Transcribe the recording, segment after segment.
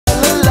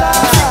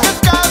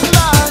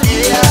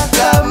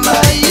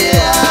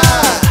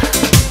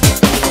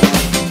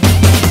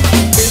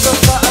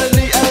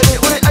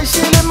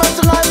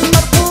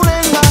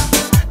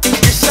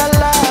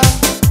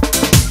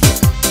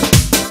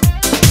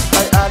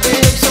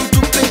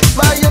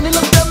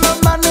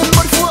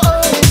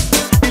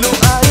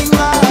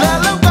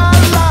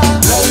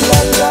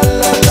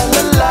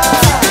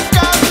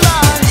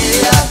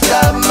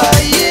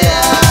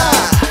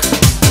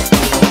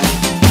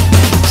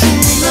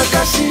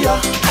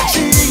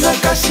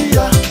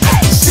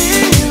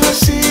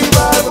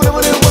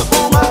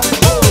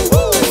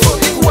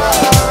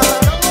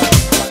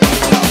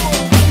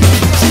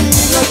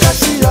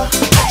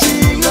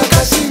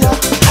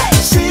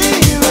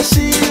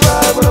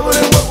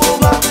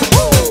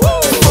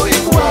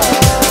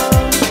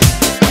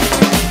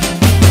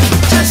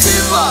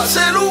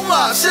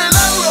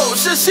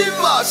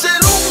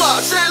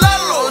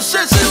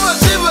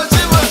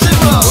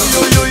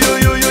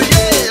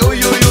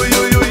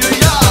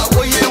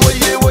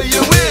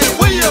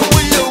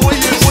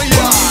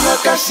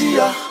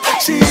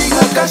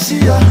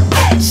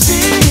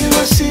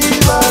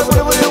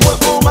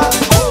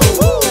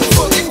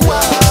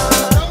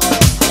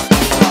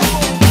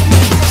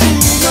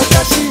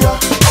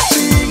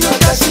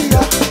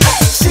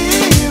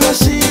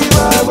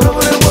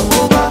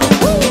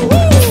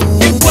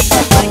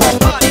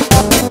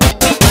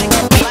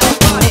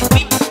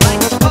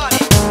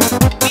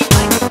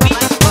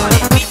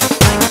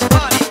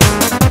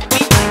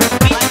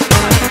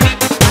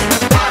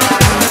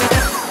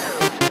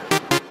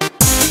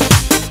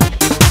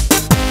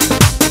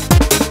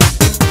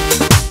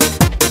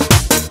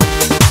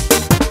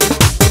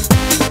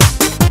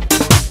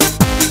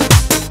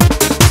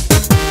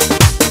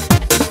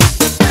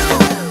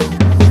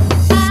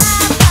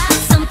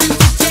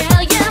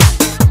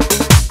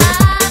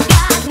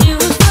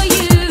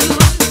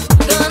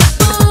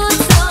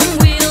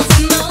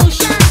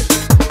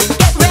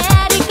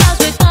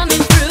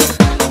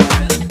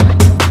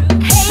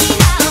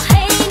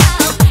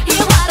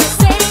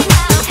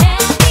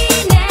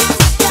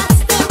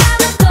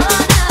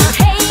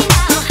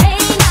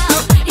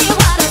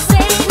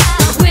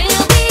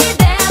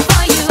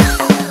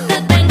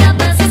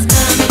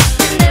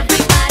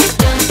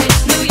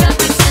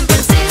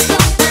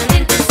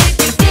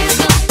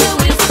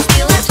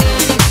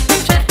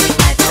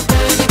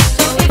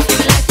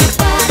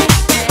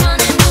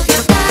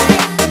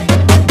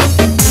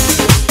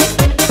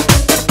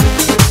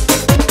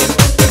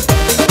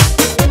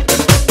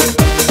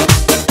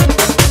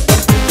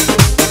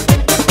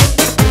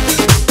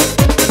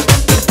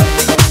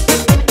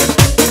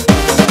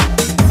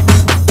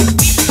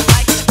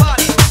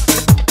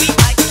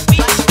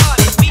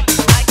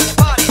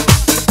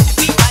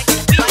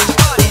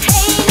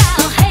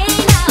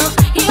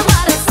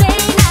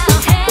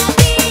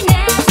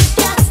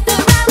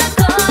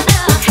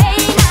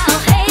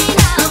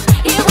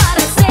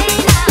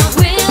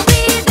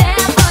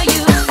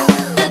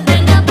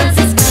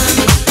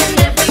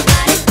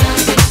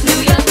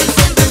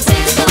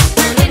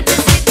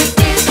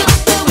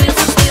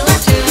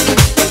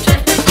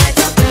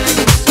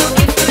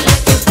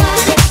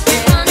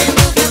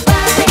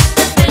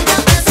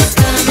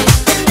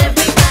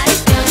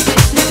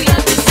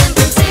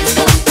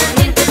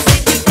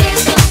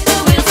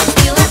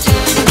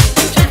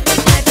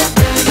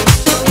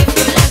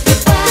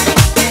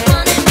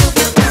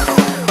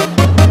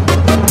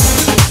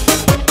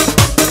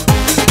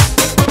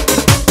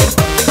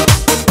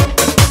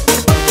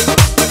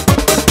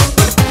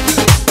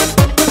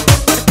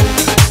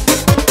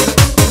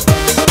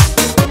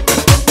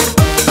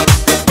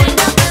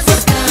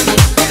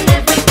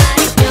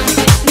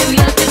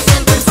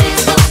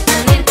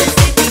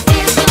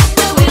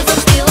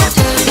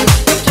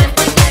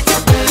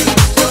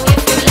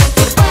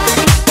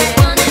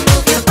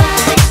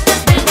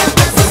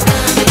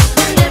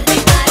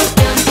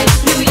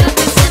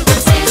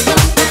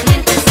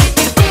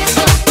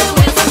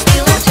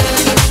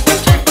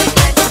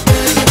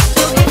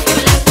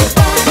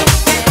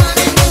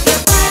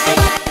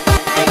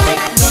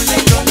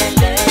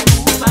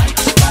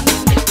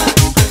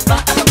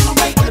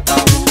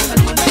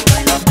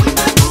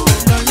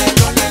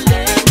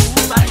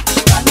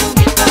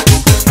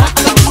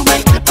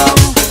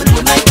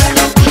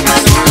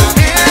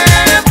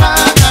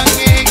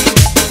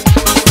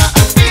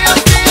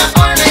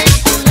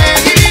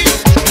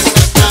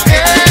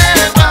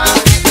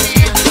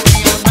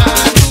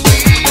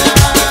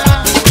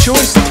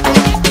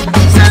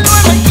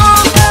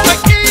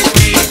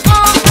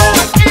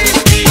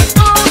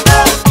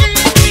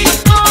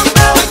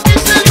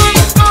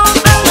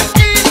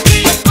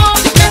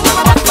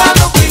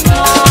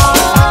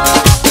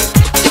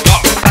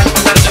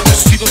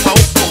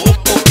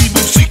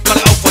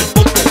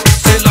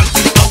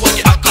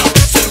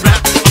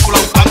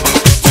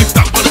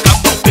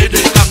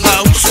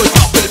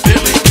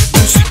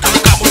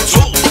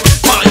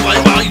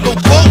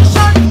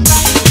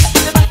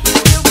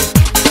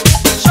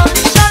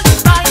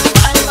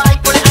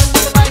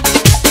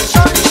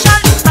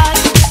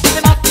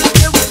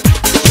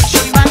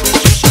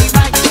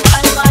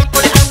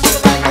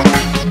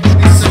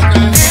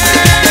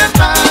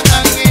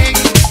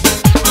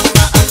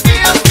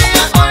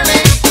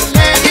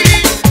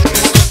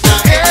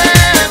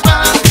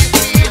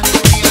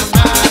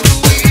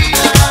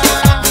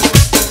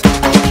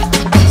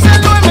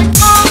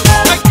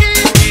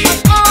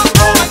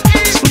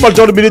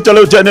Maltoni minute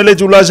leo tena le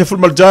July se full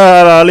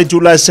maltara le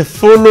July se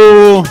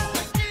fullu.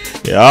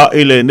 Ya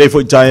ile ne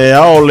foi tae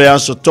ya ole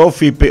aso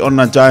tofi pe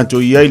ona tae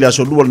to ia ile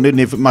aso lual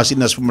ne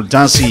masina se full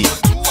maltansi.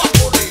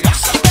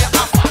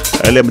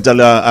 ele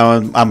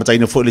matala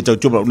amataina fo le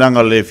tautua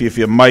nanga le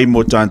Fiafia Mai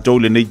mo tantou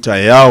le nei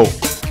taiao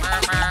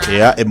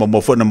ia e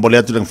mo fo na mole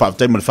atu le fa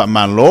time le fa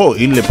malo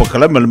ile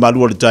pokalama le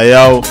malu le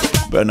taiao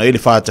na ile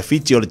fa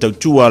tafiti o le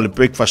tautua le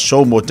breakfast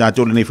show mo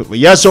tantou le nei fo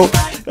yaso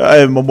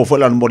e mo fo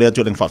la mole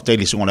atu le fa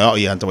time singona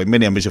ia tawai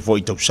mene me se fo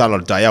i tau sala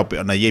le taiao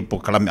pe na ye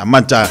pokalama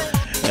amanta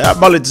ia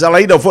male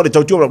tsalaida fo le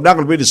tautua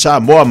nanga le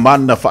Samoa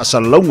mana fa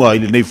salonga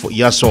ile nei fo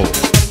yaso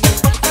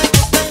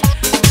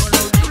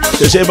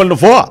se bal no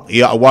foa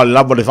ia wal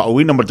lava le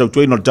faawina ma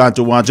tautuai no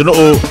tatu wa tino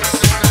o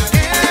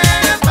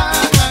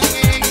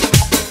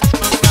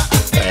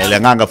le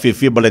nganga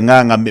fifi bal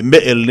nganga me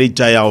le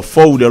tai au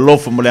fo de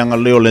lof mo le nganga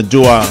leo le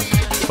jua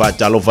fa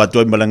talo fa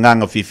toi mo le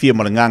nganga fifi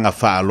mo le nganga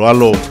fa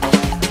alo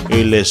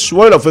ele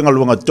suela fenga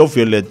luanga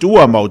tofi le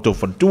tua ma to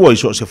fa tua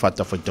iso se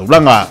fata fa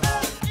taulanga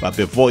pa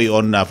pe foi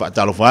ona fa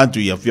talo fa tu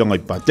ia fionga i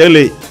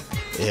patele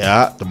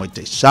ya to mai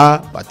te sa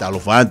patalo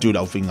fantu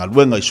la ufinga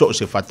luenga iso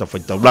se fata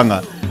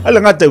faitaulanga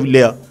ala ngata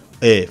vilea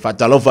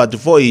fatalo fatu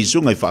foi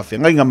sunga fa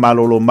fenga nga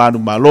malolo manu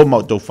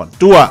maloma to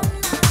fantua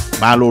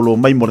malolo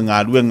mai mo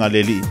nga luenga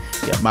leli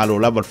ya malo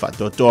lava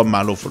fato to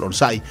malo folon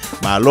sai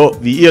malo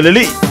vi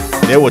leli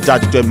le wo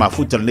tatu te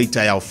mafuta le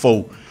tai au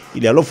fo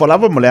ile alo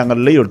falava mo lenga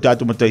le yo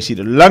tatu mo tai si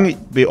langi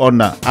be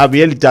ona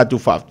abieli tatu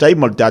fa tai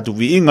mo tatu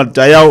vi inga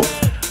tai au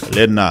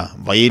lena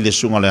vai le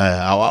sunga le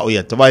awa o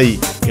ya tawai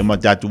e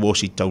matatu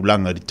wosi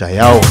taulanga di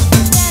taiao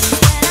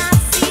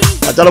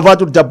atalo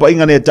fatu tapa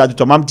inga ne tatu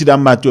tamam tida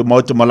matu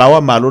mo te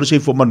malawa malo se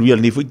fo manuel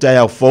ni fu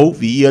taiao fo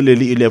vi le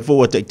le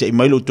fo te te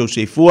mailo to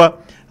se fua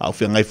au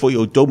fe ngai fo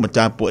o to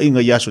matapo inga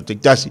yaso te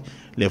tasi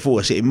le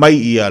fo se mai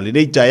ia le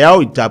nei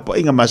taiao i tapa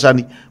inga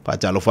masani pa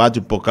atalo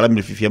fatu po kala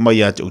mi Fiafia Mai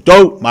ya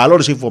to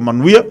malo se fo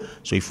manuel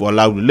so i fo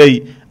lau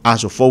le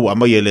aso fo a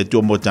mai le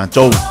to mo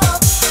tanto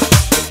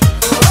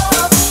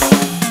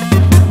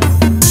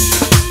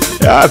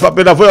ya fa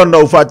pena foi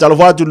no fa talo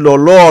fatu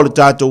lo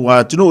tato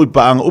wa tinu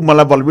pa ang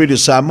umala valverde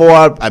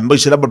Samoa ai mai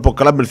sela por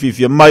kala me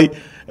Fiafia Mai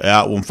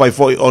ya fai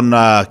foi on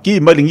ki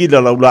malingi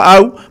la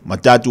au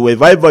matatu e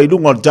vai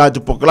lunga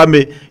tatu por kala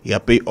me ya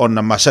pe on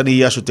masani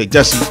ya so te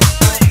jasi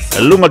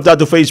lunga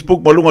tatu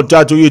Facebook ma lunga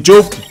tatu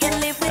YouTube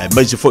ai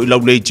mai se foi lau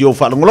le tio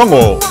fa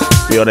longo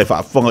pe ona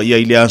fa fonga ia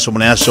ile so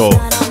mona so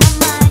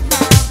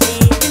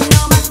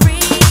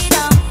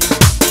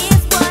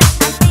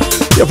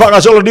ya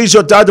fa solo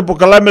diso tatu po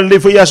kalame le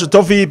foi aso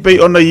tofi pe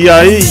ona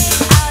iai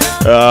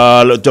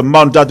le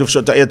tamam tatu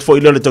so ta et foi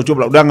le tatu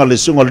bla danga le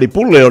sunga le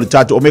pule le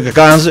tatu omega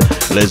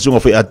 15 le sunga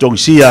foi atong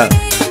sia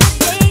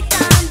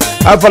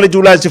a fale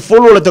tu la se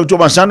folo le tatu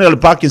masana le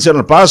Parkinson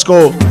le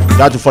Pasco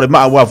tatu fale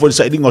ma wa foi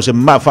sa idingo se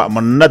ma fa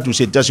manatu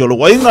se tasi lo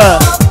wainga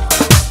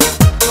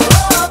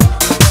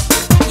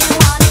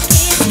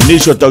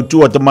niso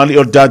tatu tamali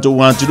o tatu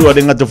wa tu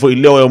adenga to foi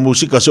leo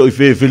musika so i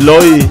fe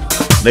loi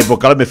nei po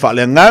kalame fa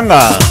le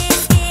nganga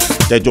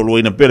taito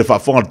loina pele fa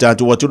fonga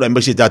tatu watu na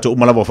mbesi tatu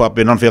umalava fa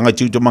pe non fe ngai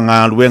tu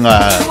manga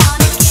luenga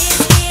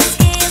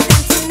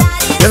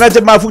ena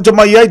te mafuta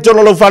mai ai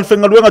tono lo fa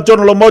fenga luenga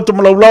tono lo moto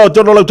mo lo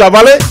tono lo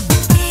tavale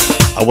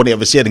awoni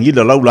avese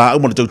ngila laula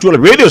umo tu le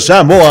radio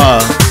Samoa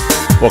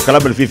o kala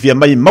me Fiafia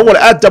Mai mawale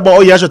ata mo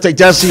o yaso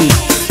taitasi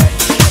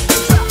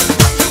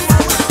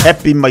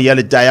happy mai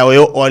ale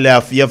taiao o le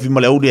afia fi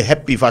male o de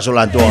happy fa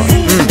solanto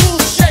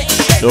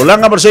lo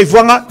langa mo sei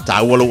fuanga ta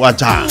wolo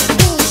ata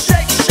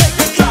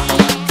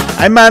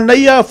ai mana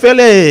ia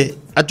fele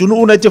atunu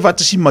una te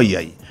fatasi mai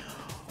ai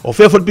o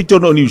fe fol pito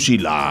no New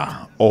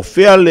Zealand o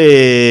fe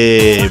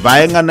le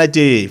vaenga na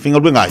te finga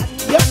luenga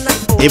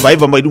e vai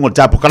va mai dungo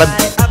tapo kala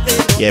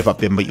e fa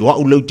pe mai wa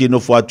ulo te no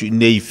fo atu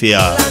nei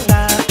fea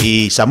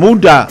i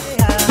Samunda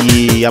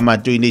i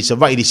amato nei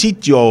sava i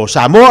sitio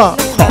Samoa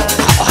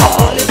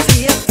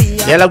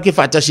e la ke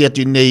fatasi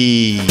atu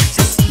nei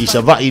i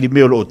sava i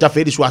me lo ta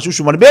fe di swasu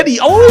suma bedi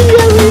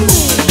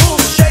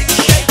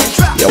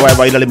ya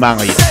vai le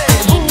manga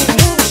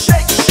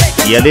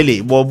ia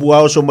lele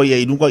bua so mai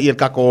ai nunga ia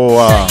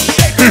kako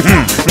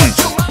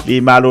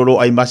di malolo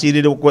ai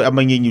masiri ko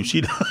amangi New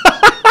Zealand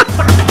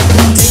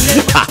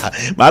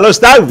malo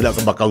stau la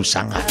ka bakau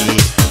sanga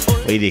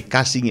ai de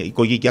casting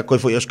ko ki ko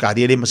foi Oscar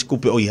ele mas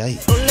kupe oi ai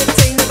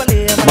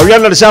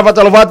Mariana le sava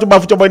talo vatu ba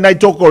futo mai nai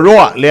toko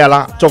roa le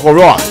ala toko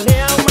roa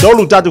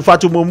dolu tatu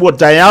fatu mumu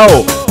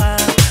taiao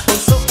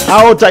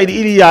ao tai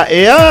ilia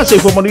ea se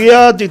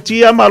fomonia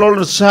titia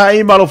malo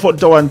sai malo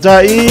foto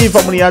antai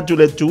fomonia tu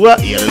le tua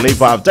ia le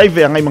fa tai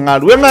ve ngai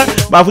mangaluenga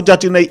ba fu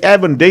tatu nei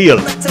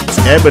Avondale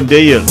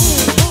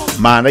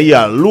mana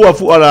ia lua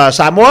fu ala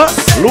Samoa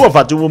lua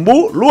fatu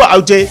mumbu lua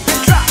aute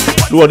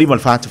lua di man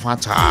fata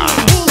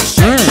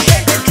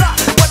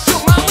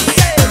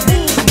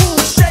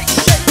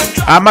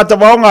amata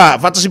bonga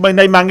fata si mai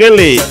nei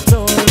mangele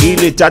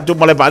ile tatu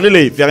male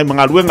balele ve ngai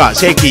mangaluenga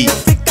seki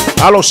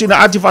alo sina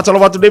ati fatalo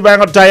watu de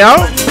banga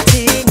taiao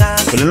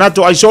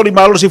Renato ai soli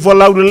malo si fo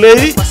lau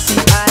le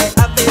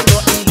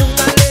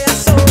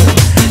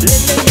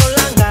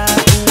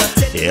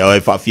e oi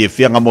fa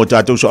Fiafia ngamo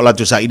tatu so la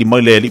tu sa ini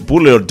mai le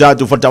pule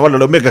tatu fatawala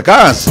lo mega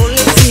kas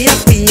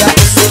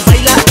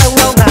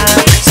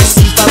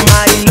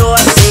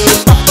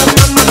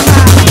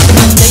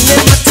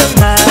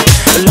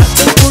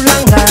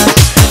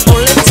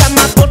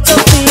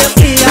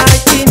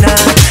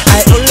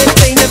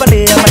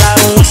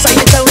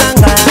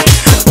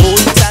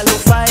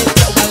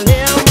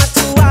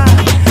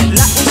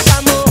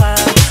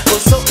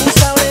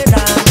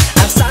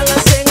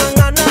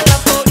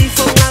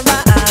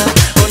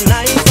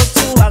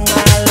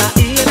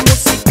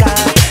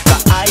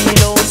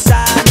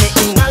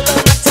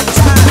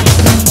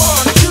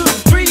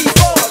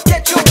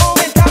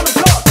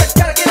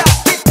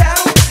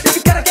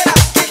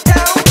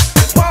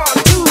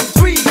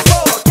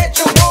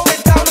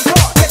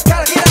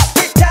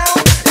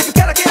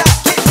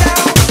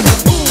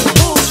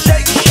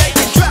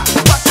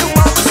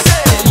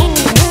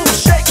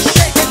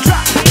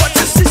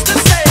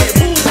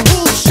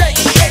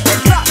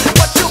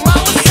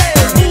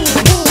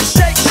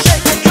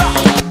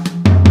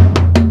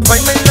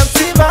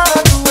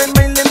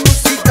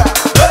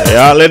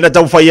lena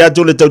tau fai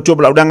atu le tau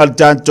tuabla udanga le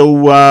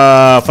tātou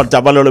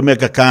whatabale le mea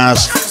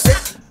kakas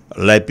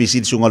lai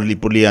pisi sunga le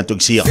lipuli atu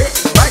kisia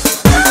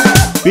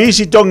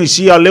pisi tongi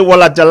sia le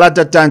wala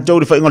talata tātou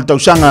le whainga le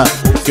tausanga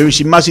ke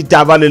wisi masi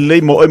tāwale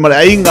le mo oima le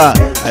ainga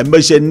ai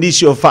mai se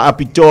nisi o wha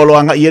apitolo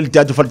anga i ele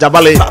tātou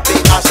whatabale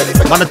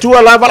mana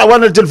tua la wala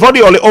wana le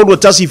telefoni o le olu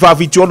atasi wha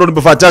afituono ni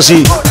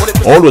mawhatasi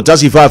olu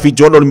atasi wha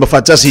afituono ni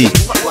mawhatasi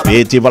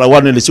pe te wala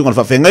wana le sunga le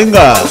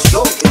whawhengainga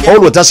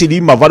olu atasi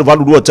lima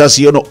valu dua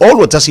tasi ono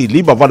olu atasi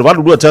lima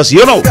valu dua tasi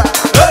ono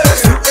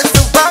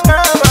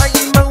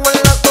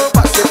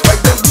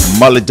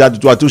male tatu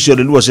tua tusi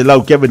ole lua se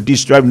lau Kevin D.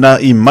 Strive na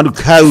i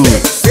manukau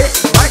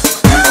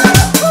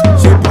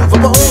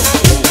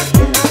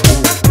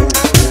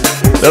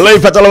lelei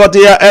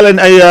fatalawati ya Ellen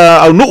ay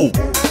au nuu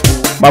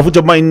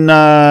mafuta mai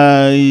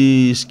na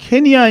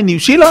Kenya i New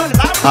Zealand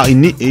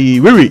i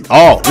Wiri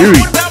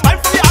Wiri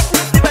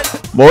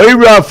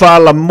Moira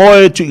fala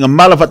moe tuinga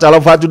mala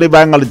fatala fatu de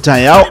banga le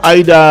tayao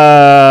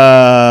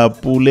aida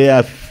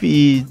pulea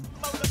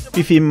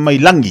fifi mai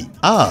langi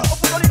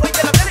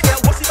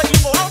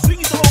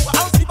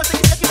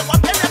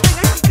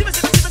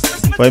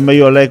Pai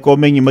mai ole ko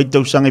mengi mai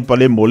tau sanga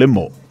pale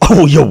molemo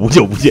yo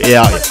so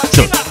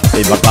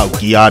e baka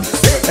ukian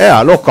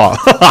loka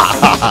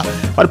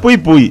par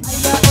pui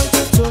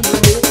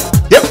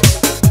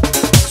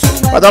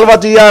Padahal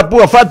watu ya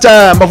pua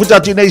fata mafuta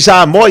tine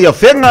Samoa ya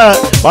fenga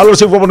malo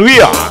se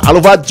fomonuia alo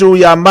watu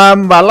ya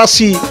mama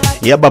lasi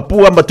ya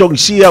bapua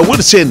matongsia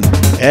Wilson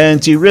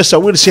and Teresa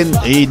Wilson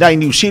i nai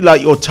New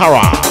Zealand i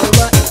Otara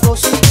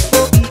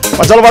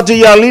Padahal watu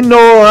ya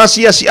lino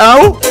asia si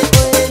au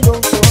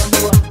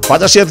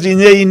Pada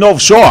sertine i NOV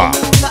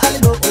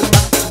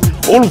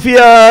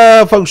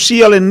Ulfia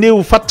fausia le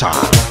new fata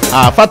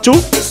fatu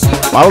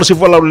malo se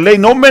fola le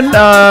nomen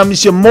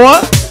Misia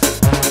Moa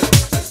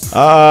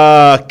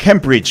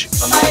Cambridge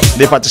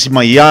le fatasi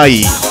mai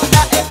ai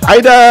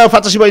aida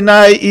fatasi mai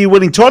nai i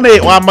Wellington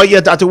o mai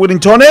ia tatu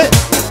Wellington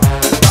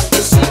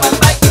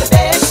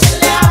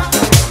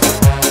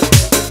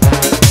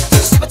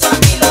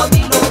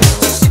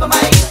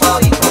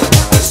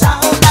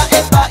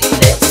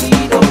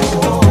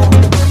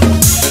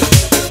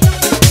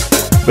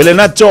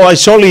Belenato ai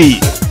soli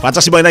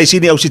fatasi mai nai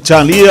sini au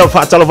Italia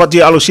fatalo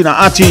fati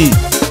alusina ati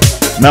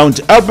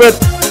Mount Albert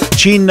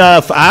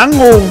China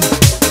faangu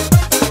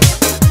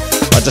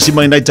Fatasi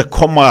mai nai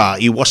Tacoma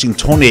i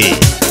Washington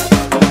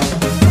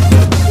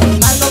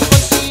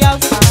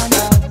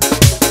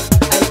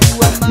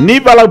Ni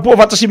bala pua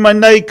fatasi mai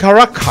nai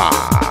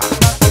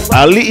Caracas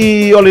Ali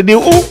i ole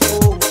niu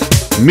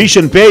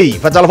Mission Bay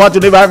fatala fatu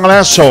ne ba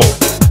ngalaso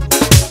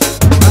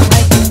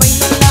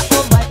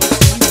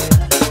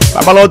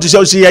Pabalo ti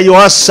si ayo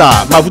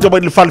asa mafuta mai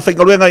le fal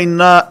fengaluenga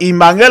ina i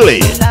mangele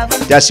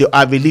Tasio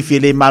avilifi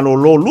le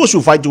malolo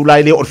lusu fai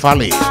tulai le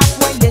orfale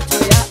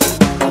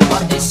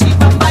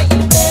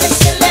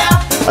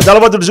Atala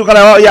watu disuka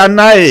la ya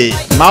nai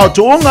mau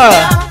tuunga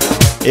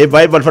e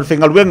vai val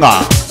fengal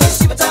wenga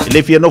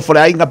le fia no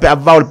fora inga pe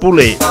avau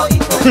pule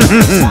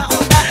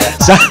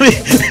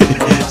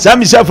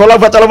Sami sa fola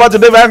fatala watu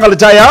de vanga le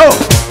tayao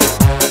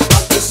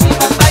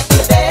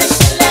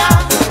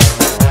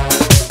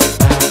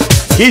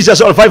Kisa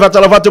sol fai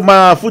fatala watu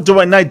ma futu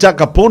mai nai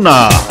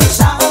takapuna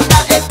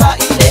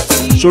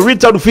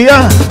Surita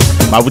Rufia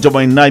ma futu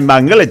mai nai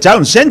mangele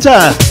town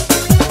center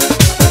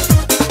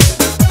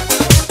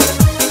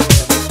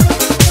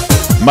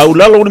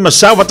Maulalo ni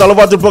masawa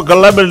talawatu po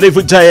kalame le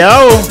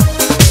futayao.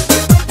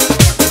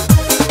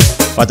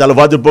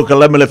 Patalawatu po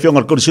kalame le fiong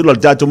al konsulo al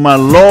datu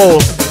malo.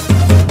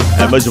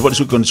 Mas fo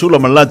su konsulo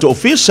malato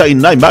ofisa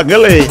inai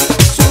magale.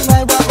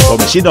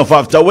 Komisino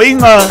fa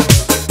tawinga.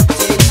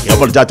 Ya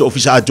pal datu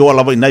ofisa ajo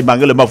la inai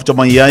magale ma futa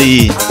mai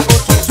ai.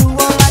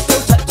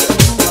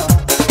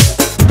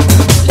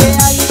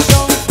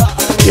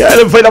 Ya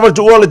le foi la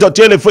tu ole to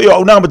tele foi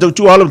o na tu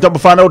tu halu tam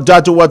fana o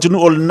datu watu no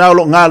ol na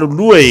lo ngalu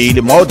lue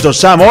le moto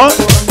Samoa.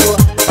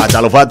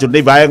 Atalo fatu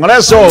nei vai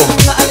ngreso.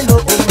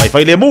 Vai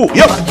fai le mu.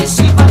 Yo.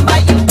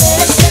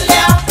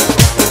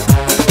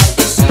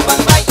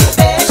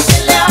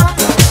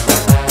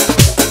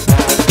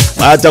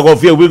 Mata ko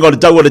fio wingo le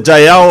tau le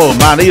taiao,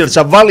 mana il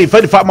savali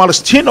fai fa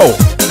malestino.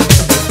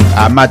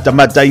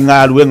 Mata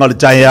inga wingo le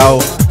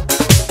taiao.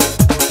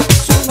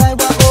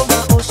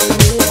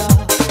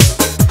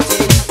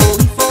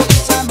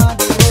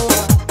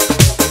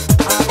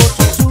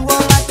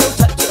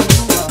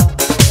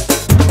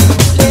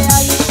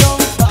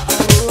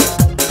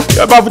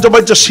 Ba futa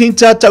ba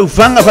Jacinta tau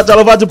fanga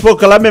fatalo vatu po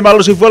kalame malo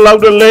si fo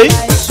laudo lei.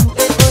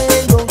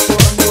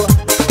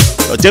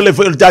 O tele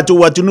fo tatu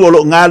watu no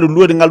lo ngalu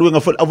lu de ngalu nga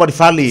fo over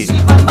fali.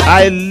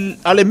 Ai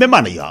ale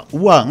memana ya.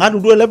 Wa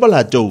ngalu lu level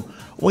ato.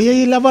 O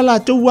ye level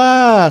ato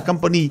wa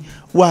company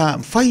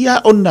wa faya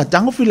onna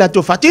tango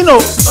filato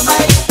fatino.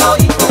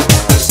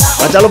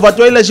 Fatalo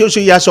vatu ele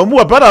si ya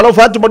somu para lo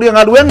fatu mo dia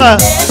ngalu nga.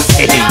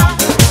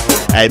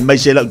 Ai mai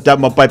se la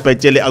tama pai pai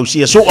tele au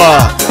sia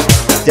soa.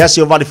 Dia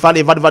sio vale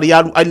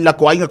alu ai la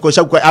ko ainga ko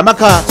sau ko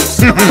amaka.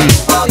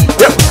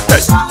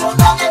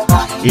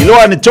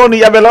 Iloa ni Tony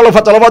ya belalo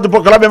fatalawatu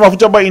po kalame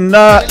mafuta ba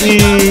ina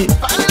I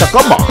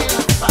Takama.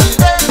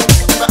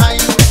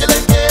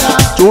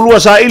 Tulua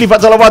sa ili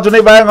fatalawatu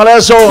nei bayang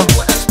aleso.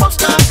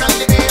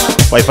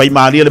 Fai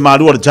mali le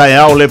malu le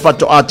jaya o le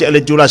fato ate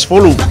le julas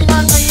folu.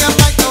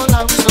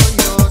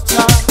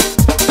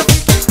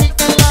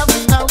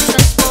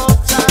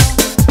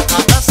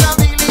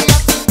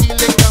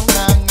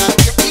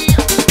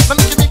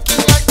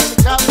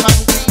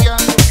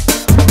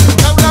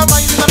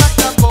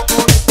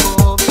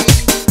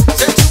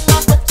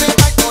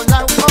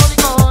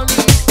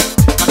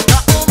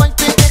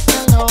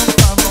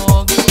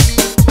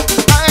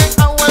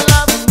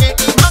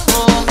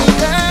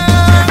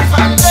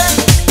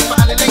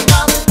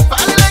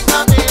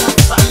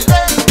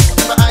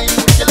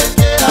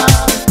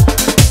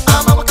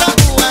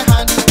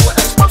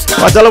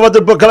 Padahal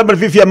waktu berkalam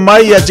Fiafia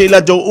Mai ya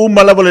cila jo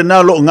umala boleh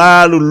nalo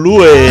ngalu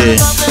lue.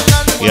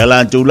 Ya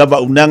lancu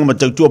lava unang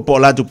macam tu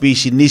pola tu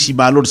pisi ni si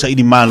malo sa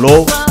ini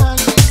malo.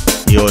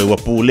 Yo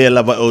wapule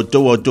lava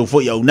oto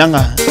fo ya unang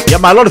ya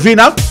malo le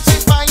final.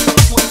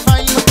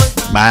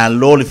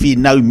 Malo le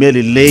final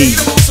mele lei.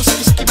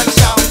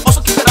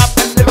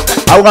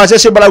 Au ngase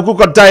se bala ku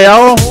kontai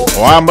au.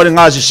 Wa mari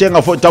ngase se nga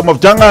fo tama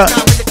tanga.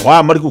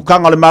 Wa mari ku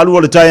kanga le malo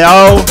le tai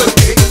au.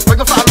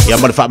 Ya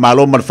marfa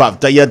malo marfa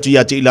taya tu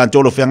ya ti lan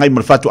tolo fengai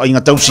marfa tu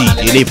ainga tausi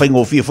ele fai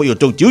ngofi fo yo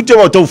tu tu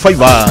tu fai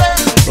ba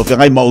lo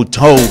fengai mau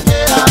tau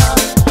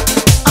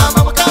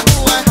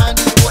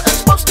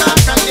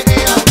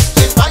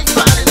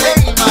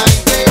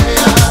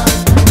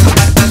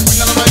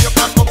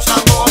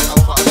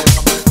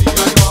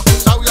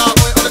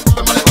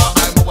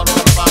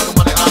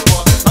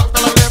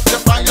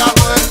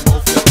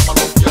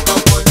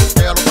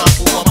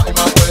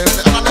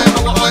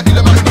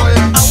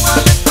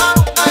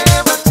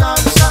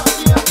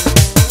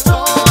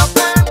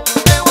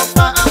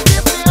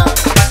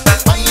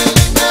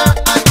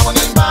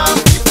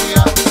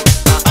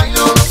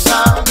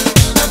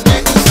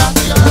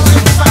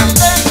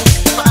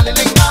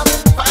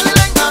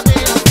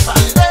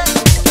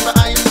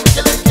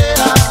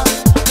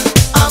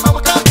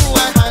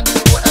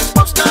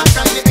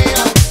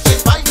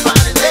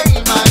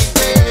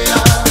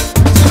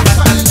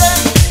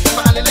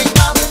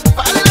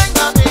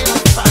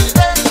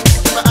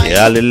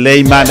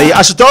lei mana ya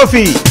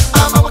astofi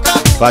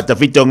fata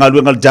fito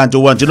ngalu ngal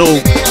janto wan jeno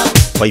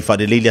fai fa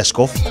de lei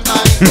askofi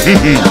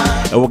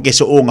o ke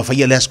so nga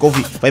fai le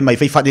askofi fai mai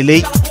fai fa de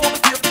lei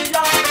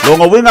lo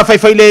nga winga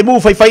fai le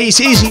mu fai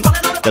isi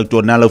tau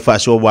to na lo fa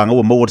so wanga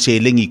o mo se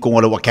lengi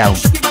ko lo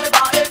account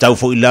tau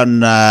fo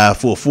ilan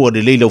fu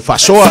de lei lo fa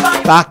so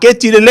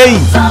paketi de lei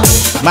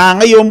ma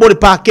ngai o mo de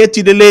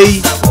paketi de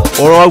lei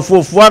o au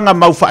fu nga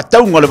mau fa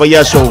tau ngol va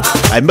yaso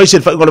ai mai se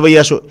fa ngol va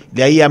yaso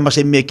de aí ama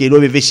se me ke lo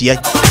vesi ai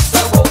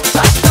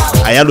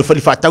ai alu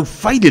fatau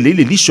fai de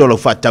lele liso lo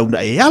fatau na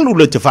ai alu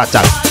le te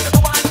fatau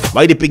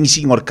vai de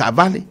pingsi ngor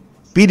kavale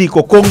pidi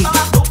kokong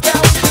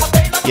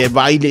ye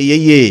vai de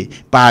ye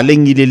pa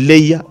lengi de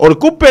leia or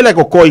kupele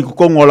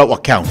kokong ola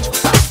account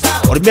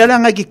or mela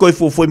nga ki koi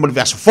foi mo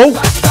verso fo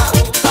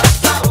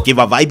que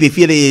vai pe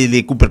fie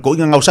le kuper ko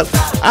nga usa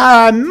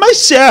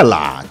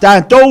masela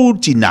tanto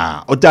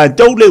tina o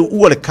tanto le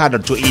u le kada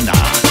to ina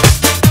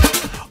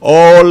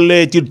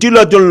ole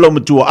titila to lo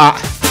mtua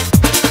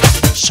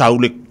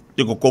saule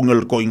ko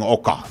kongel ko inga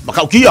oka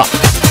makau kia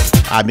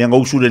me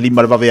ngau le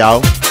lima va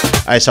veao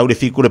ai sau de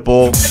fiku le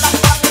po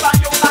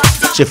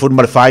se fun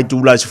mar fai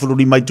tu la se fun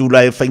ni mai tu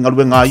la fa inga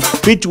lu ngai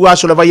pitu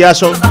aso le vai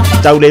aso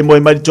tau le mo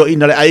mai to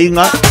ina le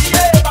ainga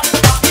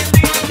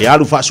e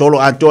alu fa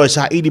solo anto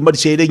sa idi mar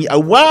se lengi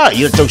awa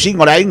ia tau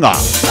singa le ainga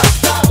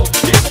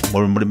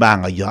mo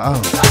manga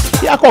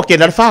ya ko ke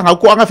na fa ngau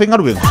ko anga fa inga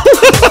lu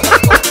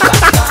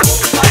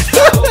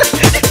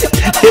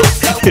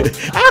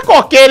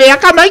ako kere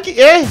akamai ki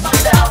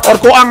or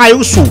ko angai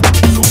usu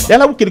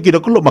ela u kiri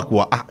ko lo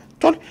makua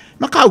tol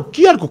makau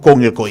kiar ko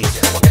kongel ko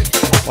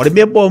or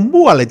me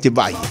bombu ale te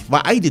vai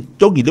va ai de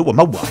tongi de wa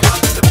mawa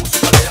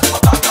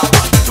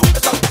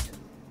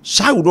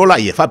sau do la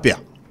ye fapia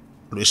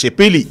lo se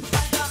pili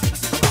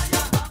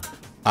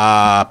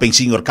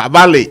pensinger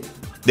cavale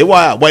de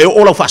wa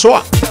o lo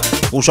fasoa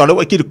usale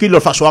wa kiri kilo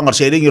fasoa ngar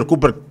se ring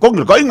super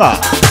kongel ko inga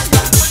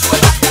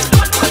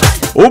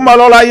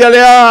umalola ia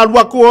lea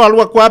alua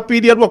kua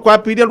pili ai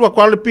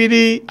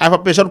fa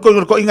pesar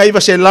ko inga iva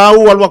se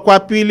lau alua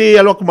kua pili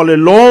alua ko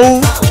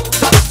malelo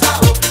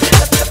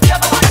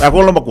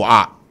ako lo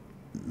makua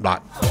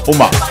ba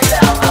uma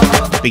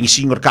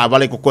pingsinger ka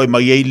vale ko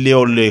mai ai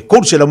leo le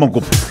kurse la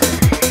mongko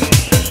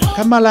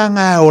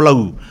kamalanga o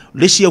lau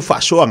le si o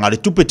fa so anga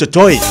le tupe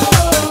totoe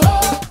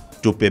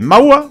tupe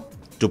maua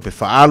tupe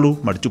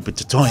faalu ma tupe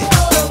totoe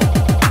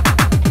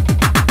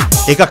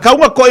e ka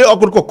kaunga koe o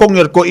ko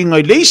kongel ko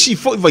inga leisi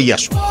foi vai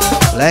aso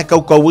la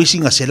ka wisi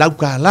nga se lau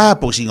ka la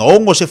po singa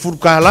ongo se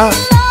furka la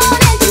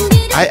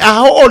ai a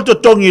o to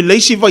tongi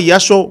leisi vai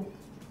aso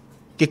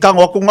ke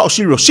kanga ko nga o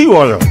siro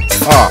siwa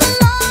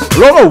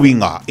lo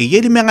winga e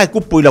yedi me nga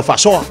kupu ila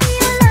faso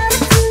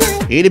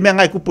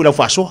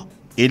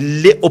e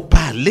le o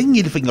palengi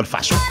le fingal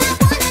faso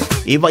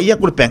E va ia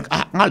kule peng,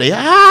 ngale,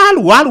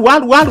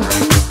 alu.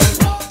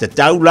 Te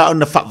taula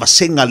ona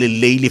whaawasenga le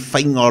leile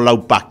whainga o lau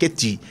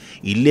paketi,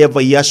 I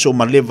leva iaso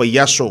ma leva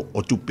iaso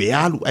o tupe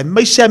alu. Ai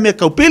mai sea mea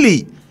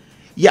kaupili.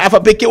 Ia afa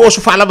peke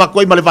oso whaalawa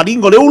koi ma le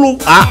varingo le ulu.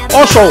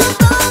 Oso.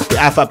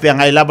 Ia afa pea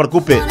ngai labar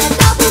kupe.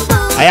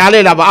 Ai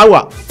ale lava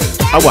awa.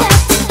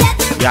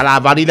 Ia la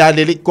varila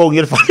le liko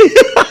ngir whali.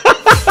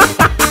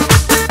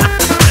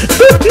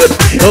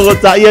 Ogo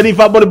ta ia ni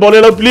wha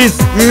bole please.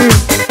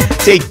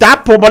 Te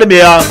tapo bole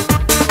mea.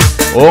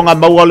 O ngā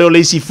maua leo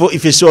leisi fo I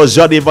whesoa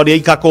zone vani ai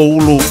kako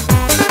ulu.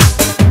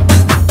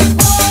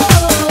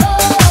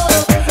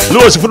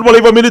 Lua se football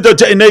 5 minuto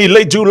te nei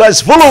late to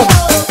last follow.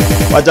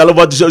 Wajalo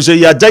watu so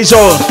ya jaiso.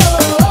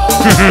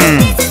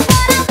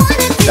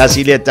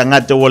 Kasi le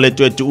tangata wale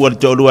tu ua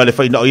to lua le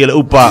faina o ile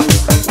upa.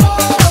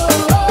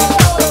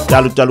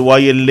 Talu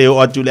ai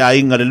leo atu le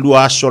ainga le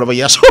lua aso le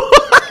vaiaso.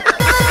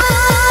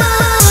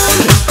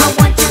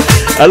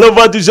 Hello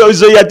watu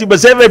so ya tiba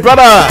seve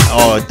brother.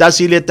 Oh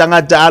tasi le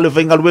tangata alu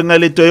fainga luenga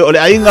le to o le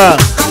ainga.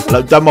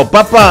 La tamo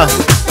papa.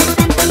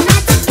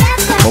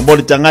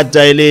 Momboli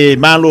tangata ele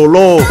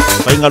malolo.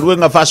 Fainga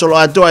luenga fasolo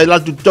atoa ila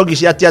tu togi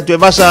si ati atu e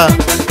vasa.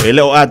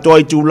 Ele o atoa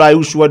I tūlai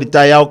usua di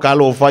tai au ka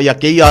alo whai a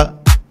keia.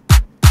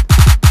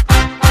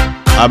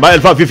 Mai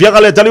el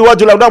Fiafia le tali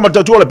watu lau nama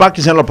tautua le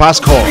Pakistan lo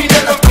Pasco.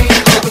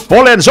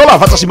 Polen sola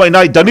fatasi mai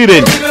nai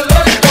tanirin.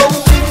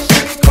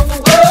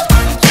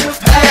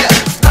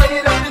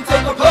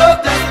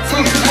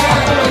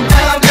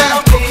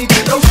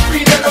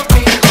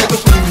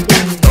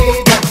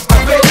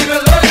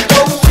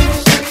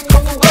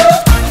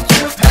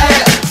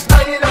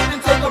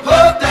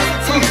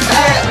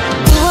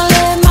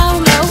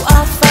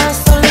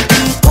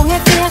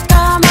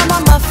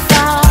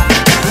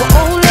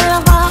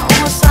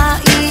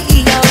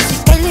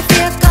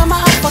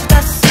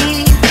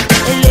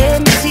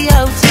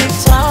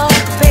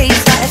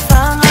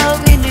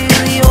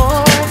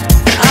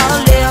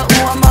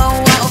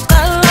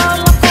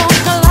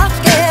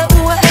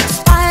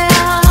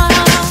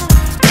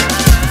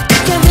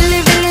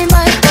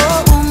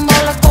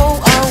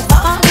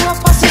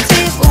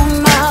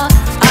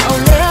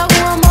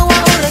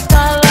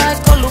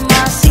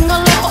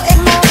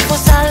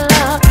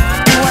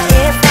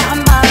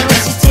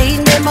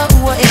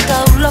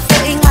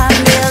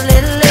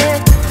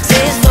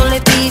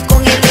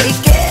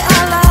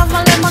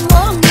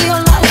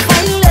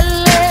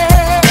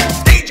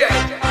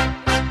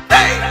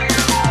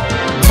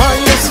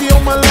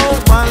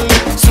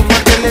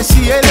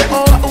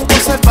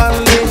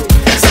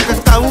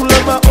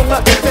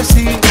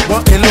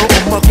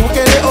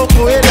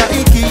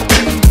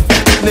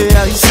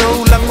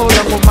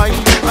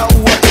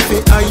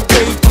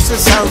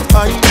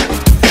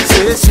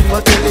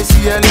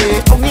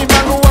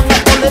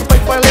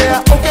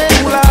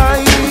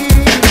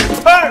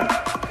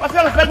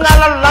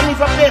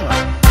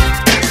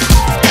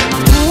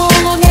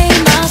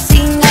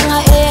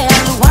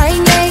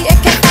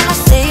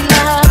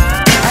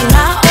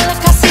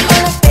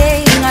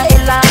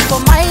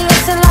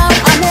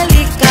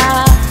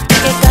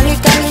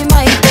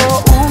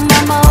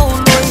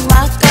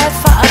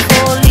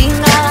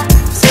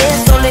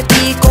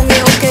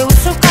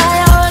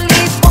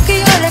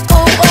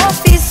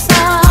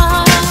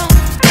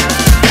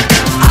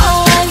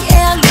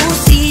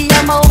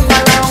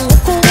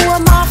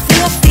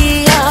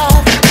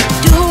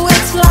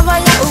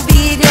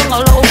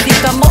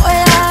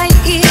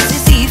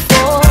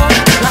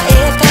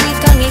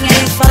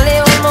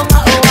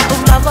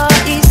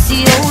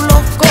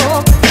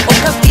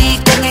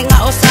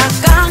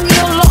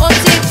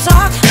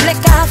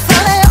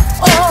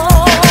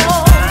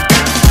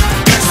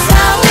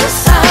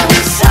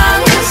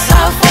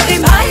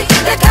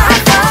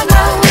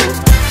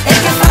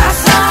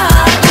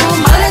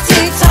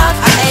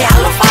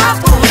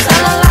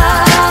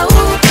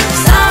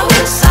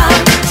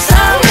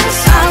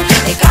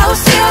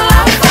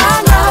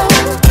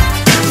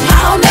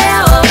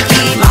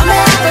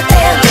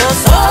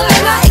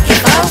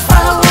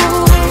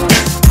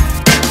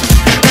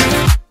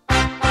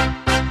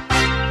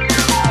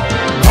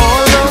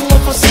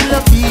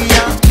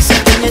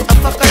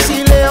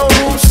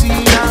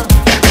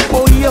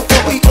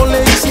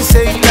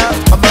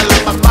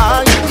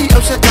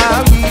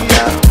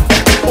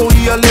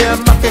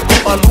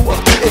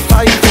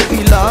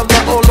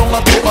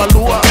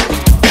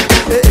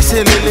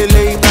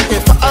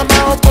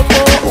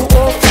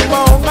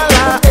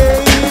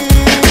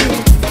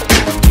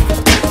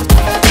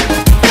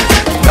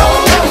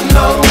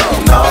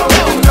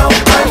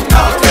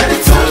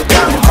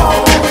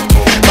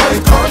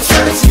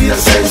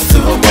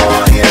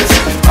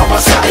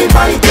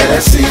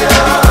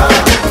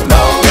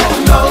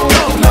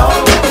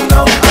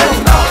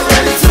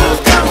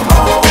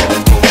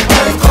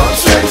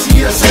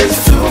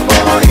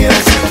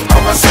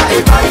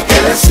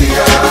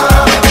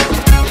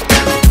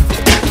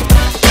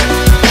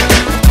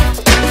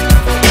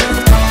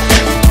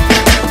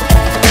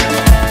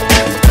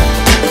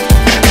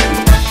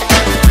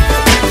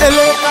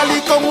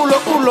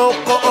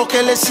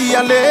 que le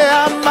sia le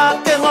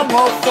ama que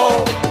ngofo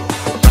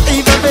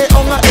iva be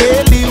onga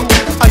eliu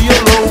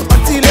ayolo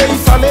atile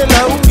ifale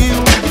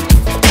laungiu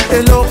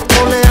elo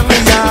ole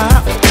anga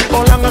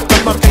olanga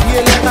kama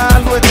kengele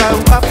alwe tau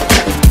up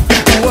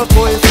ua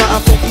koe fa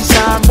apo i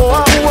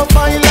Samoa ua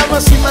mai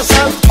lama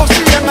simasal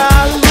osianga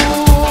alu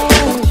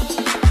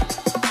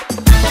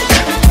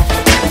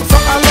fa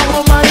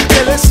alongo mai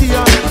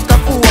telesia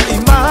kapua i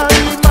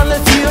mai male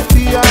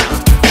Fiafia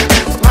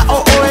ma o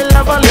e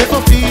lava le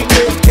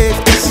fofike e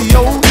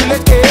sio ile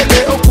kele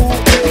o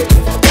kuke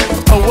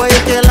awa e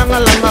ke langa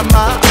langa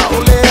ma a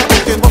ole o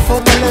ke ngofo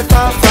male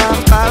fa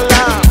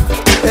kala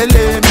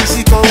ele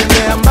misiko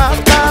me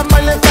amaka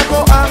male tako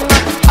anga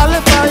ale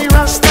fai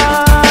rasta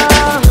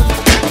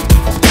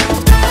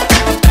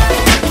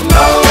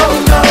no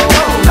no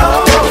no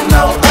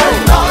no I'm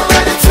not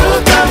ready to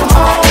come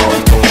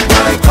home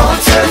my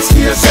conscience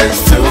here says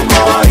 2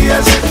 more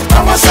years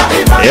I'm a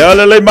sa'i ya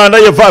le mana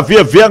ya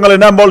Fiafia ngale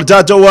na mol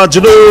tato wa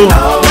tunu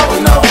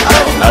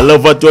alo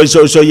fa toi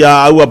so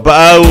ya au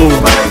pa au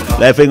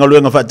le fenga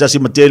luenga fa tasi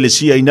matele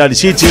sia ina di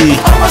city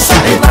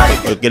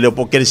ke le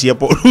pokele sia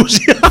po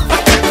Rusia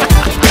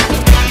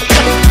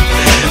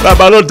ba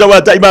balon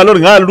tawa tai balon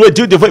ngal lu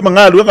tu foi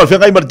mangal lu ngal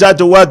fenga i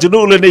tato wa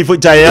tunu le nei foi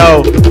tai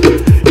au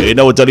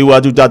ina o tali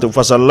wa tu tato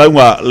fa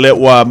salanga le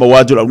wa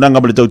mawaju la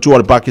nanga le tau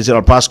le pakistan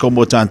al pasco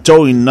mo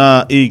tanto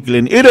ina i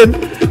Glen Eden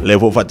le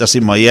fo fa tasi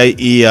mai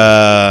i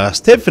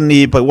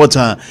Stephanie pa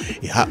wata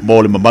i ha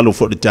mo le mamalu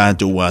fo de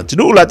tato wa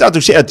tunu la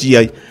tato se ati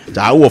ai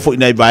ta u fo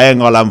ina vai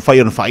ngala fa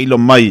yon fa ilo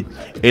mai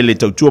ele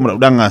tau mo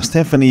nanga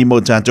Stephanie mo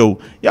tanto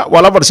ya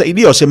wala va sa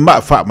idio se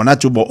ma fa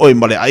manatu mo oi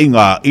male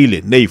ainga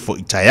ile nei fo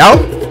itayao.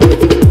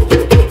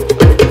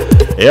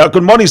 Yeah,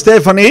 good morning,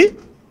 Stephanie.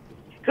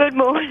 Good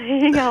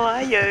morning. How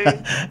are you?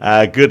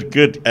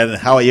 Good. And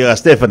how are you,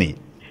 Stephanie?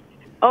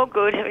 Oh,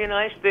 good. Having a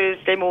nice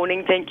Thursday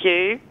morning. Thank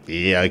you.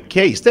 Yeah,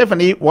 okay.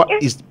 Stephanie, what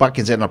is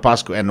Parkinson and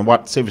Pasco and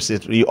what services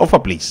do you offer,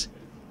 please?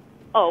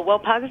 Oh, well,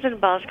 Parkinson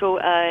and Pasco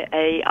are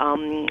a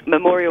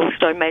memorial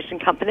stonemason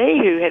company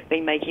who have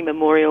been making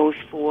memorials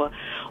for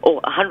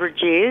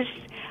 100 years.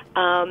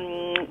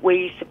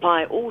 We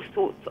supply all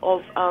sorts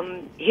of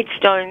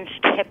headstones,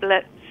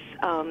 tablets,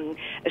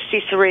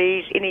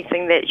 accessories,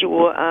 anything that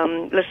your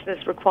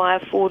listeners require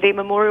for their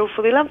memorial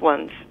for their loved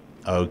ones.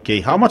 Okay,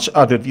 how much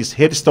are these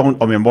headstone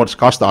or memorials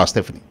cost,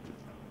 Stephanie?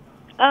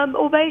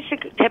 Well,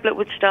 basic tablet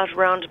would start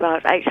around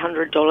about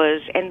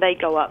 $800, and they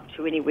go up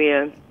to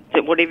anywhere,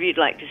 to whatever you'd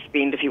like to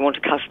spend if you want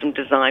a custom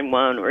design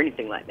one or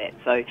anything like that.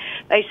 So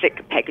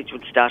basic package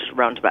would start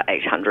around about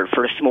 $800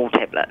 for a small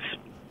tablet.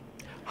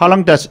 How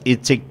long does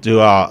it take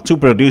to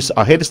produce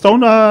a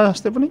headstone,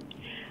 Stephanie?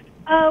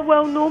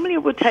 Well, normally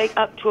it would take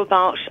up to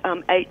about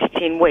 8 to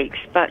 10 weeks,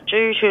 but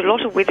due to a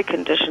lot of weather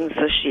conditions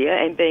this year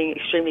and being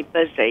extremely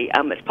busy,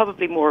 it's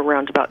probably more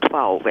around about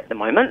 12 at the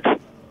moment.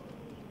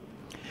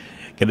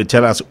 Can you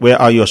tell us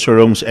where are your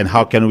showrooms and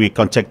how can we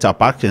contact our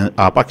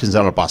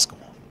Parkinson or Pasco?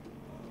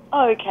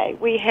 Okay,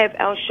 we have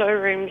our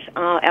showrooms.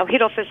 Our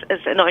head office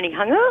is in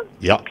Onehunga.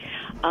 Yeah.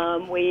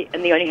 We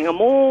in the Onehunga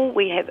Mall.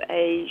 We have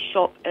a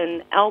shop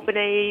in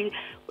Albany,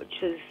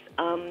 which is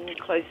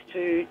close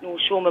to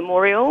North Shore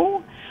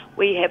Memorial.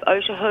 We have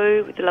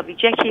Otahu with the lovely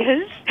Jackie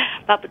his,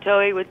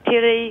 Papatoe with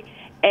Terry,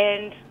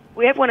 and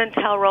we have one in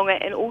Tauranga,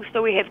 and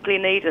also we have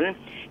Glen Eden.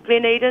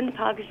 Glen Eden,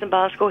 Parkinson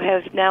Pasco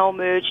have now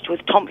merged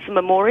with Thompson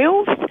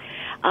Memorials.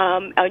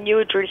 Our new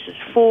address is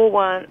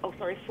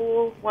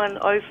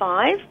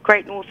 4105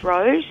 Great North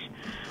Road.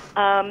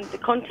 The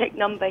contact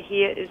number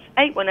here is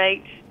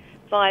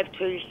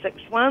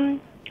 818-5261,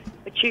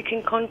 but you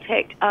can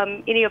contact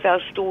any of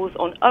our stores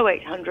on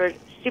 0800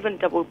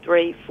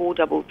 733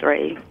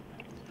 433.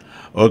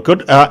 Oh,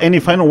 good. Any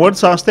final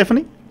words,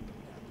 Stephanie?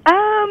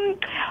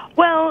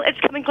 Well, it's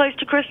coming close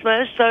to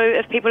Christmas, so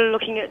if people are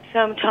looking at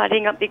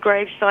tidying up their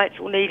grave sites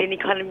or need any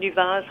kind of new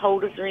vase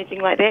holders or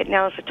anything like that,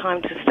 now's the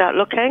time to start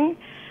looking.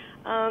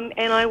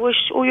 And I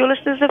wish all your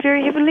listeners a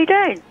very heavenly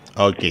day.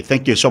 Okay,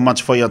 thank you so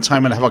much for your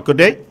time and have a good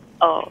day.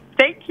 Oh,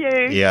 thank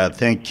you. Yeah,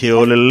 thank you.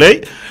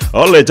 Ole,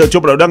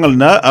 coba dangal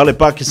na, ole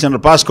Parkinson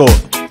Pasco.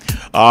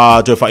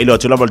 To fa ilo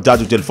tula val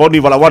tatu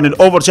telefoni vala one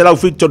over selau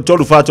fit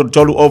tolu fatur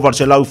tolu over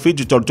selau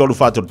fit tolu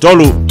fatur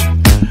tolu.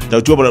 Tau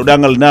coba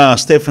dangal na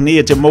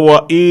Stephanie te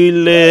moa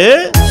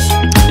ile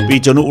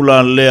pitonu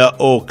ulan lea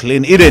o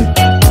Glen Eden.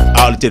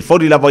 Al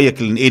telefoni la vaya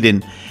Glen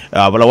Eden.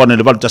 Vala one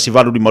le val tasi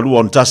valu lima lua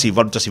on tasi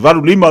valu tasi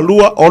valu lima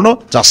lua ono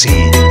tasi.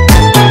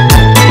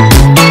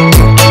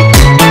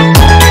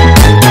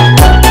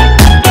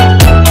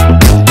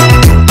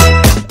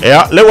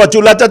 Ya, lewa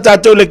tulata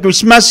tato le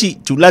Christmasi,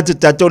 tulata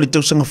tato le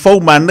tau sanga fau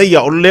mana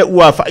ya o le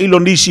ua whailo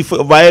nisi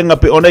fo vaenga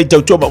pe ona I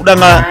tau choba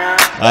udanga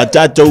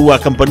tato ua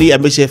kampani a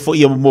mese fo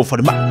ia mo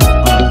whanema.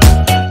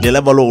 Le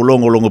lava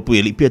longo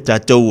pui li pia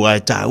tato ua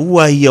ta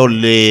ua ia o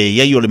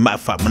le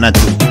maafa manatu.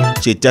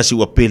 Se tasi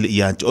ua pele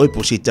ia anto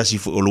oipo se tasi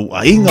fo olo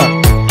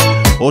ainga.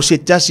 O se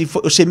tasi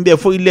fo se mbea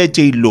fo ile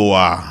te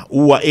iloa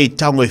ua e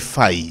tango e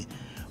fai.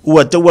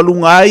 Ua tau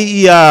alunga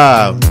ai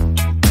ia...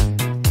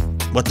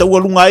 Watau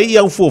alunga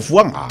ia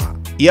ufuafuanga.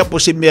 Ia po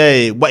se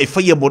mea wa e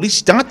whaia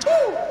morisi tangata.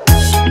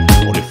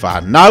 O le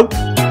whanau,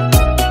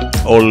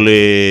 o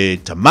le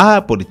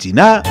tama, po le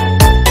tina,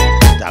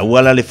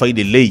 tauala le whai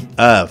le lei,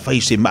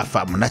 whai se maa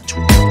wha manatu.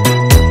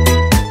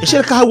 E se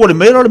le kahua le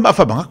meira o le maa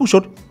wha mangaku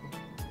sori.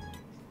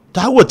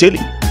 Tahua tele.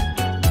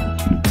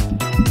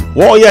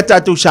 Wa ia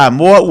tatu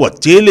Samoa, ua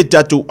tele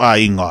tatu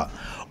ainga.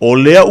 O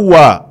lea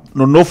ua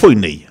no nofo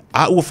nei.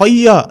 A ua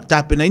whaia,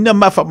 tāpena ina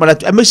maa wha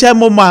manatu. A me sea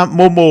mo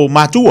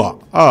mātua.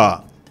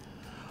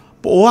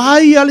 Po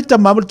ai ale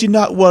tamama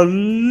tina ua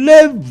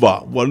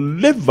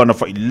leva na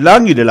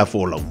whailangi le la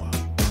wholaunga.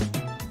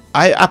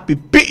 Ai api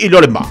pi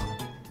lo le maa.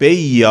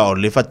 Peia o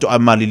le whato a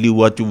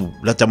maliliu atu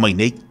lata mai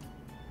nei.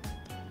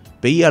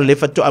 Peia le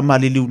whato a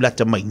maliliu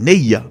lata mai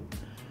nei ya.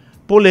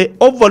 Po le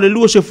ova le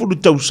lua se furu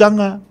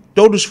tausanga,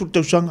 todo se furu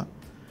tausanga.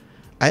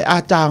 Ai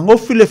ata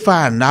ngofi le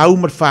whanau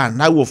ma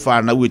whanau o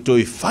whanau e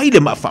toi whaile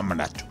maa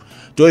whamanatu.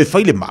 Toi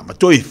whaile maa, ma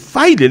toi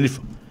whaile le wha.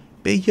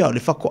 Peia o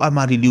le whako a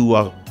maliliu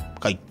a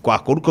kai kwa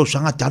koru kau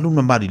sanga talu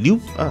na maliliu.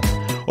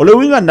 O le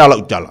winga nala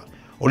utala.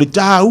 O le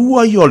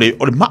tāua i o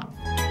le maa.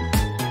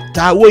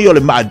 Tāua i o le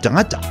maa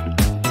tangata.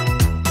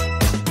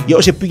 Ia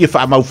o se pige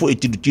whaamau fo e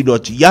tino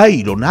ati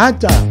iai lo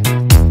nata.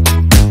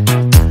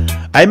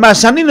 Ai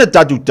masani na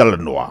tatu tala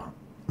noa.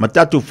 Ma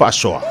tatu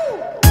whaasoa.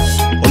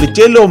 O le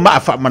tele o maa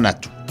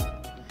whaamanatu.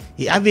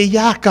 E ave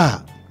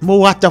iaka.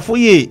 Mo ata fo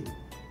e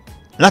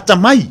lata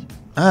mai.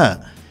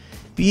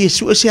 Pie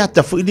sua se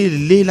ata fo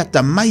le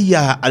lata mai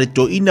a ale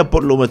to ina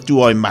por lo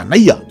matua e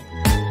manaia.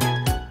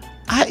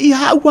 A i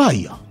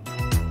hawaia.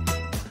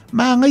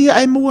 Ma ngai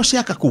ai mua se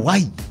aka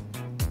kuwai.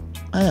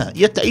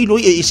 Ia ta ilo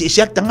i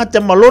se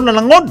tangata malona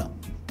langona.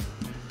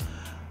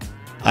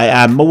 Ai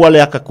a maua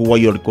le aka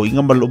kuwai o le ko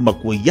inga malo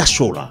makua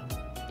yasola.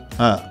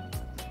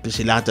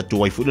 Pese lata tu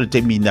wai funa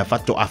te mina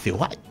fato afe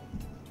wai.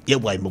 Ia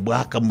wai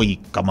maua ka mai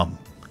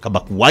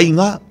kamakuwai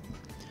nga.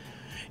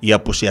 Ia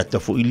po se ata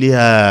fu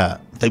ilea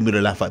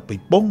taimira la fa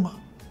peiponga.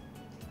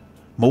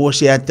 Maua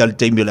se ata le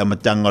taimira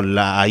matanga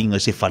la ainga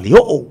se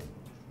faleo.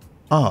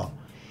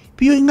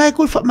 Pio ingai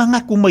koe fa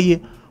mangaku mai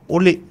o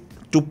le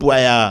tupu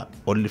aya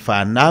o le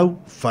whanau.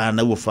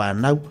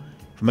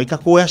 Mai ka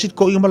koe asit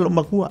ko inga malo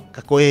makua.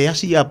 Ka koe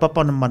asi a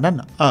papa na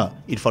manana.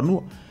 I le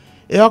whanua.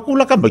 E aku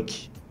la ka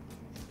maiki.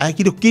 Ai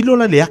kilo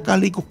la leaka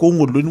le ko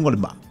kongo luinunga le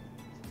maa.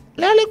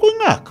 Lea le koe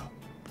ngaka.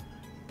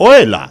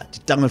 Oe la, ti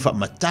tanga wha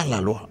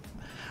matala loa.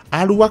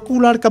 Alu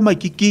aku la ka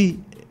maiki ki.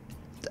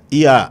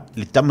 Ia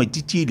le tamai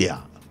titi lea.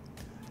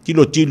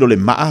 Tilo le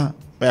maa.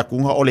 Pai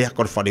aku nga ole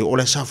akor whare.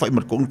 Ole sa whai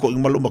marko unko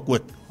inga malo makua.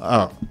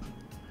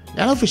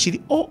 Lea la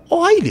whesiri.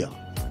 O ai lea.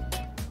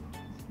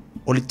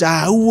 O le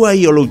tāua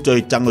i o lo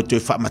toi tango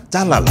toi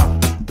whamatala la.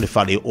 Le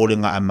whare ore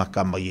nga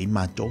amaka mai i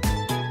mātou.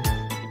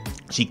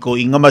 Siko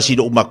inga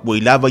masiro umakua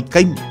i lava i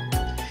kaimi.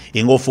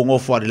 E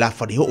ngofo ale la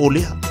whare o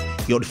lea.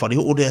 I o le whare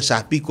o lea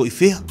sa piko i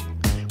whea.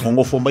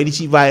 Ngofo mai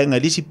lisi vaenga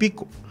lisi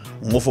piko.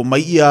 Ngofo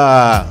mai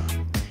ia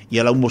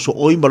lau moso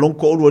oi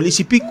malonko o lua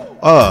lisi piko.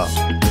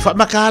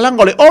 Whamakalang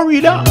o le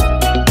ori la.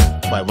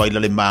 Vai la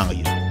le manga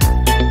i.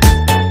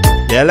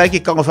 Ia lai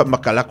ki kanga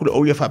whamakalaku le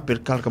ori a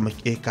whaperkal ka mai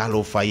e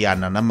kalo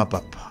whaiana na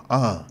mapapa.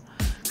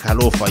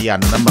 Kalo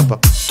whaiana na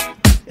mapapa.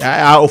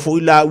 A o fo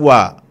ila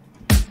ua.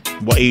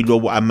 Wa ilo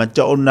wa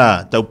amanta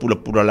ona tau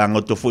pula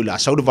langa to fo ila.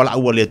 Sau de vala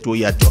ua le tua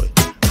ia toi.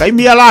 Kai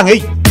mia lang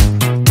hei.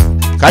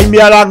 Kai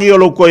mia lang i o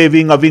lo koe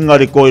vinga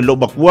re koe lo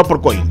makua por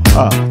koe.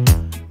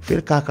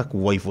 Fere kaka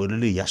kuwai fo ila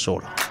le ia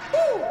sola.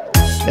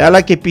 Ia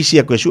lai ke pisi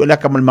a koe su ila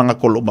kamal manga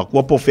ko lo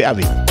makua po fe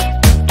ave.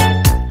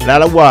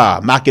 Lala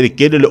wa makere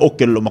kele le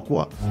oke lo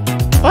makua.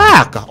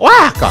 Waka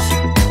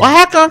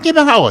ke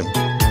banga oi.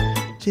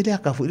 Sida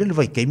ka fu ile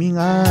vai ke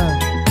minga.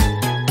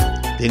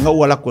 Tenga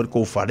wala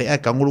ko fare ai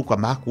kanguru ka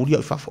makuri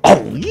ai fafo.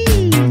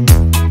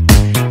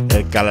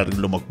 Kala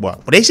lo makua.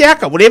 Pore se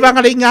aka, pore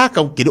banga le nga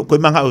ka kido ko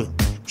manga oi.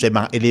 Se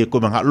manga ele ko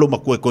manga lo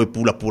makua ko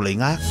pula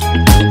nga.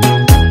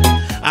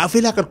 A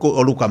fela ka ko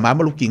olu ka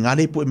mama lu kinga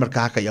le po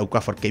merka ka ya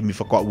ka far ke mi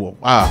fa ko wo.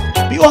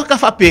 Pi o ka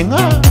fa penga.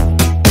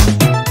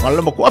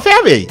 Wala makua fa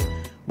ave.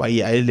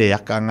 Vai ai le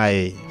aka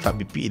ngai fa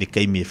bipi de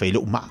kai mi fa ile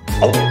uma.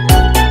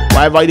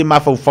 Vai de ma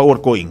fa fa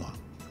ko inga.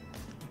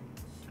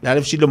 La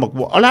le silo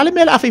makua. Ala le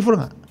mela fa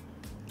furanga.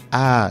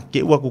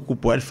 Ke ua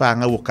kukupu el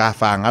whanga o ka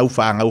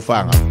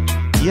whanga.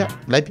 Ia,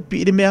 lai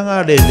pipi de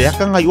mea le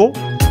aka ngai o.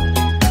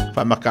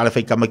 Whamakala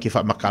whai kama ki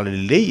whamakala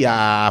le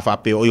ia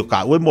whapeo o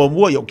ka ue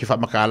mua i o ki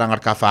whamakala ngar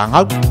ka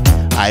whanga.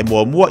 Ai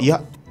mua ia.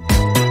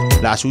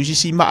 La suisi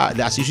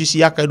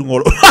si aka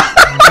irungolo.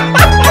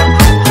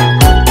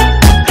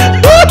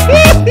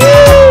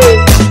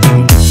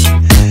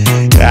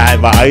 Ai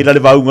ba ai la le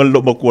vaunga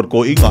lo makua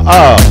ko inga.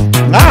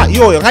 Nga,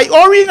 yo, ngai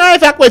ori ngai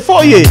whakwe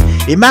fo ye.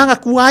 E manga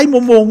kuai mo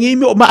ngi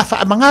me o ma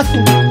fa mangaku.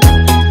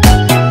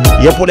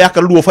 Ia pole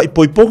aka lua fai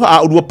poiponga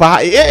a lua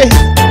pa e.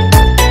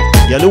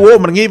 Ia lua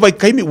mangi vai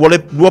kaimi wole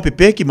lua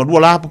pepe ki ma lua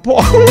la po.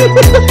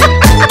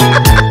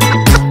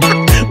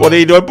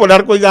 Ore i doi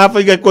polar ko ga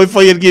fai ko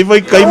fai ergi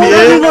vai kaimi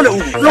e.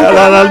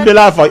 La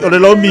bela fa ole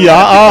lo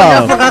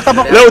mia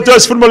leo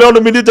tos fun mo le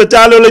minuto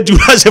talo le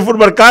jula se fun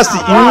marcasi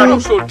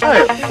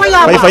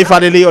fai fa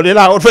le ole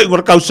la o fai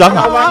ngor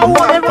kausanga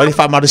fai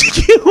fa mar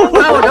siki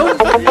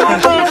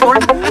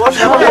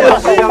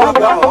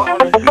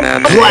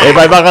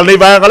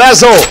vai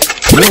galeso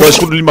tos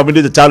fun 5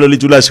 minuto talo le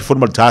jula se fun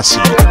marcasi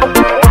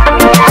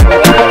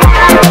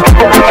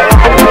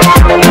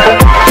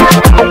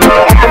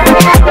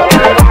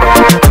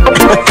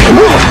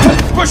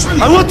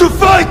I want to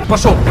fight!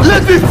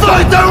 Let me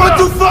fight! I want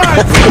to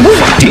fight!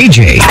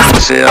 DJ.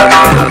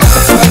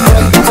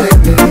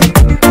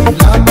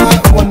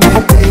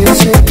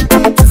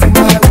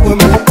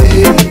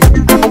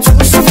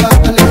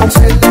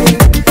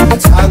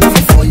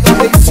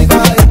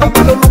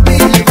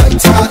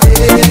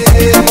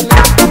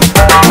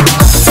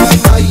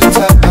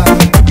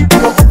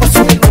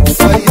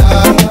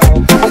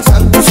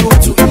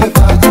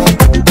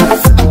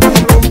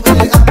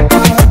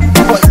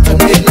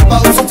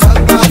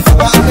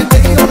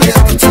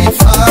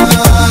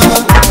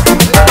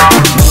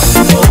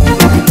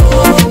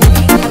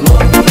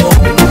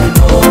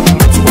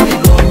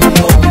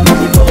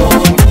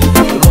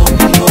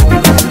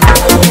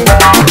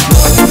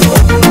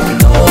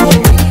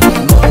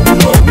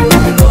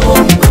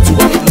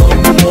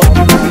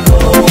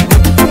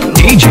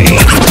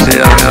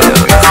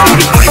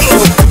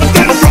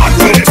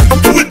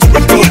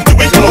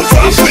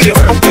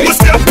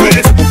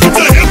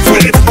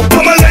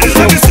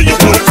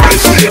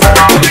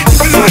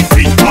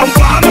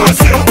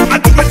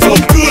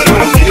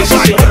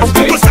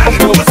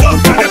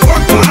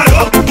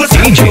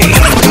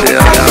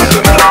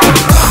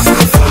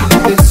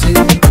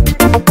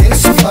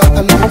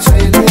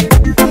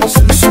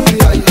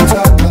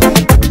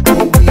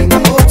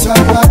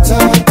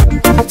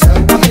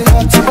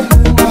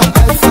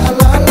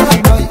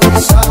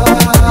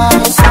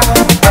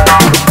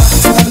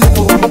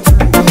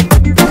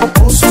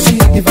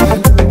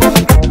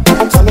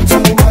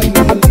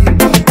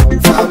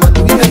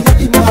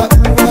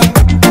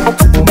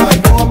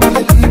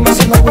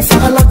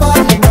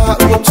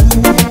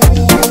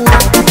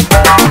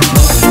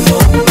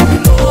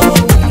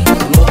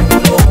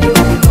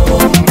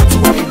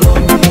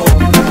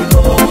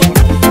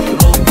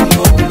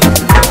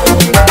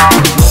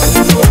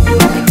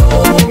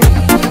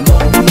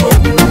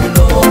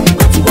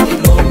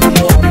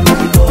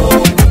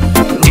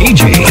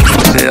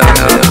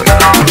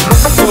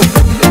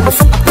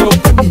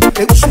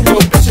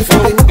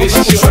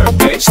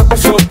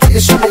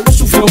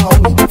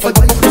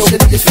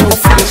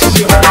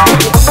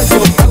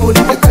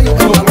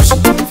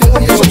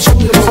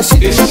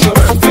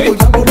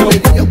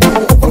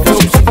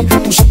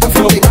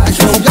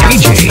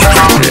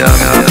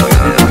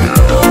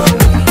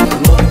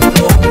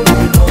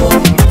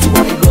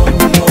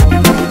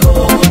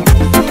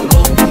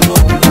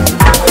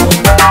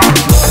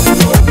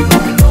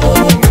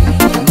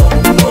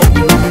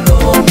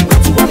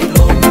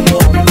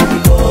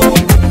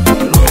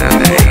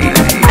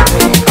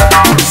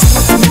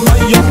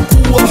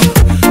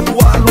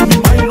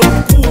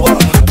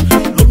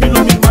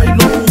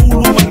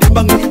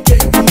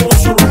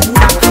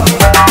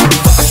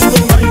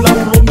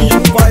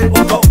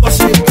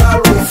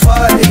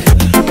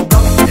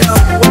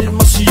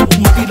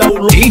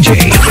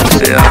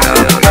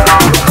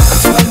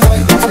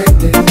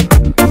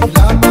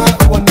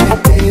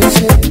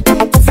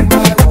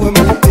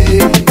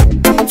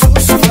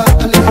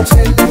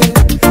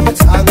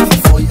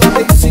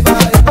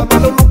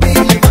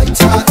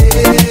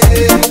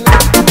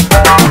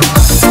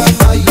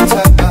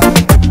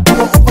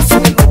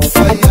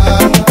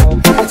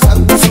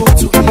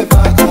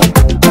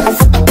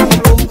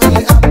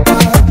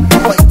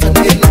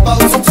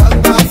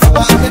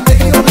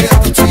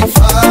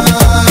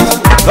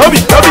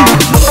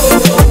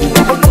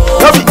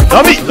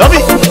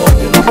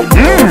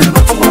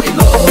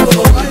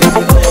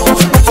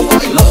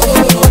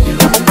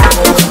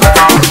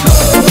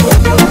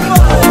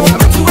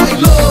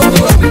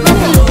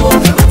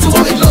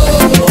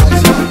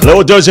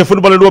 Jose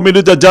football 2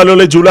 minuto jalo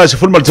le jula se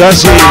football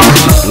tasi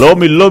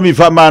lomi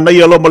fa mana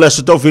ia lo mole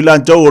sto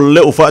filanto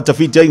le ufa ta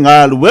fiti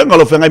nga luwe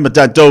ngalo fenga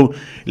matanto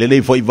le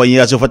le fo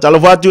ivanya so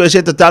fatalo fatu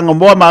ese tanga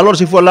mo malo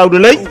si fo laude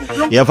le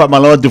ia fa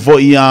malo tu fo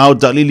ia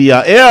auta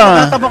lilia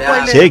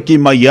se ki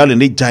maya le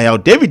ni jaya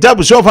David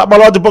tabu so fa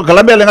malo tu po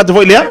kalambe le ngatu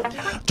fo ilia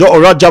to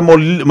oraja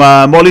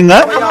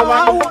molinga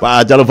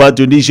pa jalo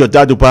fatu ni sio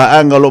tatu pa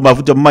angalo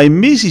mafuta mai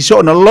misi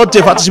so na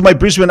lote fatu si mai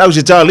Brisbane au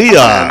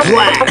Italia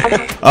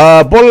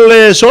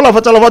Pole sola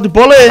fatalo fatu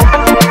pole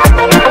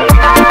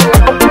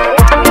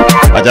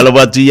fatalo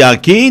fatu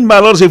yakin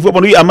malor se fo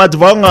poni amat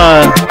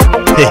vanga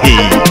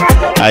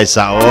ai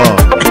sao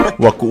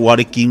waku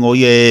wari kingo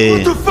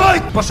ye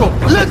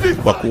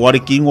waku wari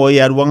kingo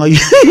ye arwanga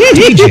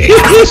DJ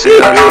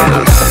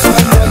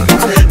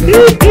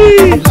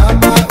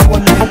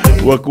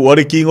waku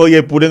wari kingo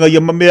ye pudenga ye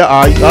mamea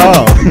ai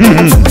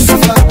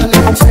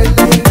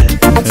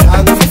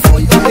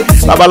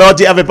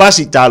Papaloti ave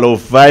pasi talo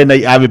fai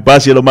nei ave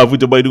pasi lo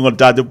mafuta mai dunga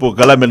tatu po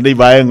kala mel nei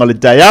vai ngale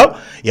tayau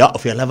ya o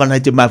fia lava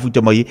nei te mafuta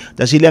mai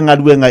ta sile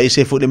ngadue nga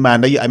ese fu de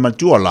mana ai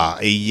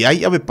mantuala e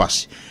ai ave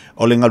pasi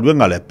o le ngadue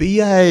ngale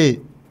pia e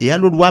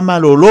alu wa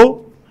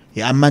malolo e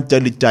amanta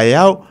le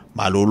tayau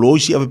malolo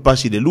si ave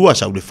pasi de lua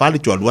sa de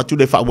fale tu alu atu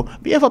de fa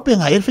pia fa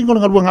penga el fingo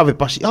ngadue ave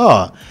pasi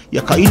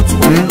ya ka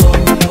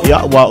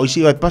ya wa o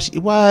si ave pasi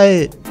wa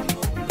e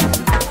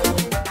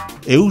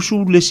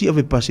usu le si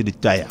ave pasi de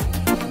tayau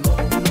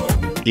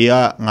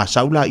ia ngā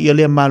saula ia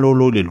lea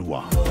malolo le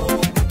lua.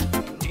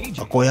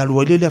 A koe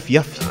alua le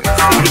fiafia.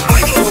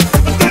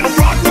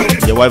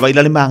 Ia wai vai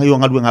la le maanga i o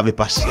ngalua ngave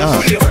pasi.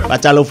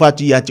 Patalo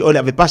fatu ia te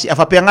ole ave pasi. A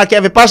whapea ngake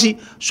ave pasi.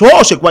 So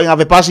se kwai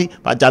ngave pasi.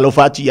 Patalo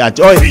fatu ia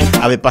te ole.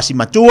 Ave pasi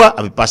matua,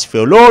 ave pasi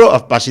feololo,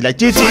 ave pasi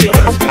laititi,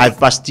 ave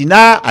pasi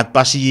tina, ave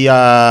pasi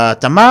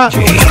tama.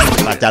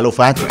 Patalo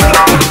fatu.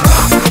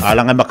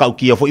 Alangai makau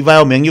kia fo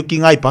iwai o mengio ki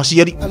ngai pasi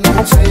yari.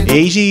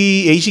 E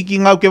isi ki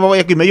ngau ke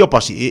wawai ki meio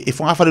pasi. E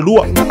fonga whare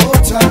lua.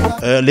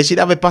 Le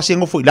sida ave pasi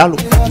ngo fo ilalo.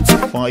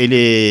 Fonga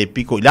ele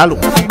piko ilalo.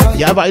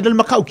 Ia ava ilal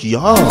makau kia.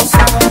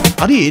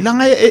 Ari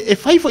langai e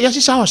fai fo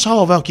yasi sawa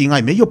wau ki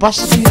ngai meio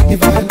pasi.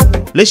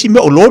 Le si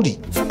meo lodi.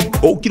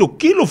 O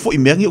kilo fo i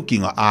mengio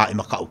ki nga e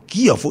makau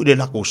kia fo ile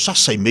lako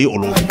sasa i meio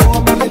lodi.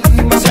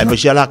 Ai me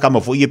sia la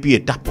kama fo i e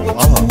pie tapo.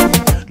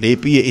 Le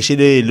pie e se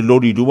le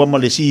lodi dua ma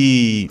le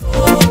si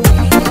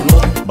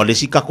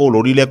Malesi kako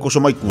lori le koso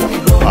mai kua.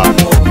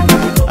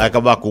 Ai ka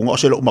ba kungo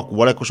se lo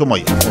makua le koso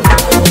mai.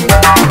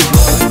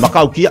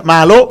 Makau kia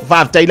malo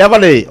va tai lava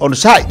le on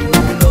site.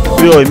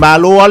 Yo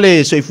malo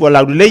ale so ifu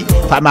la le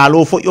fa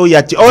malo fo yo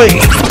ya ti oi.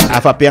 A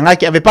fa pe nga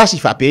ki ave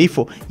pasi fa pe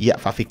ifo. Ya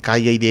fa fi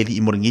kai ai le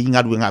i moringi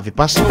nga du nga ave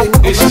pasi.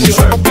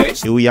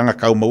 Yo yang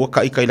ka mau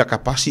ka i la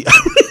kapasi.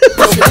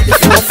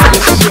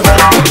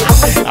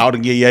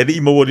 Aurang ia ni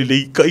mo wali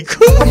le kai.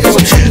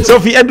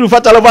 Sophie Andrew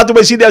fatala watu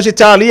mai sini au se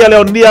Italia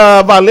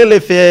Leonia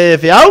Valele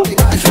fe au.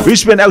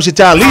 Wispen au se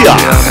Italia.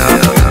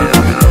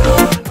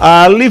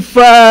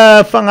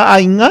 Alifa fanga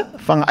ainga.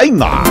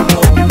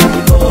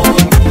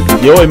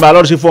 Yo e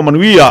malor si fo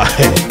manuia.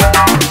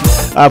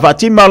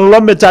 Fatima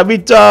Lombe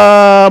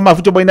Tavita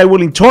mafuto mai nai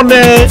Wellington.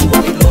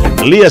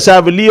 Lia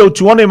Savilio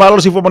tuone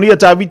malor si fo manuia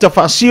Tavita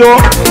Fasio.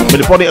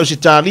 Telefone au se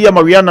Italia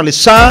Mariana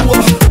Lesa.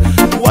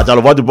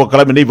 Watalo watu po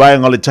kala meni vai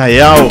ngale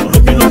tayau.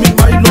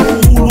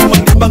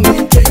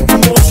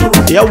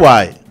 Ya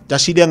wai,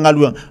 tasidi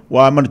ngalua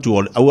wa man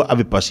tuol au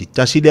ave pasi.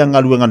 Tasidi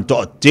ngalua ngan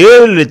to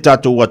tele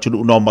tato watu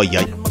no mai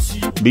ai.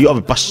 Bi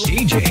ave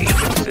pasi.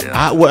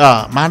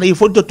 Wa mana i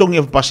foto tongi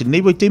ave pasi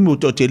nei vai temu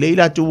to tele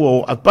ila tu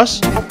o ave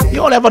pasi.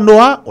 Yo le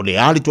vanoa o le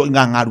ali to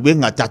ngalua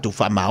nga tato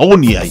fa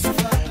maoni ai.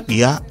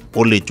 Ya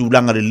o le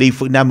tulanga le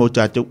leifo na mo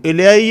tato.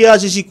 Ele ai a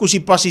si kusi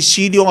pasi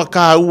sidi o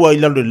ka ua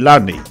ila le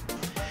lane.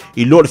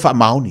 I lo le fa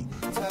maoni.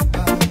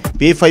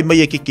 Pe fai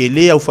mai ke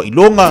le au fa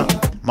ilonga.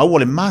 Mau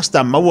le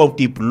master, mau au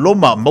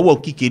diploma, mau au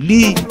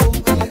kikeli.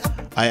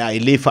 Ai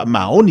le fa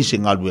maoni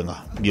se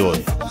ngaluenga. Yo,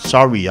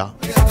 sorry ya.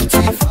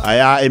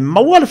 Ai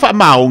mau le fa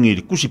maoni,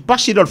 kusi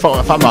pasi le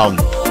fa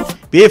maoni.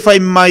 Pe fai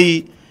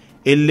mai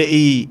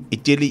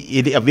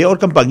ele ave or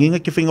kampanginga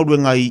ke fai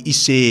ngaluenga i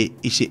se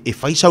e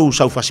fai sau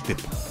fasi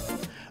pepa.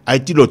 Ai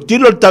tilo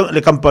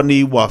le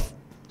company wa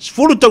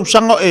fulu tau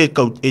sanga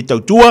e tau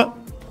tua.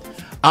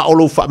 A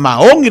olo fa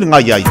maongi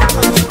ngai ai.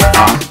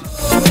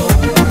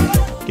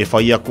 Ke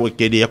fai aku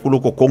ke le aku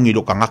loko kongi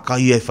lo kangaka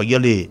ia fai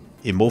le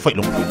e mo fai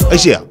lo. Ai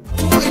sia.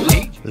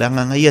 La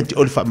ngai anti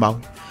ol fa mau.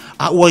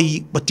 A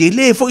wai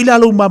batele fo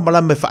ila lo mala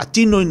me fa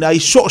tino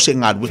nai so se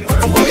ngadu.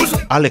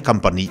 Ale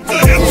company.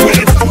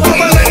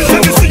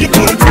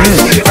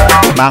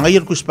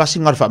 Mangai ku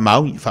spasi ngar fa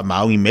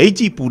mau i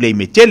meiji pule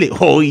metele.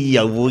 Hoi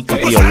ya voi ka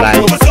io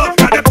lai.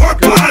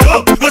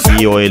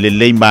 Yo ele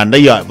le mana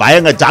ia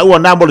vai nga tau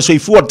na mo le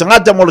soifu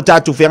tangata mo le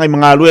tatu fenga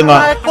mga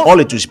luenga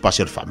ole tu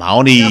spasial fa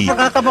maoni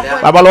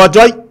babalo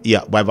ajoi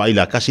ia vai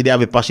la kasi de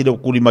ave pasi de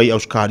kuli mai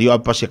auskario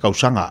ave pasi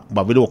kausanga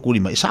ba velo kuli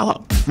mai sawa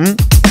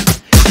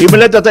i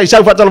meleta tai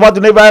sau fatal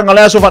watu nei vai nga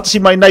la so fatsi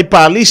mai nai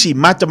palisi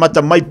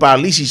mata mai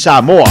palisi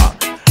Samoa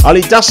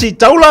ali tasi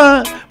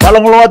taula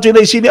balongolo atu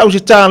nei sini au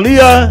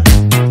Italia.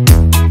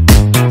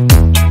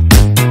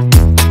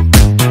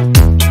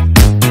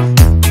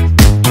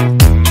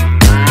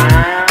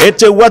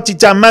 Ete wati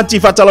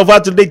tamati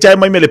fatalovatu de tai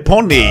mai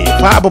meleponi.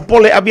 Fa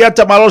popole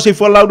aviata malosi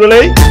fo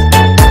laudele.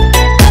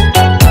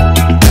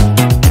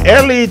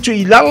 Eli tu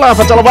ilala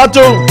fatalovatu.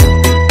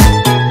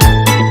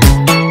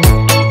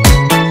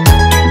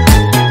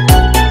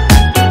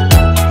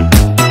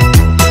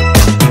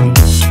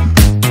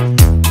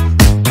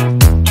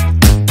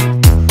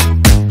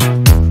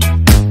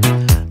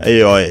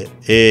 Ayo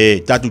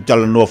tatu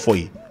tala no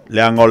foi.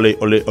 Le angole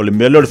ole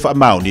melo fa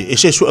mauni.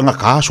 Ese su nga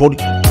ka sori.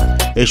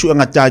 E su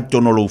nga tai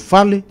tono lo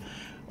fale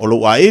o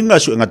lo ainga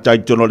su nga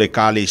tai tono le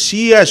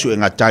kalesia su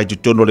nga tai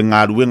tono le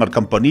ngaruenga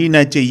company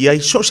na te ia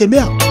so se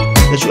mea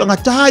e su nga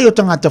tai o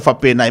tangata fa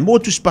pena e mo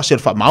tu spasial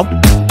fa mau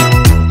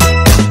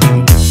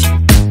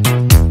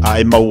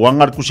ai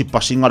mauanga ku si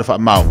pasinga fa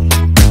mau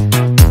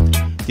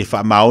te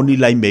whaamaoni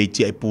lai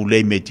meiti ai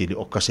pūlei meiti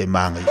o kase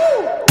mangai.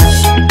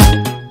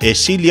 E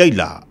sili ai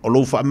la, o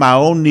lou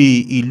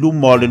whaamaoni I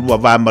luma o le lua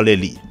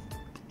vāmaleli.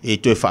 E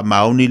toi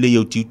whaamaoni le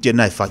iau tiu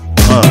tēnā e whai.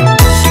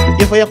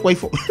 E whai a kwai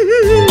fo.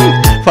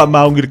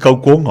 Whaamaoni le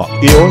kaukonga.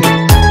 E oi.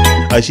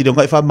 Ai sili o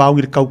ngai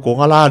whaamaoni le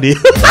kaukonga la ni.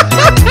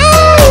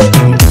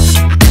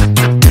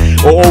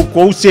 O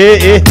kou se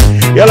e.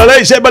 Ya la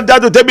lei se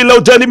mandado te mi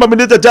lau tani ma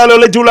minita talo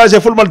le tula se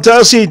full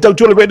maltasi tau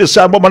tula be de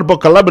Samoa man po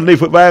kalaba nei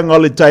fa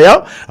ngale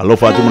taya alo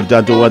fa tu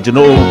multanto wa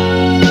tino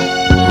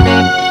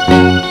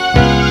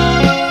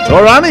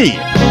Torani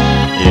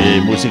e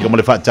musika mo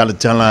le fa tala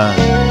tala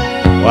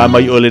wa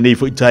mai ole nei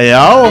fu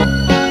taya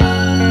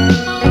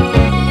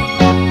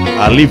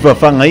alifa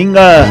fanga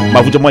inga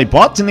mafuta mai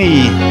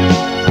potni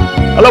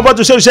alo fa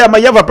tu se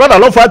mai ya va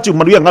prada alo fa tu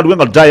maria ngadu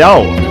ngal taya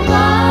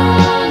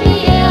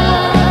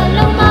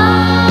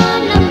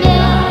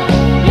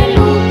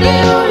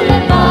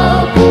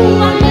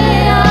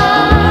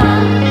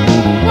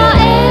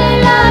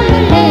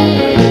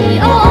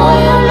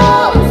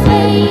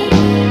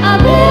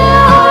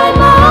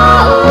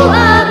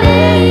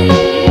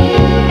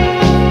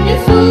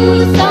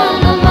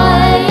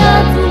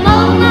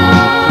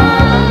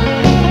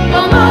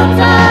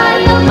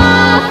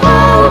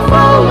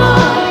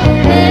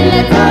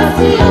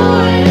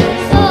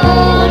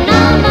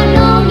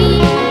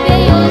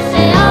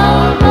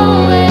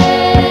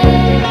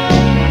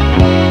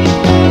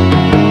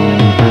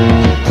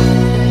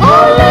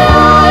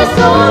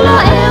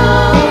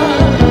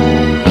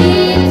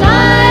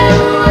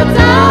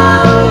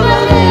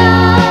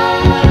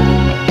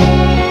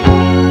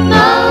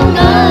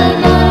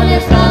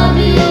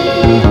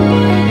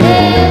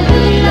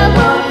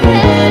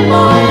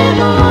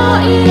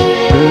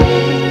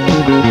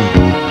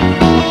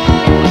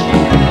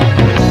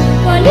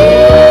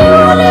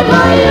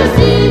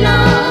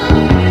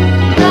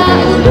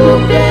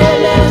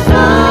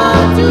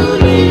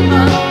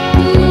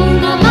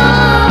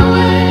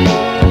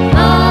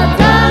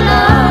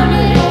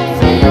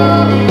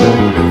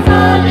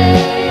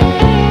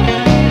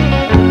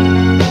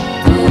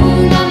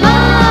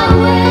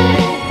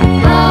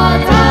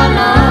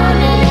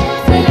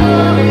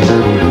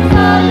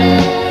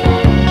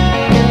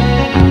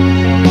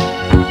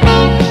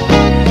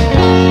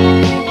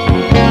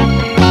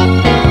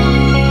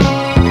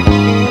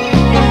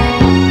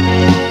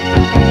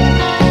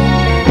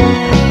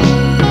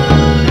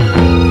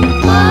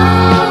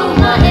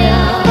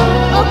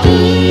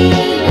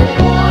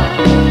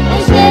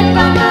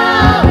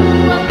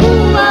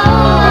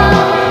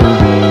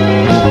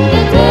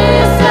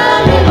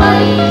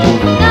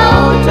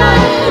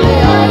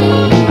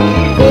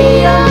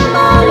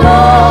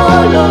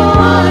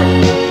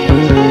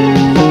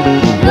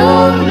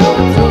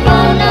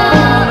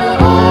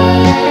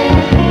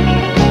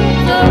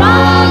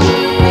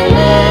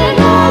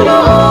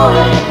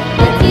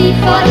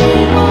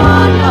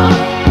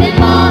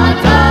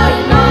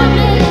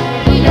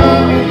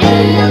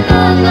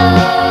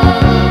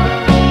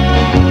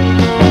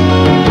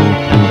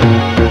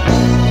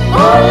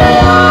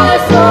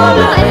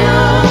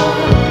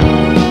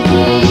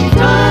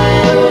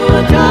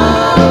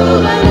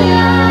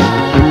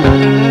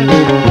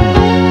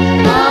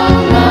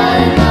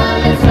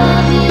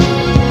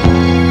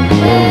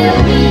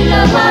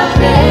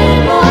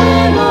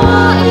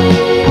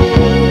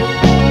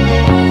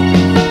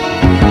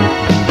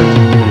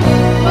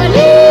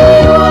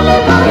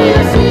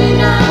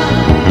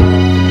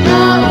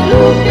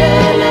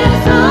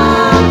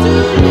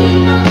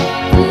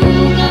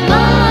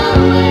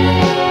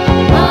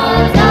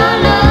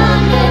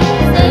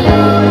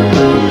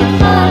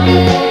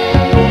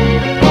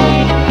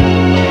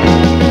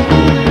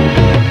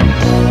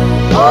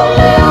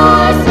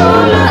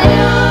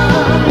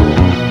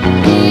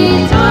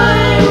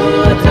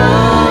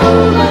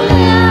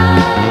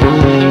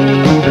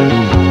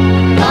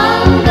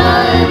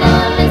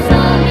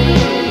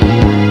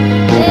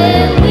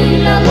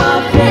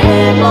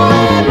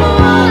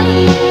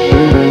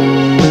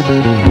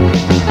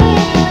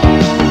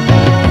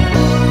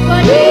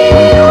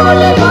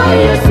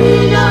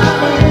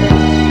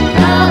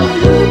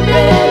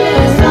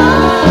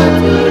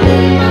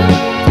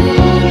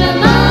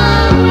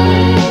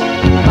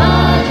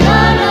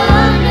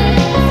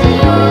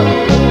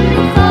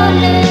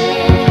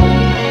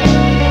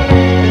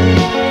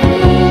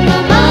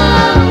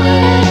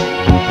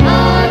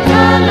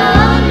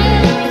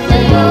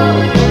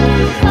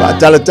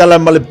Tala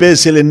ma le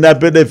pese le na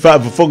pe de fa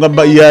fonga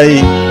ba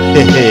ai.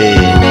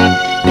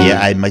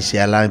 Ia ai mai se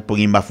ala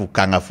pongi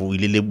mafukanga fu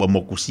ile le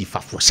mokusi fa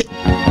fose.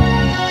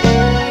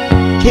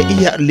 Ke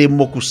ia le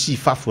mokusi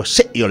fa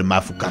fose yo le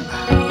mafukanga.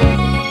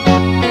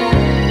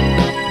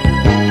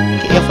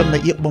 Ke ia fa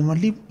mai bo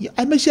mali ia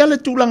ai mai se ala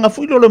tulanga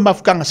fu ile le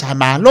mafukanga sa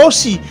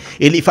malosi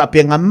ele fa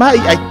penga mai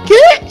ai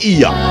ke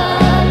ia.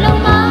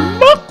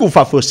 Maku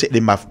fa fose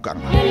le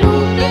mafukanga.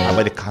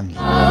 Aba de kangi.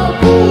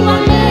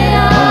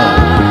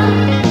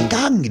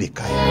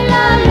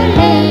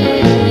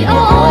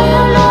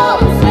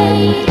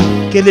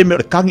 kele me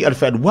kangi al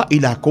fa wa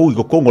ila ko i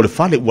ko le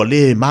fale wa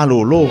le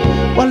malolo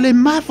wa le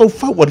mafau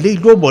wa le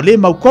lo mo le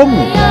mau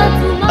kongo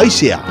ai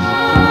sia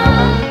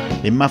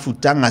le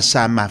mafutanga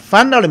sa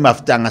mafana le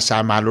mafutanga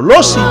sa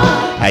malolosi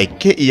ai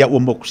ke ia o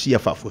mokusia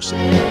fa fose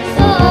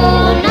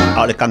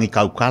ale kangi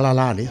kaukala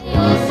la le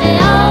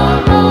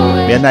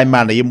me nai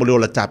mana i mole o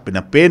la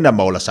tapena pena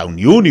ma o la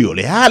sauniuni o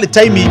le hale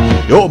taimi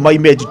yo mai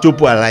me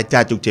tupu ala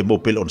tatu te mo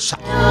pelo sa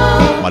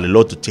ma le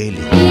loto tele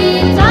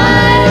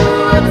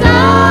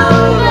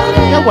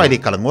ya wai de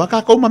kala ngoa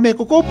ka ko ma me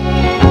ko ko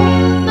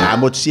na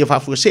mo tsia fa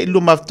fu se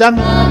lu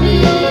maftanga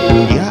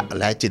ya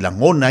la te la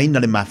ngona ina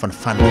le mafan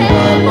fan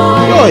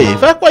oi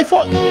fa kwai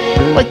fo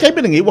wai kai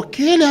bengi wa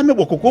kele ame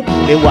wo ko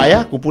le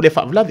waya ku pule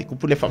fa vlavi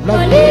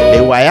le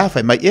waya fa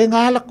mai e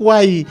ngala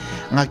kwai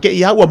nga ke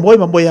ya wa moi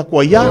ma moi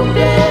ko ya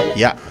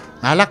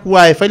ngala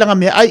kwai fa langa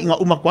me ai nga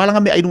uma kwala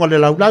nga me ai ngale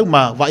lau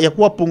ma va ya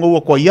ku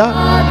pungo ko ya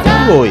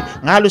oi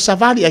ngalo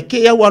savali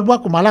ke ya wa lwa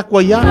ku mala ko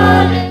ya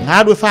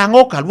ngalo fa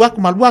ngoka lwa ku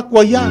malwa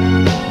ko ya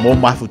mo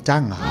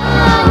mafutanga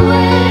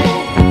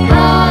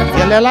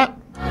ya lela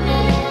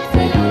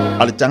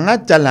ale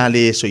tangata la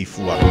le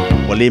soifua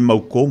o le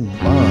maukong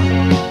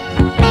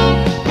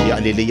ya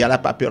le ya la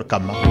papier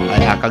kama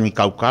ai akangi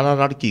kaukala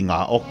la ki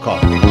nga oka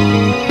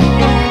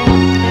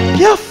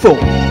ya fo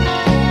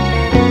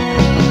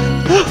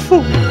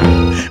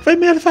vai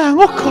me fa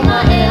ngoka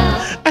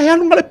ai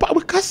anu ngale pa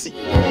kasi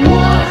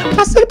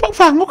le pa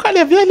fa ngoka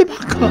le via le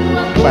maka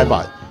bye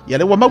bye ya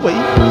le wa mawai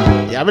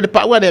ya le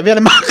pa wa le via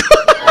le maka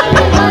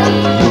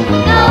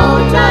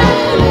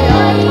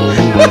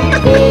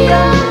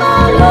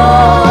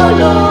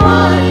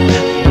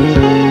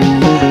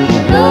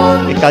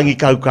kangi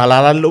kau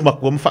kalala lu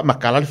makum fa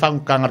makalan fa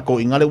kangar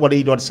ko ingale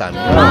wali don san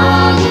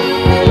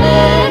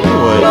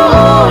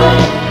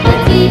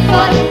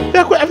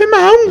ya ko ave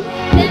maung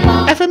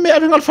ave me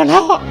ave ngal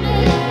falawa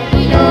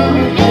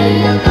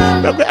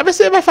ya ko ave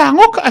se va fa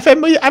ngok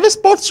ave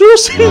sport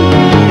shoes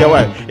ya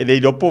wa ele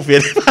do po fe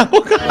fa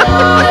ngok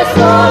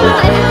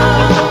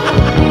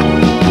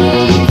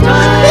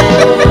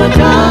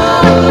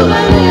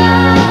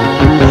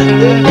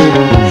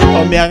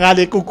me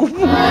ngale kuku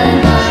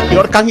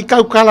yor kangi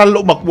kau kala lo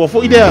makbo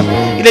fo ide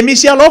ile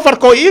misia lo far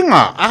ko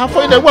inga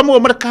fo ide wa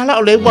mo merkala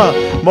ole wa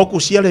mo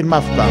kusia le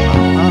mafka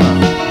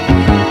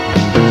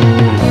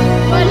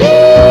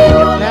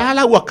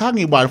la wa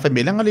kangi wa fa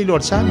me ngali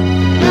lo san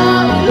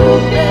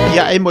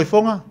ya ai mo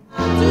fonga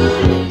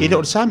ide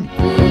o san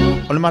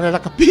ole mara la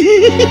kapi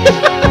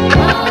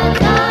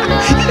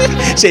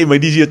sei mai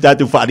dizio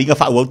tatu fa ringa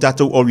fa wa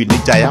tatu ori ni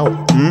tayao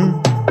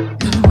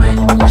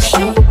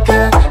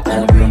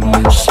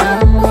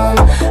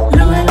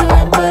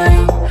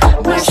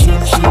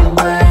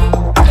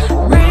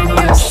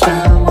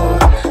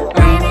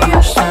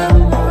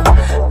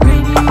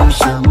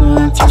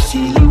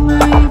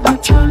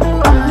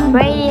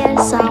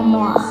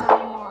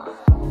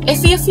E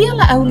Fiafia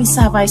la auli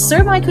savai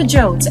Sir Michael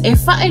Jones e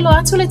whaelo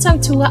atu le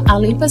tautua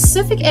ale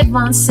Pacific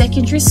Advanced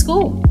Secondary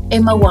School. E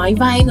mawai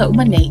vaenga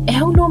umanei e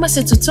hau noma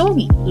se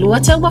tutongi, lua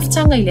tau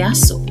waftanga i le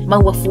aso,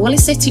 mawafua le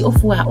seti o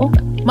fua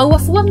onga,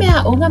 mawafua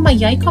mea onga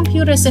maiai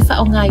computer se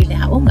whaonga i le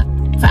haonga.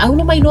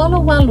 Whaauno mai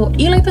lolo walo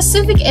i le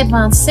Pacific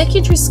Advanced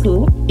Secondary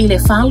School i le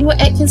whalua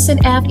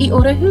Atkinson Ave i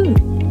Orahu.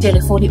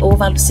 Telefoni o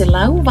valu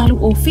selau, valu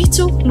o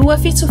fitu, lua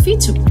fitu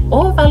fitu,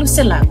 o valu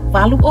selau,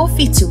 valu o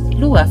fitu,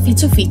 lua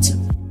fitu fitu.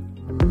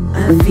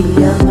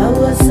 Fiafia Mai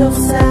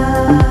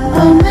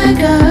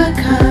Omega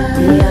ka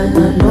Ia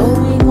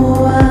maloi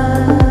moa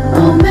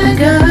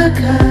Omega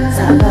ka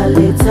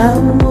Sabale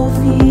tau mo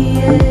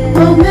fie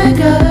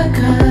Omega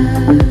ka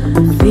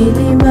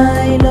Fili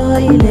mai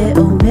loile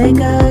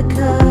Omega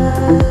ka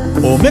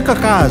Omega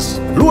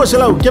Cars lua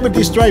selau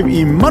Kebetis Drive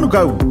i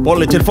Manukau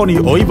pole telefoni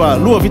o iwa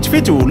lua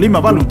fitu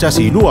lima valu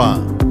tasi lua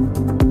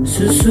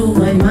Susu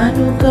mai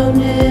Manukau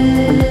ne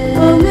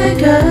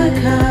Omega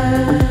ka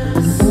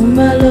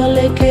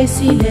Malole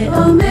keisile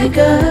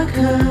Omega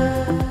ka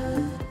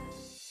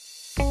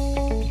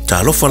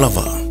Talofa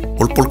lava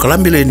o le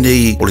polkalamile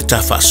nei o le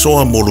tafa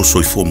soa mo lo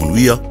soifo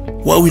manuia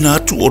wa wina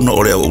atu ona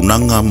o le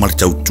aunanga ma le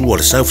tautua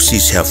le South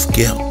Seas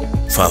Healthcare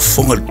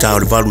whaafonga le tau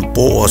le valu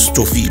po o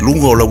astofi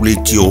lunga o lau le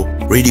tio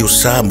Radio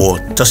Samoa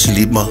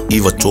tasilima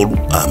iwa tolu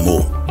a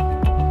mo.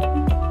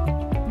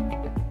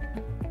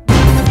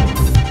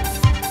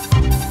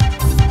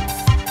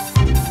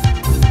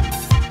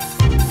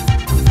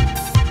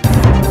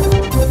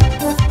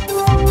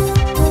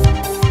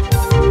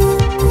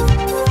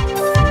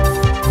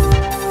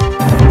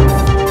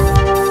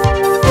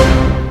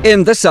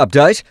 In this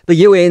update,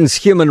 the UN's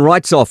Human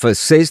Rights Office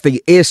says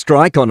the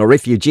airstrike on a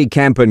refugee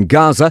camp in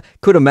Gaza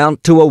could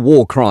amount to a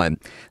war crime.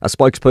 A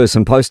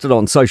spokesperson posted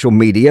on social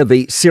media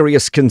the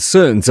serious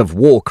concerns of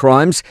war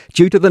crimes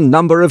due to the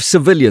number of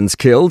civilians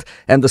killed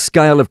and the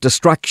scale of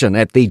destruction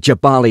at the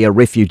Jabalia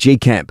refugee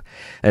camp.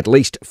 At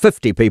least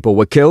 50 people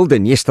were killed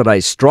in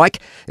yesterday's strike.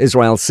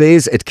 Israel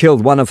says it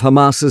killed one of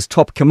Hamas's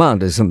top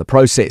commanders in the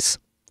process.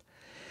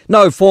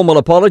 No formal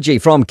apology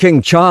from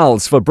King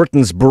Charles for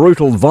Britain's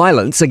brutal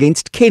violence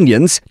against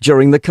Kenyans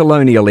during the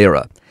colonial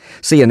era.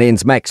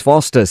 CNN's Max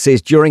Foster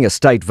says during a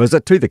state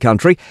visit to the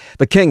country,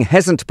 the King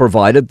hasn't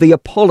provided the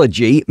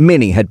apology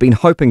many had been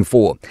hoping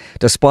for,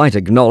 despite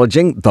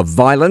acknowledging the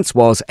violence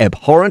was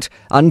abhorrent,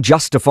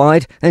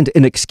 unjustified and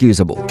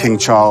inexcusable. King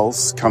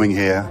Charles coming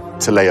here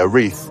to lay a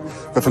wreath,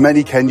 but for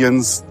many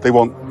Kenyans, they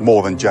want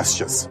more than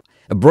gestures.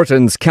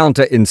 Britain's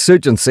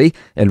counter-insurgency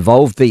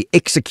involved the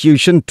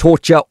execution,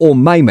 torture or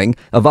maiming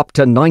of up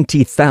to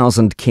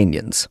 90,000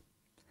 Kenyans.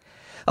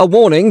 A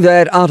warning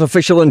that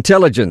artificial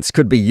intelligence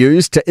could be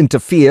used to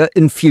interfere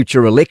in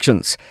future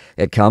elections.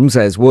 It comes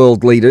as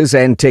world leaders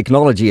and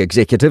technology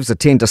executives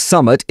attend a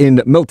summit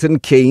in Milton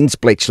Keynes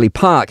Bletchley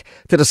Park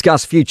to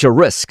discuss future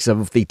risks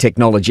of the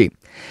technology.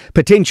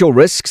 Potential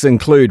risks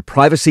include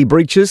privacy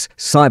breaches,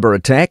 cyber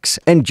attacks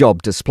and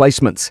job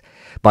displacements.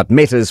 But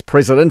Meta's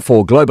President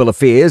for Global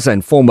Affairs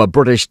and former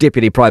British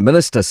Deputy Prime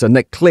Minister Sir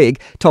Nick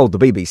Clegg told the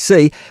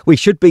BBC we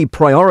should be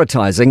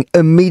prioritising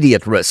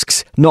immediate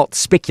risks, not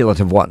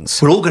speculative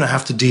ones. We're all going to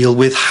have to deal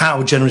with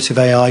how generative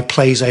AI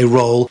plays a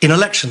role in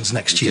elections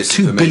next year.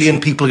 2 billion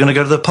people are going to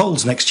go to the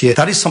polls next year.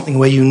 That is something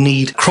where you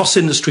need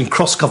cross-industry and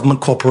cross-government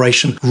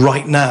cooperation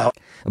right now.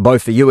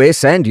 Both the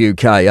US and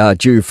UK are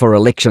due for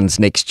elections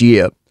next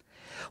year.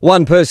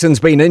 One person's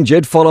been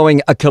injured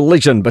following a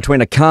collision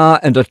between a car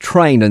and a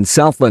train in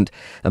Southland.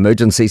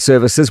 Emergency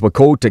services were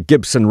called to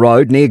Gibson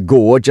Road near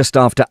Gore just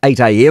after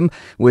 8 a.m,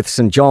 with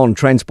St John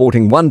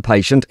transporting one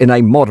patient in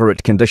a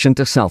moderate condition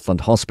to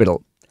Southland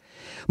Hospital.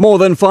 More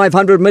than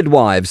 500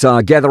 midwives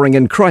are gathering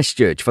in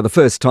Christchurch for the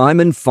first time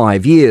in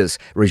 5 years,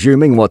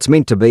 resuming what's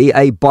meant to be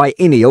a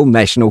biennial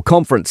national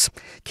conference.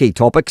 Key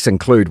topics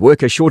include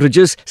worker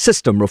shortages,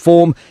 system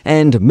reform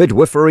and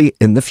midwifery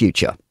in the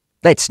future.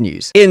 That's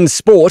news. In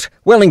sport,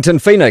 Wellington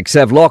Phoenix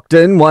have locked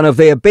in one of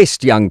their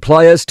best young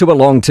players to a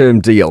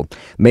long-term deal.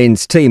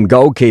 Men's team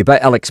goalkeeper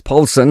Alex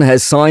Paulson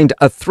has signed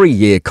a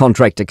 3-year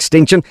contract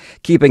extension,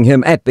 keeping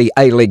him at the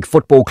A-League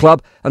Football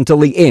Club until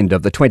the end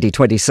of the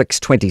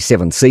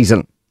 2026-27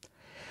 season.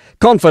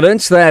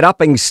 Confidence that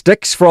upping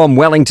sticks from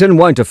Wellington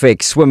won't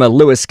affect swimmer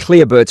Lewis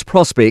Clearbert's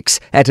prospects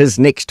at his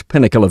next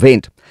pinnacle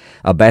event.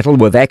 A battle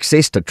with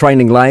access to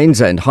training lanes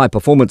and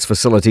high-performance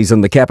facilities in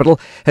the capital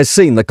has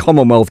seen the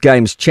Commonwealth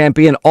Games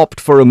champion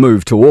opt for a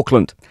move to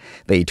Auckland.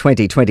 The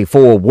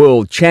 2024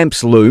 World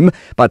Champs loom,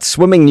 but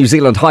Swimming New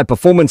Zealand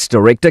high-performance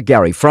director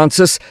Gary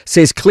Francis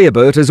says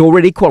Clearbert is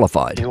already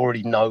qualified. He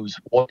already knows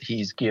what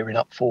he's gearing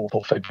up for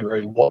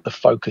February, what the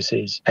focus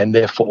is, and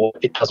therefore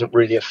it doesn't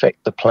really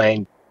affect the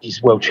plan.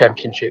 His World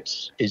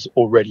Championships is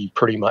already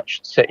pretty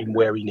much set him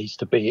where he needs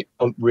to be. It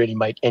won't really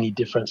make any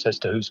difference as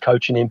to who's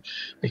coaching him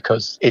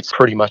because it's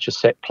pretty much a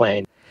set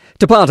plan.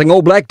 Departing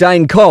All Black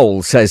Dane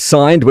Coles has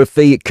signed with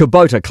the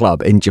Kubota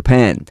Club in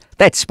Japan.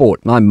 That's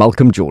sport. I'm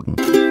Malcolm Jordan.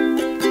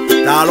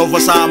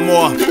 Talofa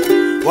Samoa,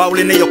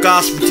 waulene yo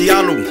kasu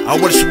tialu,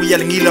 awal suya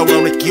ngila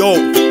wale kio.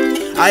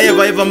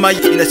 Aeva eva mai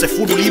ina se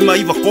fulu lima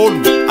iva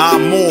kolu.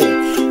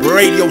 Amo,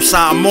 Radio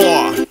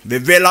Samoa,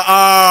 Vevela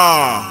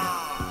a.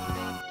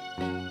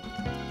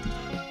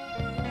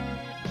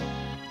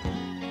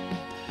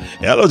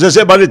 Hello,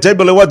 just by the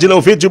table of what you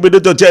know, 50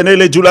 minutes to 10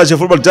 LA July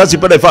football just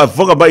but if I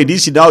forgot by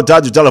this now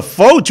to tell a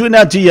phone to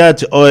not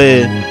yet or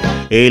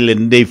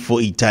Ellen Day for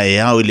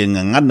Itaya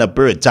and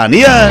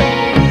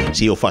Britannia.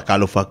 See of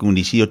Fakalo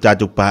Fakundi, see your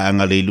tattoo pa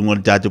and a lungo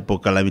tattoo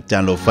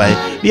pocalamitano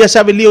fire. Yes,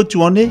 I will Leo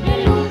Tuone.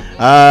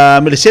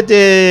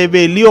 Melisete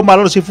Leo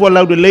Malo se fu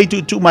allowed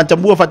late to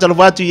Matamua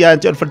Fatalovati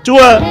and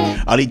Fatua.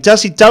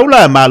 Alitasi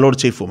Taula, my lord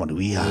say for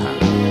Manuia.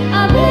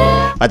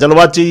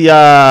 Fatalofati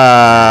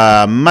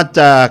ya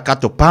mata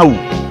katopau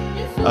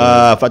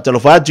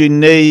Fatalofati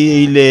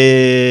nei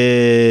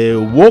ile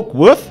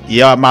Walkworth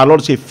ya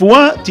malor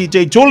sefua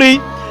TJ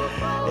Tuli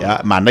ya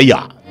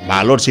manaya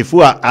malor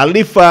sefua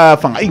alifa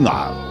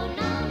fangainga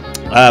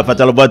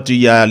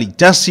Fatalofati ya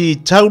litasi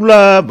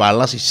taula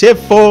balasi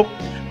sefo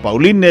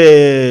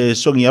Pauline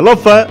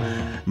Songialofa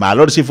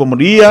malor sefo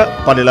moria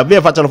pada la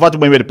via Fatalofati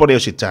mai pode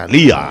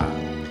Italia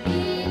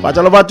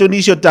Fatalofati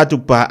nisio tatu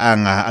pa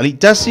anga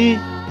alitasi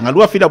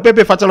ngalua fida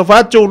pepe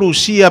Fatalofatu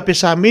Lucia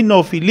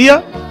Pesamino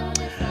filia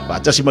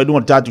batasi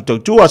madunga tatu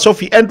tutua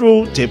Sophie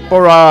Andrew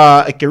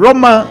Tepora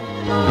Ekeroma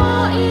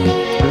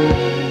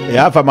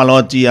ya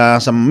famaloti ya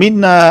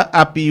Samina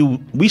Api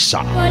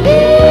Wisa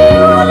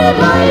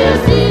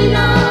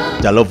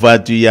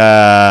Talofatu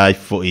ya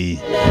ifoi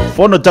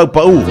fono tau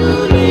pau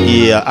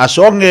ya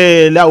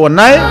asonge la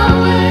wanai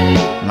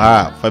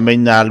nga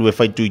famenya lue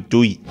fai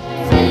tui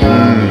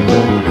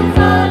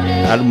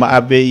alma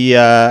abe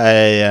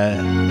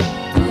ya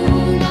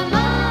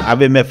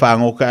Ave me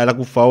fango ka la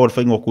ku favor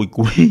fengo kui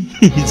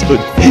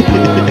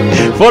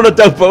Fono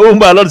tau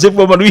pa lor se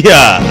fo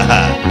manuia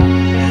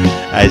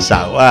ai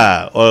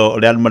sawa o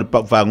le alma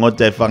pa fango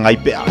te fangai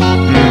pe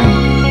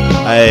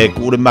ai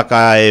ku le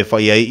maka e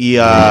fai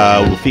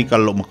ia u fika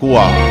lo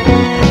makua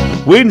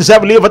win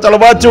sabli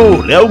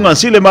Fatalofatu le unga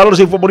sile malor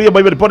se fo manuia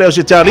mai pode o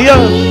se talia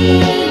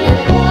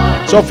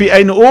Sophie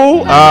ainu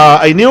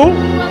ainu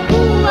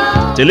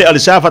tele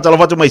alisa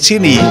Fatalofatu mai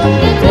sini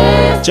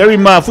Terry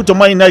ma futo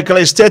mai nai kala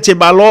estete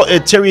malo e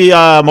Terry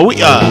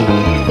mawia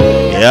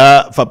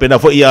ya fa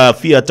pena fo ia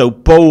fia tau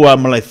pou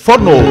malai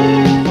fono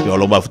yo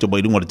lo ba futu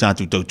mai dungo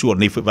tatu tau tu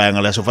ni fa nga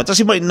la so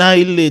fatasi mai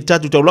nai le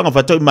tatu tau langa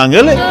fa tau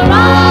mangele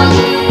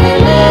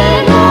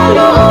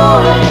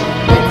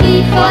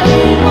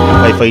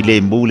Fai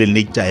le mbule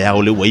ni ya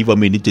ole waiva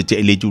minute te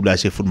le tu la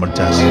se fun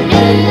martas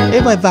e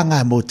vai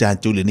vanga mo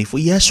tatu le ni fu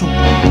yeso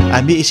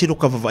a mi isi lo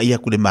ka va ia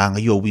ku le manga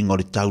yo wingo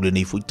le tau le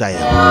ni fu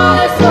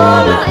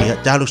ya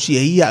talo si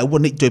ia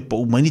woni to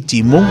po mani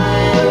timo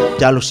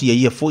talo si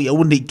ia fu ia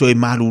woni to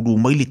malulu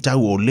mai le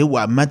tau o le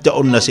wa mata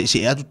ona se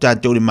atu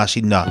tatu le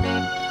masina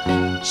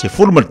se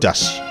fun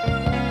martas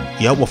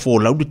ya wa fo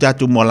lau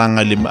tatu mo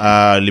langa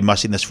le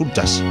masina se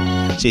fultas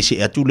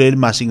se atu le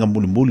masinga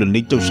mulu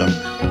ni to sa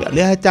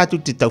le tatu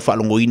te tau fa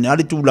longo ina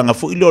le tu langa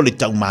fo ilo le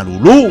tau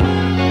malulu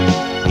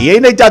ia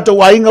nei tatu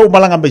wainga o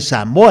malanga mai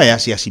Samoa ya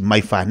si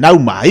mai fa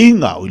nau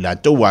mainga o ila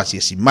to wa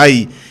si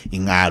mai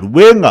inga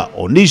ruenga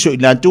o niso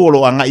ila to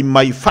lo anga i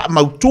mai fa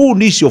mautu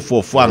niso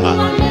fo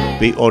fanga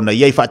pe ona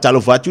ia fa talo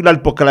fa tu la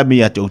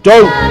pokalami atu to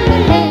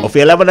o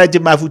fe lava na te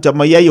mafuta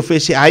mai ia o fe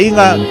se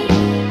ainga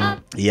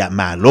ia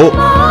malo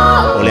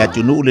ole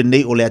atunu le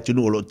nei ole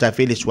atunu lo ta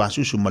fele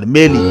swasu su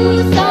meli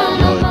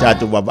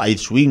tatu wa ai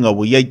swinga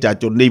wo ia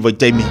tatu nei vai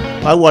temi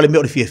pa wale me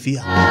o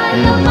Fiafia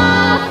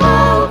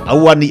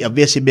awani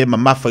avese be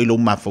mamafa ilo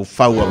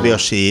mafau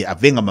avese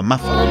avenga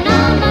mamafa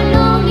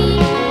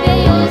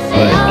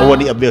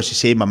awani avese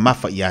se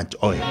mamafa ia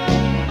oi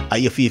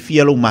ai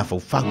Fiafia lo mafau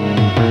fa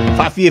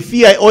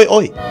Fiafia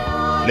oi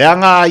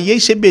leanga ye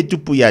se be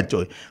tupu ya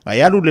toi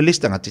ai alu le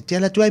lista ngate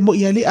tela tu ai mo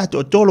ia le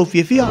ato tolo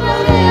Fiafia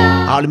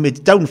ale me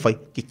taun fai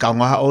ki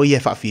kaunga o ye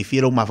fa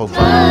Fiafia lo mafau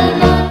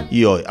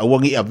yo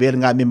awangi aver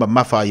nga me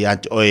mafa ya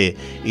oi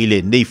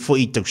ile nei fo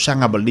i tu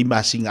sanga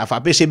balima singa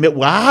fa pese me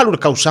wa lu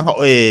ka sanga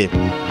oi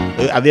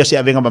aver se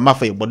avenga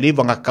mafa yo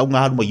boliva nga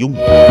kaunga mo yung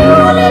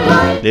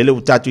lele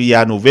utatu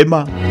ya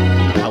November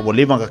a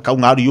boliva nga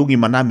kaunga yungi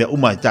maname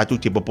uma tatu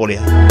te popole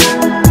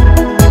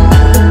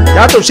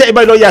ya to se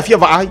bai lo ya fia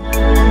va ai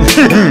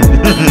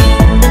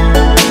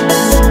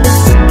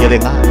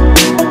Yelenga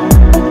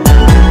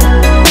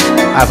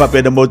Afa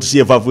pena mo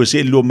tsia fa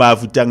fose lo ma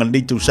futanga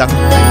ni tu sang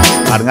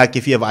aranga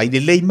ke fia vai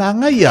le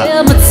manga ya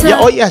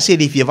oi ya se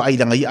li fia vai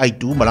langa ai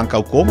tu malang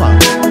kau koma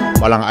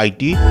malang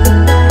IT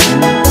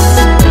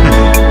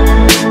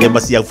ke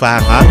masih yang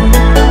faham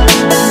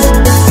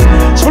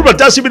Full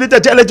batasi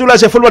minute tele tu la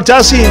se full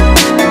batasi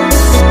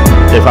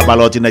te fa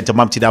baloti na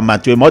tamam tida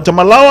matu mo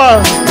tamalawa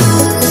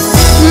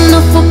no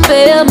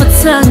fope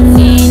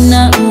matsangi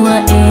na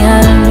ua e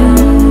alu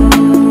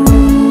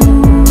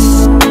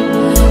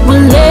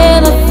we'll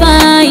never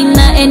find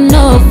na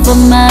NOV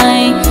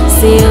mai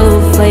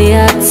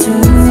Fiafia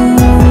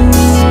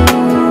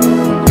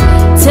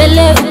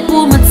tele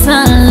upu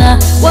matala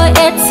wa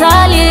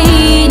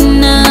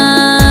etalina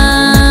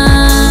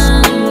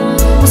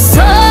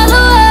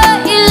solo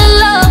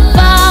ilo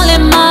vale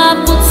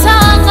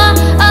maputanga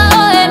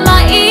ae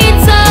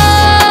maita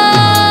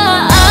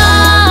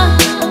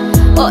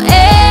o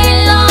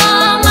elo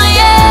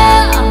maye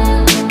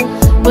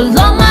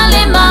belong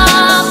ale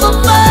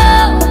mapupa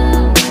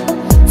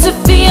to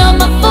feel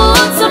my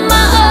foot to my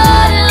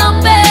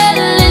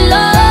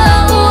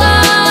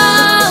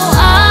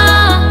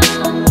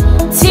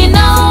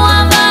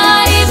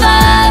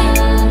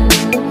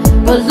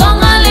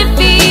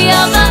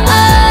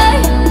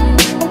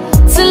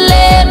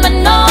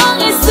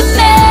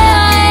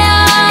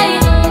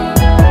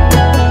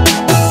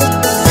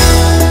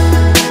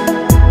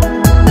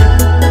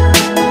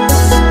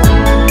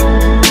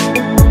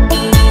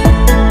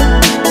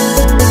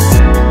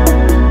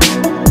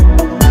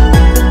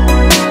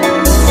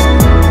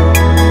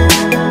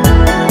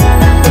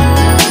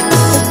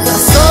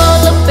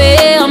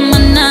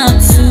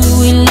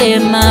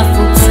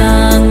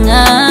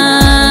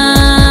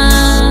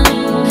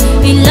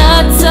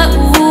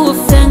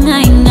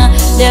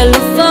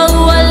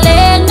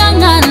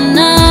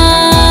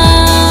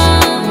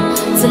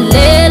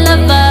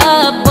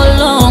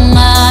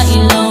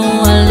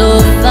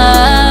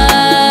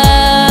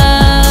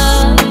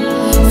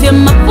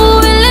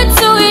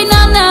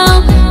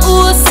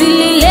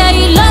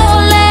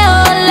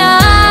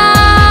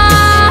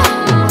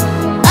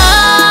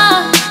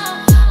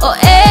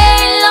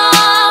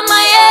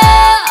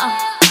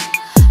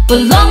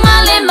belong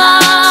ale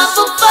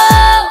mapupa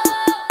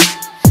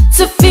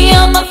to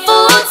feel my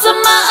foot to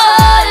my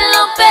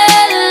olo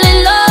belly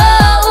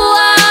low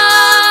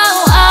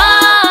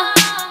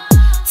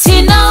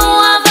tina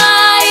wa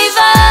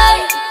vai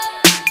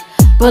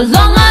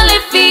belong ale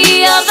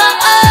fia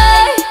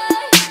vai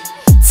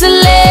to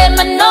let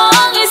my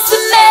nong is to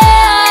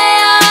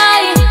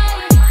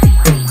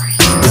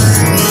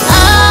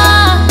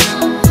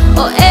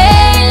oh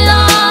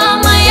elo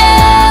my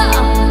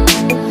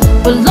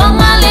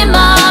belong ale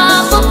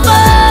mapupa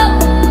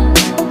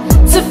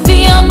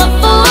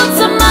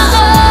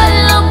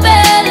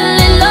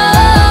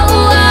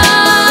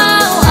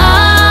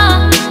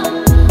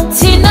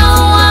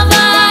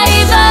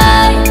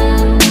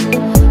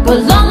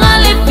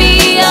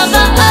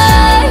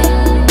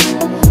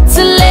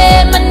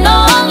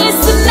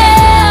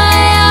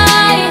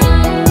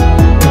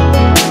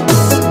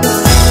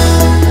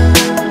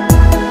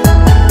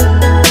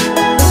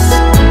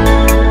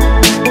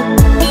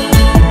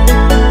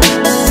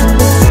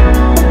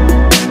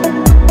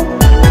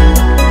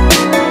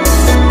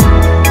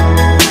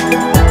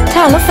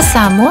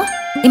Samoa.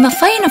 I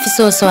mawhai na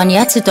fisoasoani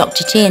atu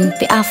Dr. Chen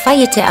pe a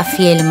whai te a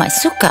fiele mai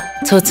suka.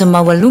 Tota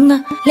mawalunga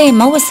le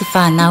maua se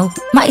whanau.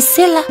 Ma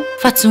isela,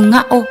 fatu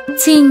ngao,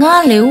 ti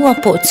ngā le ua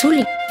po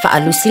tuli.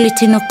 Whaalusi le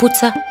tino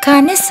puta,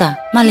 kānesa,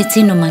 ma le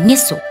tino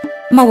mangeso.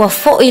 Maua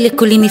fo i le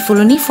kulini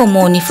fulunifo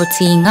mo nifo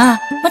ti ngā.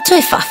 Ma toi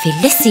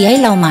whaafilesi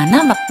ai lau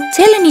manama.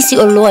 Tele nisi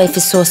o loa e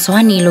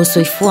fisoasoani I lo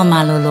soifua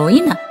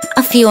maloloina.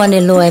 A fio ane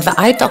loa eva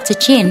ai Dr.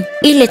 Chen.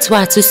 I le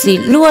tuatusi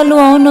lua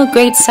ono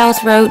Great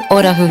South Road,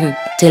 Orahuhu.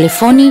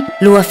 Telefoni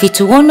lua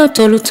fitu ono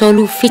tolu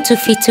tolu fitu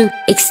fitu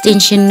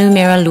extension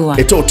numero lua.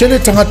 E to tele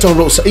tangata o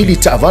lo sa ili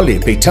taavale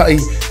pe tai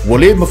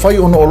wole mawhai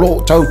ono o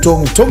lo tau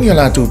tongi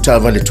ala tu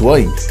taavale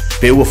tuai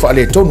pe ua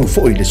whaale tonu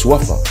fo I le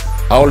suafa.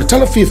 A o le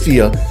tala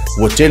Fiafia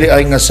ua tele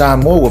ai ngā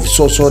Samoa ua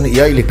fisosone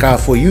I ai le car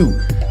for you.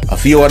 A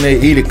fio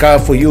ane I le car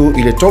for you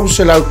I le tolu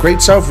selau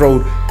Great South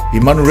Road I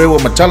manu rewa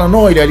matala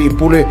noa I le ali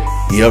ipule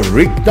I a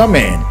Rick the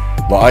Man.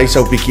 Wa ai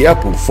sau piki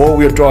apu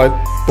 4-wheel drive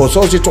po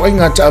so se to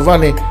inga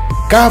taavale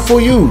Car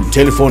for you,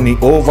 telefoni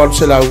o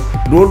Valselau,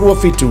 lua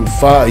fitu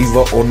fa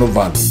iwa ono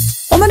valu.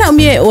 O mana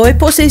umie oe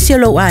po se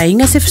sialo a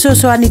inga se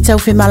fisosoani tau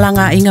fe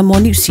malanga inga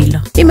moni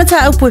usila. I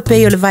mata au po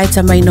peo le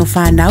vaita mai no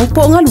whanau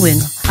po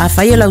ngaluenga. A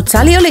whai o lau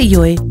tali o le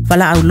ioe,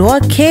 wala au loa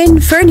Ken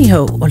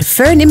Ferniho o le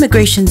Fern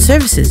Immigration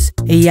Services.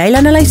 E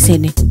iaila na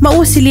laisene, ma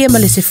ua silia ma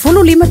le se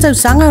fulu lima tau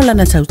sanga o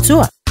lana tau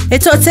tua. E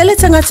toa tele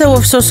tangata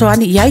o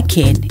fisosoani I ai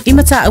Ken, I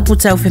mata upu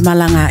tau fe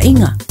malanga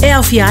inga. E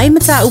au fia ai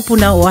mata upu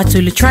na o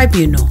atu le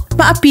tribunal,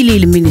 ma apili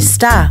le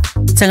minister.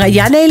 Tanga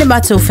iane le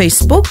mato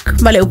Facebook,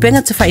 ma le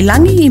upenga te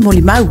whailangi I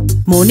moli mau.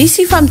 Mo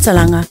nisi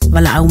whamtalanga,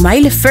 wala au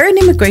mai le Fern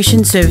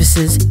Immigration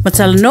Services, ma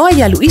tala noa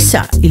yalu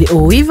isa, I le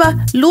oiva,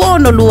 lua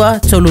ono lua,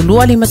 tolu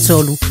lua lima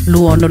tolu.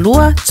 Lua ono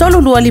lua, tolu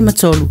lua lima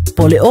tolu.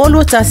 Po le o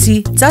lua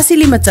tasi, tasi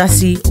lima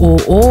tasi,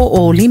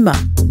 o lima.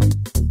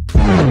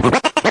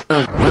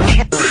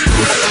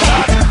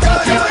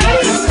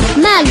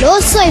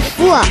 Malo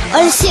soifua,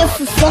 o le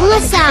siafufonga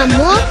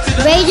Samoa,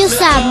 Radio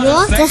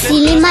Samoa, tasi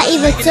lima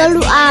iwa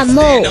tolu a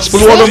mo.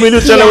 10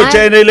 minuta le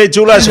utene le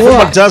tula se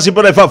fuma tasi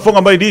para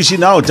fafonga mai disi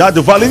nao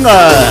tatu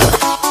falinga.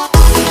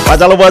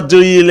 Padalo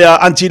watu ile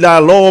antila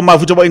lo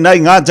mafuta mai nai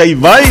ngata I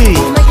vai.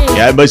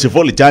 Ya mai se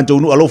foli tanto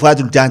nu alo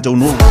fatu tanto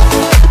nu.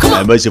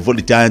 Ya mai se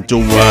foli tanto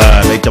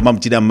na itamam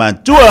tina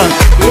mantua.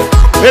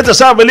 Eta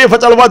sabe li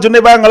fatalo watu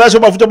ne banga la so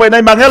mafuta mai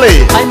nai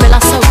mangele. Ai me la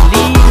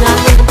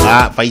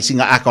Ah, facing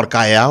akor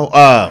kayau.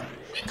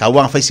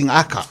 Kawang facing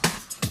aka.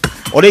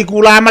 Ore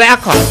kula male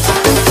aka.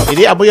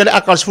 Ini abu ya le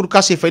akal sifur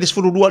kasi, fai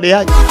sifur dua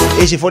dia.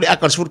 Si fori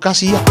akal sifur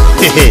kasi ya.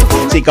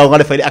 Si kau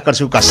ngale fai akal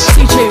sifur kasi.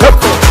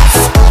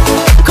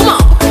 Come on.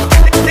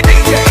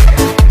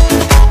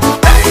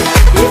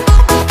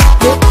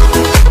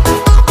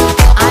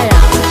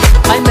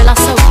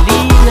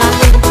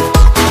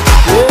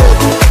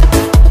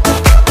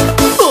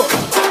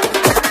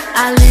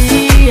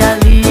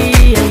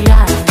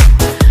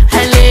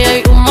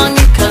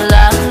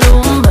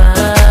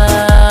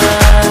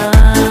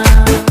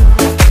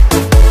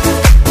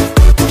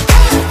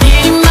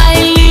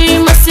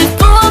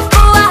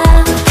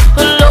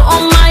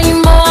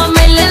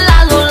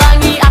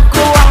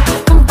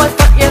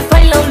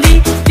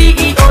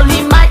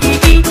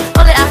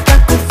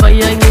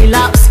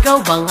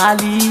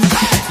 Ali,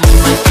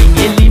 limai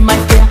tinge, limai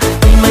pea,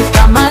 limai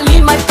kama,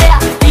 limai pea,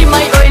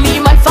 limai oi,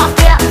 limai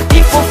whapea,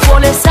 I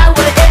fofole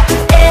saure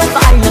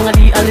vai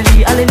nangari,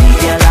 aleli, aleli,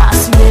 la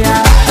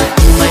asimea.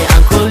 Limai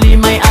uncle,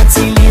 limai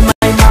auntie,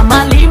 limai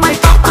mama, limai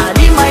papa,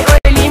 limai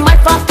oi, limai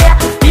whapea,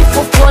 I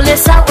fofole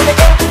saure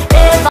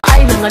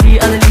vai nangari,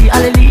 aleli,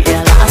 aleli,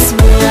 la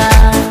asimea.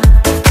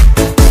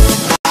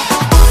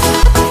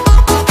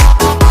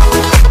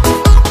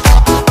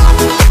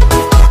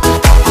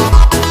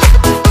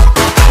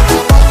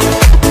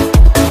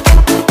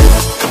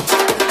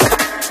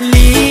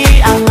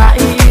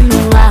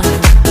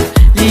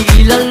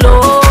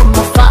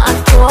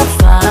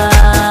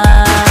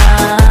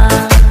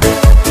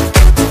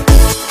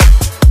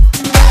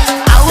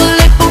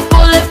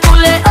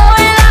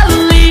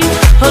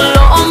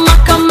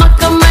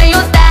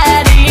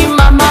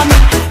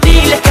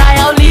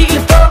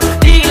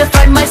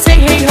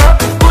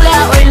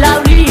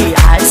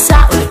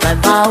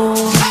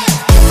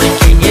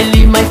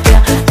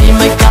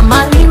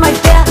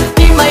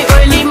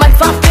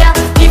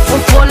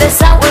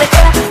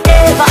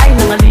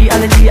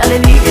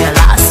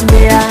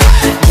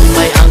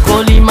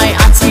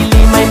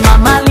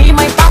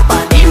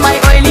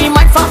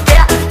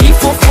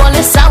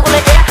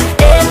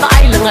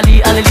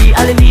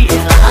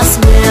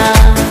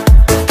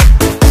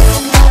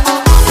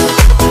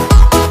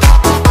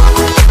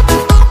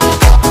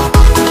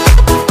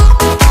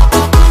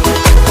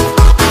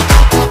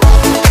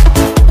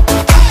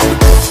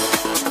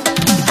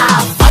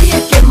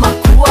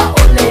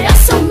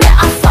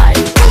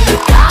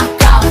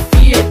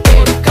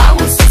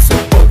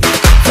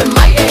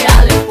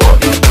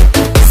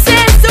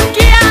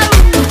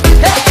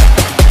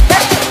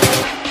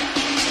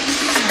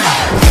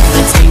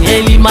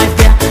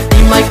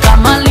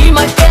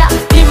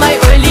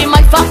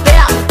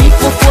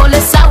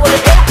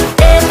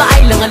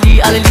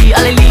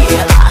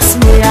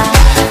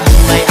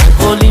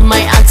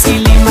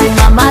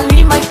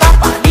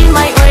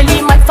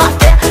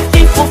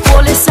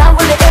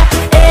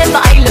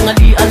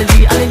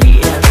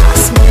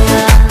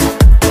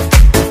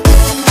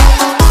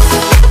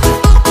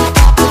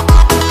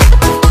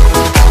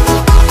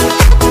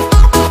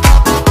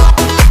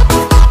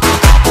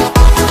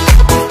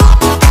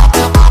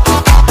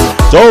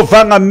 So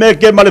fanga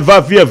meke male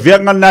Fiafia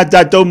vianga na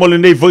tatou mole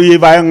nei foi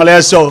vai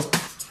ngale so.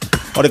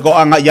 Ore ko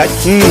anga ya.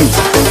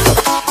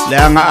 Le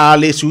anga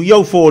ale su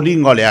yo fo ni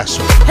ngole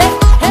aso.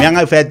 Me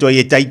anga fa to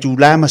ye tai tu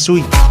la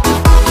masui.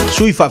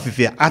 Sui fa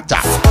Fiafia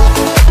ata.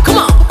 Come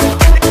on.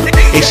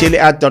 Ese le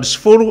ator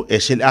sfuru,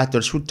 ese le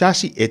ator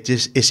sutasi,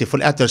 ese fo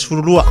le ator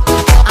sfuru lua.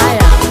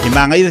 E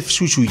manga i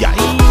su ya.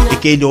 E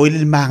ke no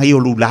ile manga yo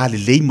lu la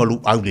le malu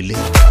au le.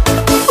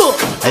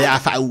 Ai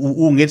afa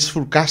u ngets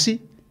sfuru kasi.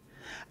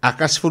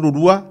 Akas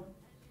fururua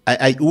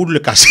ai ule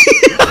kasi.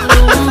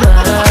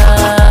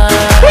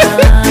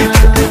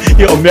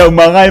 Yo meu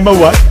mangai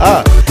mawa.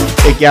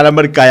 E que ala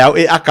mercaiau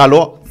e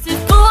akalo.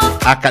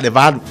 Aka de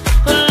valu.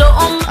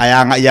 Ai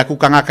anga ia ku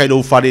kanga kai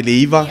do fare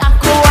leiva.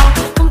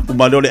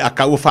 Uma dole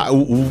aka u fa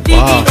u.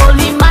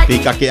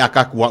 Pika ke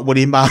aka ku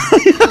boni ma.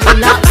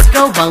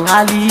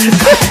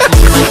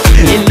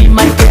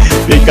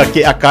 Pika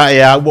ke aka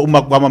e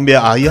uma kwa mame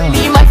aya.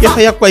 Ya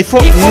kaya kwai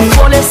fo.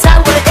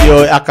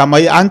 Yo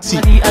akamai anti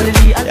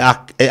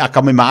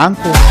akamai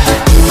maangko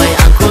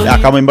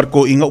akamai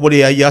marko ingo bode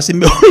ya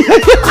simbe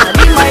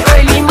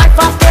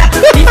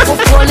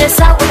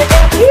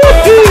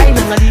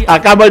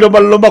akamai do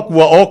balomba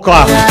kwa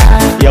oka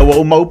ya wa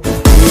uma upu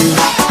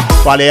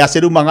pale ya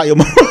seru manga yo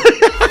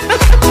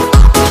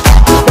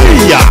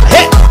ya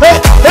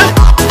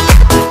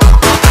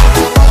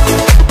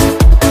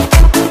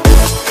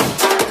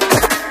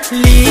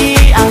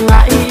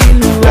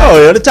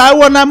he le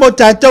taua na mo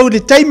tatou le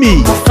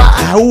taimi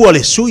taua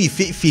le sui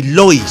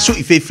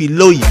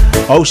filoi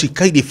au si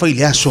kai de fai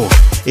le aso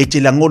e te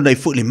langona i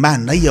fu le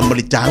mana ia mo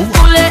le taua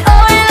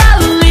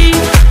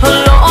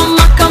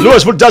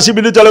Luas Fultasi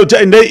minuta leo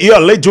te nei ia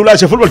le tula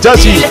se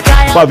Fultasi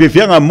pa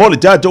vifianga mo le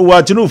tatou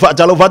wa tunu fa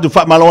talo fa tu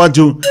fa malo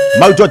antu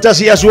mau tu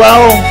tasi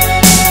asuao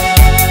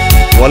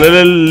wala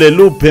le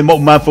lupe mo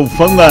ma fu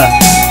fanga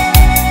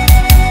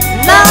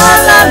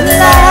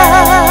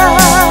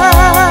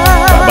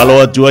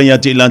Balo tua ya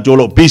ti lan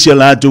tolo pisia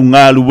la tu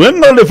ngalu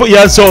wengo le fo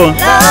yaso.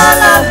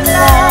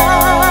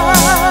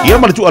 Ia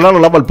mar tu ala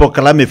la bal po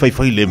kala me fai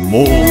le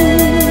mo.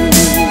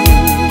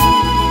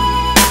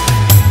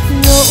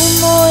 No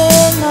mo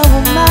e na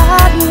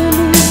maru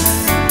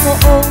mo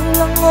o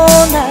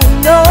langona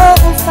no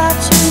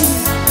faci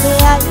le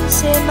ai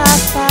se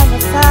mafana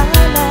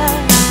fana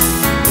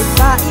e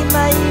vai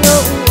mai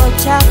o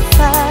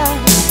chafa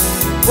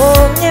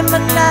o e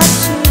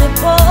manachu le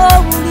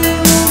poli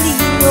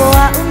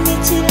Doa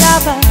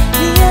lava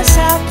dia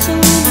satu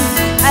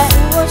ai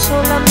uo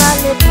sola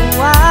male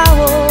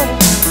puao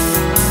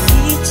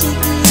ichi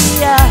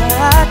ia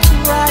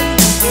atuai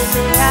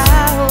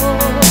eleao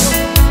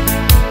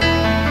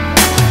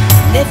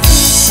le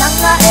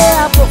fisanga e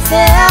a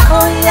pofea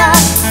oia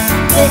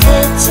e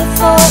te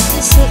fo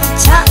ise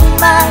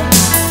chamai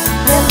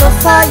le lo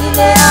fai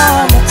le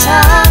ana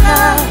tana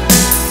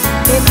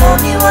me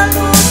moni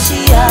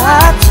waluchi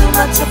atu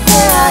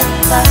matefea i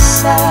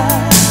basa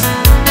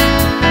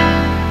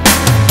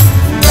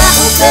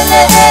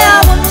Pele e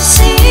a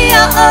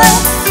wanusia oi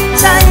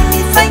Taimi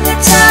whainga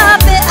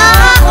tape a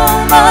o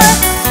moi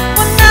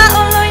Wana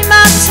oloi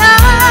mata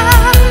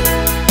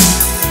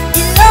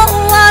I lo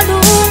ua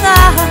lunga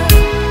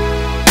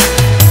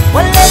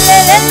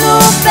Walelele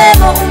lupe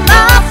mo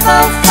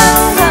umafau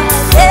fauna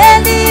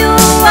Leli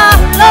ua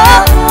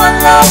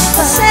lo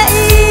Pase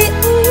i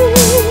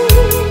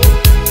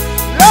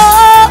lo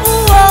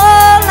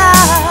uola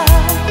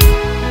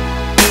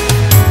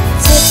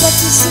Te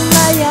pati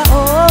simaya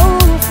o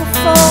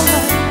Fonga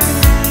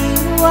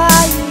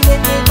iwai le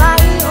te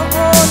mai o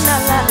ona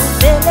la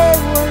bele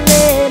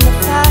wole le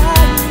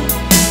kai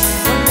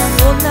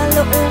ona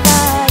lo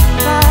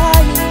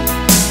vai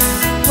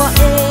wa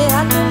e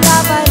anu la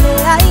vai le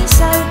ai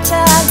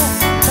sautana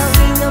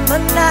tawina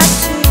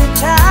manachu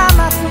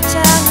chama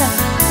fuchana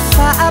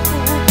fa apu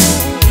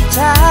i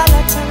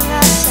chala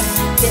tangata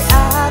te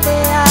ade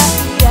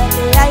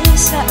ai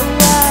sa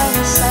ua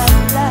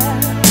sala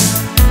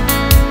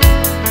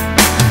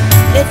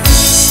Le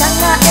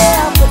fisanga e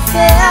a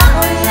pofea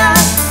oia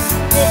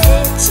E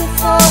te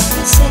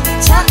foki se i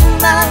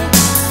chamai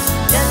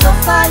Le no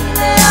fai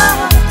le a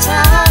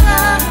matana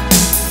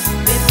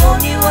Me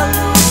poni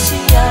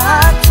waluchi a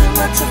atu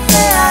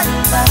matafea i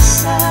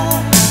basa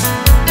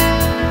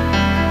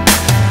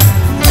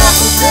Na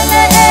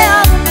utele e a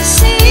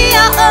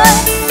unisia oi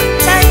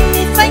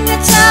Taimi whainga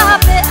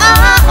tape a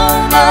o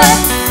moi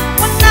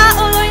Wana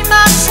oloi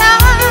mata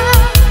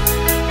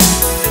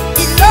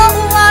I lo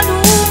ua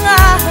lunga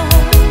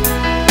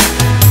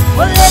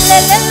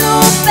Olelele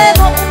lupe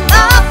mo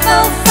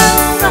umafau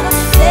fauna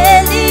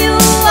Leli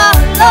ua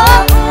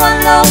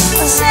lo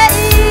Pase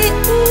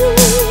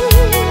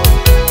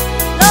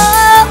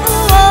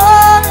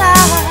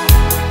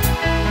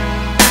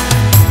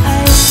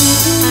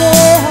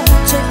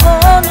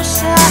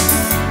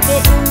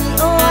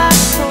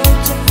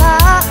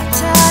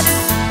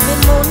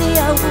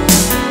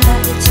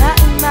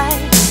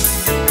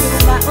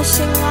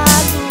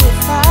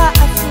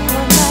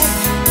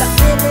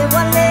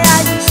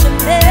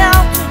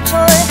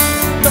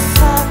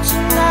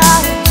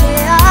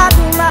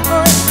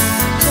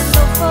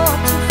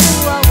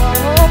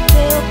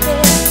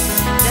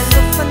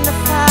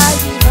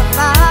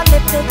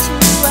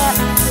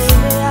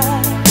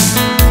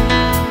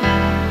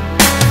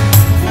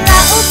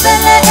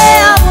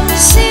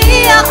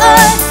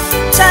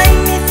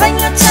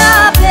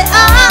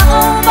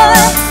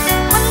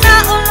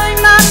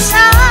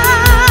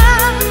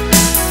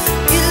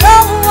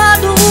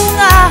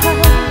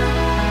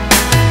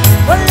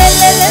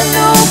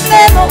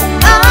memo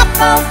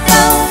apa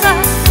tauna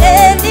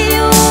eni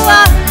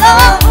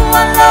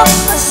alo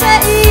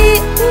sei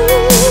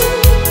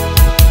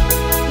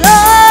lo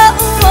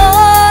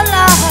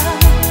ola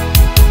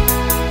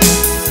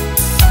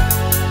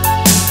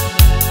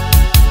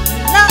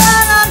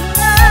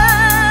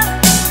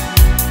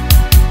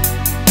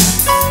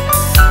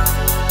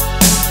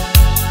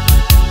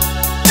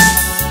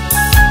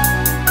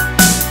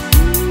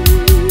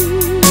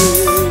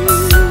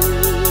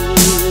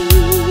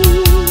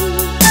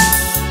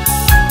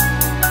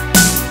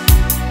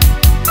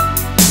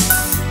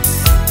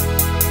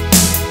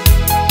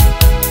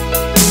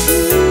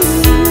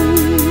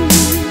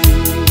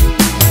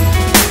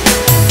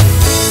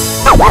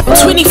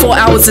 24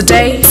 hours a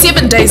day,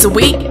 7 days a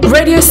week.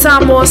 Radio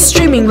Samoa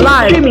streaming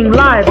live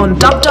on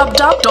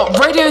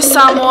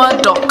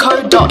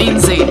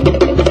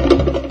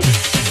www.radiosamoa.co.nz.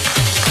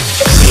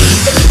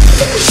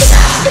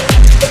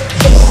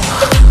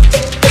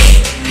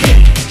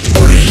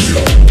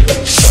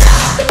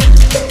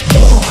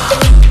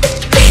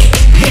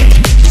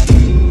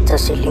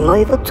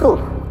 Moi tu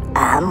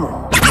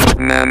amo.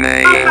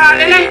 Nene.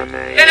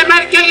 Ele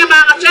mai que ia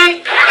maga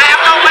sei. Ai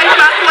au vai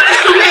pa ko le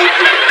sume.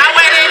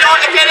 Awele no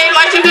le tele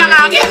lo tinga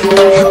ngage.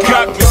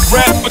 Got the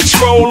rap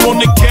patrol on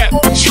the cat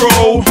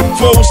patrol.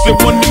 Foes that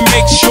want to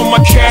make sure my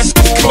cask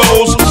is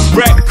closed.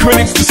 Rap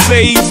critics to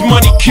save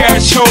money,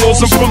 cash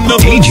holes. I'm from the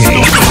DJ.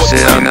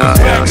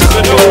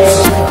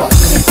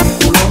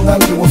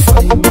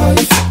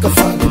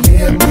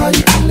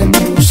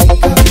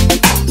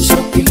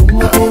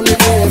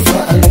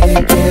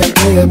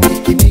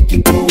 Miki miki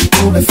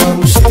kulttuure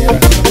fanusea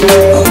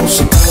Amo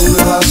se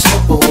kaula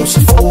sopo se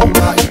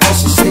forma e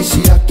pasi se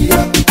si aki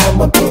aki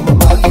kama toma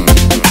mai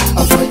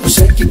A fai o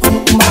se ki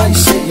kuku mai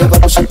se ya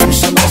varo se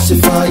kusa ma se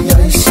fai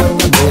a isa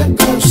ma mea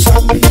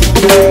kausami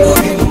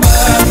Inu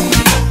mai,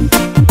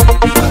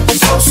 mati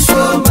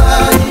soso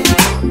mai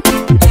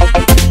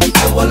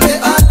Awale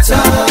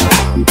ata,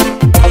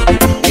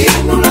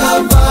 inu la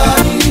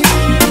mai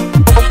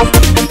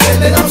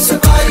Ele au se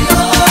vai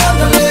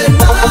ana le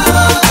na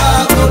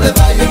le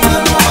vai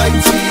mano ai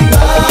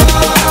tina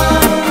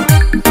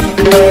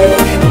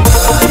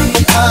Mai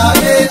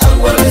ae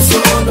awale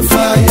sono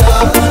faya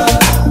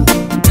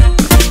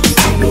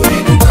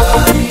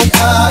Mai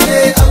ae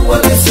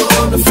awale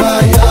sono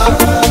faya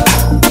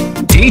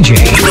DJ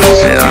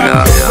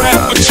Rap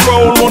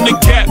patrol on the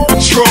cat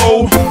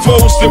patrol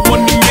Foes that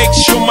want to make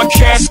sure my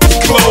cask is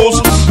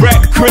closed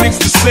Rap critics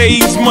to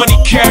save money,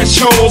 cash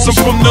holes I'm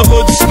from the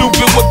hood,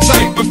 stupid, what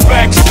type of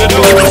facts are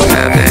those?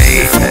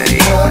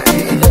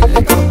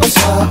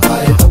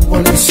 Ai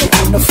awale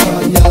sono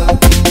faya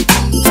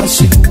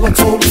Fasi lua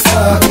tolu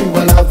fa'u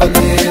wala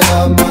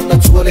valera Mana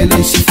tuale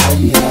le si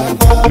faya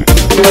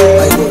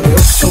Ai gore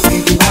oso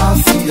idu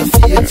fia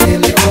fia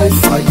tele oi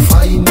fai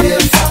fai mea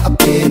fa'a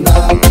pena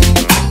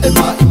E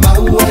mai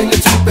mau ai le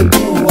tupe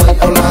buai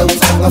au lau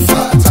tanga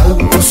fa'a tau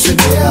o se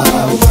mea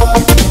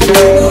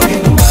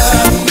Inu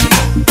mai,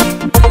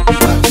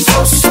 mati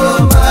soso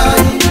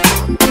mai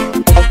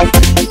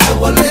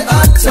Awale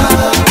ata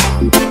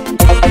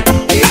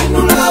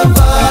Inu la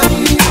vai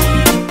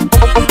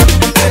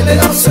Ele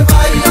au se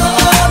vai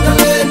ana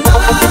le na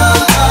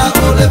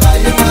O le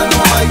vai mano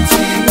ai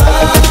tina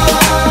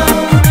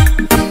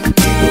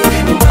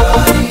Inu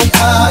mai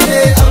ae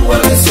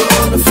awale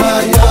sono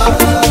faya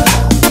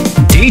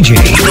DJ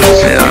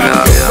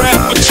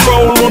Rap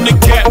patrol on the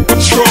cat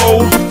patrol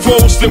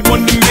Foes that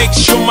want to make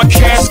sure my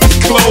cask is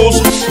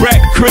closed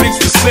Rap critics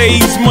to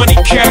save money,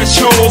 cash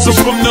holes I'm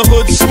from the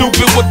hood,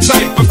 stupid, what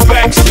type of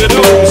facts are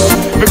those?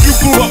 If you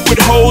grew up with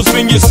hoes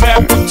in your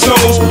zapper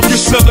toes You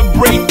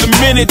celebrate the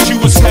minute you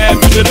was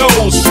having of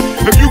those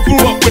If you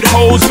grew up with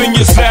hoes in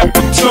your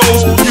zapper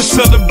toes You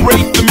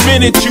celebrate the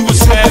minute you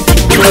was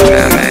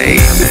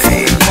having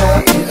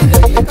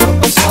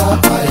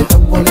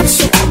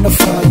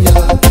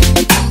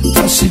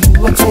Fasi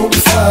lua tolu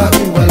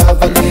fa'u wala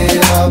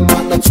valera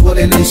Mana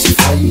tuale le si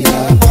faya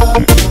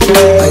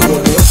Ai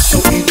gore oso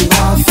idu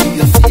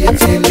fia fia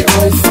tele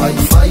oi fai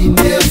fai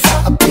mea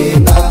fa'a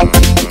pena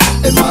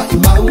E mai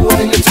mau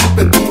ai le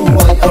tupe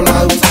buai au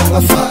lau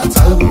tanga fa'a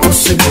tau o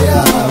se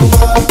mea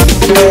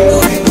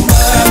Inu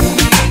mai,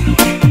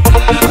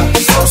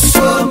 mati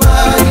soso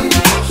mai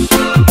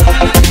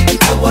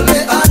Awale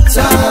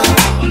ata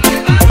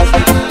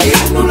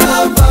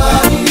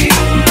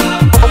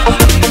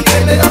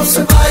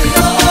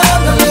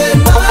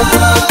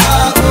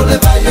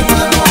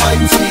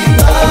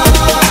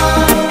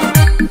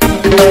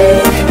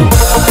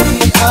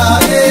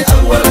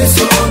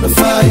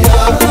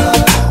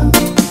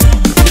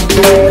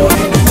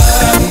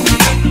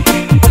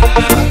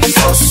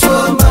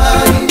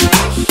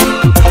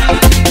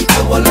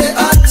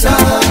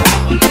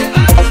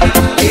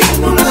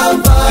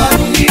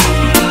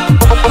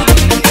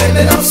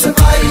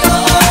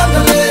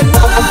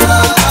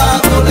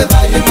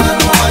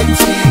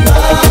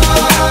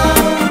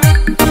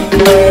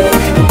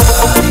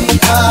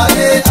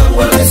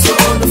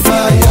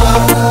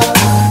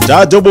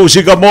Tato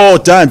musika mo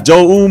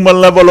tanto uma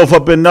level of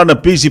penana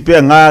pisi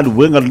pe nga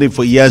wenga le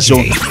fo yeso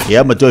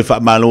ya matoi fa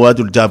malo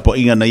atu tapo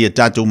inga na ye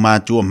tato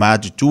matu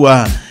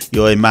tua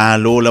yo e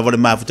malo level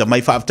ma futa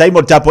mai fa tai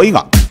mo tapo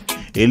inga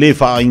ele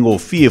fa ingo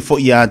fie fo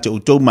ya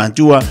to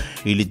matua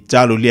ili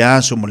talo le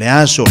aso mo le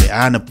aso le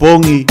ana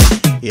pongi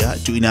ya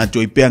tu ina to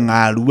pe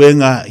nga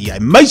luenga ya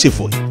mai se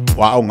foi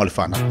wa onga le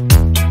fana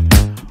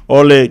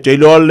ole te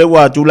le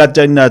wa tu la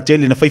tena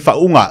tele na fa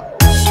unga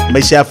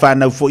mai se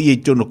afana fo i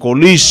tono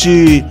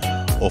kolisi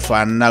o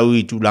fana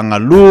i tulanga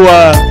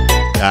lua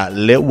ya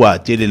lewa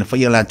tele na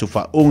fai la tu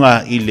fa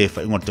unga i le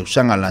fa unga tu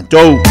sanga la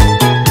tou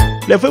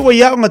le fa wa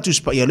ya unga tu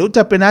spa ya le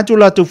ta penatu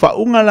la tu fa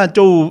unga la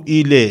tou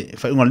i le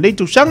fa unga le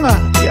tu sanga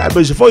ya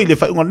be se fo i le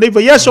fa unga le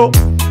va yaso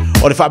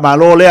o le fa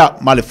malo le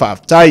ma le fa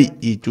tai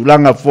i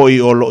tulanga fo i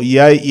o lo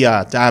ia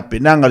ia ta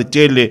penanga le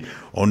tele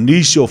o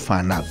nisio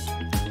fana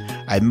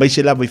ai mai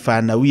se la vai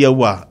fana ua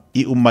wa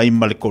I umai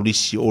male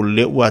kolisi o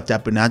le ua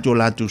tapenato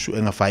la tu su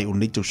enga fai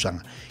unitu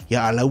sanga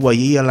ya ala ua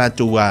ia la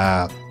tu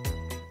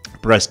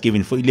press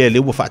giving fo ile le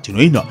ua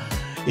fatino ina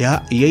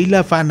ya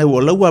ila fana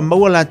o la ua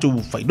maua la tu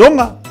fai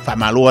donga fa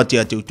malo ati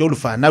ati to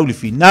fa na li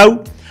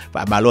finau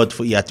fa malo ati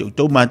fo ia te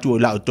to matu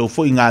la to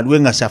fo inga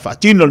luenga sa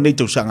fatino le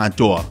tu sanga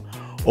to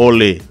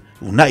ole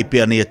una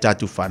ipe ne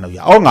tatu fana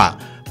ya onga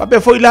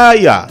pape fo ila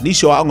ya ni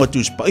so anga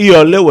tu spa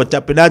ia le ua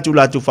tapenato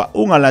la tu fa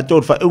unga la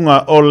to fa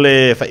unga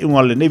ole fa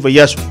unga le neva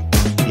yasu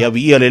ya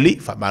vi li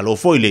fa malo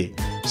foile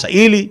sa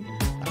ili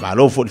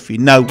malo fo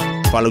finau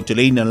falo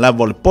teleina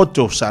lavo le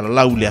poto sa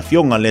la le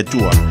afionga le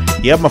tua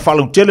ya ma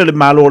falo tele le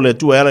malo le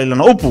tua era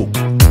na upu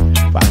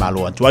fa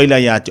malo antuaila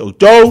ya te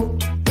auto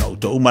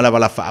uma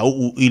la fa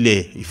u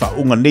ile fa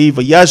unga nei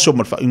va yaso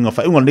ma fa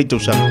unga nei to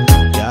sa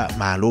ya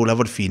malo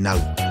lavo finau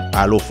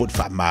malo fo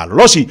fa malo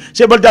losi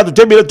se baldato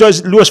te mi to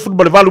luas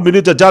football valu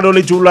minuta jano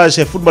le tula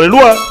se football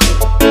lua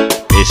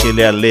ese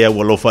le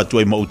walo fa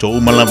tu ma auto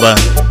uma lava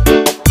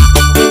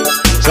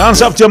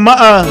Sansap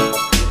jamaa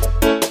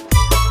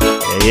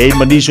e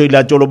maniso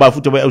ila tolo ba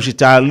futa ba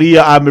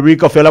Australia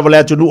America fela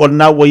vale tu on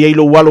na wa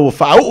yelo walo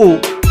fa u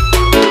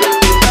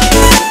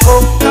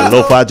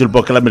lo fa tu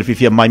po kala me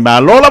Fiafia Mai ma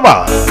lo la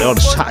ba le on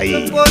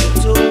sai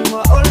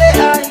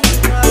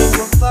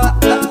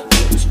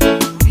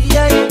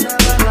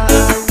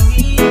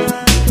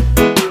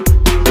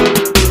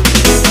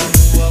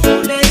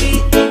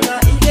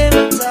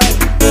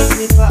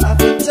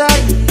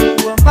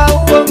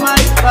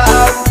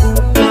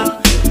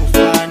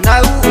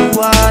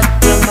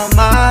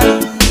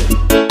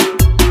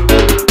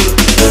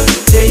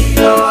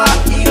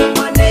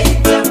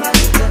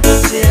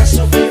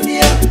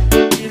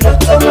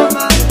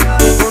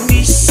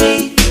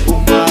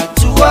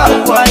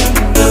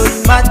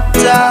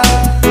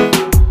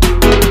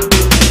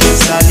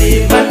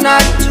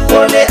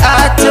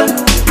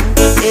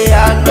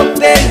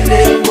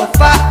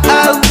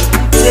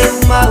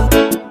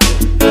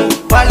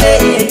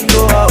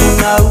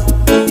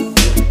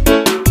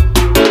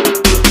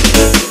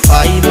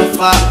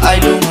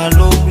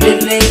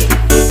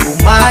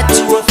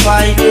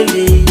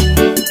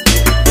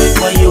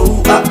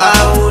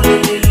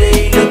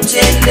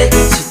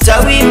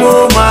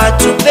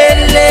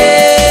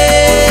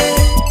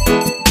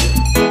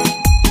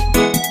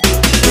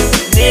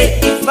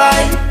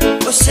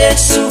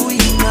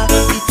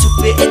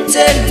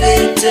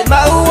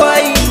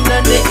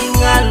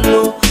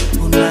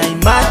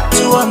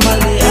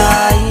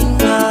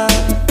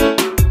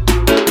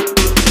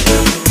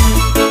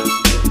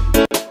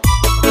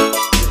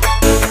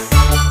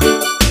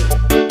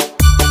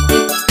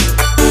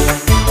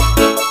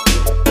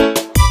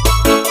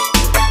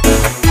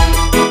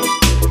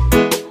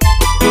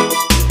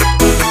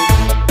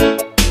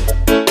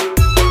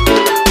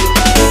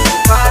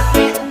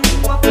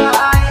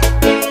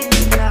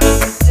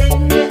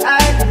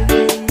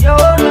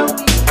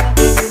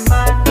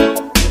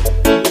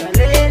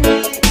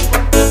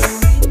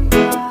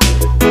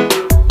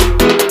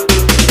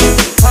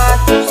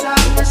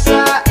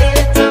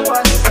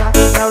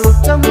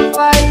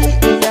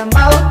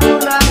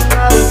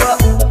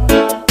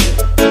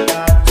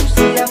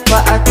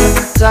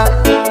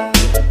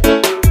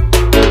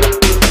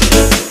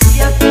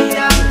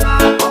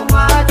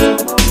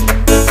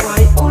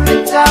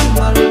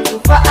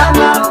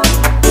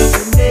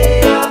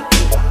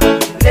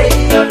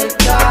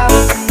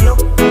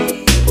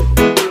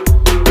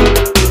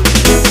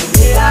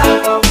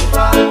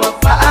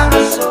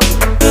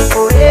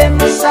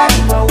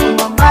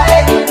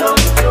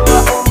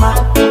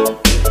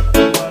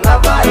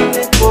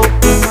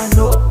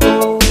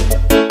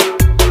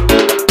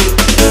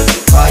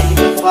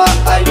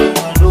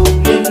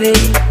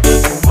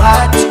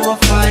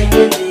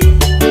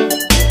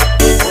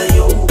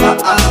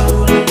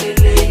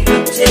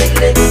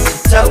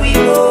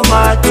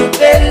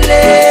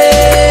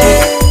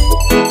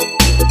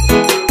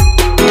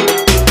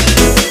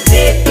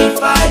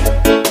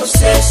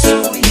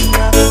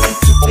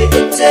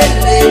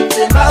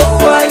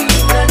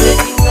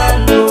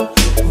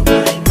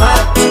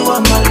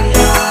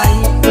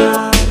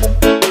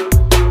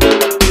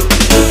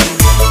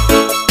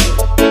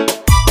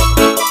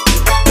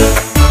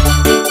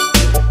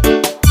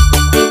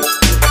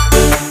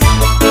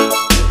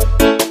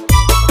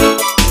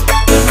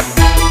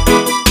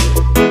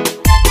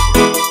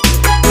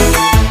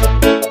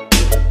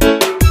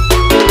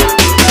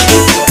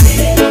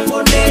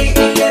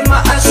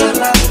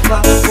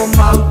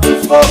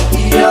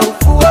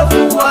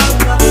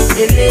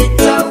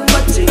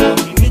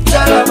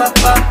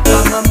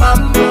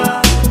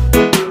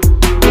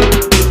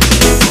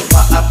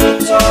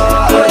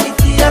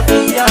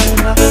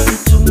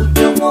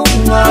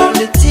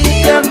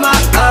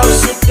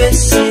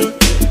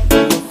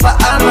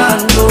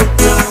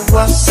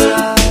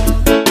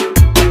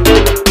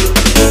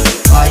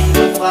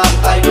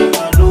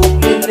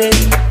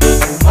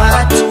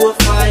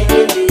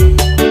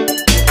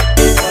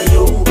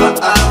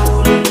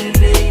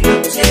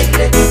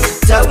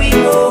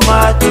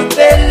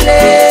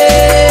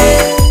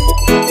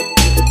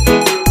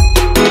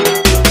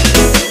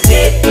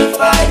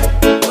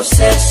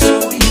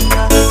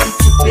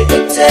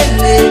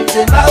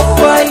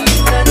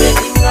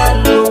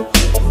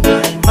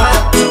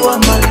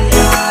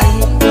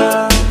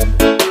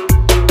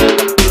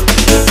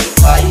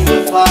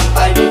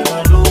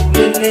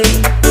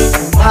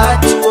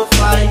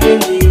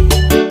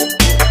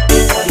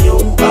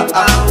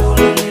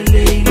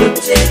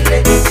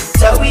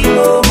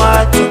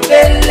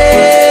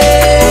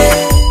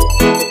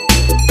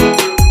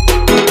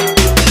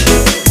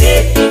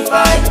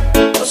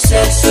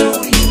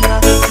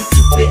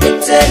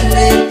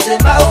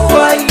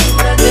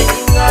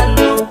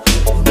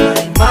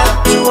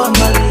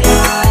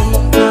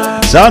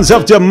San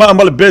saftia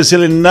mama le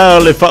besele na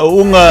le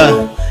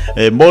faunga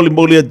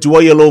moli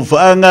atuai lo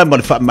faanga ma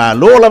le fa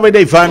malola vai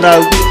dei fana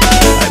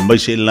ai mai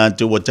se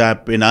lanto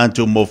WhatsApp na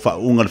anto mo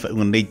faunga le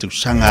faunga nei tu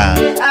sanga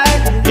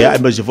ya ai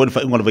mai se foi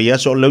faunga le vai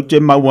so le te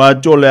mawa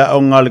to le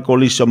onga le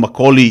kolisa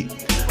makoli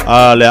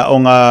le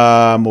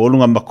onga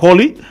molunga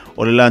makoli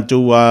o le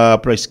lanto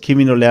price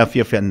kimino le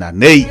Fiafia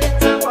nei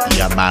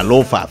ya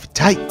malo fa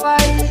tai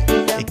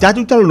e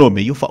tatu talo no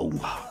me yo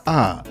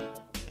faunga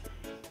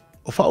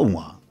o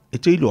faunga e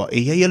te iloa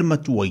e hei ala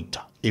matua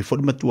ita e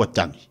whore matua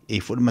tangi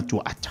e whore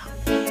matua ata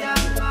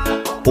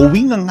o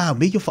winga ngā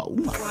meo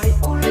whaunga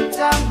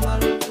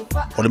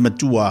o le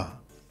matua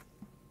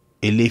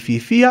e le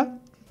fiafia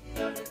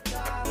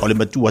o le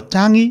matua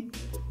tangi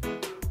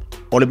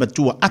o le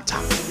matua ata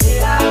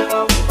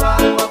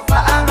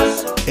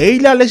e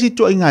ila lesi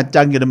toa ngā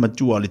tangi le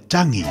matua le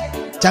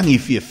tangi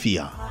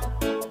fiafia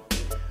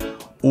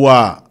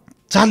ua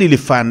tali le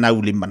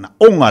whanau le mana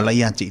onga la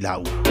iante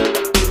ilau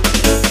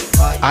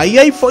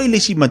ai foi le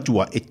si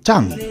matua e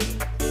tangi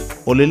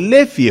o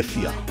le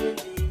fiafia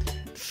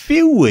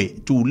fiue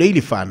tu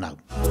leile whanau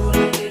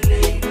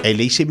e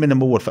le se mena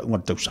mua whaunga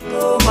tausa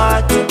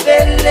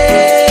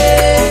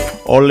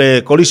o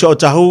le kolisa o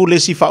tahu le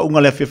si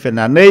whaunga le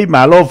fiafia nei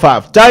ma lo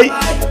whaaftai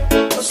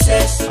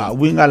a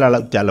winga la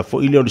lau tala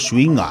fo ile o le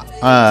swinga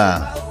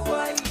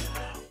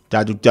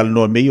tatu tala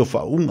noa mei o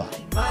whaunga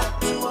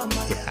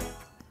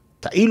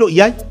ta ilo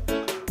iai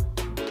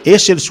e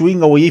se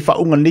swinga o ifa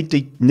unga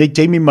nei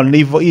teimi mal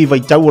nei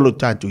vai tau lo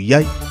tatu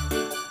iai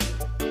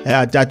e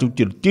a tatu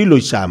tilo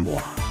i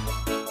Samoa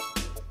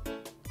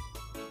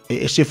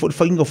e se fo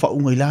fainga fa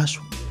unga i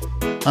laso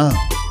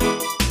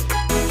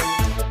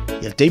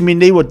ya teimi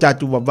nei wa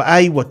tatu wa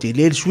ai wa te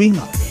le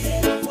swinga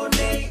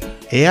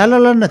e ala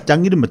la na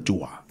tangi de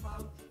matua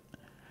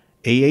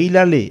e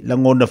ila le la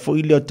ngona fo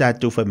ile o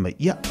tatu fa mai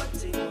ya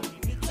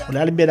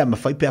ona le mera ma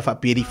fai pe fa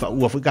peri fa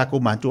ua fa ko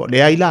manto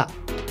le aila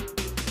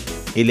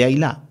ele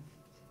aila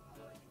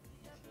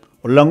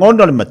o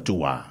langono le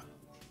matua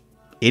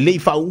ele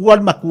fa ua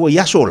le makua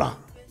ya sola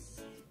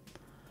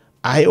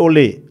ai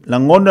ole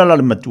langono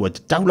le matua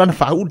taula na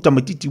fa u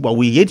tamatiti wa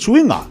wi ye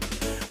swinga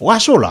wa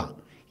sola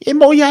e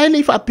mo ya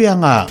ele fa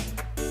peanga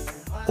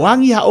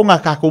wangi ha onga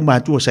ka ko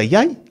matua sa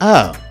yai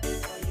a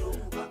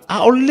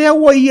ole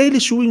wa ye le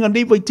swinga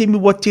nei vai temi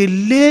wa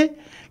tele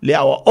le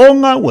awa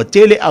onga wa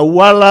tele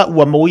awala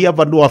wa mo ya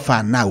vanua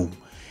fa nau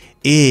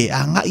e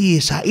anga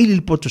i sa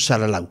ili poto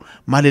salalau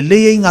ma le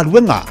le inga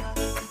luenga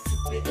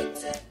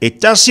e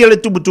tasi le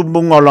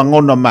tubutumbunga o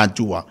langona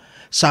matua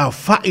sa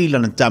faila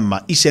na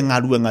tama i se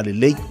ngaruenga le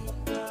lei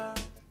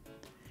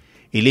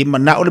i le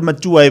mana o le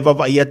matua e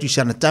vava i atu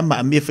sana tama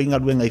a mea whainga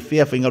ruenga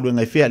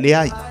i fea le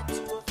ai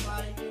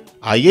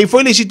a iei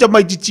foi le sita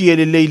mai titi e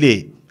le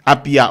leile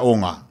api a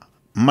onga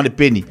ma le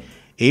peni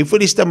e foi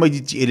le sita mai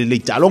titi e le lei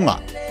talonga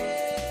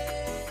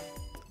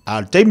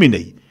al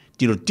teiminei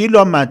tilo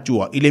a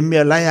matua i le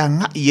mea lai a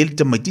nga i ele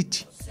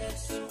tamaititi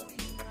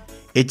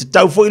e te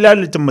tau foi la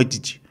le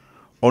tamaititi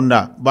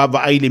ona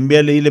baba ai le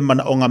mea le ile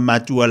mana onga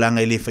matua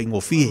langa i le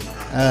whaingofie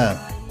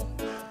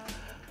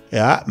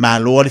ya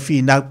malo le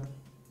fina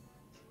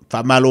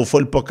fa malo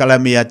foi pokala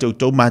mea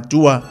tau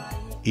matua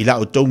i la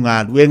o tau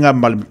ngā luenga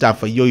ma le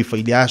mtafa ioi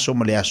whaile aso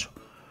ma le aso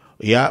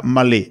ya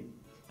ma le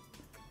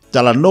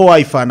tala noa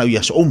i whanau i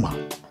aso uma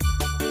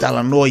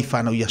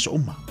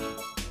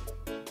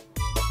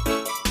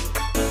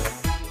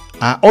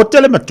o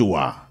tele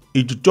matua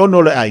i tu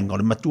tono le ainga o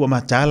le matua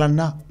matala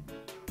na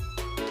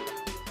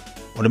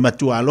o le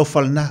matua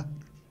alofa na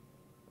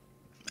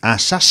a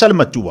sasa le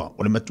matua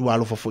o le matua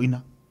alofa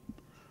foina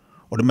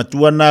o le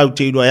matua na u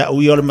te iroa ya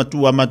ui o le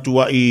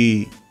matua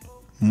i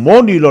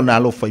moni lo na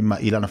alofa ima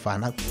i lana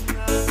whanau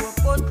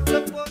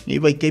ni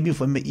vai kemi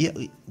fa me ia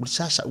o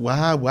sasa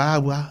wa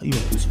yo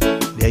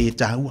le ai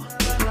tahua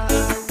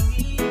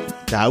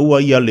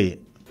ia le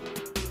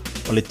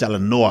o le tala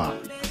noa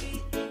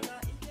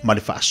ma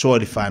le whaasoa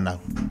le whanau.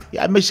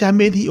 Ia mai sa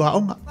meri o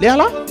haonga. Le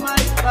ala?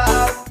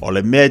 O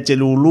le mea te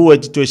lulu e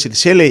te toe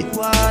sele.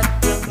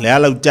 Le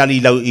ala utali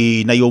lau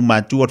i na iau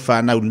mātua te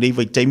whanau nei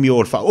vai taimi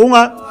o le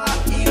whaonga.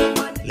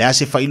 Le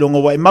ase whailonga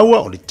wa e maua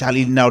o le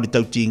tali na o le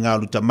tauti ngā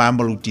o le ta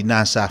mamalu ti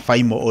nasa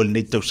whaimo o le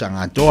nei tau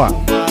sanga atoa.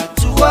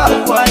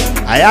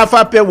 Ai a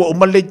whapea wa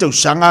uma le tau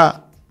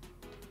sanga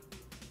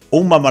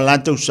uma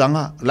malantau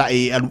sanga la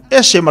e alu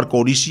ese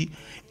markorisi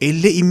e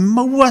le i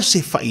maua se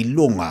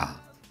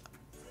whailonga.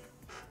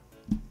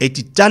 E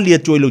ti tali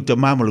atu e lau ta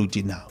mamalu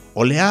tina.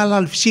 O le ala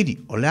al fisiri,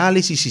 o le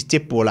ala si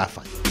tepo o la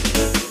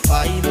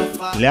whai.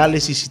 Le ala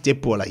si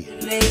tepo o la ia.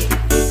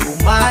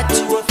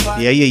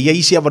 Ia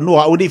isi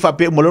avanoa, au nei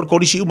whape o malor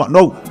korisi uma,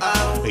 no.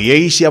 Ia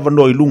isi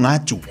avanoa i lunga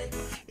atu.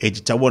 E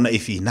ti tawana e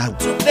whinau.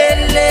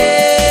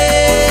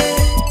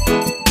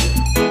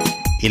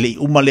 Ele i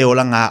uma leo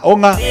langa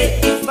onga,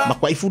 ma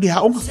kwa i furi ha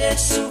onga.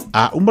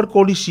 A umar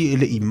korisi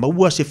ele i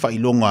maua se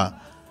whailonga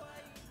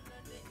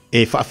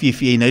e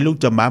whaafia ina ilu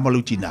ta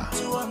mamalu tina.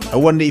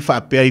 Awa nei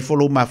whaapea i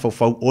follow ma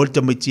fau o le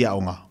tamaiti a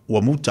onga,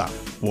 ua muta,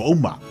 ua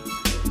uma.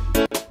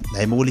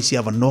 Nei mawali si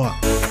avanoa.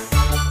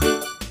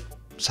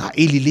 sa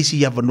ili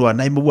lisi ya vanua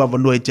nai mua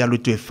vanua e te alu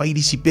tu e whai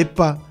lisi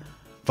pepa,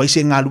 whai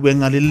se ngā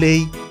luenga le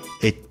lei,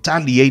 e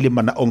tali eile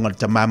mana onga le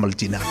tamamal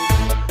tina.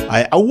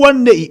 Ai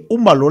awane I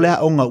umalo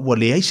lea onga ua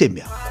lea I se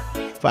mea.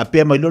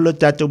 Whapea mai lolo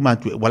tātou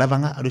mātue, wala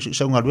vanga, aru su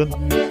ngā luenga.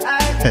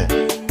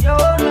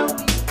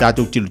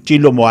 Tātou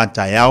tilo mo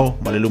ata yao,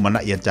 malelu mana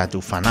ia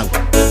tātou whanau.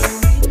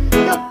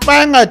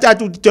 Panga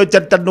tātou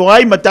tano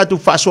ai, ma tātou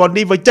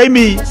whasoani vai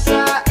taimi.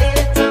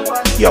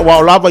 Ia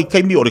wao lava I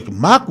kaimi ore ki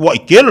maku wa I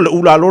kela le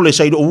ula lole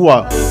saido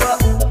ua.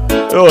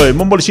 Oi,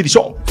 momole siri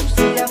so.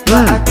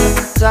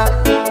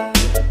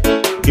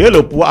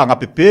 Kela pua anga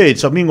pepe,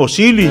 sa mingo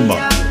sili ma.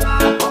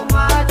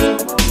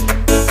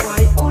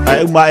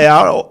 Ai uma e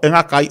ao, e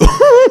ngā kai.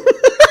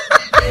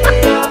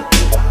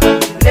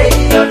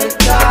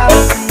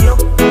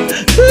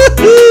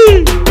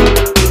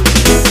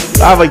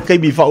 Lava I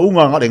kaimi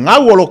whaunga ngare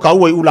ngau olo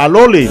kau ai ula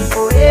lole.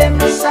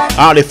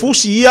 Le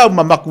fusi ia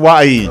uma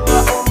makuai.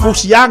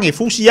 Fusi yange,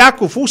 fusi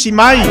yaku, fusi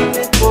mai.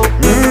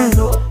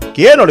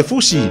 Keno le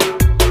fusi.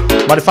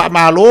 Ma le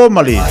whaamalo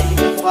ma le.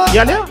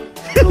 Ia lea.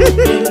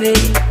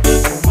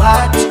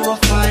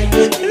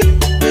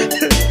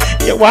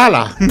 Ia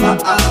wala.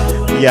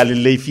 Ia le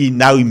lei fi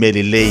nau I me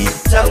le lei.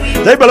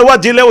 Dai bala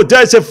wati leo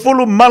dai se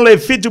fulu male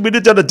fitu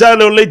minuta na dai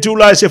leo lei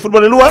tula se fulu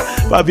male lua.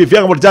 Pa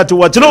fianga mo tatu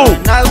watulu.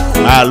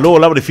 Alo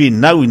la le fi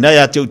nau ina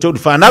ya tau tau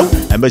whanau.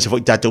 E me se fo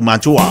tatu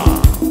mantua.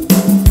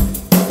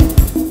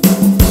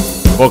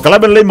 O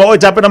kalame le mo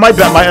tape na mai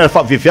pa mai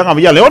fa fianga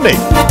via leone.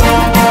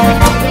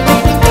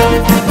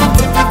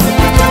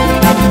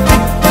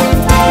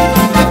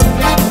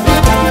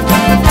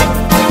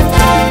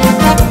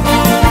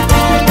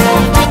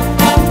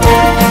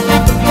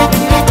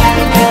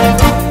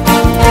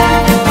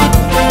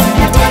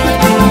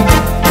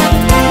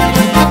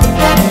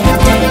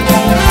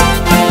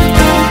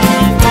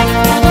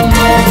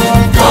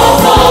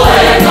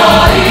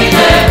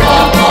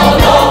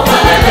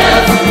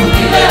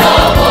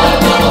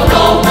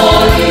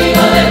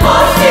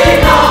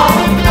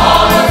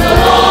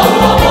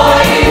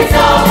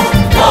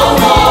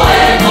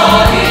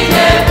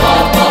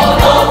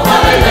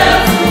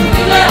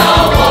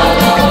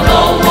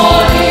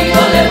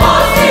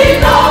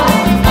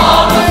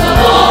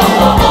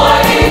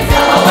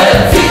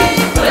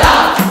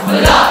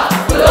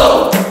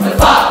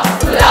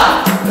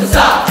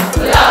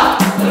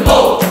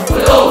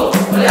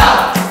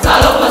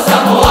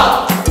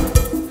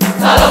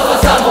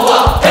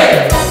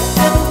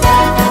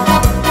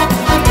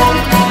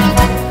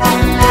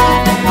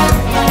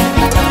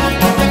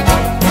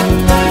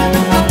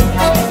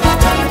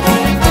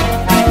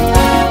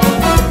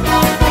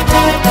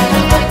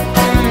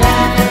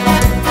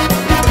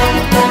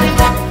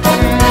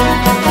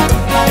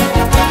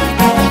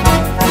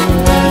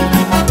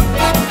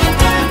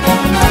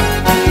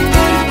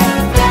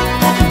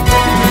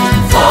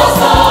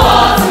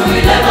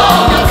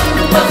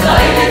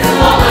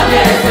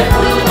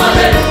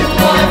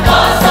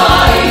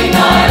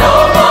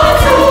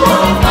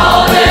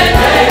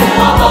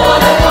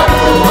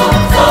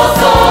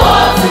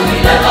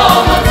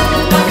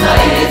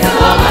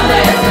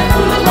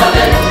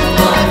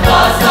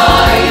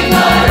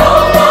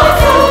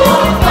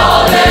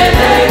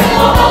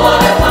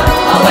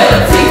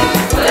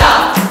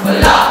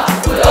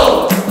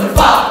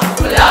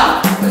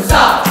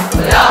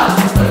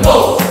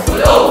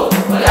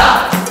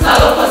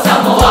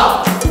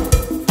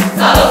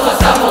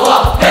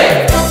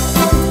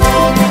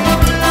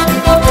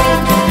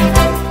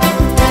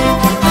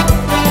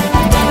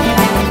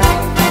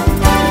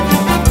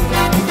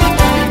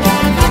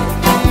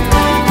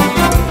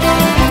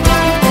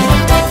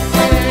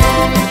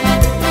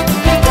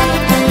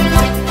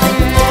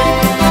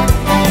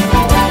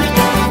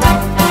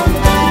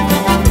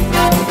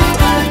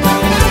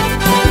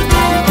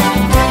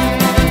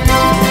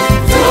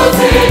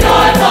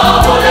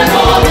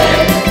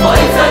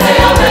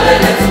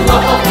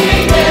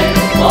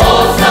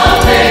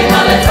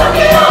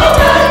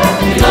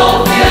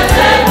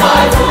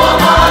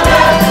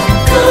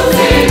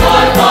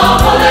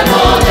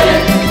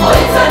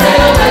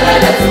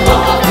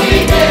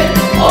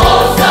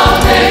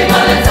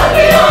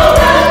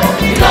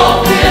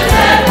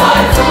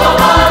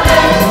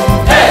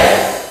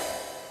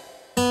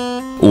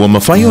 Ua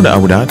mawhai o na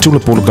awada tula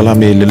polo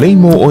kalame le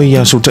leimo o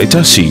ia so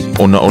taitasi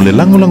o na o le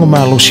lango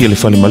malo si le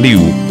fale maliu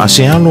a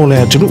se alo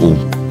le atunuu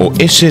o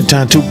ese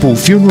tatupu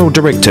Funeral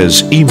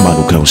Directors I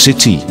Manukau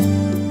City.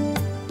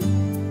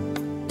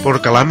 Polo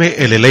kalame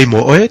e le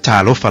leimo o e ta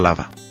alofa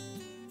lava.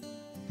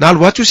 Na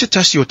alu atu se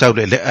tasi o tau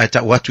le a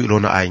ta watu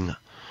ilona ainga.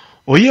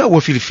 O ia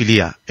ua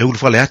filifilia e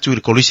ulfale atu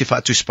le kolisi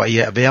fatu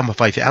spaia a vea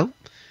mawhai fe au.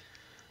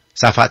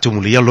 Sa fatu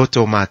mulia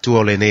loto matua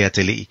o le nea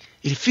tele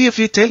I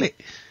fia tele.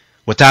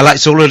 Wa tala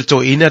solo le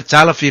to ina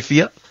tala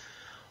fia.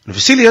 No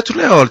fisili atu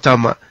le o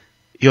tama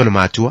I ona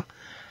matua.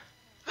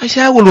 Ai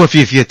sa ua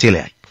fia tele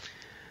ai.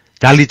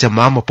 Tali ta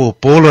mama po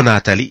polo na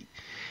tali.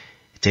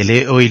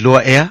 Tele o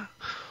iloa ea.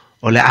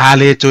 O le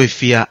ale to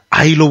fia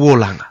ailo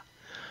wolanga.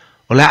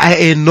 O le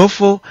ai e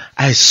nofo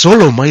ai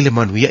solo mai le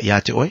manuia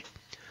ia te oe.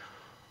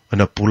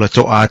 Ona pula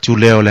to atu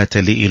leo le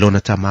te li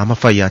ilona ta mama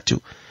fai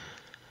atu.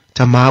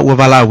 Ta maa ua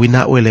wala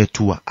wina o le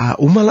tua a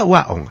umala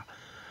waonga.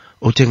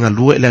 O te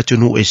ngalua le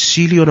atunu e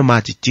sili ona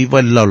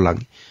matitiva le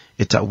laulangi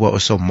e ta ua o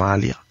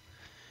Somalia.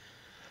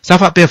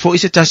 Safa pea fo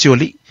ise tasi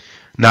oli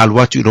na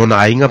aluatu ilona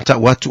ainga ta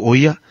watu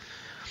oia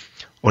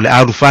o le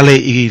aru fale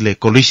i le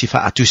kolisi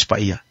fa atu spa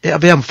ia. E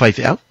avea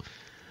mwhaife au.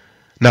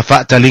 Na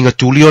fa talinga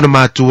tuli ona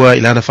matua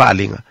ilana fa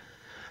alinga.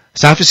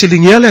 Safa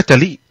silingia le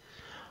atali.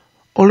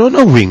 O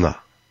lona winga.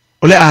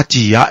 O le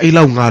ati ya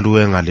ilau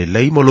ngaluenga le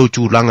lei mo lo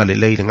tūlanga le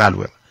lei le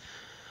ngaluenga.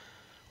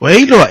 O e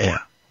iloa ea,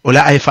 o le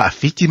ai wha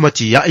afiti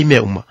mati ya i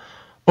mea uma,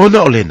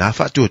 ona o le na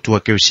wha tua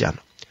kerisiano.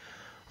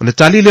 O na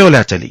tali leo le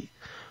atali.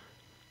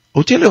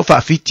 O te leo wha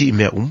afiti i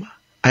mea uma,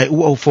 ai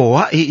ua o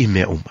fōai i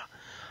mea uma.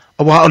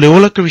 A wā o le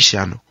ola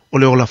kerisiano, o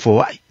le ola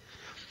fōai.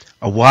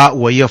 A wā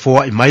ua ia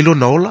fōai mailo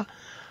na ola,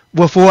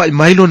 ua fōai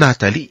mailo na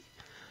atali.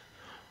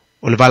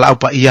 O le wala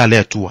aupa ia le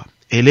atua,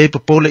 e le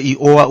papole i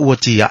oa ua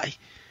ti ai.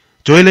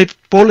 To ele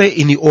pole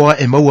ini oa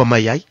e maua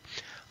mai ai,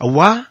 a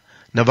wā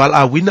na wala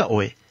a wina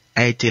oe,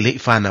 ai te lei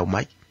whanau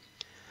mai.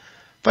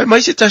 Pai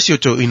mai se tasi o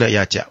tō ina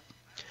ia tiao.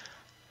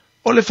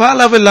 O le wha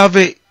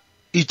lave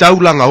i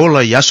taulanga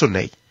ola i aso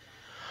nei,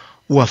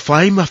 ua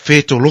whai ma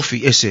wheto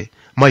lofi ese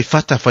mai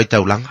whata whai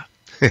taulanga.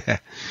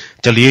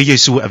 Tali e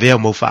Jesu a vea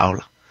mau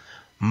whaola.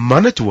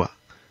 Manatua,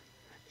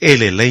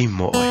 ele lei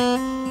mo oe.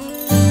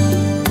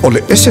 O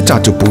le ese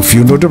tatupu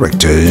funeral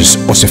directors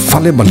o se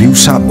fale maliu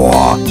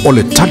Samoa o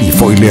le tali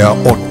foilea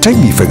o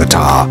taimi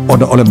whengata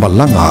ona o le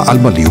malanga al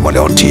maliu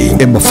maleoti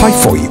e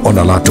mawhaifoi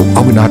ona latu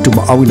awina atu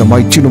ma awina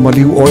mai tino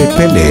maliu o e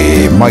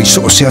pele mai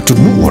so o se atu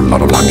nuo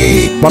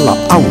lalolangi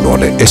mala auno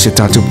le ese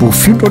tatupu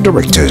funeral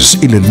directors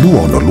i le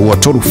lua ono lua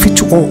toru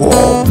fitu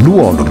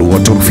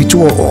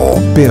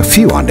o pea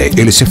fiuane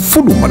ele se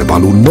fulu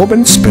malebalu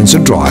Norman Spencer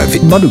Drive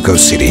in Manuka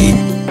City.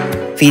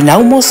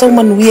 Finau mo so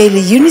manuia i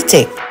le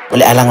Unitec. O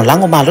le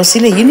alango malo si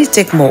le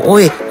Unitec mo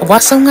oe a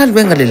wasanga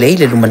luenga le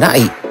leile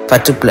lumanai.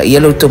 Fatupla ia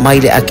lo mai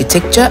le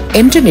architecture,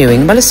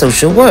 engineering ma le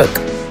social work.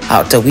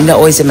 A ta wina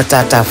oe se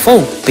matata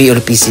fou, pe o le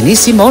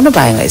pisinisi mo na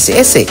vaenga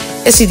ese.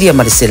 Esi dia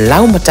ma le se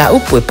lau mata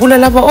upu e pula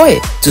lava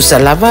oe. Tusa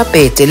lava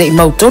pe tele i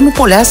mautonu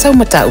po le asau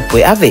mata upu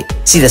e ave.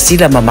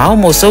 Sila mamao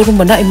mo so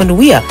lumanai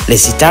manuia. Le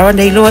sitara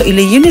nei loa i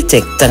le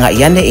Unitec. Tanga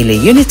iane i le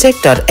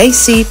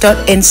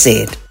unitec.ac.nz.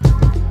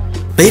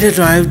 Beta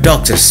Drive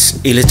Doctors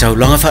i le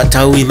taulanga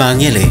whaatau i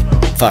mangele,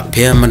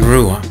 whaapea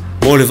manrua.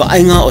 Mo le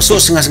vainga o so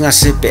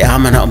ngase pe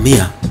amana o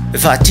mia. E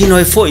whaatino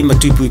e fo i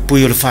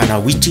matuipui o le whana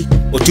witi,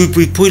 o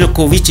tuipui la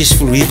COVID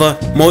sfuluiva,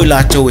 mo i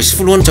lato e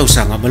sfuluan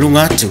tausanga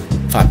malunga atu.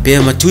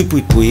 Whaapea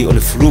matuipui o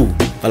le flu.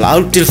 Pala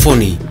au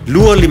telefoni,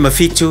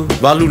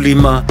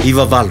 255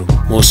 iwa valu.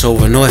 Mo so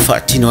wanoe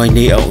whaatino ai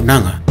nei au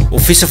nanga. O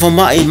fisa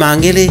whama i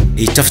mangele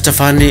i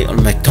taftafane o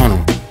le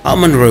McDonald.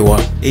 Amanrewa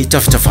e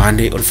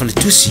taftafane o le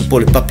Faletusi po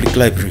le Public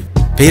Library.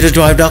 Beta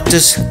Drive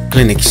Doctors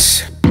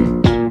Clinics.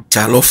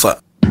 Talofa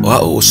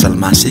o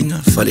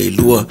salmasinga fale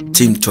lua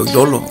tim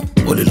toilolo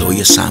o le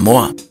loia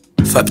Samoa.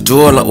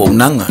 Faptua la o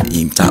nanga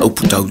i mta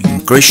uputau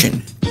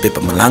immigration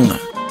pepa malanga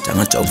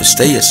tangata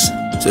overstayers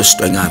so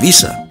stoinga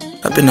visa.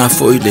 Apena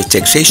foi le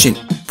taxation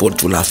por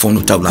tu la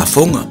fono tau la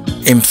fonga.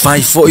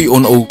 M5 foi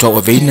on o tau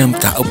avena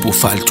mta upu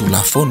fal tu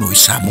la fono i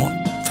Samoa.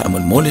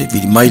 Famal mole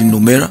vidi mai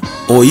numera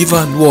o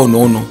iva lua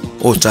nono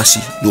o tasi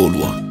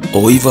lua.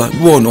 O iva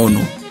lua nono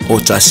o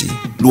tasi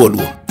lua.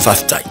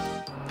 Faftai.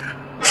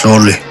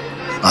 Sole.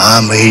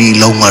 Mahiri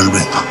longa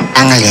luenga.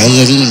 Angale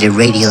ayeri le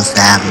radio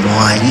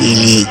Samoa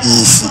ile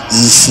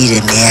isi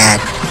le mea.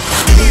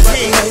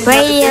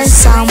 Radio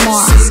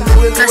Samoa.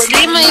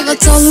 Kaslima iva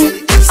tolu.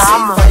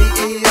 Ama.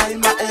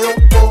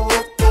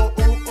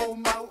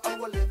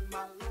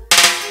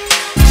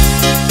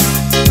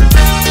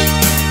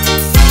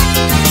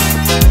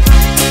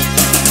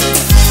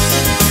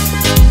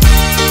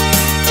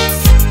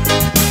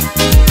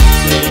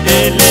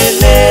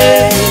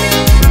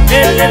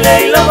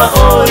 Elele lama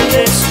o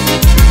Yesu,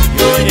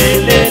 yo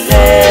elele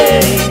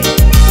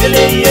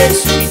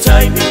Yesu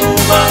itai mi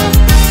uma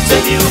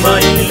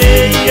elele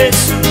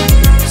Yesu,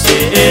 se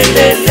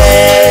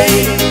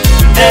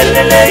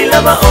elele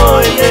lama o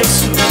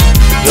Yesu,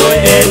 yo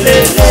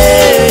elele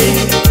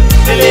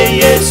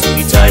Yesu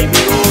itai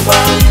mi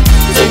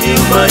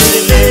uma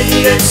elele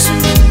Yesu.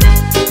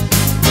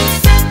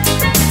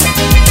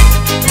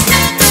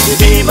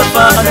 Bi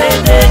mafane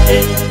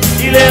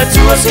ile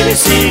atua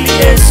sili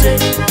ese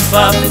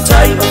fa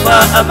petai fa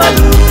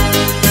amalu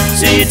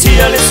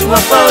siti ale suwa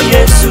fa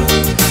Yesu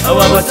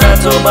awa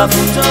watato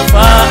mafuta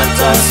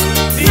fantas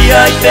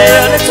via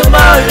ipele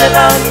tomale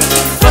lanu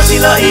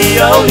fasila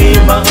ia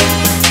olima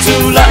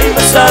tula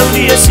ima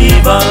saudi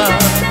esiba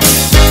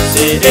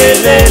se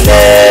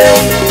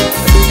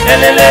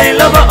elele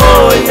lama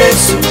o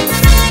Yesu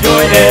yo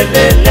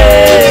elele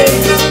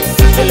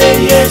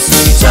Yesu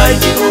itai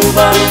mi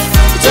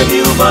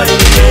uma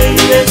ele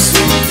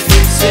Yesu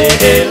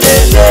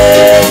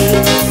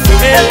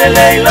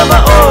elele lama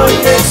o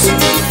Yesu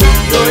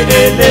yo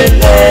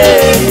elele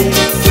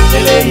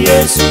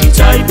Yesu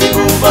itai mi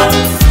uma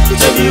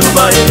Tani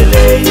uma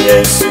ele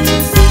Yesu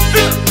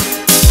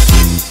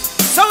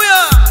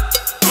Sauya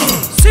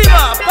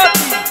Siva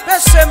Pati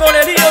Pese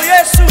Molelio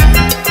Yesu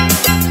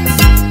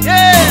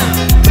Yeah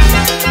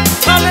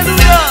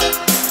Hallelujah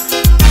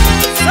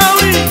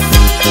Saudi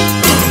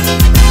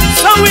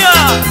Sauya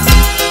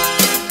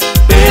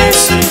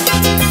Pese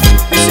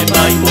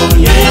mai mo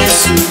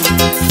Yesu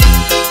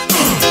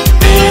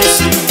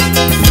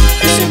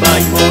Pese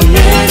mai mo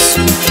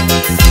Yesu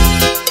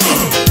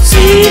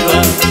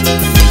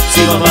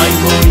Siva mai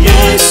mo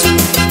Yesu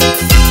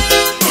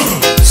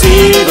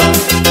Siva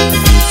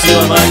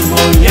mai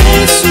mo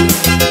Yesu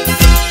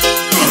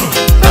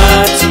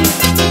Pati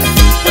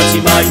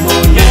mai mo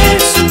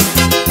Yesu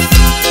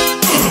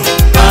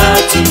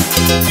Pati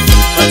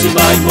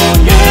mai mo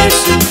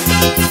Yesu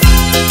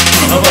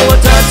Awa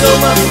watato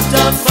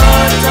mafuta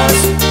patas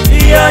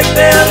Ia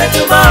ipele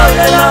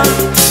tumalela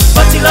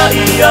Patila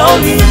ia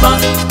olima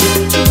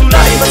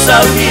Tutula ima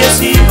saudi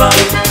esiva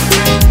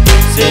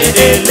Se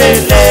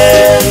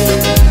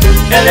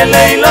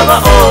elele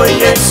lama o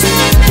Yesu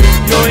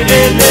Yo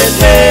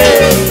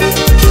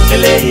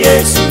ele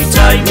Yesu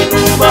itai mi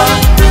uba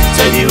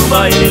Tani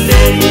uma ele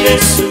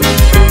Yesu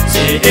Se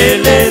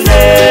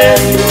elele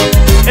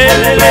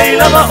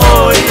lama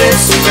o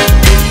Yesu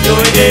Yo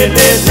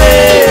ele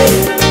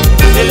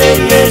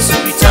Yesu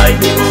itai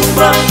mi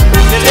uba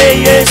Ele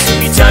Yesu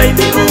itai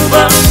mi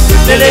uba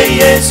Ele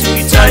Yesu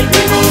itai mi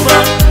uba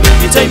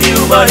Itai mi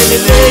uba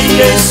ele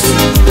Yesu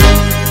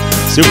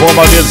Si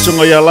forma del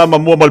sunga ya lama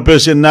mo mal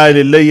pese na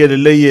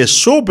le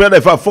so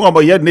pele fa funga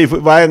ba ya nei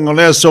va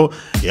ngoleso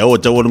ya o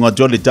tawo nga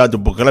joli tatu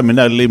bukala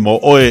mina le mo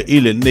oe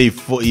ile nei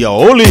fo ya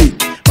oli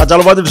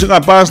patalo vatu sunga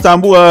pasta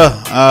mbua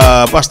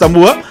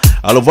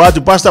alo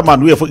vatu pasta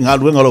manu fo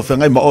ngalu ngalo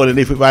fenga mo ole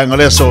nei va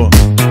ngoleso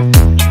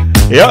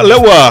ya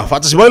lewa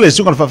fata si vale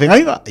sunga fa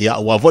fenga ya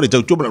wa vole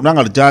tatu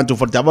nanga le tatu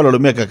fa tabalo le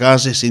meka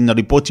kase sin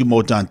ripoti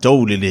mo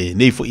tanto le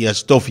nei fo ya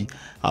stofi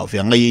au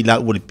fenga ila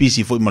o le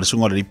pisi fo mar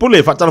sunga le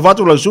pole fa talo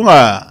vatu le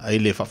sunga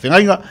ile fa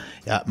fenga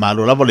ya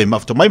malo lava le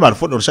mafto mai mar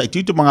fo no sai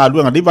titu manga lu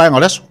nga di va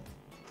ngoleso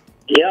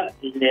ya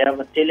ile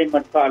ava tele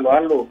mat pa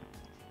alo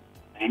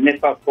ene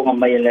pa ponga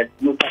mai le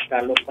nu pa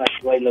talo pa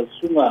wai lo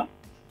sunga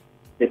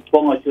se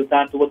ponga su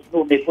tanto o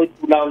tu ne foi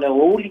tu la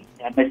uli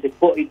ya me se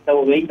po i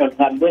tau veino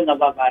nga luenga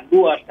va ga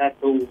lua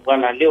tanto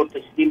wala leo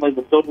te stima i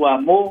botoru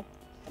amo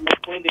me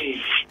pone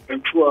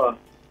en tua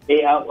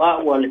e a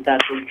wala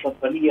tanto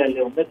kapania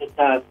leo me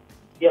ta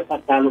ya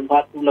patalo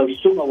patu la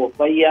sunga o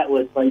paia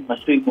o pai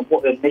masui mo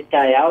e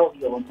meta ao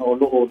yo no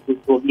lo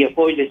tu dia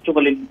foi le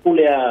sunga le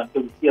pule a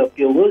tu sia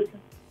pios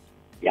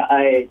ya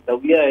ai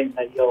tawia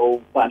na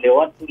yo pa le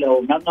watu la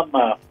nanga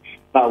ma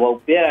pa wa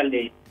pea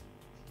le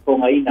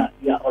kongaina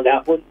ya ole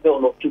apo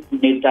lo tu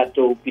ne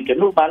tato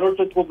pitenu malo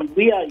to ko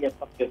manwia ya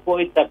pa ke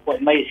foi ta ko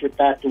mai se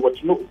tato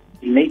watnu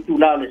nei tu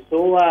la le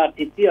soa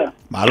titia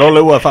malo le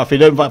wa fa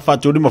file fa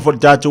tu mo fo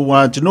tatu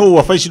wa tunu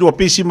wa fa si do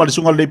pisi mal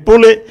sunga le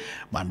pole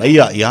mana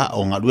ya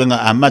o ngaluenga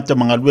amata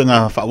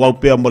mangaluenga fa wa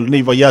pe mo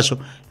nei va yaso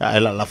ya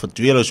la fa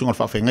tu le sunga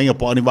fa fenga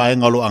po ani va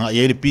ngalo anga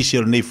ye pisi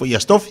nei fo ya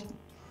stofi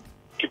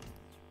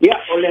ya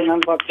ole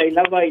nanga kai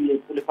lava ile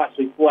pole fa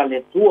so ikuale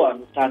le tua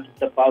no tatu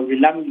ta pa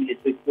wilang ile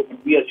so ko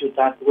via so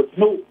tatu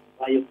watnu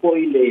ai ko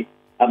ile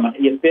ama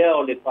ye pe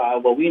ole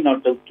fa wa wina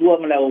to tua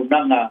mala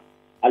unanga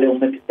ale o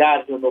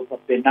mekitato no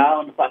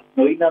papenao no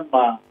patnoina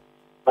ma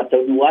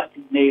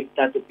patauati ne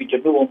tato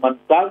pitonu o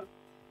mantal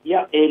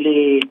ya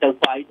ele tau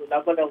pai do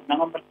lava la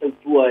nanga matau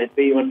tua e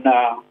pe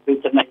ona pe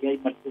tana ia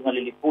matunga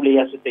le pule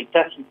ya se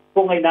taitasi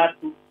ponga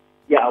inatu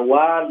ya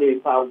awale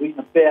fa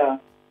wina pe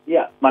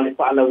ya male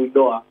fa la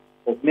widoa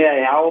o mea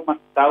e ao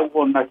matau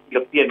ona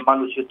silapien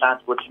malu se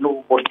tato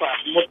no o pa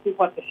motu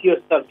fa te sio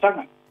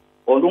sanga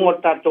o lungo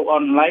tato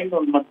online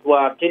on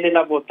matua tele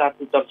la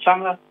tato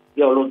sanga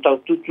ya lo tau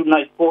tutu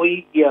nai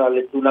poi ya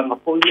le tulanga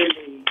poi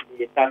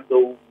le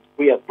tanto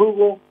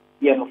pre-approval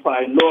ya no fa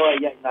loa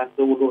ya na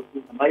to lo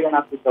tu mai na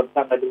tu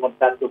tanga de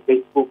montato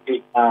Facebook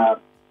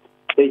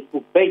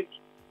page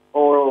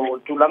o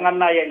tulanga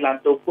na ya la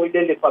to poi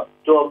le fa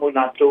to mo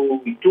na to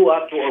itu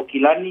ato o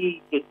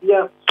kilani ke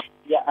tia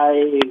ya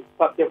ai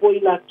fa ke poi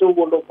la to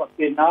lo fa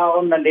ke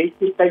na ona le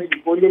ti tai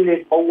poi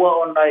le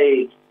paua ona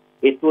e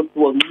tu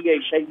ngia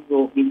i sai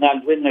no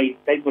ingalwenga i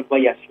tai mo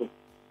vai aso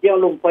ya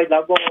lo pai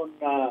la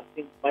bona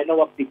pai la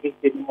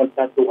application mo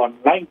tato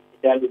online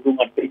ya lo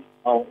dunga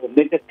o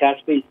leka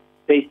cash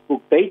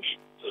Facebook page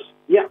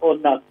ya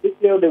ona click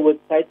the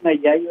website na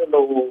ya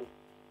lo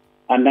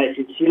ana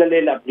sila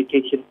le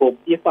application form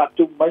ya fa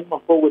tu mai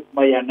ma forward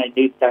mai ana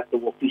data to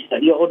office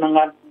ya ona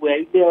ngan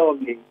we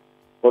ile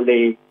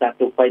ole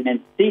tato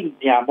financing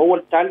ya mo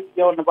tal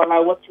ya ona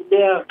bala what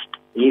there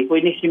e ko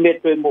ni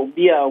simeto mo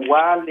bia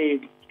wale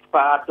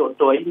pa to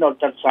ino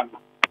tal sana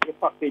ya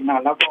fa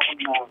pena la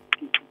bona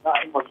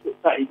ai mo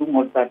sa i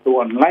dungo tato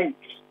online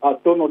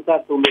to no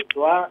tato le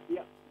toa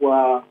ya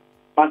wa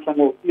pasa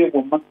mo fio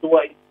mo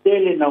matua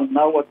tele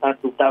na wa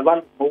tato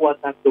tavan mo wa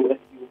tato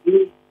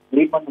SUV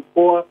lima no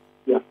po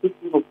ya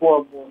fiti no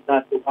po mo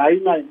tato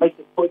aina mai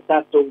se po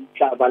tato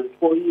taval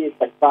po e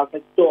pa pa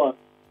to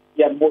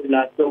ia mo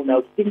la to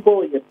na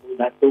cinco ia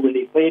la to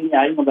le fe ni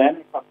ai mo bana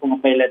fa ko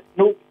me le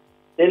no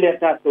ele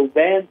ta to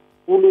ben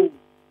pulu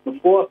no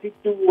po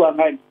fitu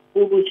ana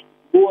pulu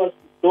duas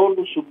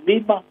tolu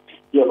sublima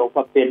ia lo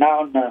fa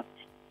pena na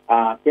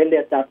a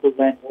ele ta to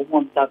ben o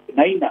mon ta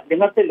naina le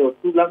ngate lo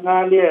tu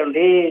la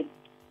le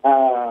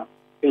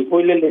e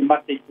hoile le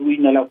mate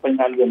tuina la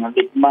final na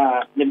le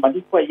ma le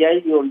malifa ia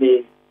yo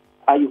le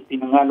ayu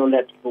pinangalo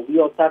le tu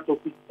yo tato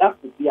pita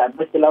pia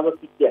no se lava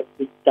pita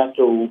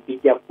tato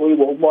pita foi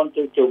o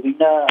monte que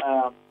vina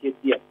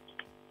pia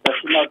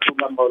tasina tu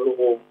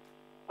mamalo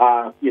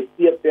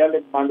pia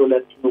pele mando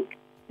le tu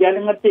ya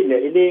le ngatele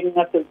ele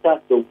ngatel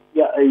tato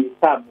ya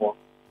Samoa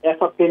e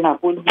fa pena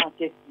foi ma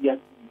que pia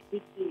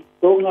piti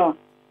tonga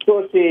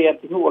so se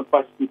atinu al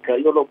pasika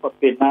yo lo fa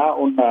pena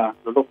ona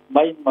lo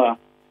mai ma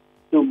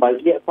tu mai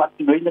le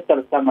fatu no ina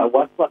tara tanga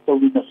watu to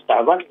wina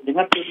stava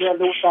dengan dia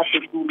lo ta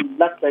tu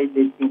lata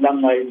ile tu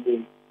langa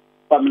ile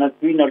pamna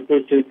tuina to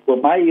ko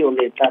mai o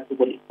le ta tu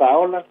boli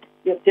paola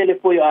ya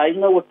telefoi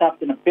ainga o ta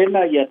pena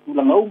pena ya tu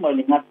langa uma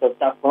le ngata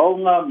ta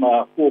paonga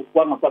ma ko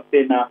kwanga pa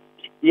pena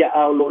ya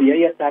aulo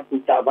ya ta tu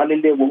ta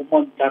vale le mo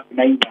mon ta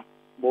pena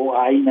mo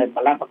aina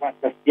malapa ka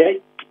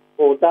kasiai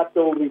o ta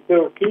to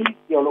refer fee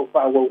yo lo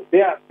fa wo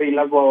bea pe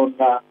la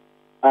na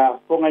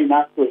ponga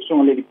inato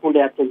son le pule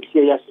ato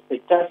sia se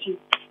petasi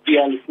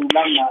ia le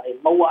tulanga e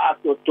maua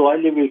ato to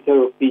ale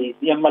therapy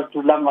ia mal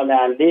tulanga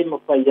la le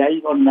mo fa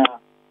yai ona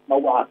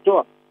maua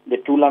ato le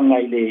tulanga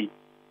ile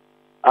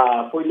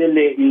foi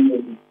le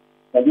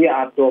ia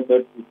ato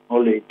per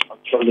ole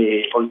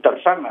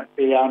tarsanga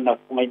pe ana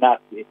ponga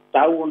inato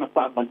tau na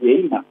fa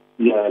mandeina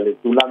ia le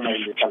tulanga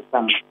ile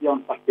tarsanga ia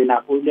on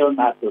patena foi le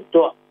ona ato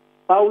to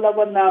Paula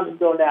wana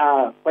dole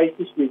a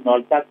paisi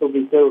no tato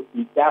video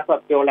ki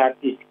tapa peola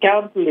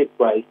discount le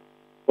price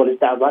por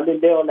esta vale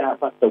leo la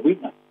fasta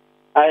wina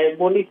ai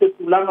monito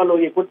tulanga lo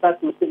yekota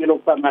tu se lo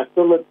pa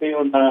solo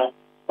peona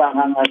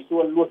panganga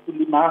su lo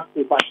tulima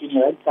se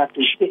patina ta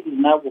tu se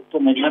na wo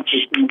tome na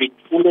te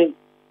ule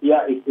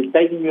ya este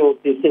taimio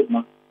te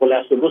sema por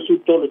la solo su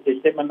todo te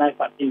sema na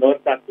patina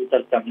ta tu ta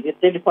también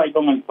te fai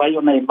donga fai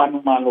ona e manu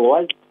malo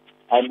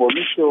ai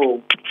monito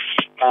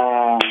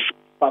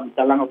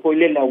talanga foi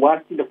le la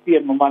wati le fia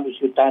mamalo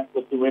ciutat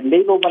ko tu en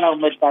lego mana o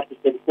meta te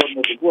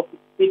telefono de dua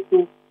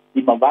fitu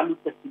di mavalu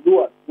te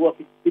dua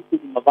fitu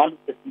di mavalu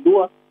te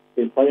dua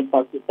e poi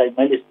parte sai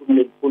mai le stume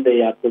le pule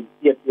ya te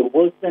tia te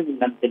bolsa ni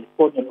nan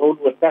telefono o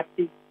lu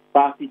tasti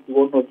pa fitu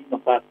ono di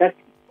ma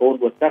tasti o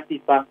lu tasti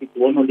pa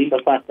fitu ono di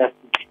ma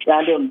tasti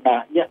ya le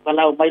ona ya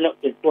pala o mai le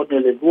telefono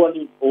le dua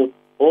ni o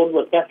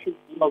lu tasti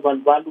di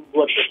mavalu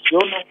dua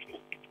testazione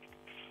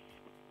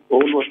o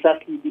lu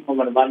tasti di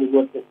mavalu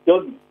dua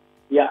testazione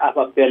ya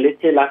apa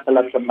pelete la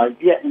sala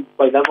samagia en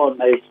paidava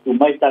na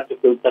estumai tato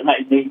que tanga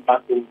nei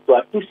pato to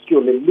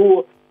atusio le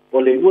luo o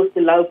le luo se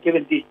lau que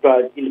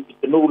vendistra il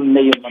pitno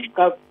nei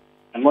manka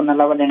ngona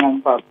lava nang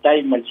pa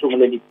tai mal sung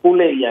le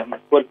pule ya mas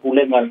kuat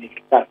pule ngal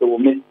tato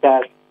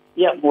menta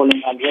ya mole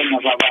ngal na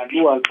baba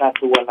luo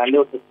tato wala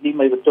leo te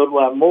lima betul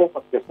wa mo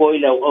porque foi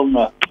la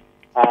ona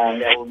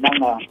o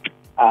nanga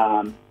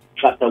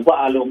kata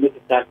wa alo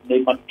meta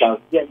nei manka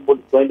ya mo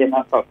ko le na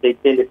pa te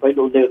le foi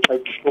lo de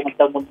foi como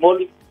estamos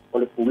moli o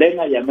le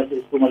pulenga ya me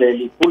se como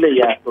le pule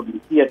ya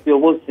policía tio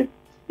bolse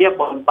ya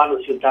por palo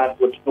ciudad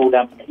por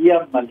toda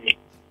ya male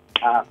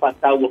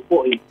pasau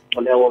foi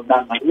o le o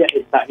dan maria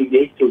esta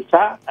idea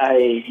chusa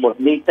ai mo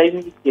le time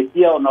que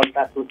tio no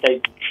ta tu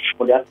tai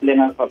por ya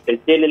plena pa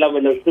tele la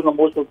velo no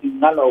moto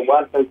final o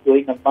wal ta tio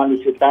en palo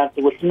ciudad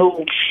tio no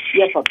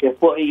ya pa que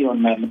foi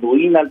ona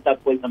duina ta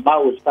pues na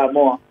mau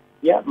Samoa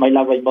ya mai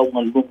la vai bau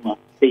ngalunga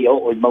tio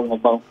o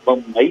bau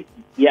ngai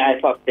ya ai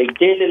fa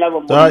tele la mo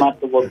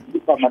mato bo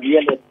pa maria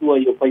le tua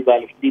yo pai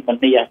vale di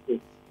mania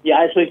ya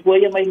ai soi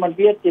foi mai man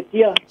viet te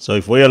tia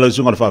soi foi ala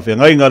sunga fa fe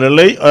ngai ngare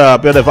le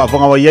pe de fa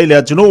fonga wa ye le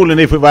atunu le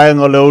ne foi va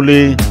ngole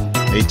uli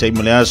e tai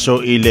mole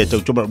aso ile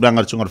to tuba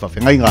blanga sunga fa fe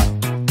ngai nga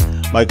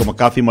mai ko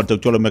makafi mo to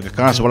tolo me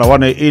ka sa wala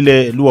wane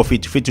ile lua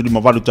fit di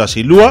mavalu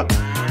tasi lua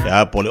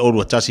ya pole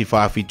oru tasi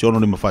fa fitono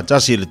ni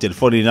mafatasi le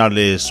telefoni na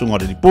le sunga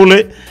de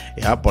pule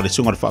ya pole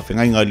sunga fa fe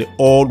ngai ngale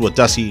oru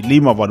tasi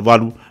lima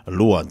valu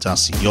lua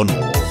tasi yono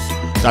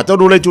tato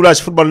dule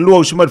tulas football lua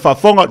usuma fa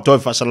fonga to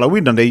fa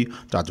salawina nei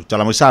tatu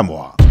talama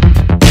Samoa.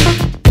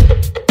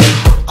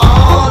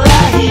 All I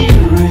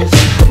hear is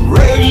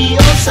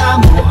Radio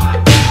Samoa,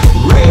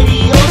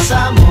 Radio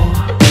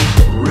Samoa,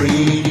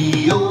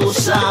 Radio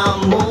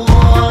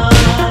Samoa.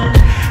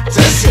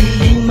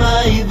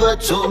 Tasilima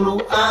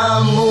ivatolu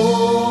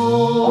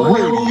amo.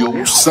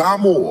 Radio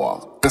Samoa,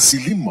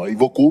 tasilima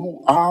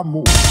ivatolu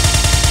amo.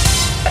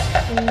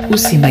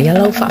 Usi mai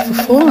alau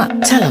whaafafonga.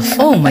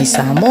 Telefon mai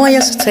Samoa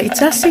ya su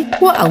taitasi.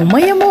 Wa au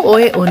mai amo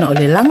oe ona o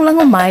le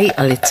langolango mai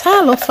a le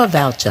talofa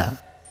voucher.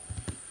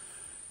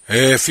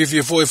 E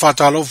Fiafia foi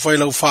whatalofa i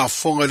lau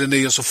whaafonga le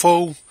nei aso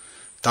fau.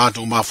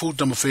 Tātou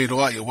mafuta ma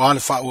wheroa i wale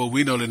whaua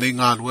wina o le nei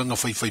ngā luenga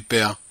whai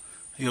pēr.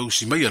 Ia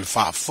usi mai al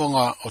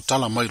whaafonga o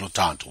tala mai lo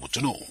tātou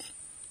tino.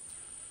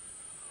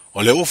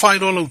 O le o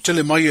whaero lau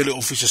tele mai e le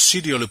ofisa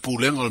siri o le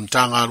pūlenga o le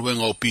mtanga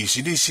aruenga o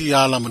pisinisi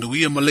ala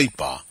manuia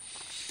maleipa.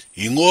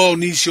 I ngoa o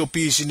nisi o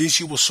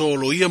pisinisi wa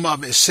solo ia ma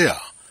me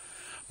sea.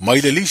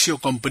 Mai le lisi o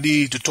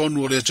kompani te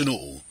tonu o le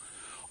atunuu.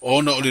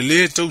 Ona o le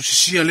le tau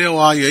sisia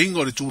leo aia inga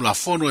o le tūla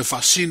fono e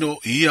whaasino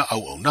i ia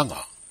au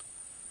nanga.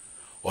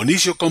 O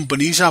nisi o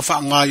kompani sa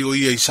whaangai o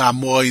ia i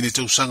Samoa i ne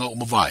tau sanga o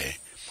mawai.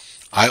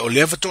 Ai o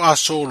lewa to a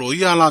solo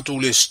ia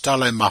lato le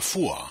stala e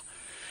mafua.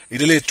 I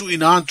le tu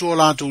ina antu o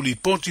lato li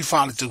poti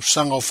wha le tau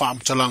sanga o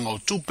whaamtalanga o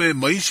tupe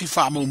maisi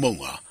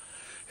whaamaumaunga.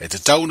 E te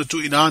tau na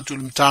tu ina antu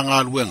le mtanga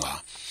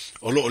aluenga.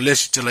 O lo o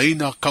lesi te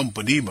laina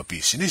company ma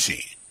pisinisi.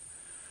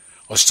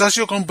 O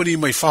stasio company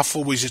mai fafo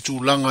wei se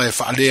tūlanga e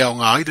whaalea o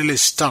ngā aide le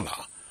stala.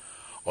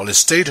 O le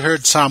State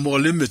Herd Samoa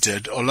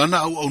Limited o lana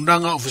au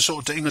nanga o fiso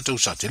o te inga tau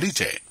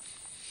satelite.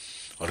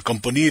 O le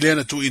company le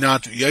na tu ina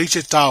atu i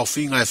aise tau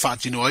whinga e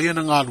whaatino aia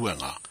na ngā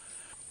luenga.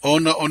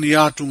 Ona oni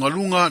atu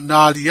ngalunga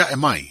nā lia e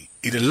mai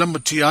i le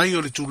lamati ai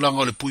o le tūlanga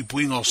o le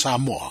puipuinga o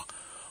Samoa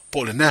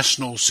po le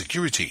National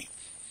Security.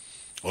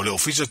 O le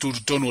ofisa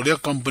tūtono o lea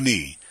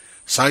company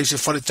sai se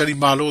whare tari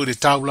malo i le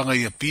taulanga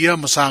i a pia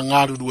ma sa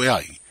ngāru rue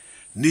ai,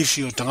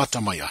 nisi o tangata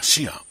mai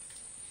Asia.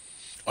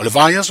 O le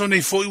vai aso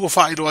nei fo iwa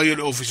whaero ai o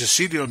le ofisa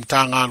siri o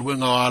mta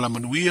ngāruenga o ala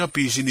manuia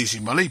pisi nisi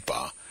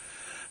maleipa,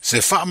 se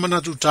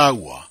whaamanatu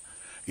tāua,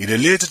 i le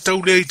le te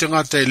taule i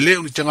tangata e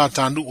leo ni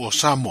tangata anu o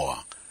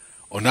Samoa,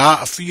 o nā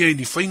awhia i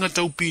ni whainga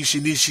tau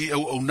pisi nisi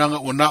au nanga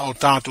o nā o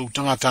tātou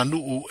tangata anu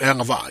o e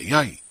anga waa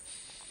iai.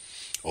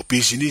 O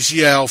pisi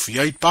nisi e au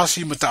whiai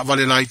pasi ma ta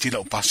vale lai tila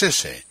o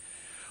pasese,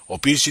 o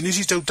pisi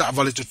nisi tau ta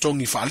vale to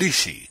tongi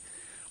whaalisi,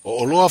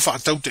 o oloa wha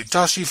tau te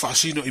tasi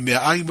whaasino i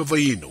mea ai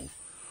mawainu,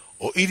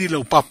 o iri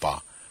lau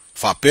papa,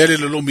 wha pere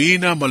le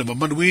lomiina ma le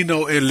mamanuina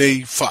o e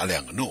lei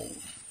whaaleanga no.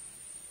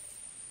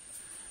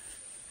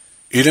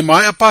 I le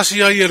mai a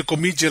pasi ai e le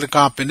komiti le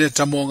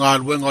kāpeneta mo ngā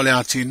luenga o le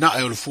atina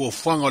e o le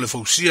fuafuanga o le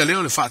fausia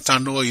leo le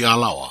whaatanoa i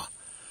alawa.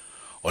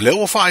 O le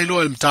ua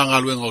whaailoa le mtanga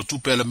luenga o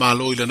tupe le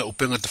malo i lana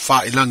upenga te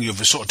whaailangi o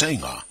veso te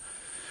inga.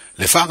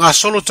 Le wha ngā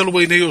solo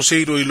taluwai nei o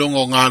seiro i longa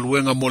o ngā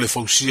luenga mo le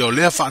fausia o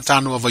lea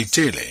whaatanoa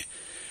vaitele.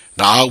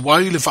 Na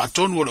awai le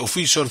whaatonu o le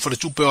ofisa o le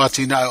wharetupe o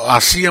atina o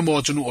Asia mo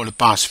atunu o le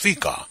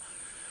Pasifika.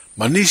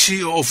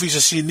 Manisi o ofisa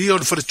sini o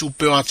le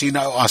wharetupe o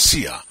atina o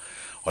Asia.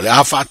 O le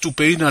a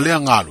whaatupe ina lea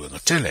ngā luenga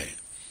tele.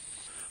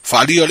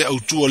 Whaali o le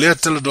autu o lea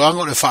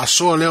taladoanga o le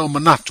whaasoa lea o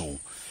manatu.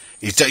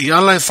 I ta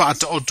iala e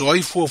whaata o to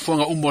ai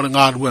fuafuanga umo le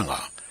ngā luenga.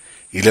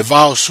 I le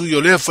vao sui o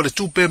lea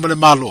wharetupe ma le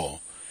malo.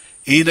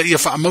 Ina ia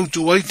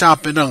whaamautu wai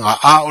tāpenanga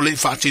a o le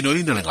whaatino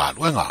ina le ngā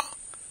luenga.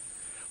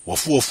 Wa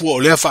fuafua o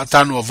lea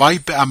whaatano a vai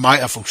pe a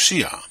mai a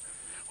fausia.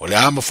 O le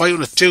ama whai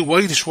o le teu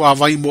wai le swa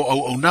vai mo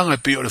au nanga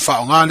pe o le wha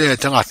o ngā lea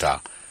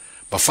tangata.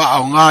 Ma wha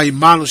o ngā i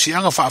malo si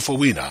anga wha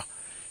fawina.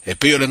 E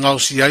pe o le ngau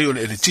si ai o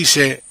le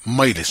eletise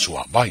mai le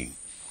swa vai.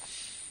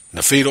 Na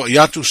whiro i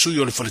atu sui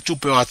o le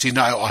wharetupe o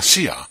atina o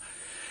Asia.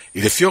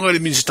 I le fionga le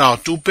minisita o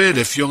tupe,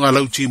 le fionga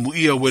lauti mu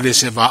ia wele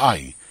se va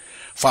ai.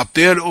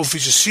 Whapea le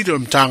ofisa siri o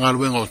mtanga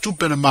luenga o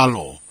tupe na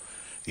malo.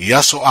 I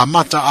aso a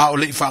mata a o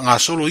le ifa ngā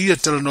solo ia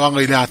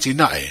telanoanga i le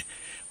atinae,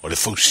 o le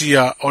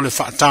fausia o le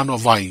whaatano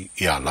vai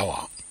i a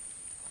lawa.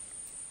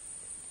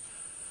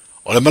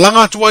 O le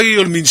malanga atuai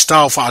o le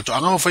minisita o whaato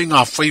anga mawhai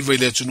ngā whaiva i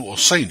le atunu o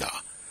Saina.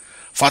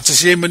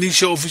 Whaatasi e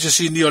manisi o ofisa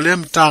siri o le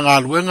mtanga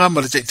luenga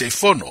ma le teitei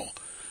fono,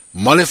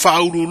 ma le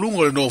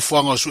whaaurulunga le no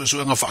fuanga o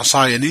suenga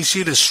whaasaya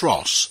nisi le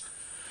SROS.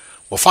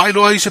 Wa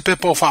whaeloa i se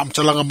pepa o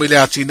whaamtalanga mai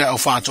le atina o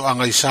whaato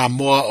anga i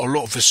Samoa o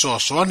lo fesoa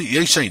soani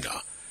i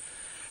Saina.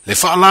 Le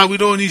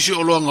whaalawiro nisi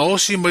o loanga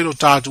osi mai lo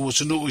tātu o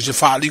tunu i se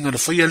whaalinga na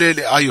whaiale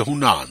le ai o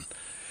hunan.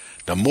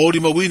 Na mōri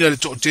mawina le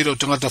to'otere o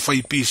tangata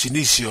whai pisi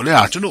nisi o le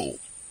atunu.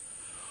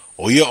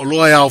 O ia o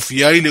loa au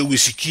fiai le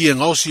uisikia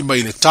ngaosi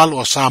mai le talo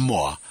a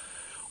Samoa.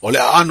 O le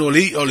ano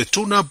li o le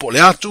tuna po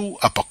le atu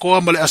a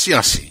pakoa ma le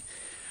asiasi.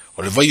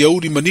 O le vai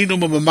auri manino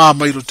ma mama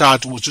mai lo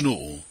tātu o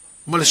tunu.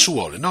 Ma le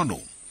sua o le nonu.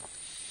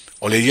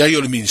 O le iai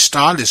o le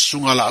minsta le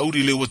sunga la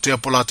auri le ua te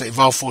apolata i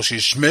vau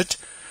Fosi Schmidt,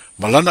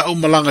 malana au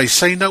malanga i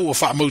Saina ua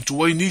wha mautu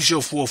wai nisi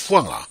o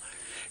fuafuanga,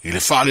 i le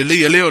wha le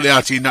leia leo le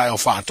ati na e o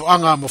wha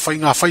atoanga ma whai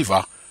ngā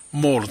whaiva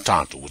mō lo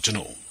tātu o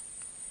tino.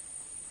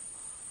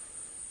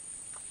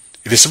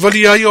 I le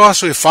savali ai o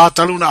aso e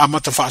whātalu na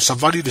amata wha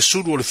savali le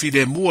suru o le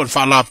whire mua le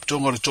wha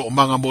laptonga le tō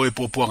manga mo e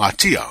pōpua ngā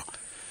tia.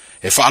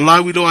 E wha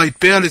alawi lo ai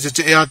pēr le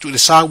te e atu i le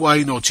sāwa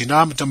ai no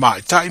tina mata maa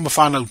i tai ma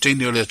whanau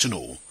teine o le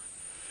atunu.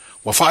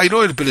 Wa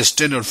whaeroe le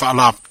Palestine o le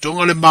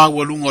whaalaptonga le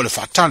māua o le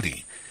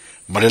whaatali,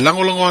 ma le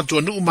langolongo atu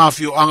a nuu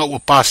mawhio anga ua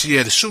pasi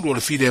e le suru o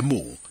le whire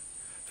mu.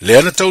 Le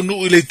ana tau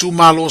nuu i le tū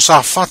malo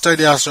sa whata i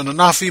le aso na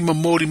nawhi ma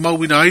mōri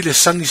mauina ai le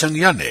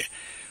sangi ane,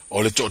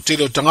 o le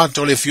to'otele o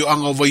tangata o le fio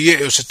anga o vaie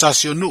e o se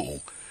tasi o nuu,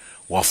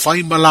 wa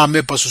whai ma la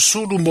me pa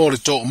susuru mō le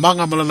tō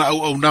manga malana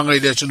au nanga i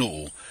le atu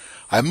nuu,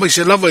 ai mai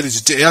se lava i le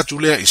te e atu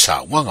lea i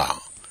sa wanga.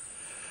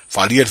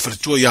 Whalia le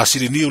wharetua i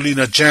asiri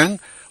Niolina Jang,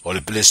 o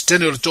le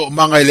Palestine o le tō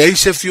manga i le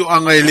eise fio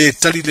anga i le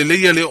tali le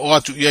leia le o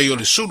atu iai o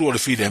le suru o le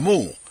whire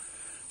mu.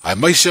 Ai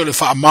mai se o le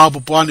wha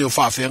maopopoane o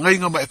wha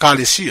whiangainga ma e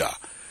kālesia,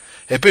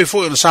 e pe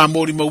fo na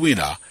Samoa ni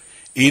mawina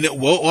ina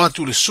o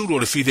atu le suru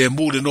le fide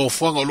mu le no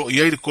fanga lo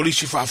ia le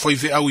kolisi fa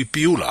fe au I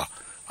piula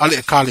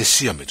ale kale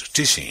sia me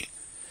tisi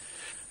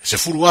se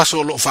furu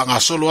aso lo fanga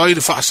solo ai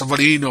le fa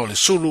savalino le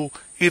sulu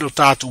I lo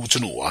tatu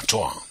tunu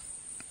atoa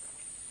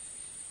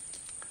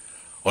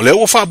o le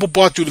o fa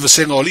popo atu le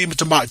vasenga o li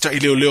mtama ta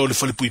ile leo le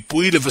fali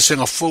pui le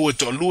vasenga fo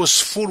to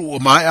luas furu o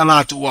mai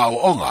ala tu wa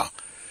onga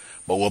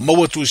ma o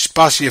mo tu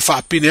spasi e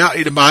fa pinea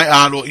I le mai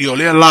alo I o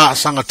le la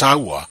sanga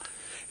taua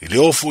I le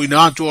ofu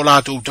ina atu o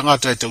la tu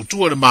tangata e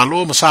tautua le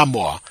malo ma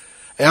Samoa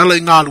e ala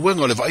I ngā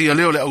luenga le vai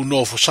leo le au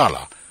no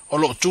fosala o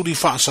lo turi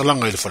fa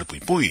salanga I le fali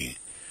pui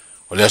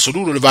o le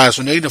asuru le vai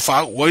so nei na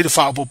fa o I le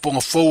fa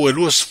poponga fo e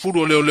luas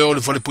furu leo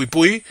le fali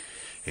pui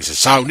e se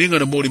sauninga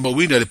na mori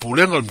mawina le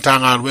pulenga le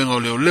mtanga luenga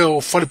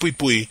leo fale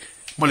pui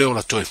ma leo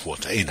la toi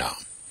fuata ina.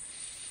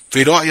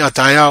 Whiroa ia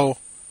tai au,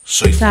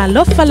 soifu. Sa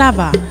lofa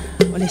lava,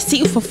 o le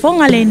si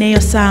ufafonga le neo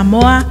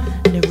Samoa,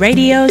 le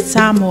Radio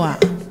Samoa.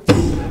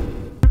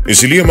 E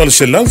silia ma le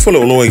se laufala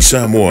o loa I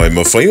Samoa e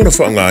mawhai ona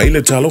whaanga I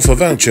le talofa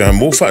voucher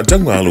mo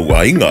whaatanga alu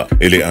a inga.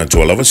 E le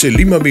atua lava se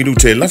 5 milu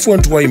te lafu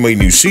antuai mai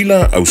New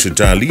Zealand,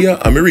 Australia,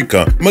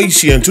 Amerika, mai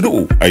si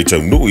antunu. Ai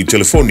tau nuu I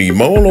telefoni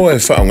maolo e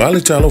whaanga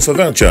le talofa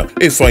voucher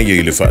e whai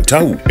e le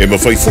whaatau. E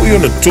mawhai fui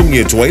ona tungi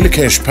e tuai le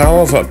cash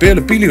power wha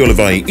le pili o le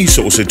vai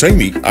iso o se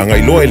taimi.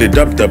 Angai loa le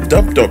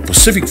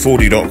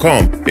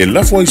www.pacific40.com e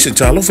lafu ai se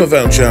talofa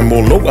voucher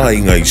mo lo a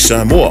inga I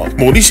Samoa.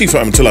 Mo nisi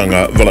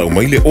whaamtalanga vala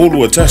umai le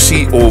olua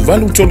tasi o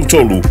valu tolu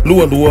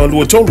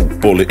lua tolu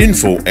po le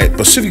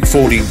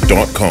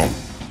info@pacific40.com.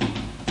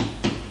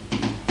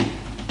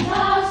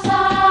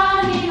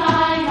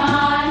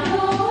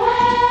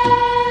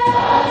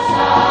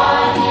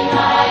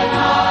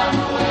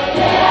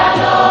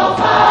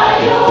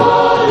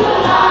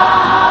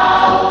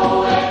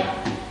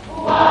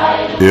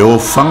 E o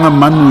fanga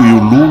manu I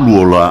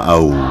ululu o la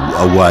au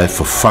awa e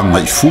fafanga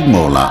I funga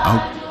o la au.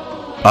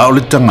 A o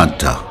le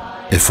tangata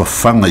e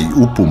fafanga I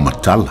upu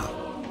matala.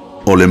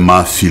 O le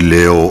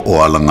mafileo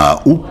o alanga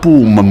upu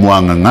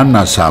mamuanga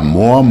ngana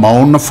Samoa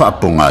maona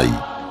whaapongai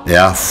e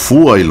a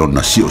fua I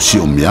lona si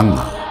o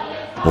mianga.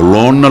 O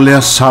lona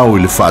lea sao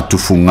I le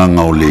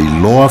whaatufunganga o le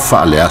iloa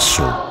whaale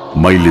aso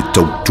mai le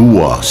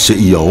tautua se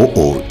ia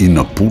o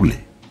ina pule.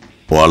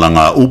 O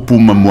alanga upu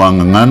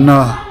mamuanga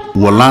ngana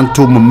ua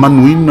lanto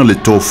mamanuina le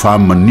tō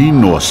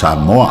whamanino a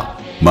Samoa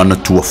mana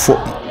tua foi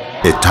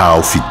e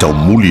tau fitau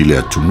muli le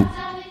atunu.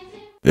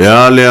 E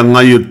a lea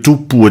ngai o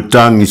tupu e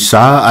tangi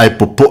sā ai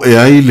popo e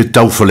ai le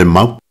tau whale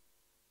mau.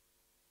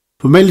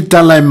 Pamei le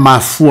tala e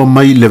mafua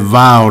mai le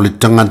vā o le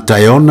tangata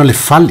e ona le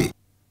fale.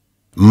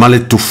 Ma le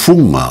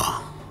tufunga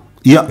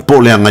ia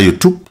po lea ngai o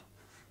tupu.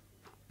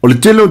 O le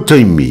tele o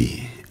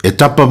taimi e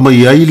tapa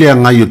mai ai lea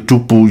ngai o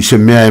tupu I se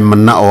mea e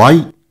mana o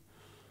ai.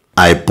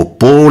 Ai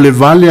popo le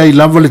vale ai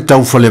lava le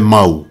tau whale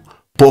mau.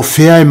 Po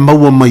fea e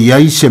maua mai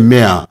ai se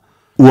mea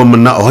ua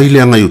mana o ai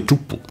lea ngai o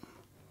tupu.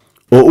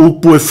 O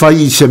upu e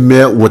whai I se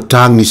mea ua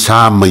tangi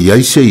sā mai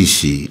ai se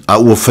isi, a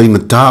ua whainga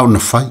tā o na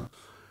whai.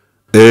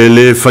 E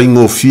le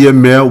whaingo fia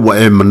mea ua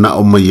e mana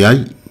o mai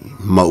ai,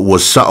 ma ua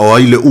sa o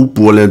ai le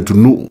upu o le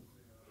antunu.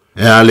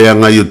 E a lea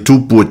ngai o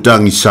tupu e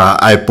tangi sā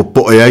ai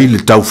popo e ai le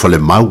tau whale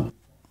mau.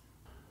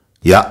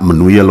 Ia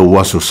manuia lo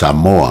waso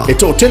Samoa. E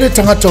to tele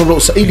tangata o lo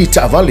sa ili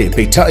ta vale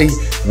pe tai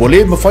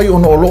wole mafai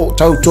ono o lo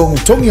tau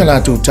tongi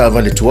ala tu ta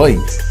vale tuai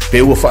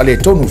pe ua whaale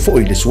tonu fo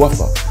I le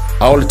suafa.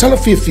 A o le tala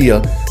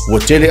Fiafia ua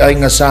tele ai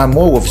ngā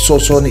Samoa ua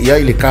fisosone I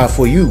ai le car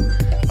for you.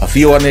 A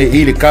fio ane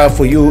I le car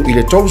for you I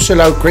le tolu se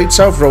lau Great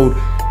South Road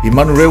I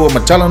manurewa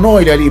matala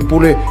noa I le ali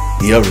pule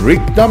I a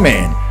Rick the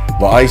Man.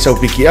 Wa ai sau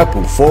piki apu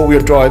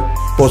 4-wheel drive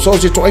po so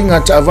se to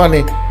inga ta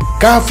vale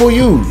car for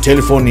you.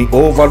 Telefoni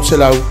o valu se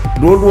lau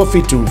lua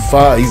fitu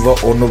fa iwa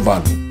ono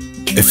valu.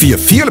 E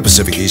Fiafia le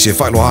Pacific East e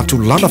whaelo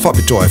atu lana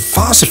whapitoa e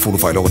whase fulu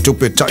whaelonga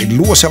tupe tai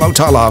lua se lau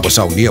tala wa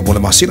sau nia mo le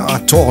masina a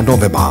toa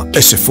November.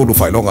 E se fulu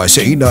whaelonga e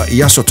se ina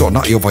I aso toa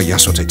na I ova I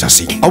aso te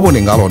tasi.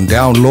 Awane ngalo on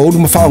download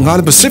ma whao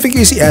ngale Pacific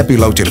East app I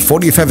lau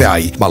telefoni e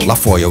whawai. Ma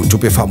lafo ai au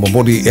tupe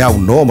whamomoni e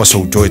au noa ma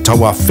sau toe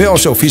taua wheo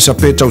se ofisa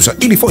pe tau sa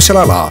ili fo se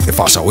lala. E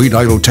whasa o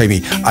ina ilo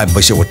taimi ai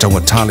mai se wa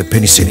taunga tale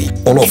penisini.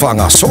 Olo wha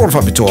ngā soro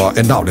whapitoa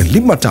e nao le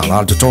 5 tala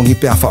al te tongi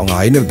pe a whao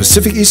ngā ina le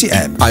Pacific East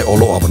app. Ai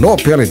olo ava noa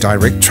pele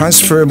direct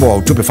transfer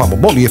mo tupe wha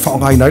moni e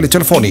whaongai nei le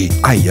telefoni.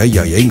 Ai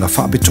inga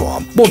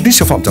whaapitoa. Mo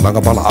disa whaamtalanga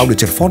wala au le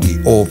telefoni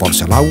o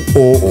Valsalau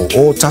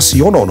o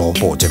tasi ono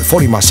po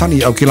telefoni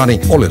masani au kilani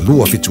o le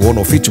lua fitu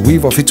ono fitu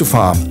iwa fitu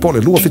wha po le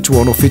lua fitu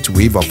ono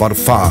fitu iwa varu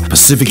wha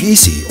Pacific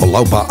Easy o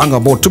laupa anga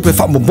mo tupe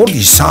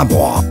whaamomoni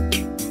Samoa.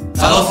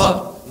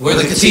 Talofa, we're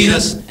the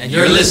Katinas and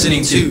you're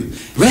listening to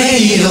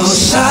Radio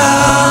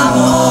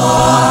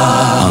Samoa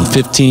on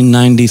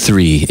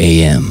 1593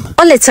 AM.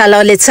 O le tala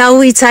o le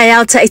tau I tai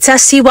au ta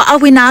itasi wa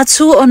awina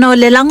atu ono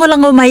le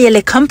lango mai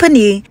le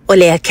company o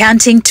le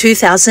Accounting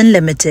 2000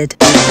 Limited.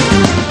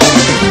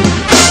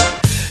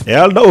 E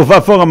alda o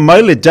whafonga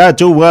mai le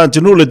tātou wā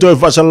tinu le toi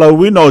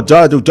whasalawina o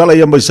tātou tala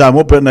ia mai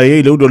Samoa pena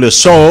i le udo le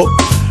so.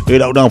 E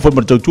lau nanga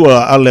whaima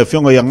tautua a le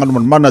whionga i angana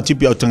mana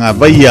tipi au tanga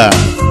vaia.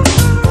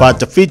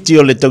 Whatawhiti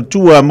o le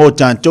tautua mo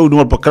tātou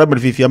nunga pakarama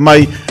le Fiafia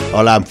Mai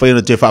o la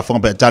mwhaina te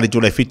whaafonga pe atari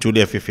tu le fitu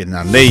le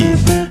whiwhina nei.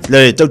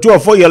 Le tautua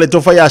foi le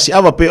tofai asi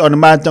awa pe o na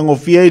mātango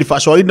fia i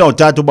whaasoina o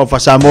tātou mau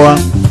Samoa.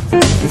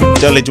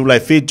 Te le tu lai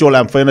fitu o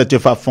la mwhaina te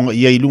whaafonga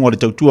i lunga le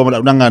tautua ma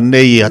launanga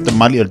nei hata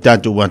mali o le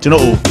tātou wantino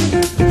o.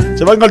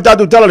 Se wanga le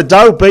tātou tala le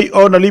tau pe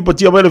o na lipo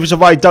tia mai le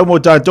fisawai tau mo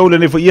tātou le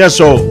nefo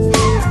iaso.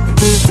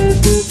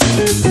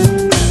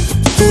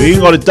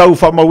 Winga le tau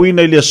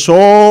whamawina i le so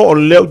o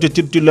leo te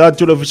titula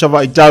atu le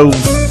fisawai tau.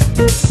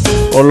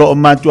 O lo o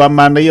matu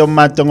amana i o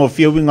matango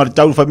fia winga le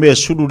tau whamea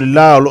suru le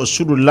la o lo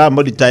suru le la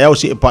mo li tai au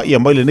si e pa ia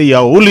mai le nei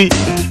au uli.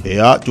 E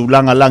a tu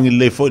langa langi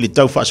le fo i le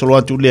tau whaasolo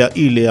atu lea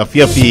i le a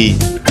fiafi.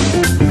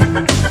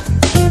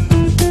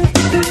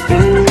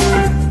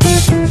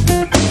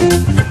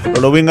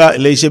 Lo winga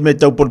le se me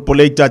tau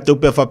polpoleita tau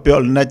pe fa pe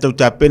na tau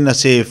ta pena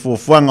se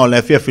fofuanga o le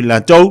fiafi la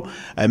tau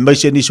ai mai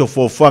se ni so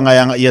fofuanga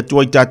yang ia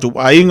tu ta tu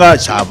ainga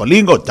sa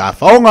valingo ta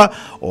faonga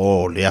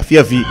o le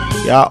fiafi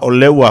ya o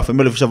le wa fa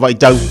me le fa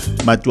tau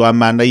ma tu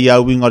amana ia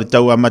winga le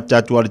tau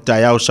amata tu le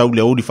tai au sau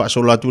le uli fa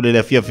sola tu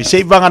le fiafi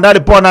se vanga na le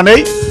pona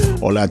nei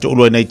o la tu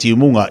lo nei ti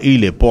munga i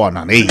le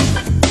pona nei.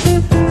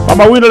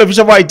 Mama wina le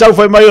fisa vai tau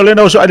fai mai o le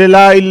no so ale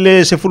la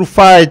ile se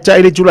furufai ta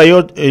ile tu la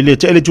yo ile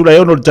ta ile tu la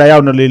yo no tai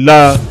au na le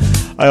la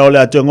ai ole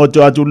atu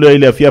ngoto atu le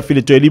ile fiafi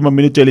le 5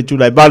 minuto ile tu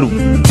la balu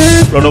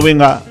lo no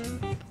winga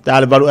ta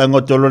le balu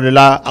ngoto lo le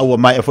la au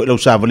mai e fo lo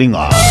sa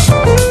valinga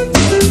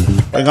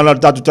ai ngala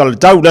tatu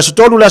tau la so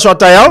tolu la so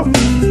tai au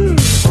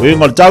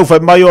winga tau fai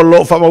mai o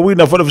lo fa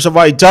mawina fo le fisa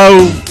vai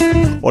tau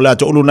ole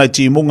atu ulu na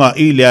ti munga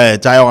ile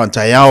tai au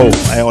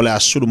ai ole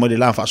asulu mai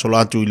la fa so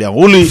la tu ile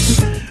uli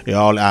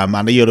ya ole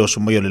amana yo so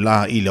mai le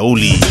la ile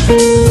uli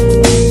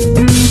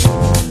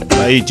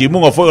ai ti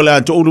munga foi le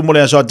atu ulu mo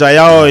le so tai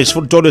au is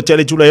fu todo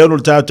tele tu le yo no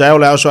tai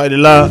ole so ile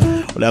la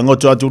ole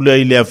ngoto atu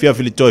le ile afia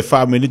filito e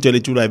fa minute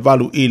le tu le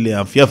valu ile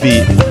afia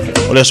fi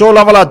ole so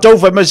la vala tau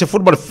fa me se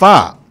football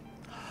fa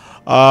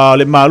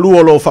le malu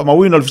o lo fa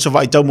mawina le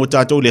fa tau mo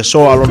tatu le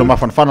so alo na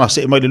mafanfana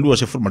se mai le lua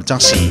se football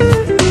tasi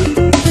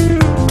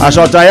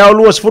aso tai au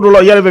lua se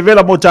football ya le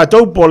vela mo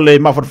tatu po le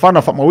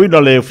mafanfana fa mawina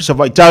le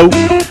fa tau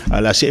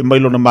ala se mai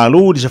lo na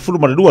malu se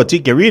football lua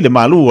tike ri le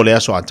malu o le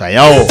aso tai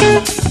au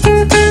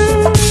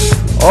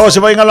o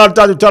se vai ngala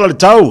tatu tala le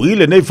tau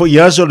ile nei fo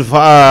iaso le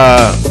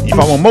fa i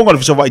fa monga le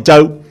fa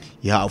tau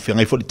ya au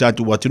fengai fo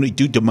tatu watu no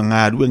itu te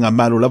manga lu nga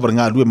malu la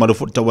nga lu malu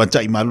fo tau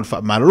tai malu fa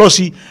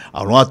malosi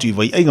au no atu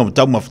vai ai ngam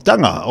tau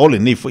mafutanga ole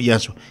nei fo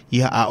iaso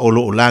ya a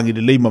olo langi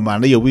le leima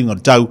mana ia winga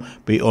tau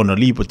pe ona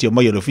li po te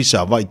mai le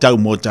fisa vai tau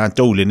mo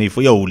tatu le nei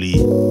fo yauli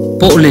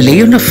po le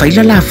le na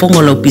faila la fonga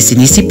lo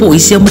pisinisi po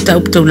isi mo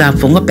tau la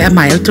fonga pe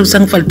mai tau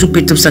sang fal tu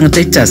pe tau sang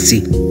tai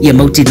tasi ia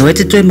mauti no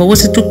te toi mo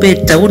se tu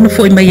pe tau no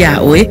foi mai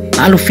ya oe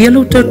alo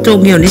fialo to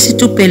ngio nisi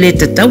tu pe le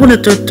tau na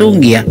to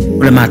ngia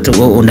ole mato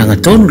o nanga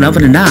tonu lava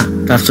na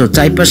Pastor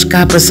Typers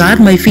Kapasar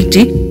mai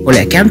fiti o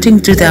le Accounting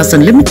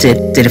 2000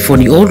 Limited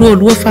telefoni olu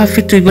lua fa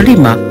fitu i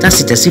walima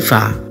tasi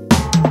fa.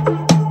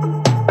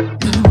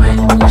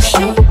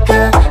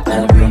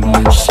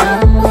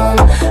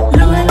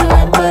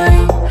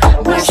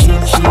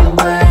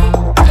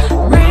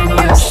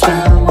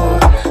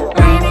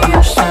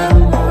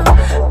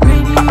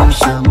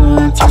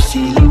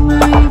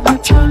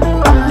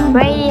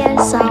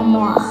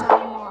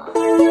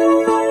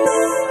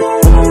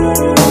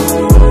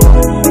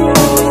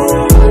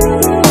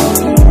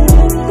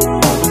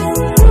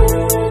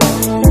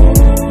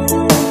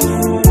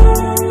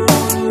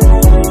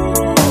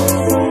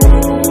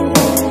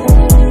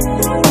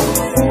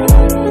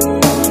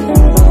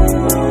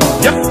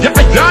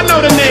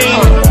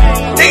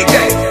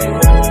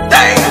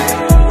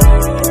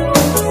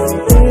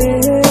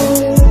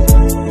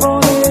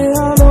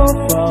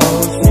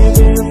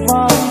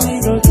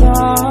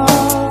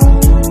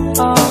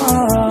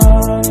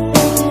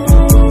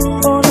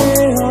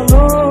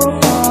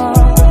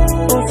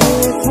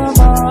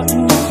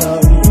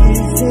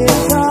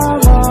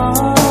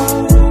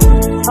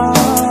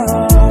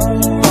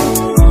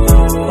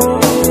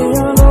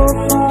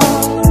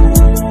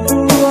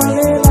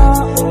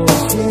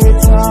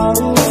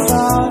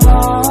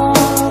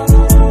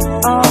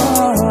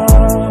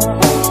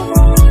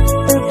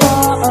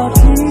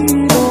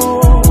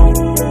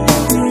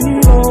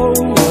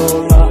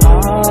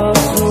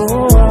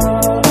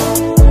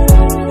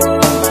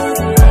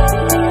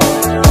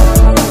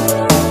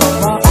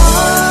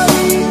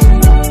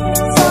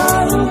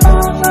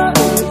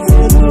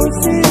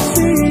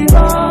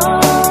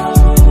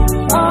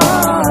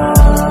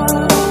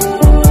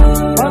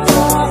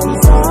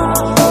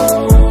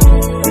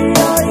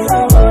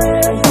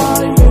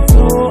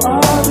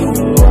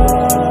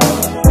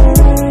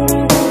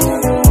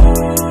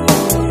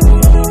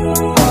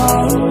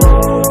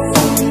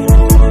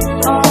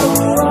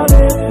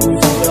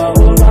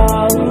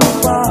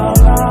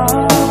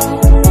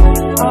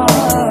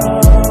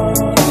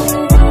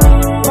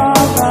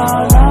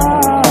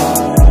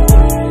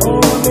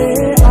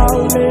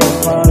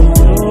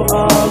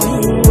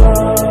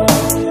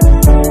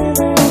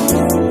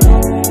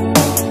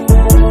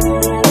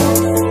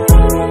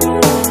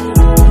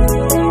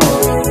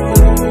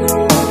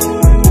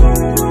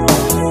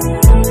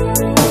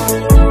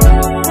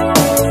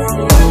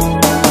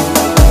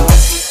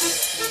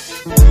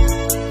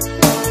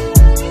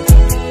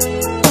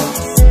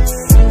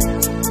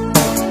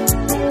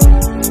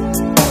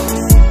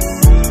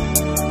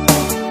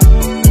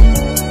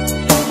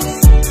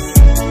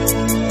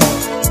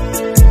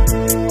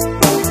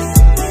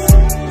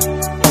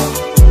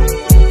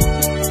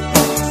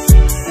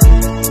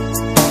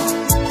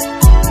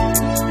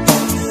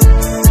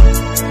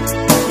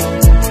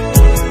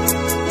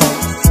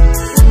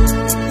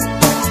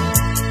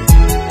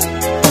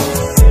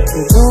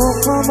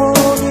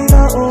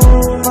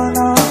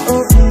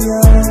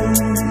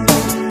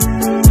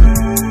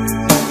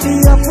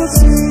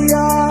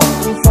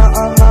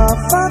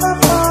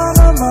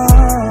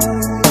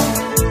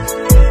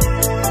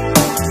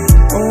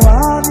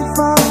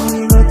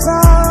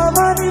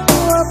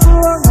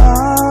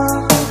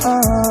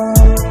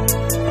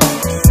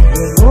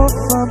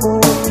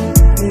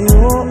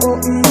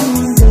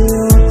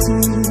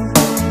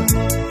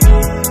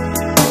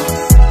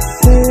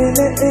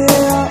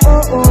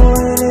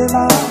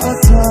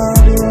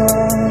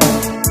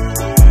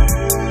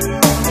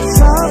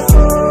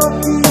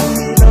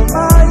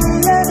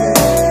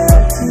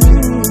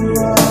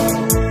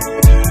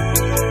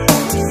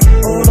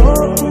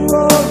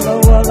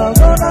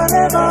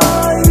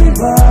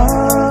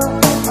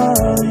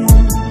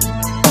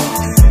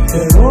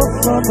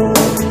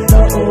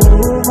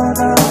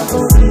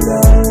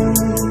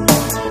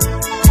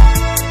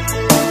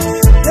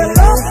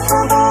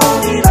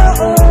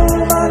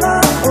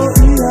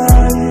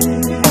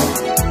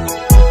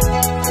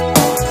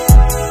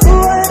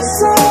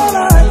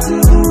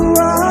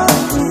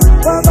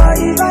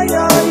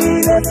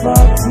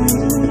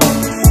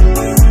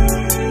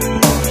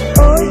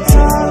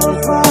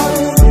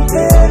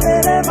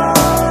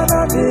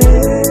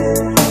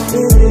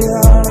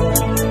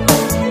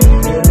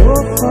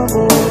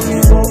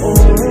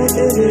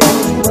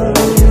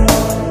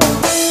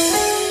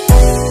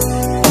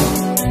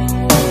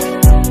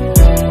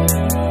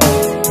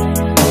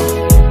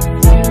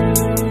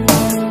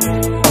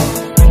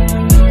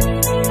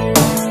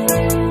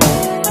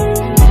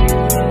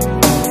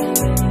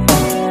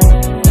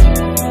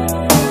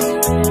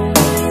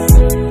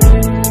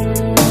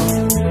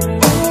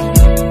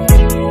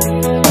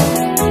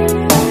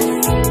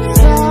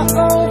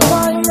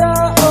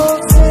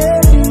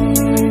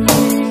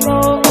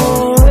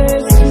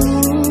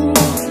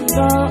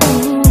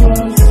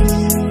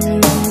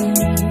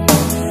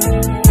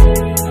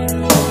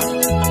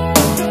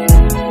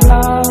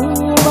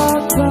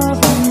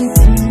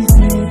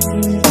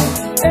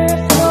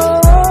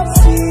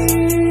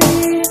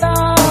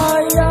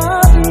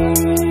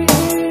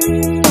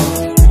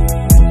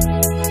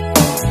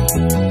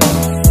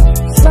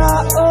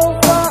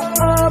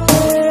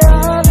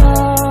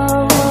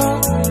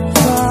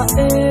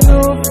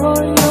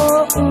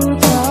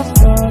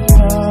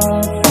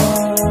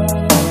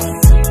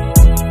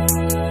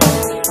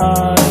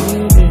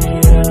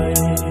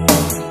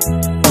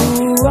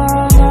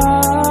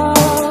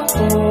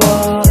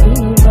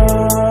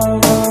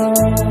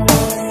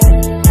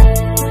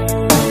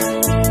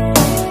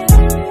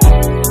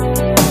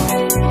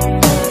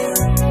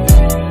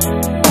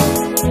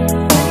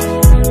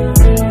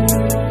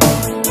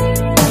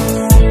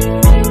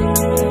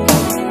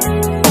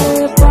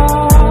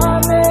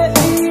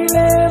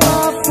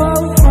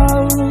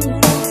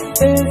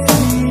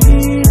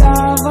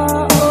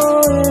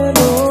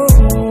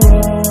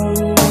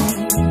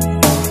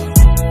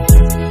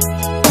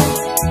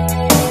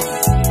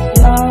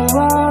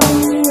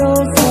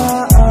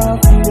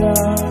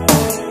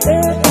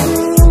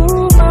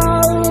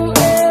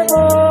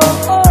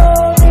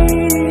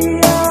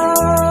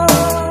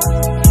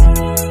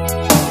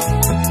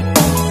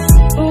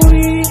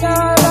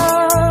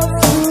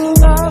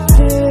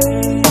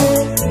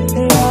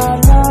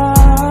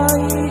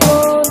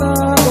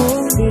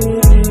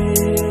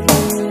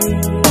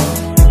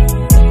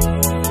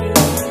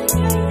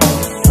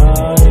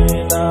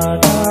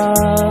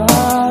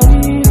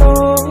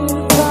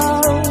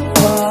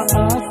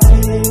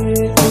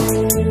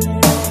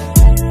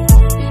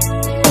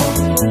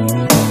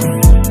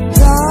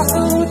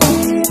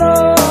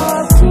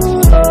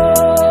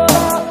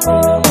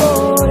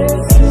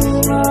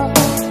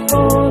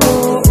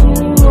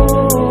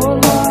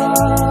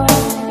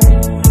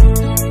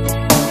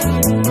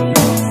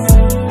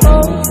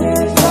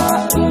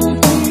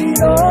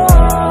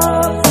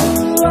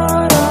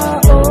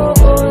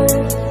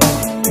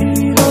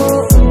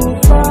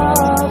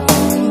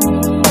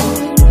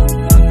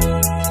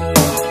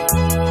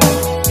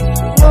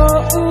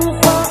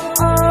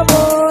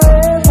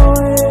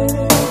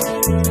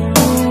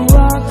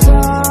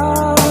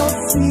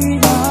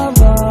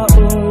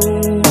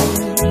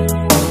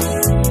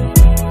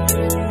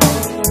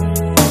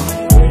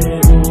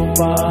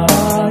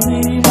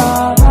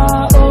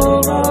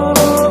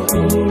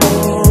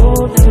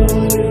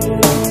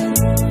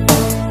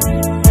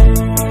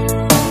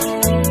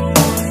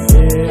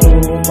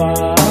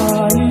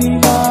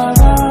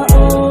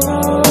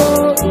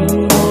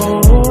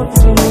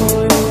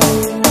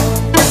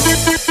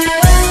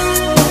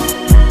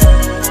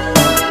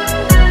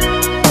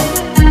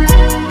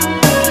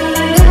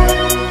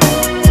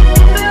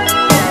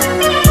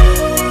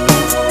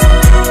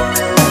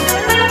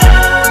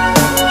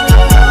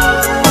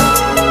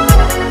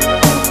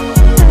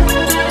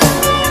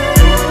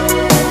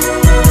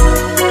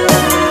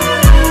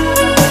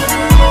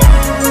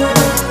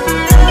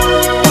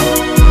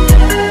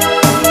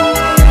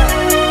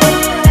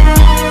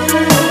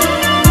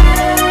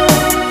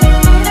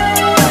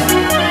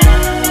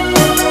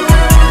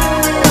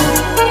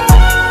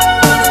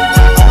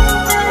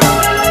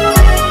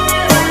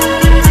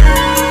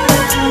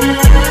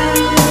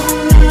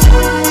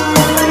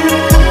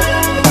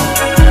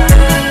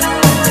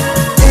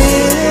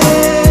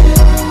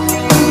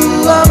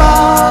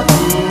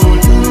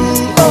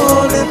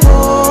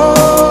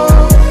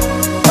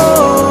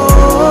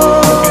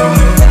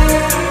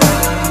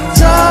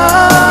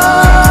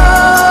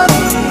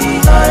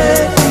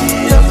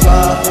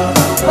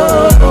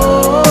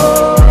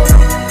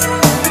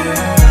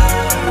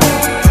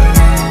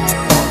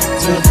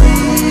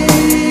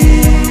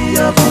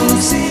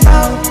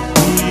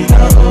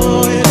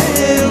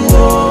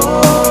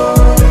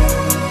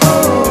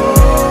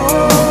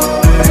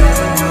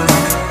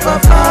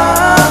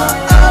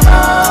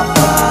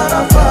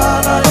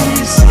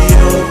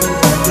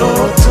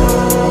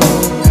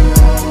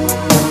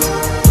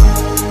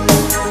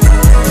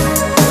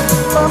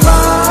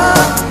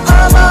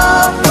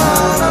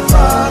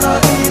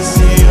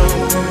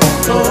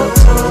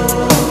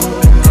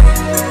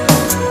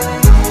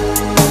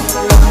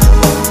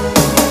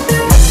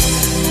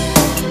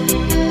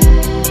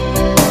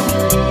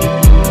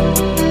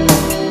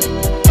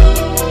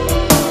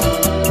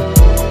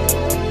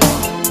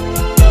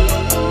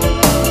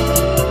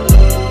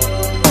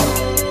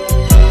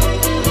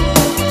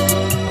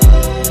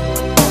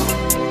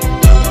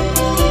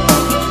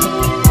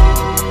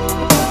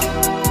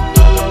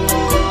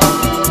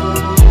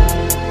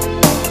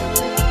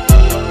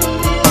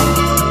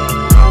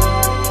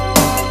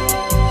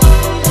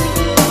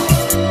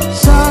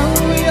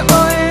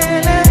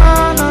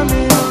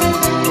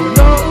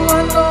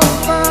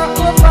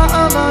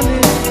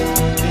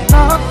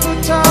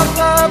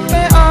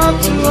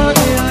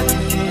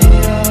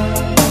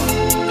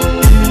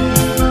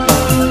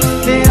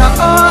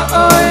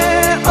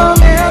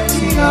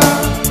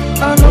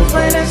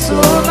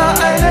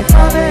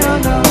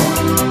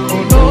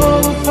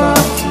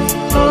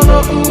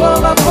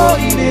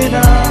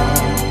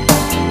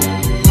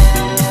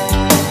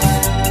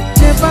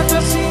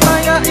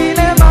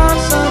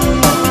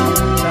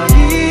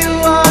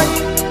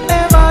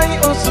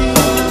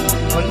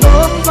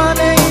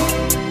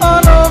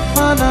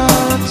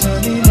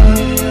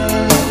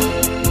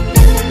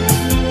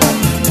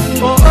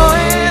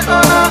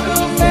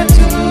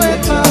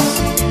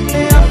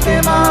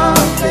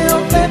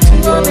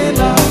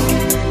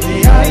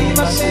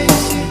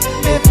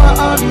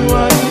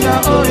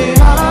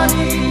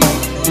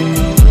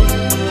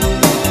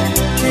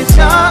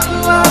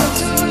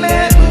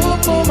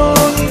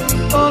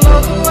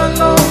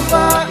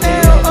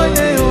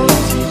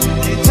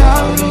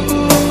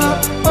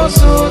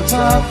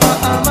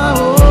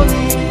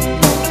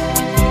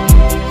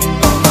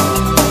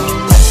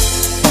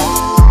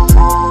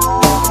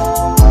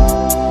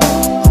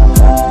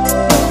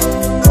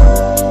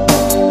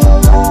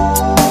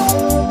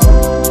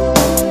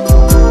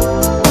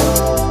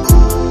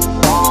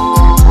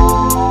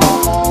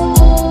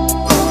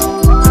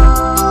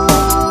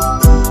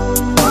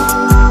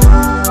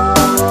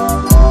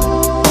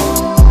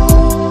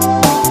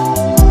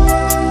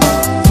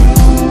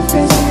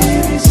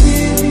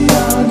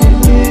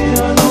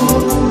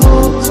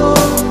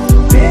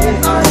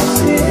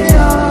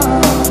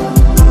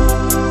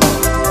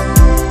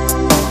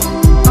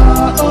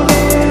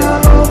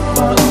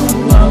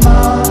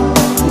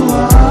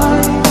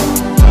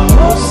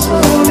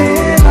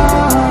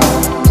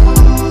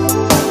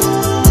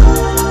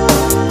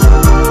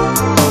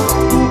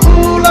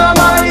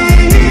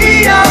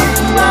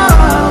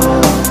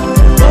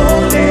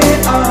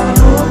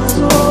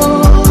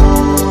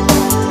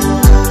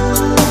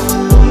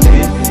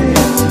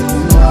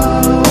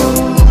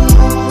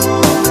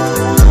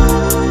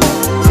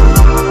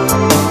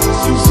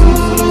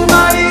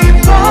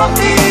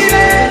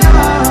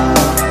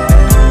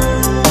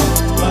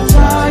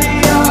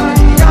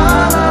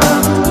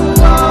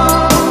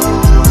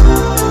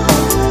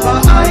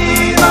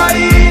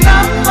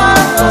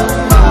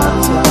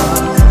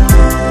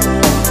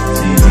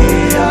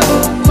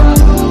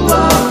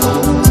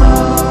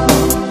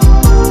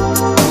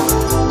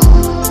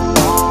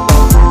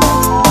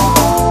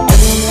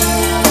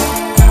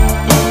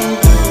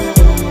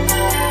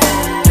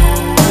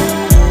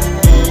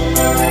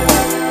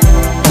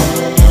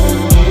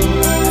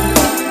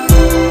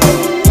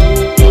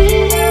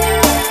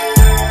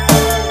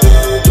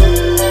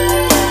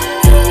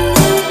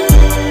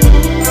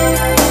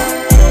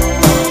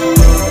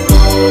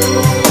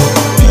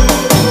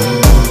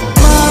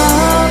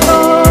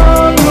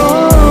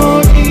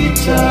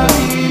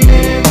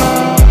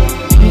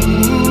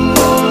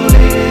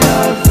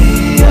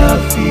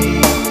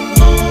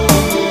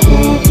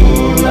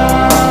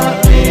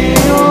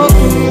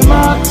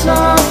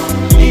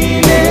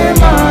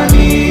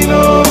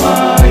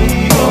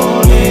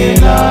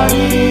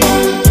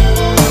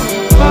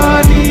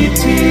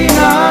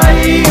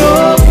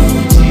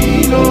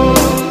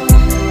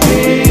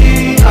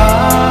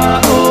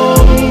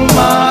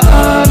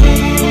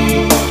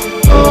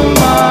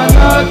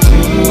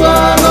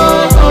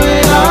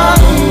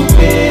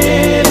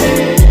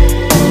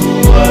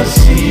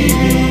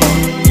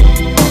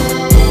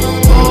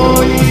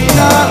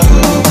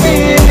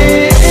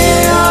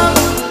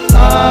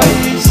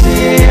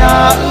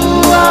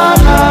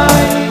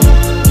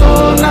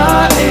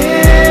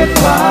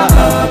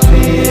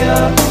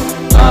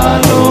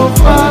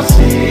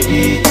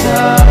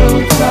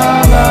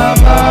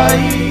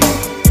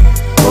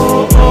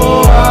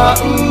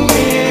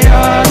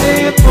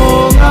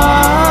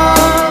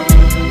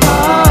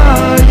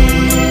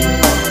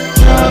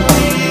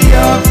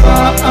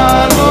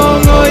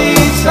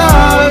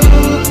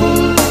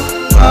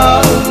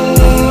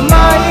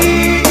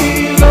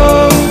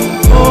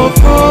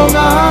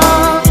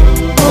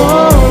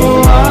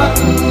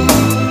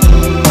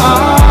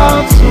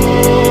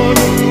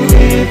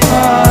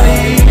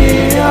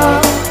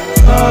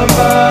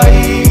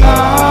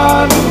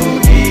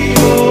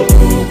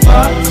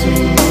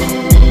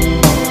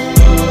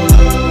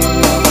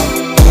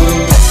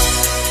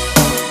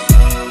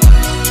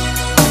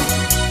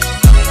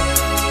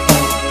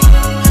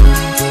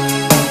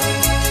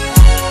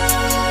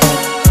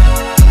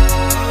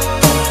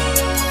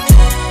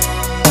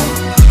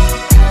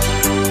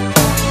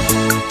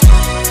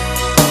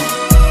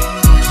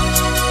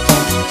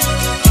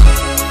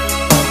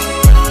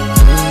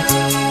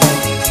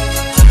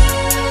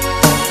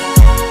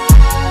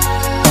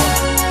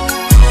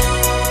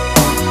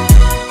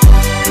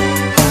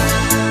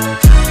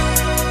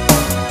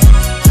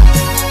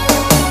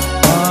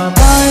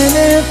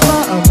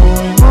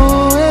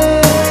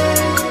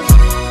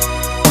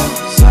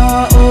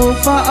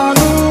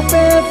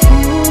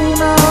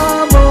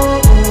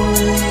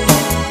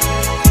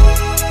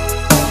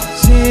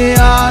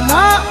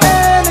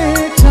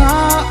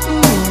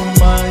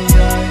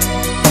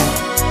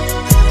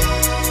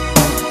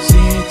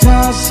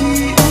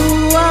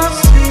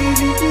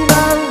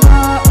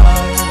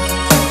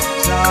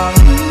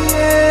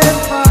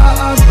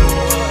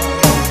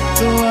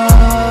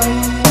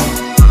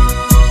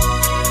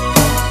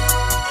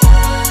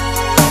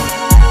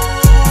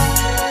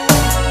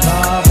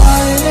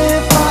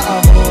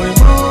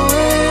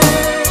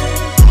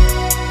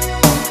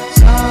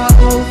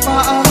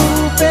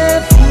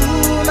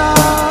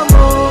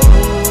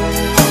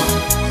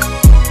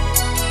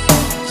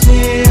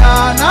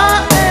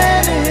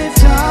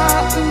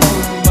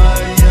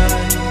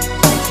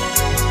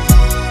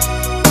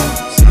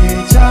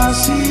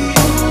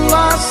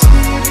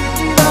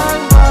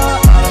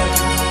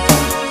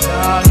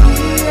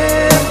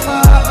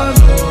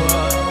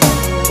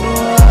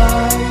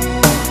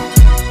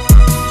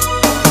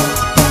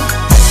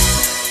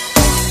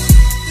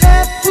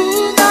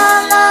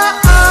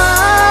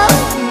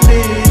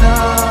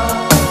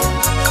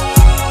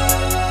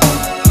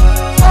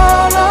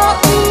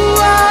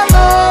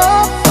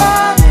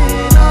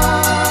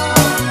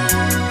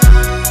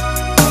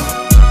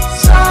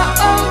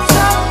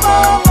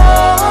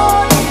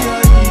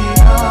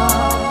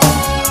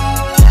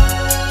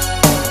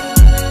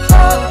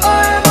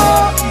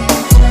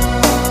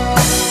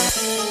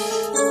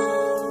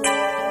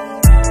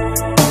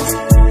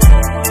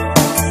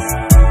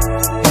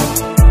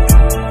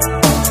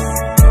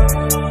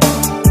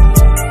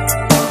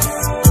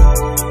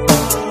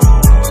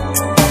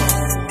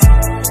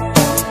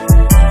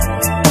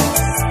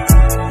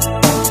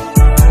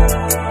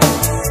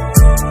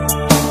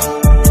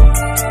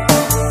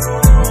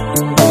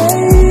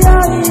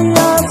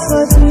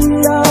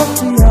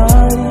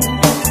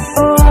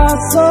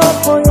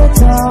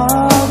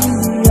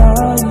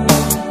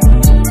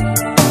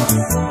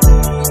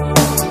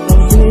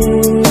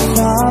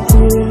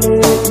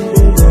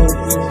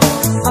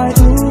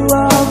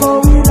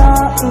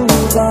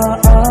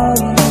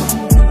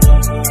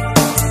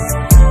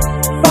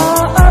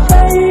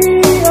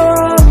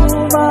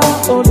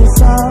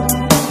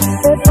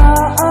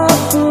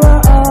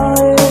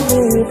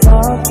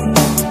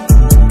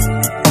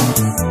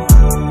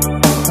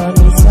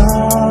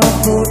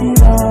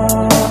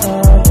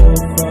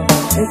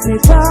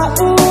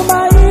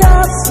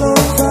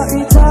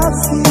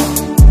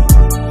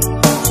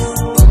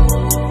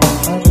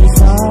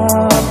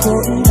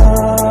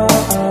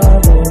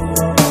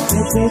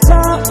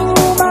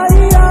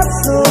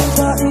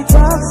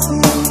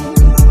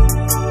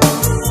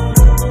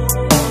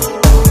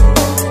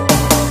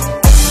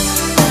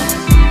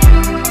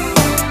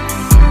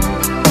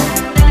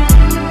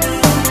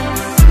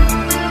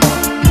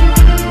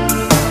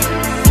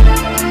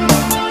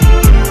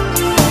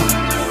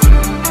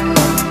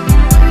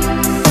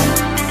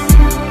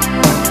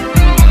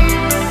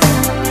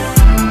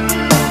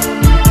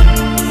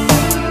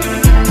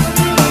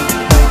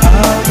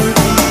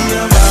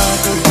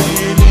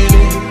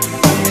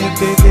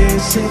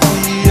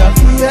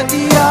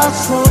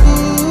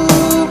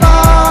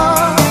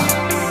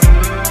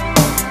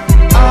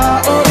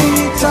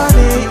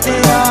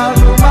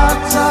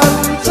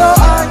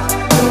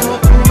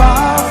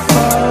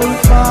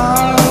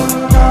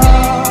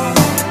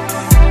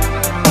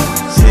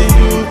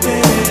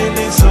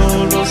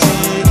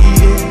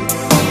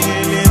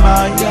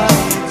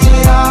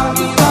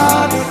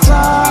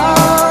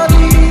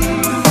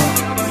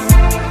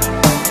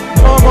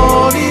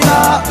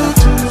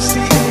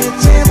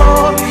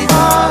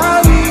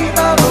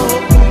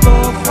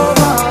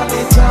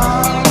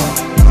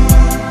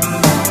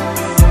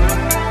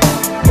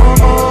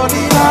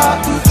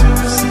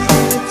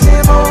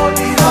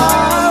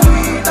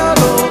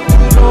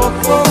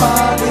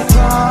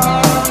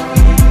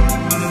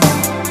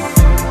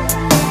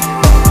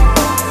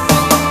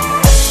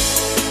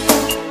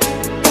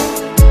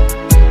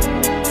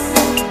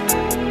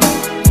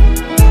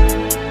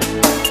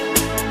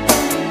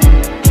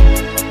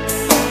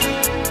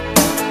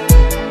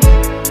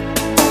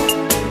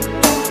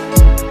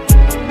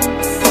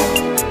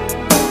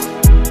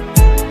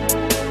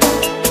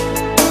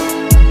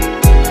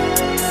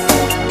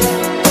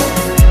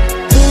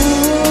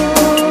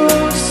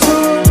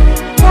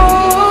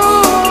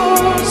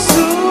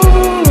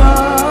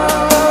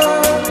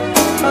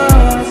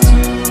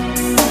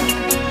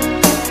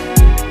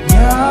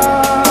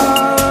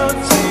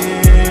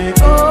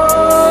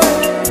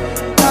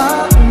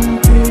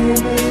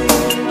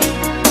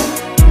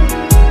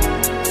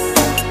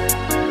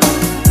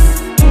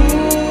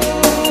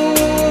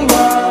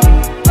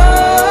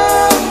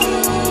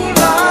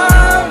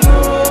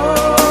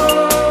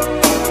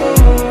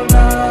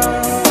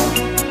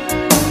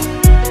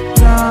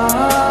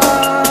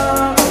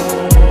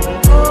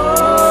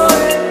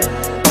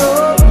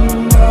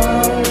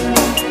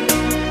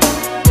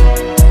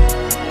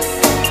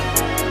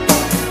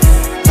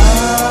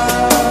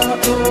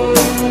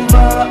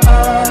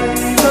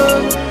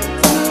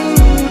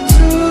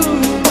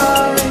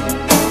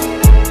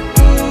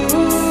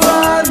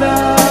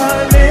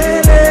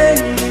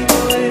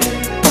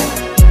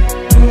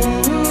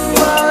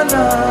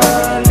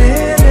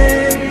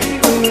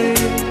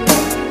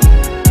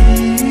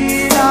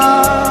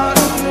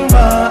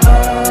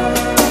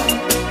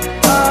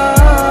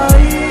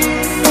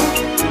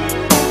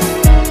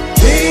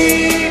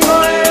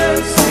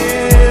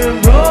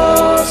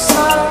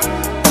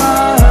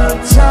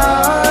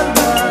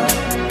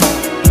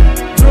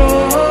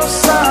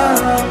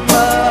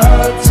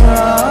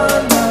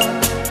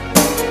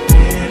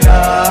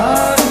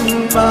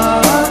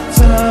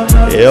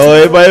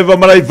 Eva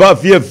malai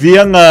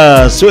Fiafia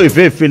nga so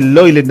fe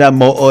loile na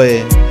mo oe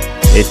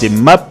e te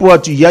mapu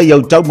atu ia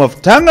iau tau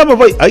mawhtanga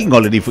mawai ai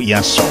ngole ni fu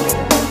iaso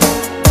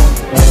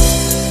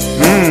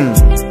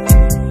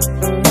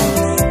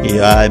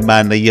ia ai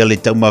mana ia le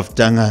tau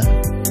mawhtanga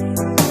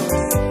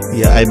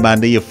ia ai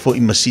mana ia fo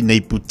i masina i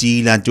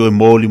puti la tu e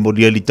moli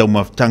modia li tau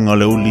mawhtanga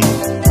le uli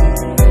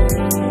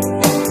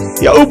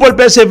ia upol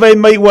pese vai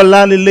mai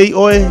wala le lei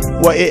oe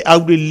wa e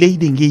au le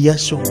leiding i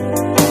iaso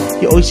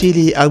ia oi se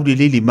le au le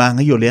li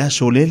manga yo le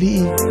aso le li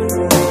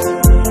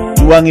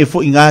tuange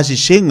fo inga se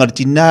senga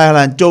tina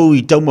la tou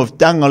i tau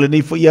mawhtanga le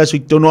nei fo iaso i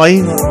tono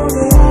ainga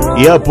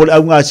ia pol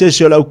au nga se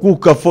se la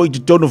kuka fo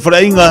i tono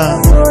frainga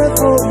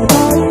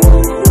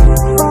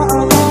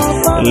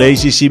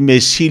leisi si me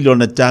silo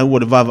na tau o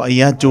le vava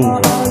i atu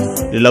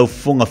le lau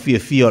fonga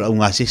Fiafia o la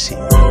unga sese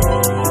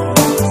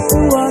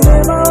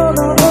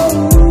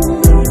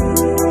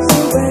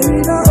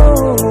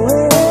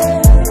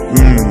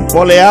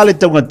po le ale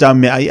tangata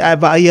me ai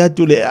ava ai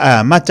atu le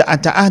mata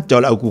ata ata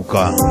o la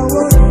kuka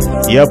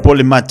ia po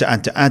le mata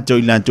ata ata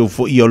i lantou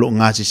fo i o lo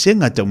unga sese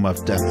nga tau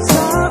mawhtanga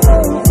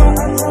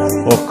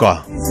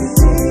oka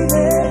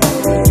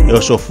e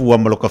o sofua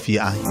maloka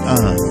fia ai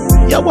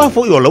ia wa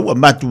fo i o lau a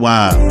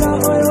matua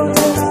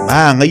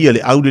ngai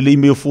le au le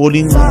me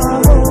falling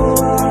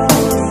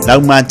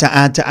lau mata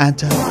ata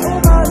ata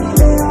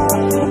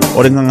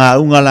o nga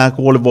unga la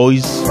ko le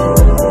voice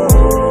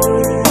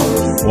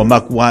wa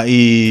makua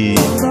i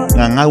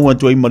nga wa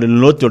tu i mo le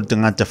loto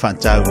tanga ta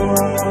fatau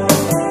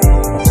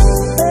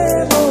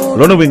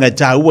Lona winga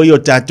tau yo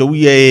tatu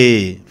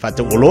ye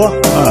fatu olo.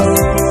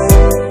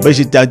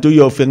 Basi tatu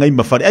yo fenga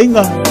ima fari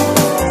ainga.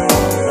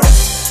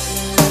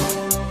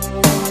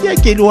 Ya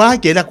ke lua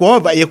ke la ko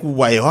ba ye ku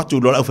wa yo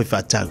tu lo fa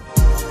fatau.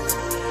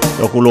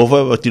 Yo ku lo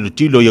fa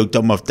tilo yo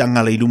tama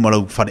tanga le luma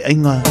lo fari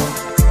ainga.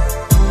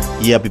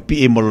 Ia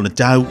pipi e mo na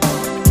tau.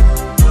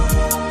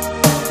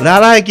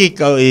 La ke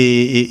ka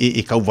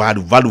e ka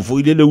valu fo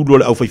ile le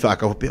ulo au fa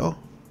ka pe o.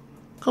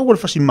 Ka wo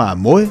fa si ma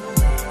mo.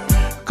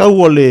 Ka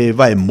wo le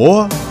vai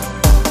mo.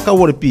 Ka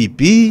wo le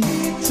pipi.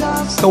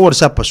 Ka wo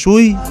sa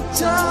pasui.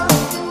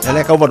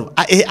 Ele ka wo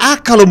a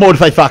ka lo mo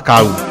fa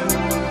ka.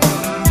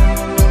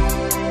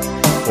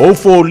 O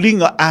fo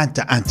linga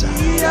anta.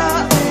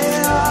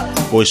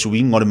 Ko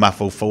swing o le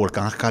mafo fo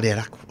ka ka le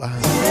ra.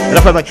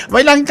 Ela fa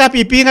vai lang ka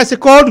pipi nga se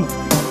kodu.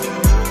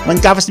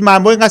 Man ka fa si ma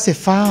mo nga se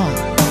fa.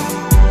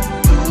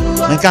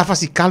 Man ka fa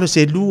si kalo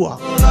se lua.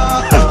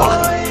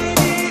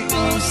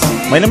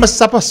 Mai na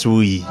masapa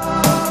sui.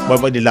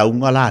 Vai de la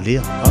unga la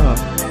le.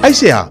 Ai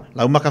sea,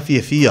 la uma ka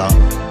Fiafia.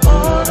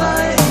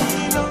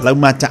 La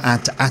uma ta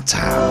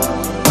ata.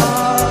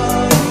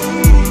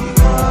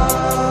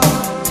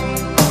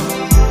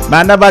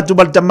 Mana batu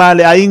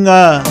baltamale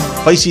ainga,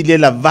 faisi le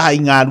la vai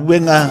nga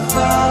ruenga.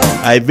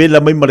 Ai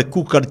vela mai mare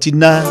kuka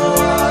tina.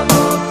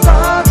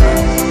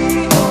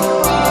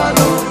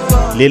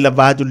 Le la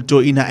batu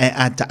to ina e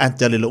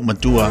ata le lo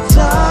matua.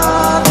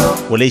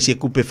 Wale se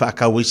kupe fa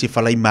ka we se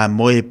falai ma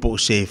moe po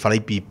se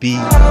falai pipi.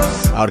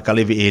 Ar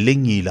kaleve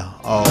elengi la.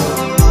 Oh.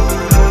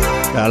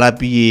 La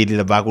pi le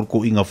la bagul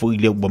ko inga fo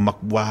ile ba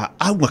makwa.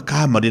 Au nga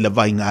kama le la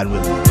vai nga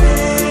ruenga.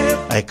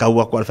 Ai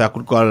kaua ko alfa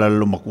ko ala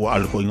lo makua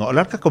al ko inga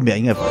ala ka ko me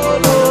inga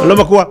lo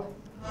makua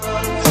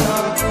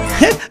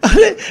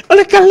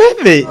ole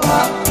kaleve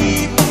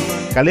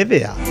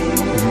ya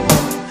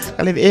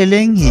kaleve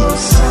elengi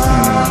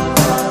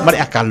mari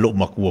akalo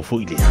makua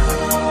fo ile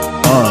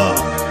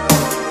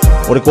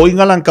ore ko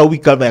inga lang ka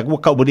wika ba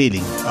ko ka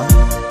bodeling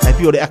ai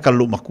pi ore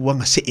akalo makua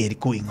nga se eri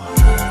ko inga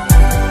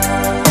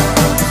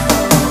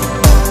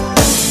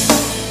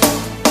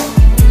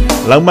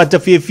lau mata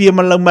Fiafia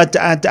ma lau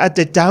mata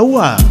ata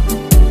taua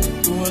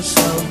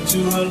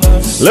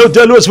Leo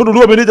talo es furu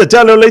 2 minutos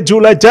talo le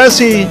chula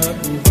tasi.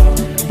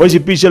 Pois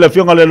pisa la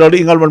fianga le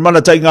lori ingal mana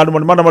tai ngal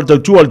mana mal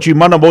tu al chi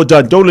mana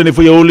bota tole ni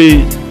foi.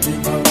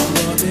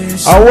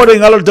 Awore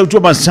ingal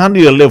tu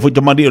masani le foi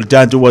tamani el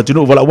tanto wa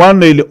tunu wala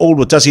wane le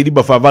ol tasi di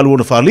ba fa valu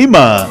na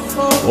falima.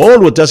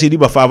 Ol tasi di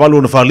ba fa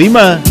valu na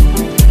falima.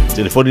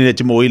 Telefoni ne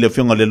timo ile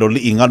fianga le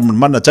lori ingal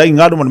mana tai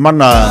ngal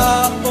mana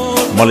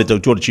mal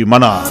tu al chi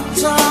mana.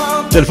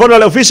 Telefoni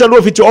le official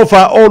lo fitu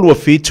offer all wa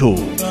fitu.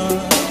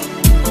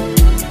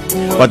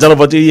 Patalo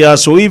patia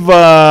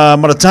soiva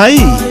maratai.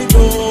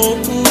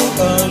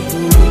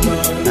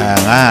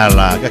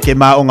 Ngala ka ke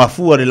ma onga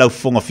fua le lau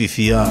fonga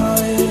Fiafia.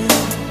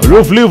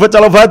 Rufliu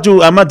patalo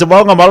fatu amata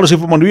baonga malo se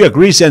fumanuia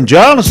Greece and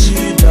Jones.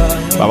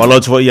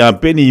 Babalot fo ya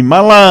Penny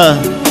Mala.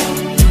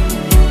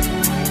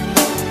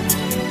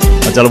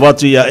 Patalo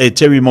fatu ya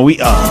Terry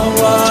Mawia.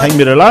 Time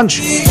me the lunch.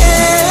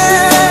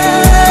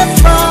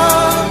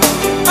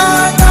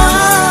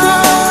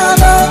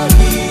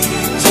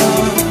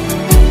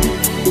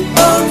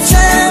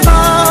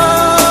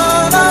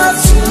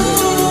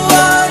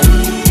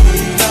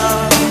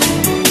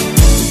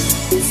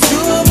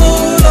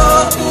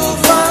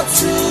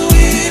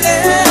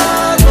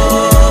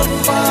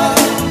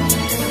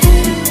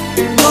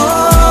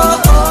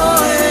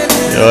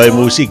 Oi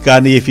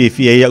musika ni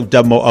Fiafia ya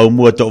utamo au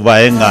mua to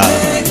vaenga.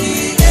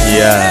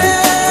 Ya.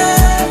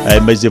 Ai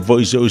mais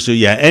voice uso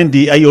ya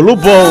Andy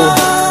ayolupo.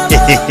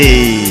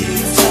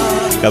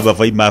 Kaba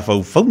fai ma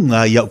fau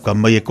funga ya ka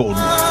mai ko.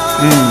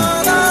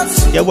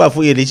 Ya wa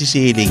fu ele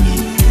si lingi.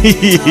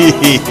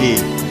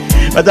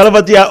 Matala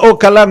batia o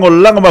kalango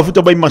langa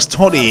mafuta bai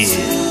mastori.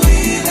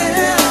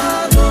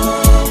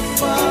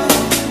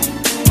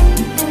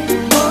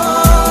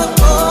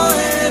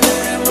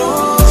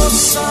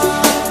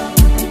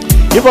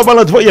 Ipa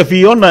balat fo ya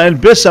Fiona en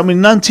besa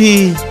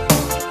minanti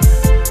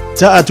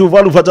ta atu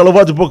valu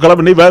fatalovatu po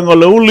kalame ni bango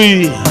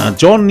leuli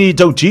Johnny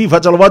tauti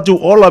fatalovatu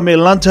ola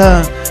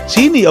melanta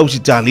sini aus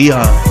Italia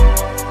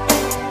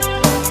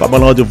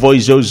babalatu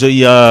voice so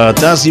ya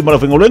tasi mala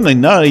fengolenga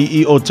ina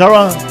I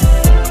otara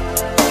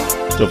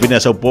to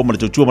fina sa po mala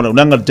tu mala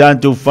unanga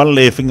tantu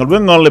falle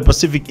fengolenga le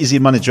Pacific Easy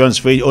Money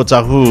Transfer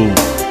otahu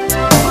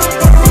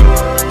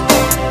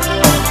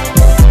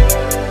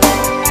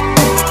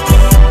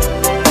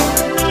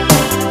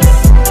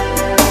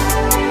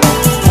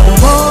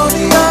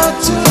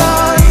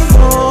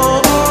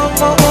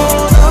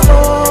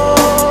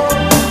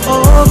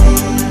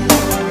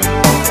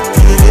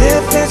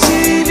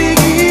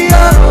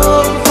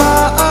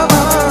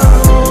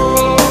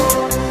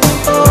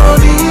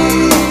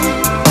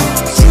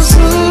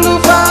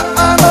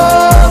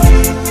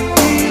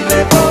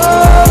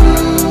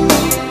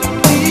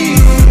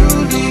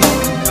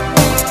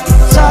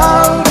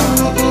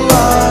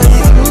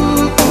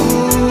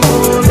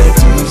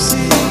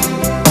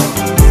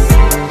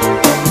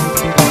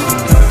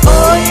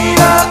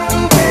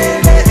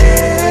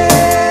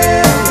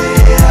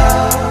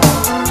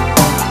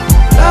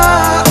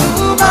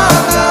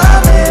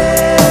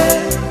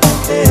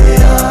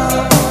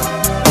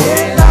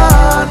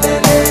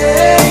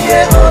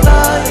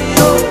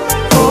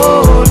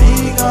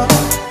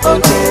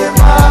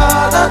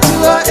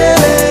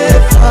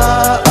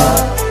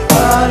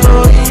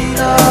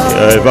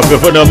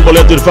fana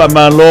mole tu fa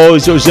malo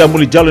so sia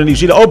muli jalo ni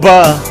sila opa.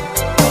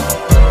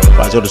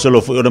 Pa so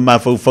solo fu ona ma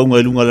fu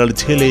ngai lunga la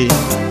tele.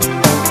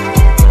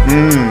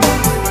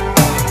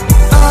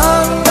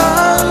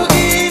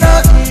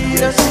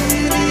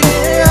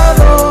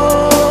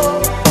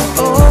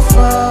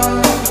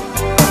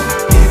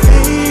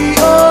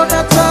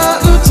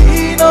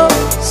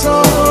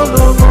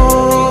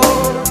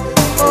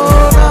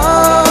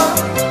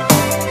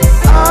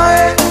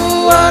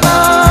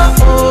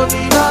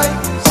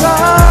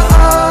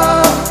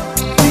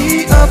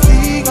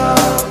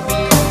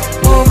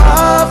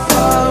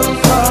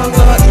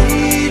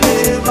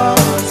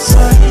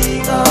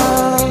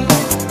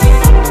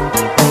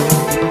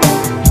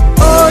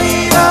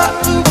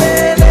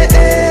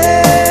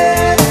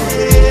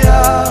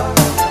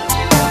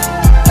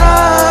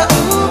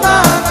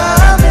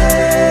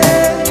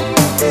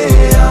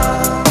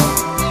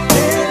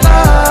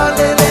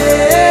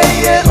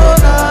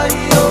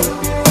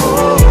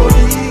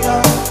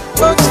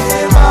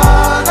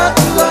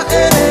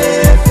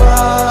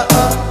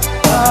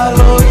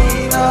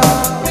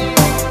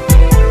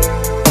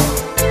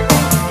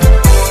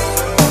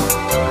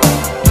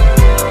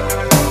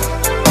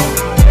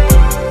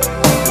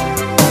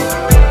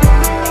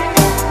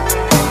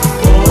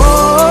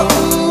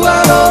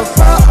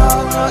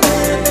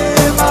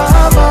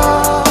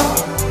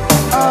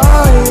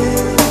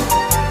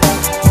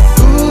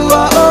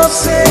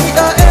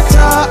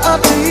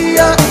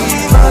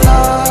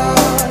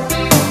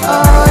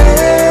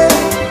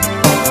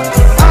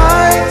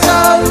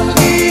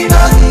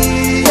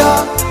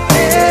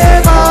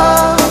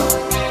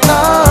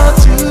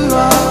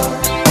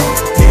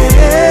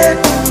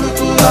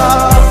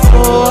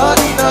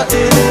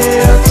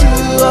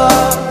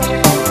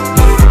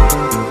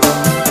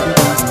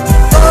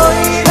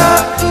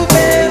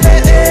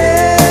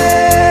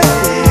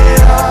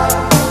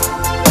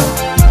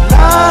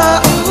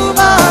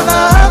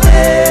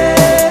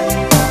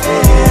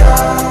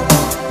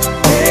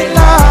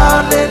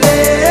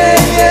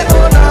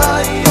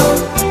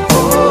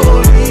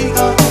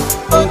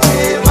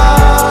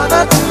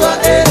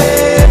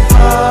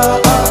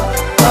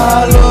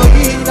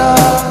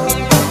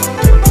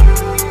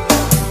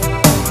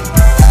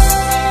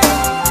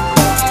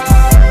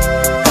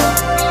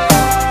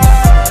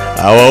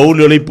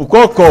 Uli ole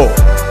pukoko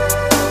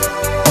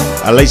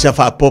alai sa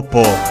fa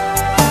popo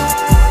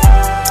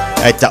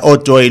ai ta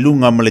oto e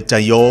lunga male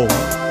tayo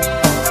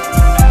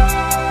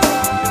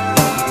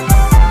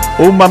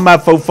o mama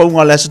fau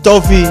ngala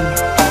stofi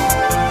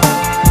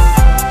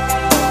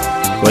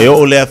ko yo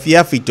ole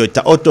afia fito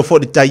ta oto fo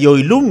de tayo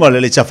i lunga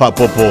le sa fa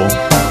popo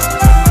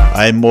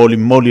ai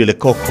moli le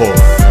koko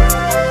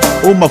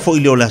o ma fo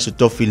ile ole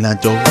stofi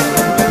lanto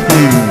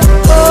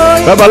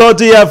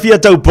Babaloti ya fia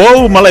tau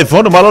pou malai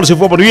fono malor se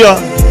fo maria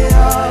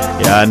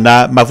ya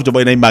na mafuto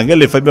bai nei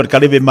mangele fai mer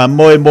kaleve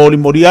mamoe moli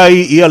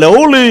moriai ia le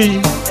oli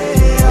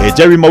e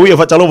Jerry Mawia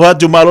fa talo fa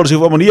tu malor se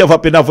fo maria fa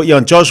pena fo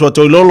ian Joshua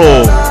toi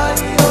lolo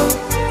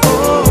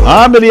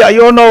Ameli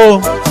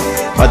ayono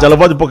fa talo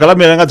fa tu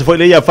pokalame nga tu fo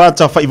ile ya fa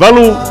ta fa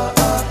ivalu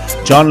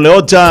John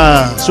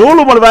Leota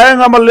solo mal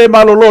vaenga male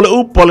malolo le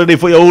upole nei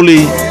fo ya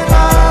oli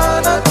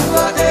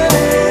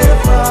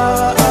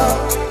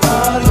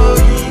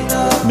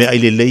me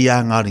ai le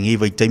ya nga ngi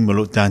vai tai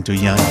molo tanto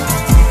ya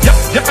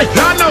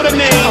y'all know the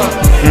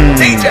name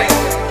DJ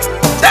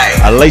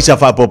Alaisa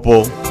fa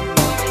popo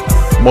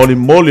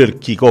moli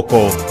ki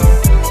koko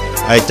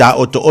ai ta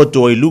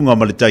oto i lunga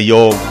malita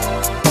yo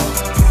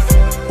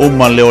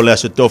uma leo le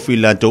aso tofi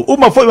lanto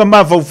uma foi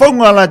mama fau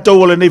ngala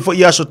to le nei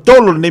foi aso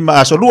tolo nei ma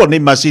aso lua nei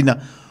masina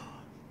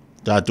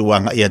ta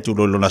tuanga ia tu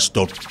lo na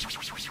stop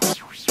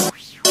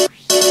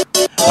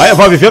ai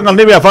fa vi fenga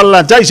nei fa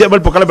la tai se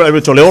bel pokale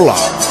bel to leola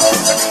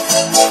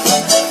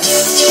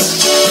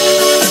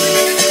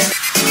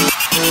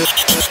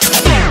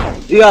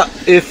ia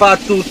e fa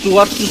tu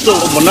atu so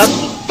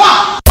monatu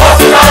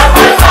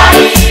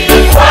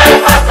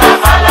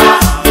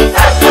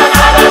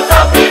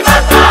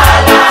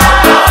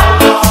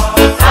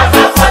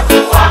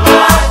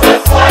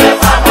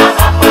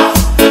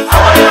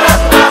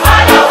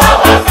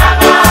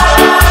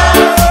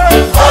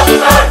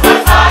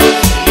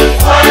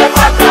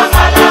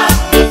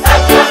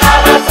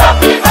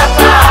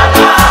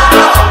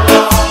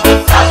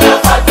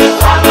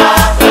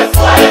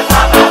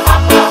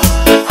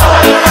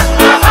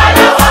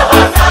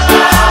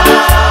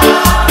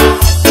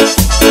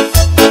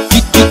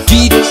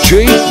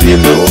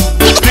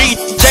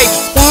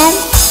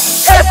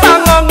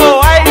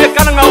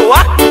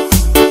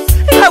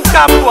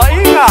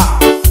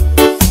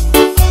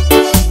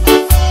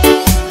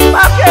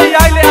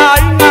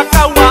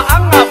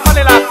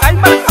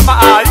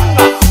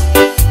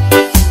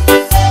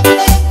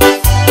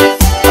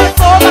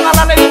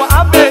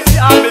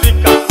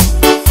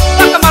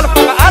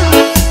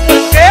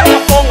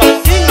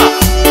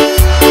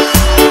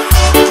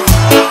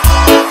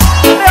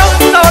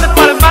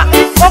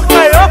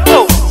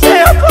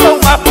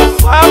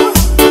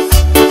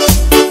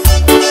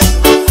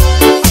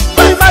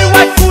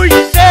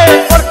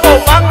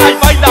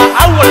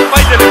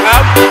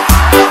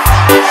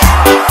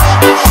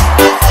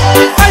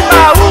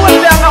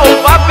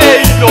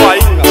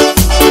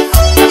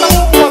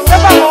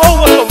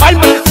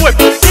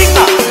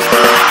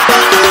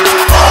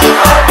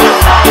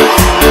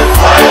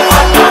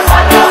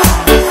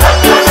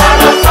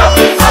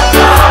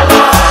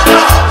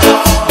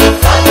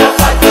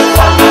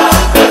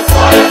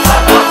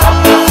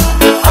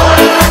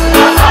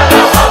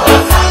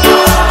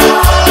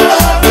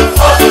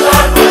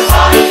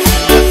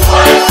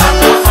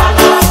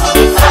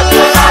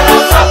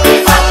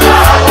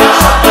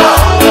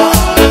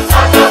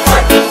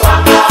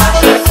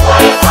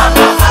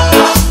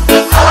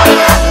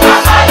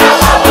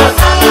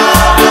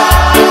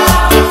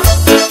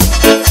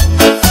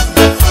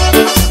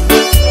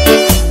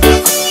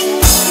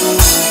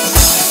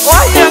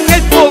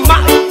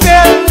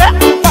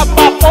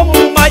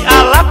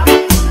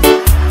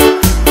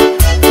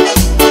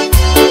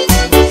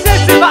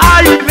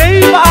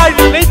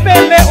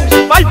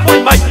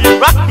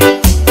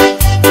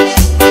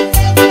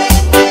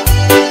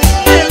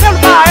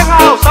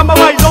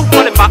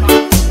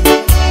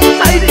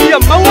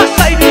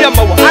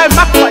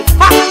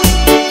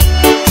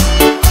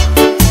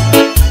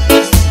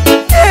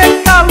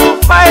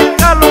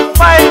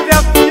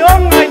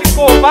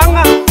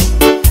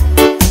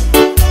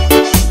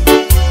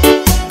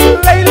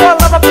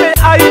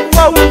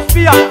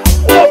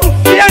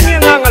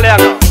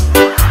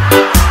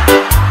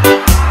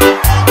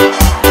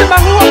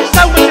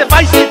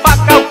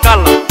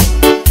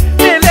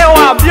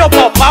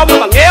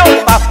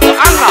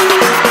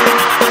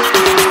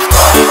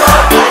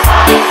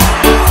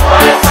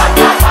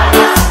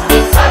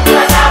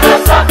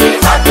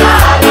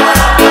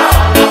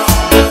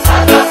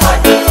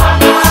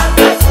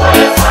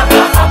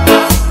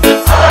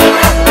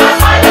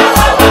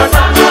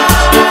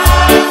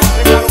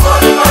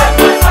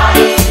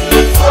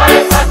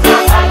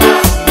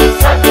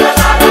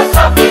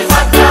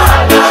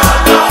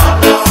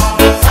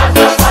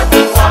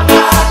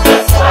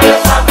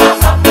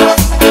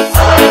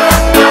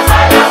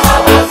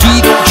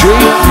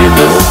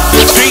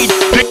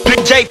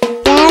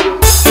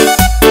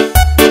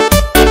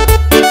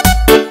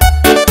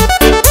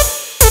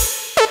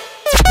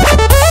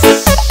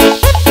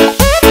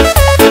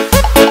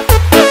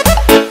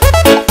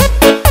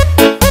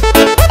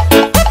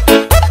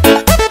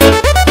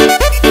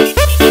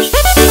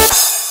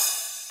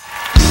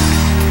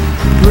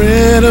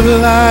bread of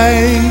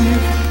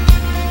life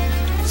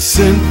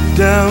sent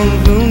down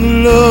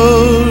from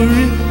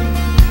glory.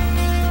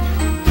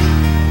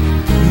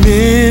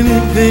 Many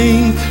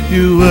things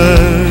you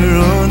were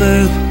on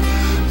earth,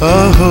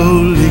 a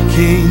holy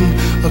king,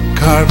 a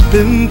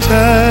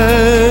carpenter,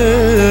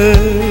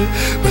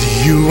 but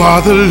you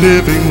are the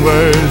living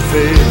word.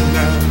 Say it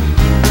now.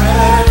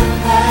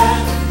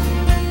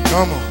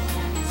 Come on.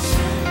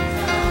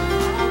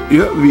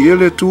 Ia, vi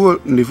ele tua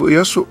ni fo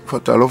yaso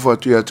fatalofa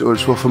tu ya te o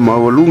sofa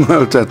mawalunga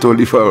o tato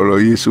li fa o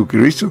Yesu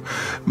Kristo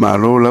ma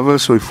lo lava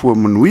so fu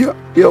manuia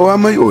ia o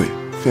mai oe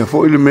fe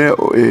fo ile me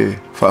o e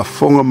fa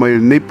fonga mai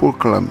Nepal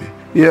klame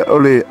ia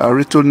ole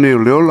arito ne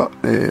leola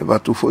e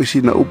vatu fo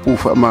isina upu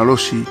fa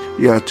malosi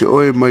ia te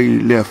oe mai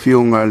le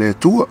afionga le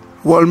tua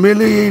wal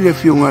mele ye le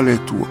afionga le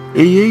tua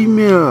e ye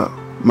me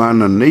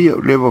mana nei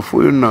le va fo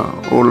na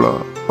ola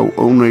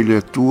au nei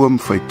le tua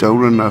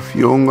mfaitaula na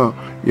afionga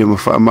ia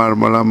mawhaamara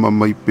malama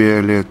mai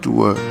pēr lea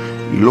tua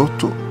I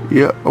loto.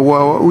 Ia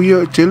awa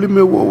uia tele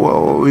me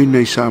wa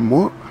i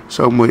Samoa,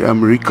 sau mai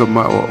Amerika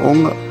ma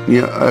onga,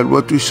 ia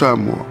alwatu I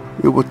Samoa.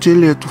 Ia wa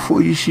tele atu fo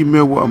isi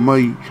me wa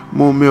mai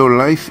mo meo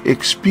life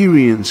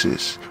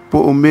experiences,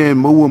 po o mea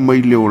maua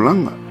mai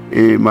leolanga,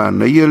 e ma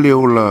naia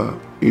leola,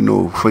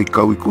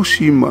 whaikau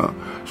ikusi ma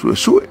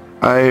sue.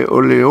 Ai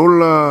o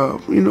leola,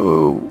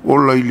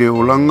 ola I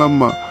leolanga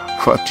ma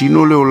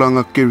whaatino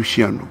leolanga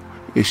kerisiano.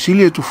 E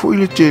sile tu foi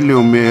le tele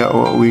o mea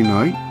o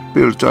uinai,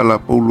 pero tala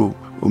paulo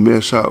o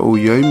mea sa o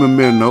iai ma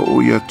mea na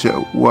o ia te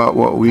wa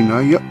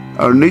uinai ya.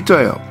 Ar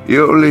neita ya,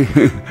 ia ole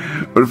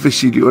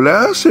fesili, ole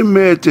ase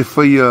mea te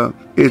whaia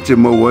e te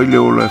mawai le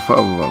o lai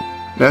whaavavau.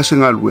 Le ase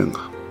ngā luenga.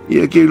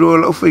 Ia kei loa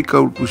lau whai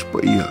kaurpus pa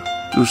ia.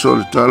 Tu so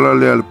le tala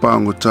le ale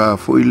pango tā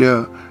foi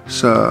lea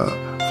sa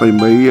whai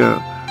mai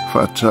ia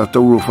whata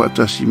tauro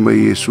whatasi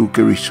mai Yesu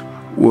Keriso.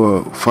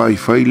 Ua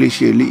whai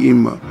lesi e li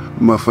ima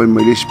ma whai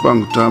mai lesi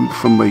pango tā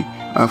whai mai.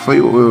 A whai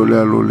o le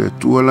alo le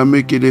tua la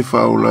me ke le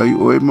whaolai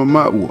o e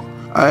mama ua.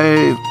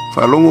 Ae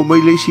whalongo mai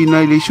leisi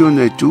nai leisi o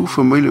nei tu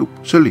wha mai leu.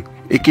 Sali,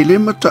 e ke le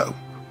matau.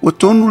 Wa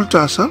tonu le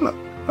tā sala.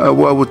 A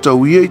wa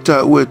tau ia I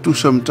tā ua e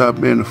tusa mta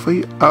mena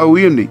whai. A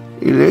uia nei,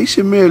 e le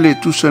eise mea le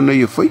tusa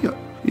nei a whai.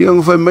 Ia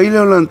ngā whai mai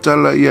leo lan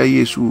tala ia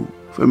Yesu.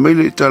 Whai mai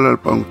le tala le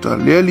pango tā.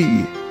 Lea li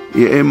ia.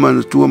 Ia e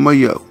mana tua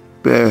mai au.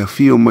 Pea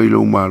fio mai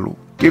lau malo.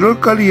 Ke lor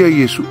kali a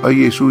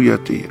Yesu ia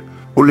te ia.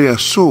 O le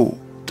aso.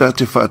 Ta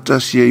te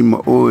whatasi ai ma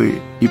oe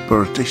I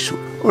paradiso.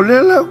 O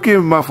lea lau ke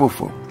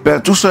mafofo. Pea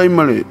tusa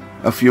ima le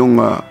a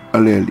fionga a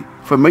leali.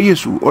 Whai mai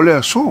Yesu, o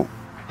lea so.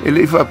 E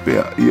le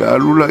whapea, I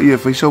alula I e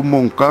whaisau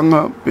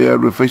mongkanga, pea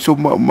lue whaisau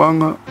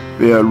maumanga,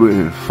 pea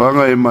lue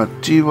whanga e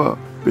mativa,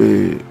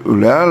 pe o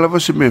lea lava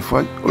se me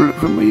whai.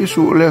 Whai mai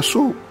Yesu, o lea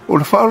so. O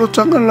le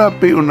whaolotanga la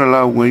pe o na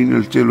lau ngaina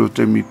le telo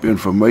te mi pen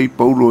whai mai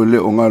paulo e le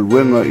o ngā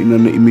luenga ina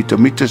ne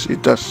imita se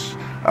tas.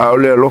 A o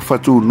lea lofa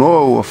tu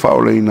noa o a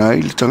whaola ina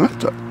I le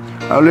tangata.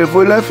 A le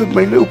foi life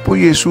mai le upo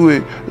Yesu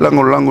e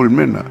lango le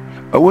mena.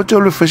 A o te o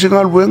le whaise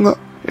ngā luenga,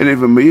 e le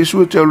mai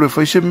Yesu e te o le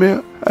whaise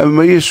mea, a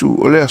mai Yesu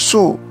o le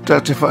aso, ta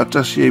te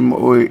whaatasi e ma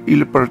oe I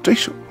le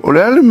paradiso. O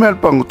le ale mea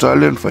pango ta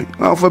le anwhai,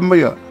 ngā whai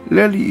mai a,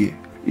 le ali e,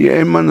 ia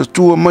e mana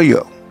tua mai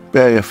au,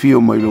 pea ia fio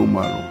mai lau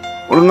malo.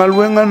 O le ngā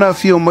luenga na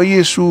fio mai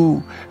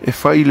Yesu e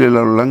whai le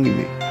larolangi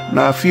ne,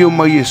 na fio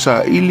mai e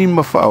sa ili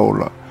ma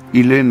whaola,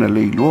 I le na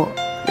le iloa.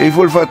 E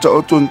foi le whata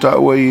oto nta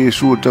ua I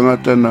Yesu o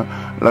tangata na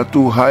la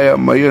tu haya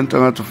mai an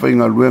tangata whai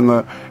ngā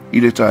luenga I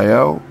le tae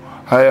au,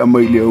 haya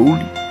mai le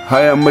auli,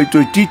 haya mai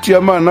toi titi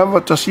ama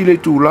nawa tasile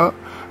tu la,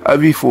 a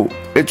vifo,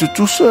 e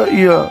tutusa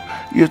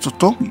ia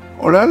totongi,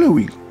 o le ale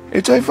winga.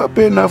 E tai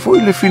whape na fo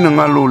I le fina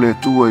ngalo le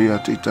tua ia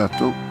te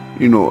tato,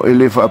 e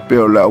le whape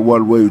o le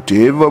awalwai u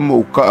te eva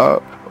mo ka,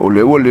 o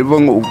le ua leva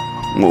ngo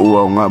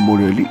au ngā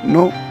moreli,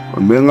 no,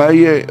 o me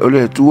ngai e o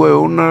le tua e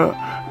ona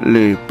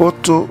le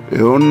poto,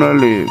 e ona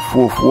le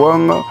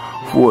fuafuanga,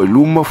 fua I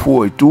luma,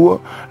 fua I tua,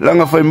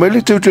 langa whai mai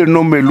le te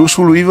no me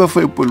lusu luiva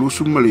whai upa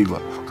lusu maliva.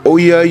 O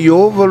ia I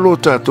ova lo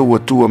tātou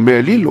atua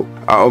mea lilo,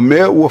 a o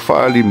mea ua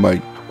whaali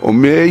mai, o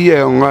mea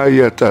ia o ngā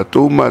ia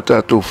tātou ma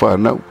tātou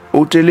whanau.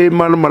 O te le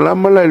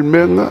malamalama la il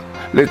menga,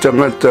 le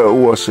tangata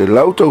ua se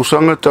lau tau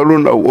sanga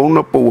talon au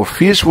ona pa ua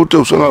fies fu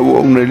tau sanga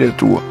ua ona le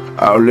tua.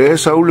 A o le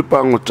sau le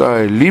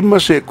pangotae, lima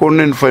se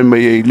konen whai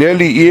mai e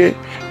leali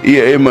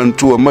ia e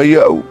mantua mai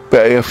au,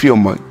 pe e a fio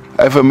mai.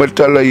 Ai whai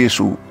maritala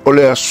Yesu, o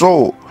le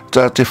aso,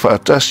 ta te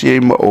whaatasi e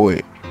ma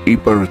oe I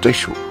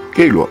paradiso.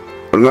 Keiloa,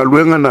 ngā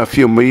luenga na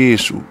fio mai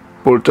Yesu,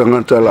 pol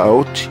tangata la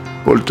oti,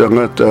 pol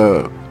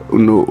tangata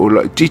o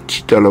la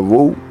titi tala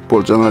vou,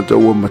 pol tangata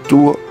ua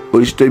matua, o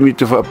istemi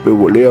te whape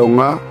o lea o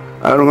ngā,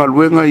 aro ngā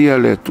luenga ia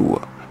lea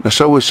tua. Na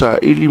sau e sa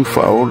ili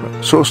mwhaola,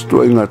 sos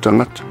tua I ngā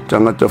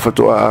tangata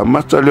whatoa a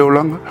mata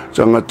leolanga,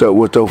 tangata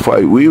ua tau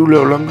whai uiu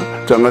leolanga,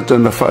 tangata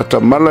na whaata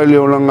mala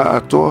leolanga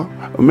atoa,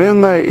 mea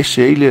ngā e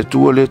se ili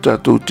atua le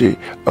tātou te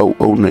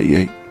au na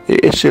iei. E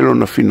eselo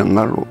na fina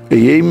ngalo. E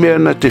iei mea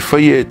na te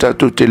whaia e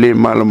tātou te le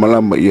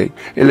malamalama iei.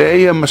 E le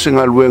eia mase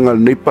ngā luenga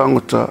nei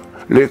pangota,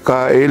 le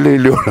ka ele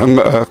le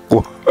oranga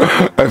ako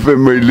ai fe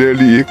mai le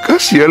li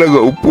kasi ala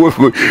ga upu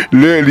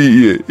le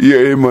li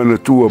e mana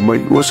tua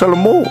mai o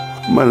salamo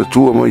mana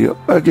tua mai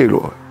a ke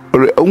lo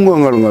ole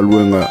unga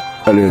ngaluenga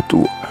ale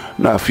tua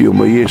na fio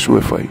mai Yesu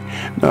e fai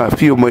na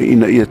fio mai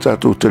ina ia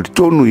tatou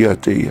tonu ia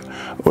te ia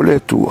ole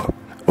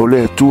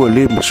tua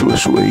le masu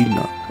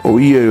ina o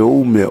ia e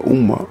o mea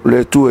uma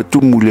le tua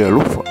tumu le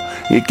alofa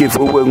e ke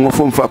fo e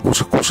ngofo fa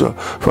kusa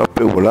fa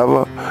pe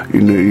volava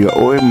ina ia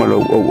oe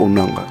malau au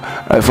onanga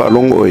ai fa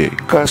longo e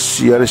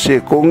kasi ale se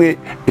konge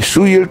e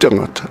sui el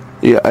tangata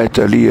ia ai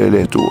talia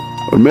le tua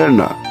o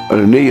mena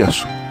ale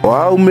neiasu o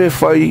au me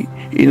fai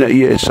ina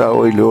ia e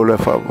sao i le ola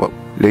fa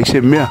le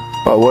se mea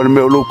pa wale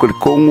me olo ke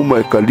kongu ma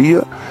e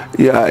kalia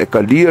ia e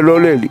kalia lo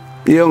leli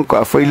ia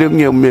ka faile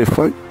ngia me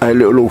fai ai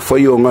le olo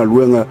fai o nga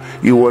luenga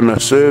you wanna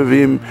serve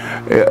him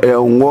e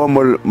o ngo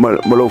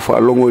ma lo fa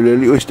longo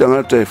leli o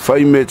stanga te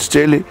fai me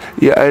tele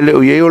ia ai le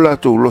o ye o la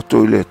to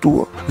loto ile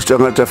tua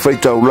stanga te fai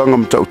ta ulanga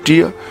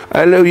mtautia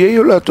ai le o ye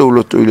o la to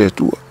loto ile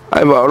tua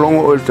ai va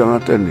longo o stanga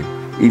tani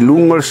i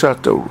lunga sa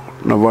to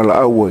na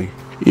wala awai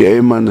ia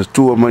e mana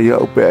tua mai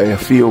au pe ai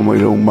fio mai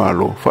lo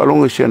malo fa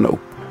longo se na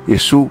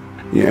Yesu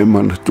ia e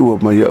mana tua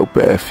mai au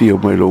pe ai fio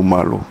mai lo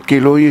malo ke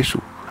lo Yesu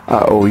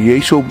a o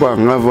Yesu ba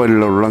ngava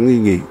lo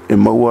langi e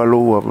mawalo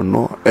wa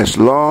no as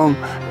long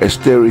as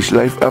there is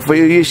life a fa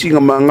Yesu nga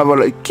ngava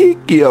la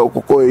kiki au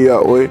ko ia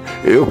o e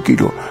o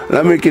kilo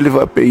la me ke le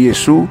va pe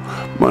Yesu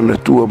mana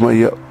tua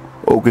mai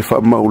o ke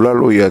fa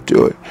maulalo ia te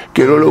o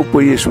ke lo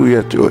po Yesu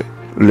ia te o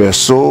le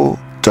so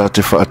ta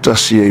te fa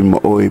tasi e mo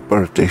o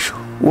parteso.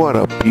 What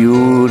a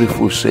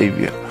beautiful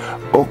savior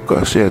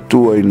oka se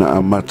tua ina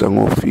amata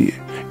ngofie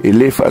e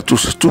le fa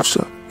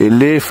tusa e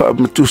le fa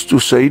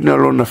tusa ina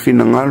lo na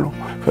finangalo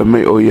fa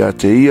me o ia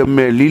te ia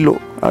me lilo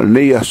al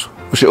neiaso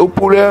o se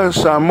opulea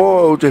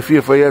Samoa o te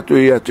Fiafia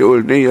ia te o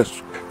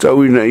neiaso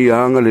tau ina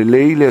ia anga le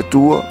leile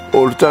tua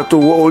o le tato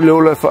o le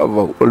ola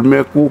whavau o le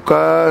mea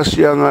kuka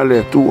sianga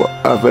le tua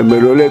a fa me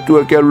lo le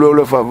tua kia le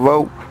ola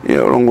whavau e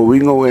o longo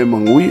winga o e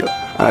manguia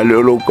a le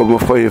olo kama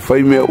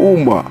fai mea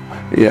uma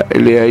ia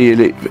ele ai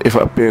ele e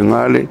fa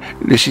pengale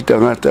le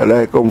sitangata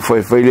la kom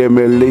fai le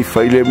mele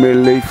fai le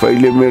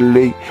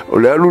mele o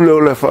le alu le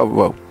ola fa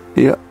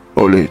ia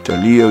o le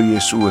talia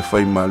Yesu e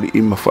fai mali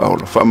ima fa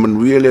ola fa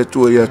manuia le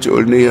tua ia te o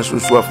le Yesu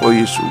sua fo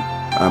Yesu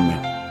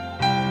amen.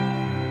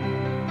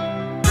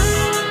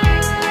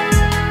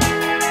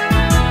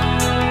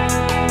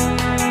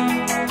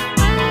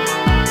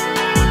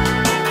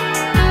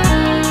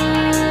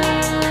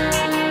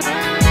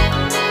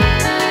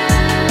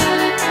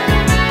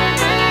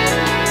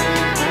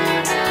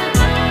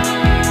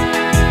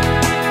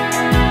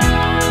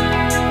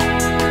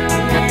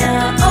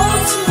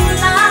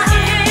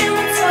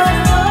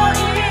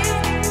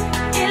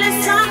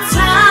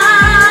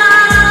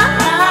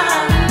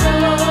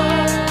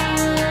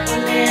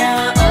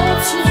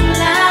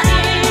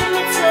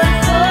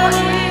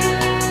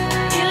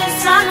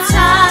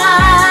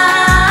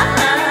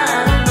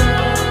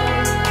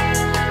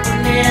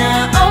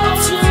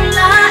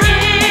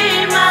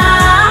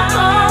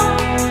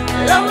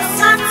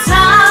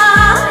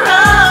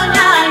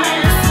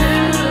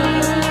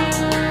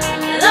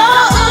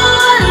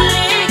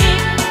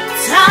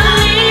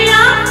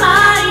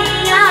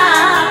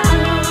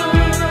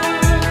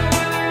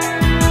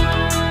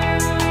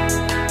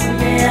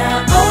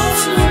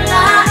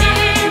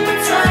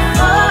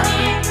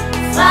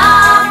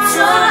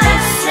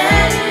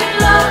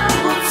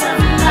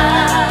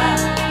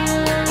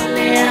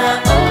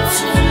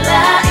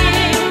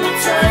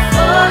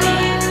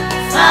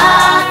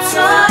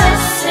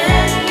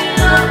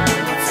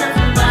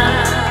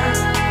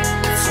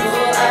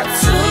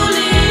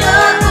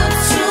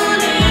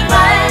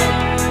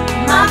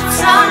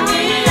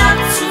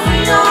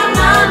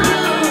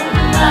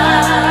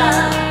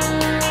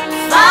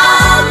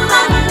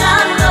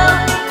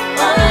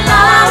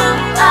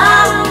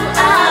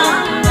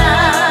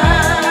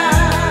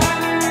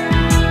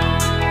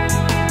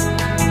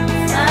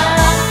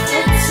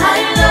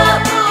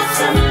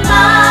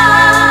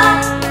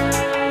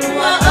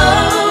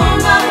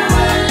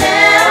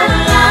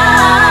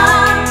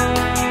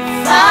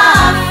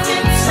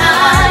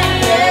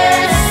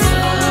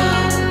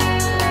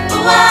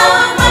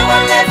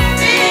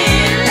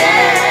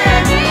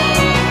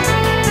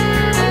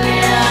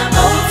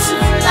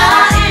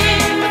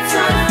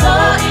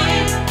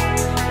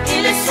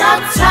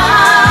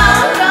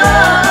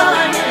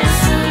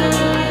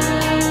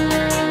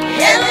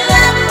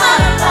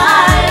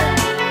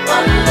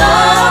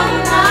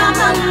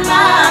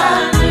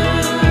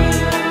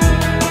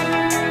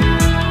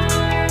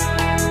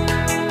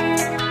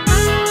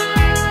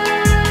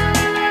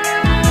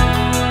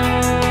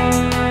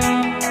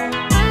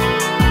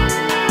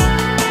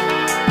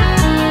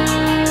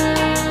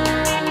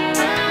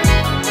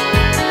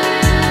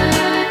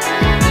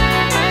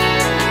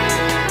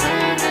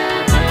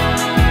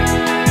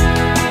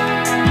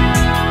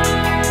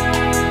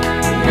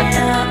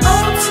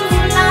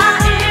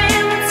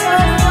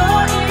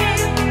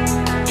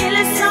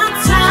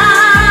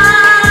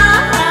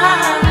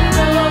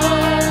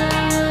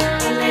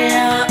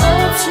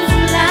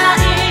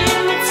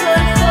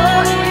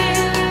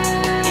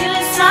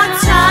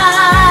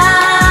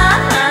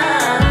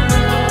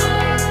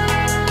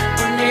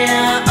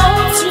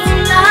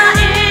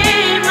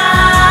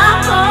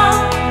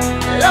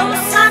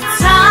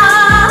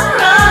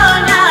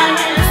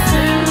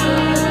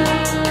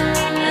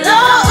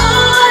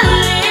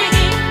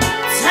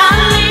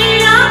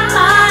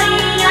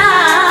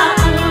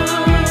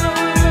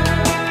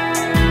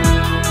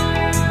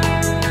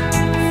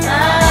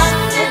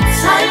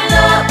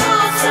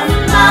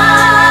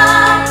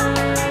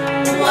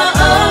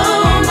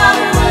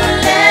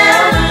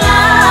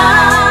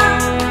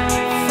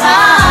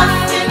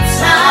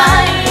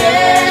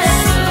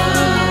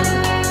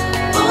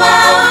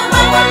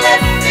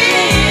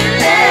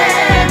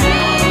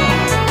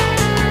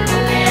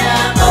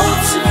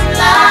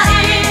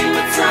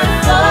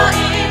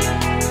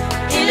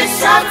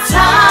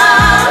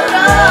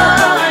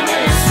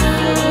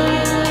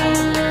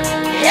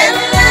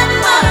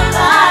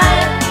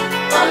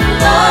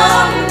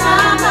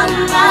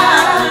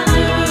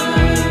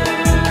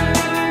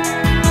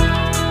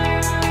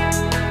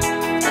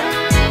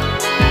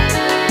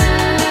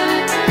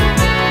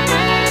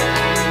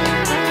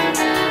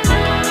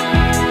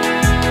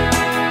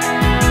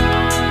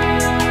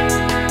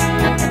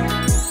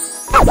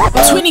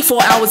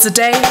 24 hours a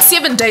day,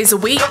 7 days a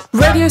week.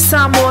 Radio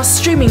Samoa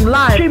streaming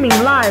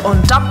live on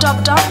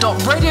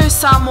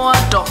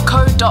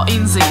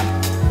www.radiosamoa.co.nz.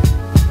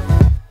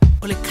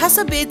 Ole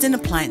Casa Beds and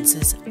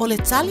Appliances, ole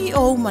tali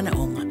o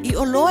manaonga, I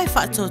oloe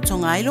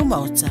whaatotonga ilo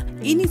mauta,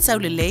 ini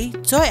taulelei,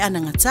 toi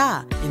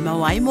anangata, e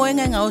mawai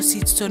moenga nga o si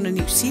tutono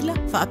New Zealand,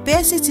 wha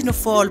apese tino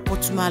fōa le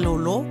potumalo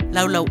lo,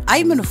 laulau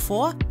aimano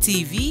fōa,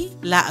 TV,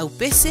 la au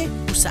pese,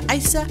 usa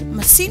aisa,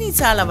 masini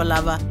tā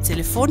lava,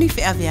 telefoni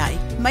Fiaviai,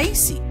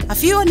 maisi. A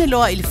few ane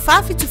loa ili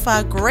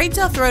whawhituwha Great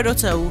North Road o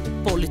tau,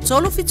 po le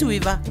tolo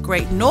fituiva,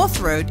 Great North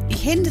Road I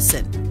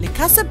Henderson, le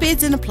Casa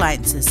Beds and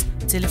Appliances,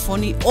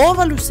 telefoni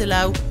ovalu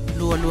selau,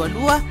 lua lua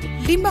lua,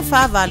 lima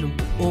whāwalu.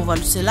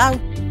 Ovalu selau,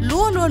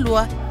 lua lua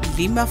lua,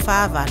 lima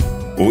whāwalu.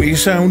 O e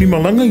sa uni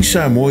malanga I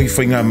Samoa I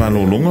whainga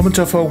malolonga ma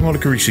ta whaonga le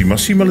karisi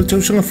masi ma le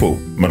tausanga fo.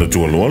 Ma na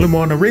tua loa le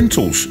moana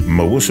rentals,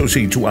 ma waso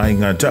se I tu ai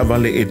ngā ta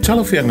vale e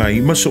talawhia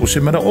ngai ma so se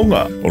mana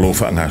onga. O lo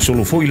wha ngā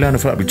solo fo I lana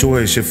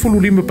whaapitoa e se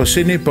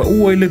 5% pa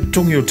ua I le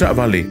tongi o ta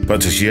vale. Pa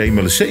tasi ai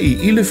ma le sei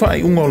I le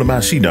whai unga o le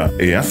masina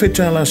e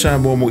awheta la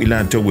Samoa mo I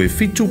la tau e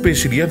fitu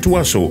pesiri atu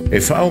aso e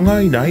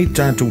whaonga I nai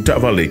tātou ta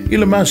vale I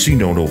le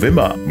masina o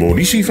November. Mo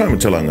nisi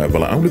whamatalanga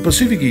wala au le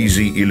Pacific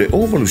Easy I le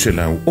ovalu se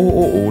lau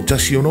o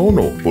tasi ono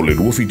ono. Po le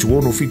lua fitu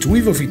ono fitu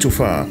iwa fitu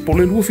wha, po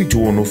le lua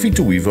fitu ono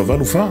fitu iwa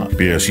valu wha.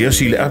 Pe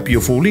asiasi le api o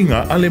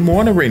fōlinga a le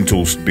Moana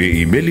Rentals,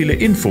 pe emaili le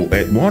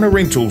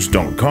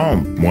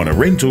info@moanarentals.com. Moana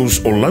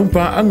Rentals o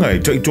laupa angai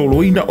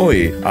taitoloina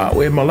oe a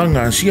oe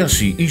malanga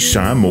asiasi I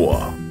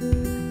Samoa.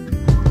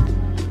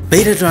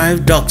 Beta Drive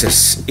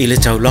Doctors, I le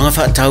taulanga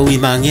wha tau I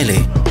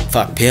mangele,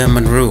 wha pēr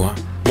manrua,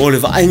 mo le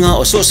vainga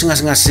o so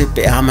ngase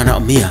pe amana o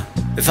mia.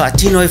 E wha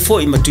tino e fo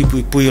I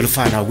matupui pui o le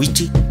whana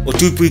witi, o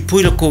tupui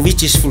pui le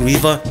COVID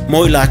sfuluiva,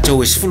 mo I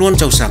lātou e sfuluan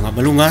tausanga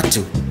malunga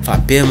atu, wha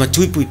pēr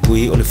matupui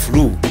pui o le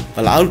flu.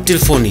 Wala au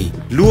telefoni,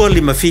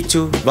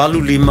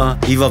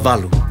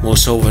 255-25 mo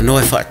so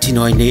wanoe wha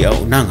tino ai nei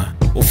au nanga.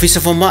 O fisa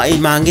fo maa I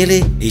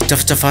mangele I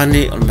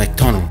taftafane o le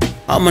McDonald.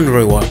 A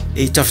manrewa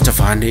I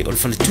taftafane o le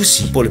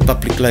Faletusi po le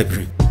Public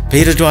Library.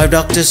 Peter Drive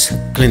Doctors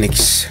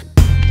Clinics.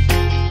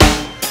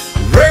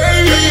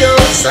 Radio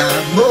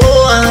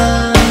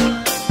Samoa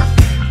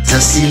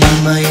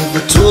Tasilima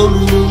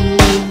Ivatolu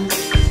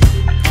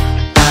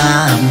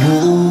Amo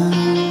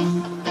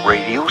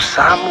Radio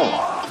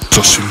Samoa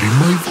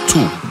Tasilima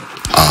Ivatolu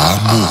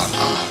Amo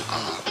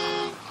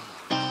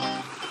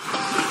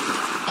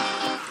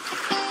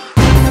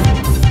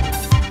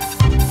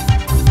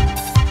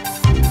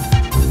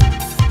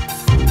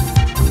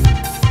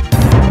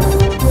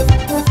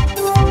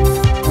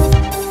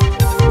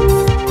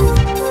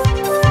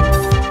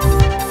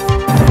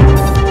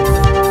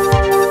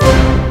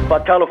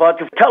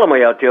Tala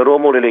mai te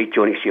romo le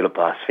leitoni sila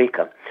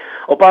Pasifika.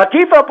 O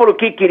Patifa polo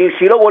kiki ni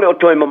sila wale o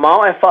toi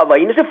mamao e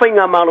whawaina se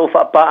whainga malo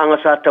whapaanga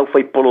sa tau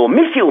whai polo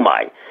misi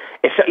umai.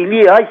 E sa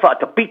ilia ai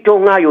whaatapito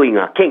ngā yo I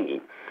ngā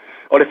kengi.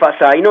 O le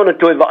whaasaino na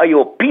toi wa ai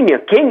o pinia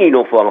kengi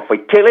no whaanga whai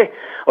tele.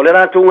 O le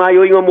rātou ngā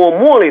yo I ngā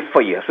mua le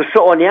whaia. So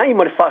so ane ai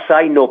ma le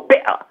whaasaino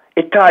pea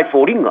e tai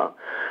fōringa.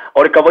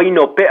 O le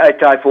kawaino pea e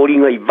tai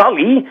fōringa I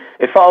vali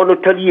e whaono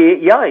tali e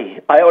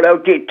iai. Ai o le au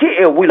te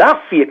e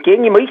wilafi e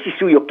kengi ma isi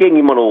sui o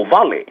kengi mana o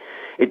vale.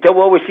 E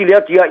tawa o e sile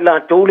ati ai la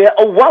tole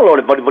au wala o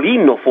le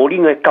valivalino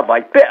fōringa e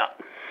kawai pea.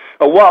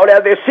 A wa o le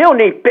ave seo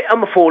nei pea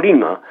ma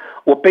fōringa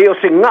o peo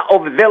se ngā o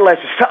vela e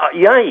se saa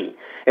iai.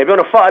 E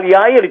beona whaali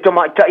ai e li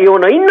tama ta I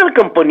ona ina le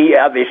company e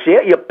ave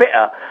sea ia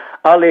pea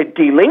a le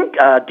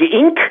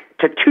de-ink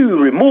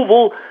tattoo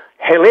removal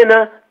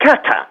Helena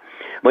Kata.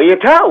 Ma ia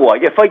tāua,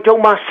 ia whaitau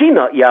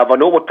masina, ia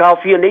wano o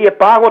tāwhia nei e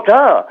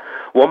pāngota.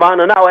 Wa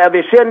mana nao e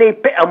ave sea nei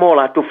pea mo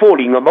la tu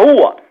fōringa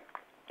maua.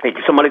 E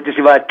te samale te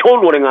siwa e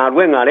tolu o ngā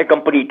ruenga le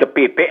company te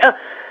pēpea,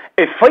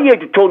 e whaia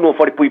te tonu o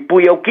whare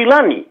pui au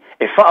kilani,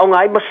 e whao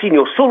ngai masini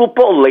o solo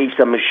po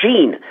laser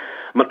machine.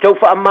 Ma tau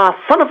wha mā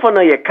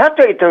whanawhana e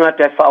kata e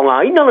tangata e whao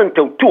ngā inalan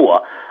tau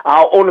tua,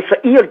 a ona sa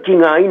ia ki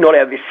ngā ino le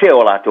ave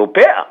seo la tau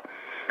pēa.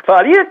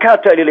 Whaalia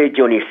kata e le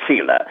Johnny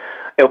Sila,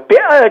 e o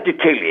pēa e te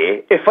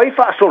tele, e whai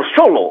wha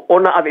solo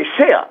ona ave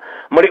sea,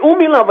 ma le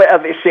umilawa e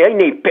ave sea I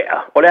nei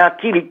pēa, o le a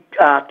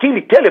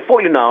tili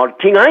telefoni na o le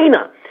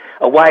tingaina.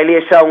 A wai le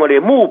saunga le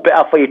mu pe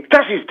a whai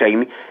tasis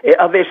taimi e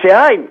a vese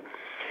ai.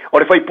 O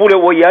le whai pule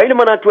o iai le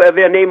manatu e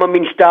vea neima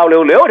ministau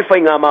leo leo le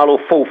whai ngā malo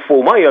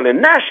fō mai o le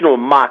National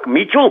Mark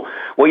Mitchell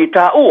o I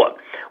tā ua.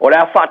 O le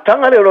a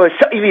whātanga leo leo e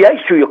sa ili ai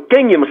sui o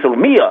kengi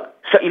masalumia,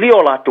 sa ili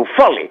o la tō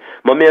whale,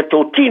 ma mea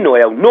tō tino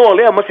e au noa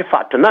lea ma se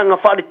whātananga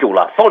whale tō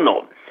la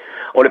whono.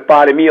 O le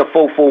pāre mia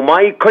fō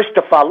mai,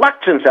 Christopher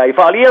Luxon sa I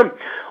whalia,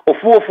 o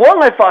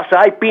fuafuanga I whasa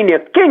ai pine a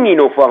kengi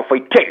no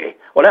whai tele,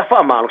 o le a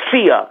wha malo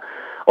sia.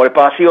 O le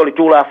pasi o le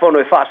tūla whono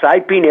e whaasa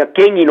ai pine a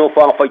kengi no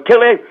whaanga whai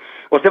tele,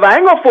 o se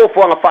wahenga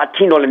fōwhanga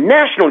whaatino le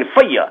national le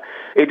whaia,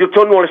 e tu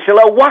tonu o le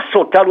sela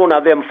waso talu na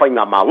vea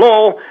mwhainga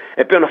malo,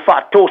 e peona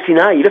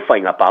whaatosina I le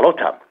whainga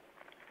palota.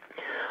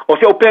 O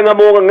se openga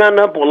mōga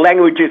ngana po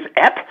Languages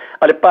app,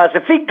 a le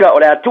Pasifika o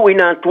le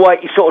atuina tua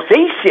I so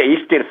se isia I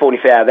se telefoni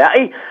whea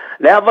vei,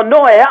 le ava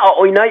no e a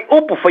o inai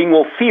upu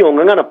whaingo fio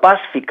ngana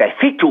Pacific ai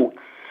fitu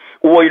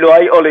ua ilo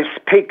ai o le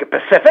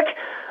Pacific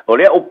o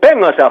le o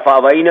penga sa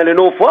whawaina le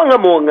no fuanga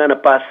mo ngana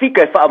Pacific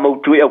ai wha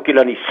mautui au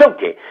kilani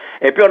sauke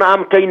e pio na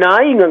amtaina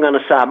ai ngana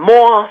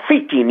Samoa,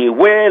 Fiti,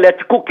 Niue, le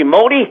te kuki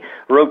Māori,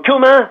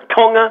 Rotuma,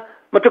 Tonga,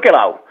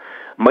 Matukelau.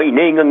 Mai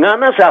nei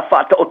ngana sa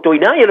whata o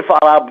toina i le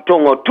whaalabu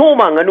tonga o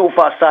tōma nganu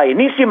whaasai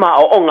nisi ma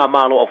o onga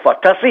malo o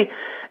whatasi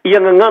i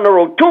ngana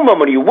Rotuma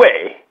ma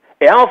Niue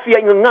e awhia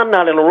i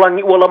ngana le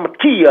lorangi ua la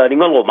matia ni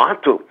ngalo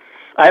matu.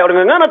 Ai o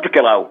ngana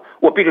Tukelau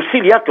ua pitu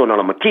sili ato na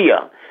la matia.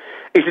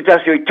 I se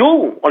tasi o i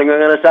tū, o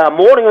ngana sa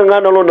mōre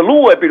ngana lo na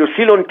lua e pitu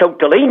silo ni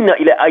tautaleina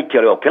i le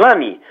aitere o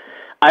Kelani.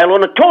 Ai lo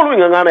na tolu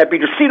ngana e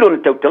pitu silo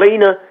ni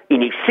tautaleina i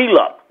ni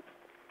sila.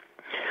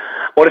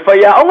 O le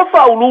whaia onga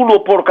whaululu o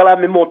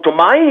Porokalame moto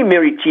mai,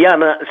 Mary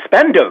Tiana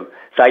Spando,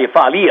 sa ia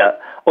whaalia,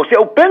 o se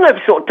au penga e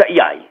viso o ta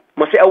iai,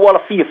 ma se au ala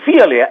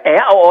Fiafia lea e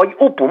ao ai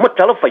upu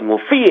matala whaingo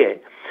fie.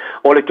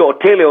 O le to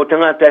tele o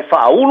tangata e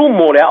whaulu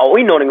mo le ao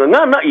ino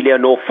ngana i lea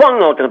no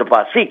whanga o tangata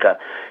Pasika,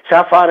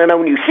 sa whana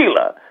nau New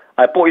Zealand.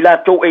 Ai po i la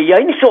tau e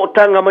iai ni so o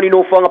tanga mani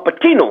no whanga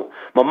patino,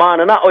 ma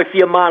mana na o e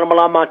fia mana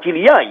malama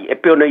tili iai, e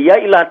peo na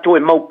iai la tau e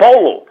Mau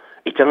Paulo,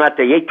 i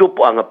tangata iai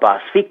tupu anga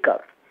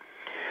Pasifika.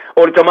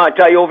 O le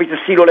tamatai o vita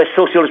silo le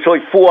social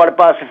soifua le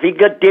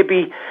Pasifika,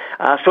 Debbie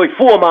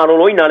soifua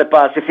maloloina le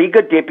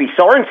Pasifika, Debbie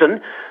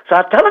Sorensen,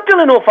 sa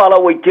talatele no whala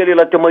o i tele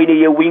la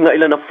tamaini e winga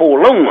ila na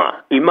fōlaunga,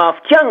 i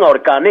maftianga o le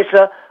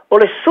kānesa o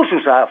le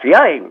susu sa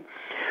awhiai.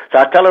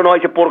 Sa tala no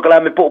ai se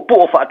Porokalame po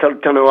o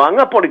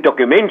whaatalitanoanga po le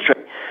documentary,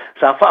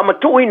 sa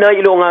whaamatuina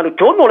i lo ngāru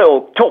tono le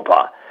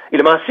Oktopa, i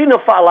le masina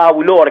whala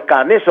o ilo le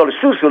kānesa o le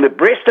susu le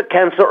Breast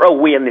Cancer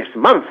Awareness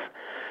Month.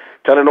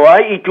 Tala no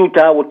ai i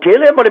tūtā o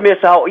tele ma le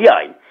mesa o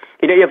iai,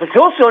 ina ia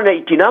fasoso na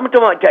i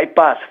tinamata i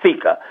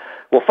Pasifika,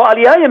 o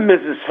whaali ai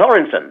Mrs.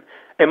 Sorensen,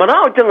 e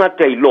mana o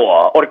tangata i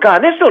loa o le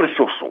kānesa o le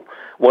susu,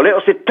 o le o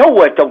se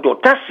taua e tauto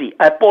tasi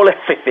a po le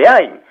fefe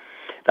ai.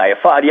 Ta ia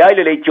whaali ai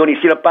le leitioni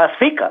sila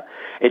Pasifika,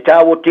 e tā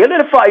o tele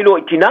le whailo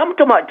i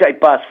tinamata i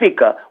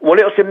Pasifika, o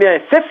le o se mea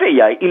e fefe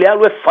ai i le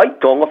alu e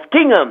whaitong of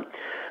tinga.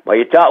 Ma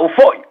i tā o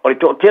foi, o le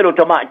to telo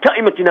tama i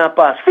taima tina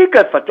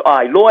Pasifika, fatu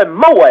ai loa e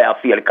maua e a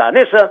fia le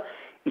kānesa,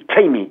 i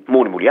taimi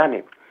mōni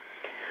muriane.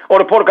 O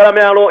le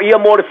Porokalame alo ia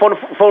mo le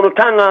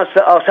whanotanga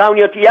sa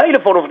saunia ti ai le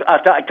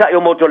whanotanga o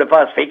moto le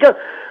Pasifika,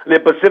 le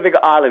Pacific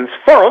Islands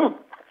Forum,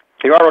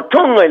 i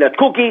rarotonga i le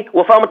kuki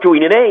ua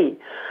whamatuina nei.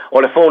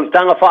 O le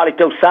whanotanga whaare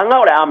tau sanga,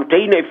 o le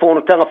amteina i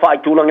whanotanga whaai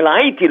tūlangi la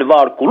haiti le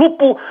vāru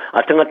kulupu,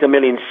 a tangata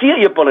Melanisia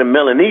i pa le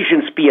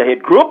Melanesian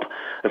Spearhead Group,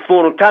 le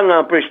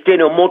whanotanga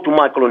Presidente o moto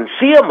Michael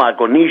Nsia,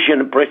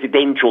 Micronesian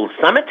Presidential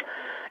Summit,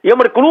 ia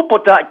mo le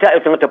kulupu ta o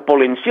tangata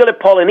Polynesia, le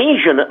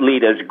Polynesian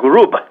Leaders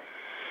Group.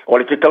 O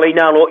le te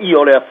talaina lo i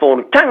o le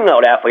whanotanga o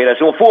le awhaira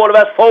so fua le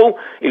vasfou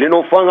i le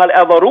no whanga le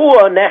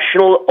Avarua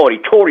National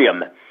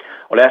Auditorium.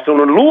 O le aso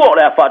lua o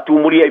le awhatu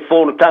muri ai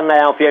whanotanga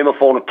e awhia ima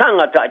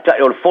whanotanga ta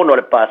o le whono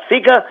le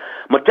Pasifika,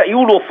 ma ta i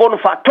ulo whono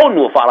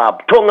whatonu o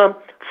whaalabutonga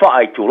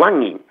whaai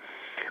tūlangi.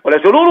 O le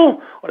aso lulu,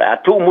 o le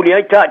atu muri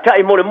ai ta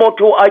i mo le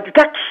moto ai te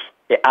tax,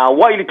 e a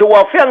wai li tau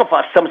awhianga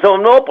wha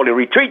samsam no po le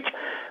retreat,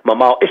 ma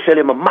mao ese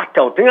le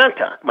mamata o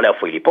tangata, ma le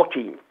awhai li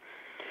poti.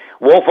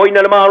 Wo foi na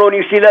malo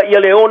New Zealand ia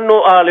le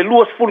ono a le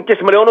luas fultes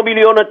ma le ono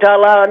biliona ta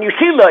la New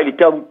Zealand i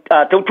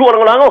tau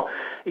tuarangolango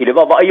i le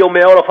vava ai o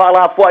mea ora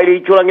whala fua i le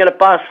tuarangi le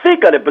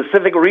Pasifika, le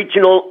Pacific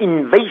Regional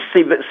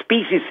Invasive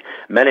Species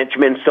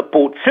Management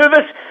Support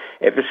Service,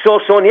 e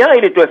fesosonia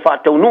i le tue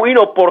whatau nui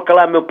no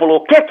Porokalame o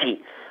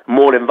Poloketi,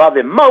 mo le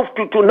vave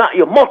maututu na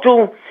i o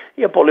motu,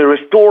 i a po le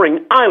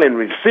Restoring Island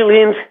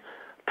Resilience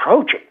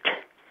Project.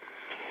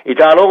 I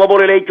tā longa mo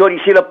le leito i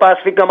sila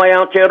Pasifika mai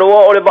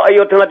Aotearoa o le vai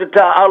o tangata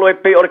tā alo e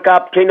pe o le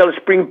kapteina le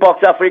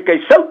Springboks Afrika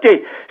i saute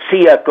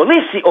sia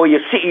kolisi o ia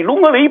si i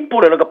lunga le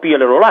ipure na kapia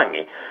le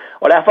rorangi.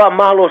 O le awha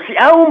malo si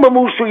au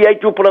mamusu i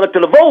aitu pulanga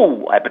te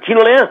levou, ai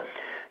patino lea.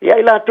 I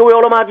ai la toe o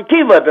la mati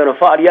kiva pe na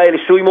whaari ai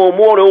le sui mo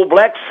mo le All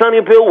Blacks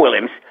Sonny Bill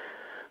Williams.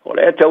 O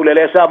le tau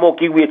le sa mo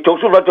kiwi e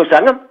tosu rato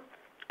sanga.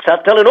 Sa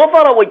tele no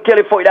whara wai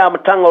telefoi da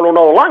matanga lo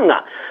no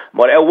langa.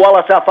 Mo le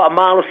wala sa wha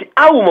malo si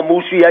au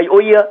mamusi ai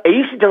oia e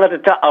isi tangata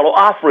ta alo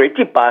Afre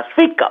ti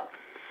Pasifika.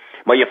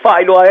 Ma ia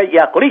whailo ai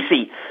ia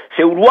kolisi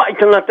se urua i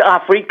tangata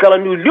Afrika la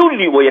nu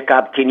luli o ia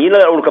kaptini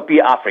la o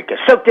kapia Afrika.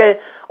 Saute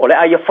o le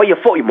aia whaia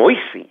foi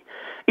moisi.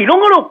 I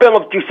longa no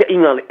penga ptuse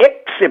inga le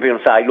X e peon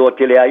sa ilo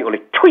tele ai o le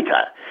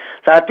Twitter.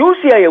 Sa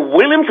tusi ai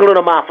Williams o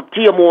na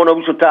mawhatia mo na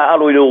uso ta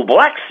alo i le All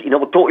Blacks ina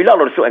o to ila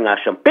lo so ngā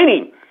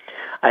champagne.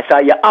 Ai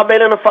sa ia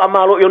abela na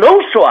whaamalo i o no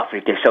so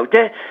Afrika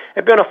saute,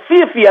 e peo na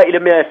Fiafia i le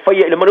mea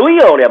whaia i le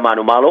manuia o lea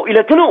manu malo i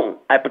le tunu.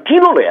 Ai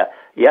patino lea,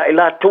 ia i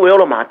la toe o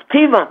la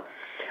mātiva.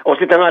 O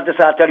se tangata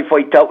sa tali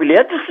whai tau i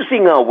lea tu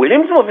singa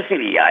Williams o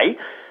vasili ai,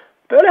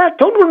 peo lea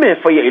tonu mea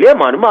whaia i lea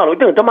manu malo i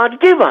tangata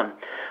mātiva.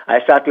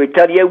 Ai sa tu i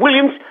tali e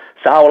Williams,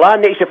 sa o la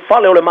ne i se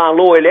whale o le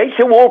malo e lea i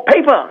se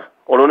wallpaper.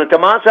 O lona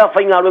tamasa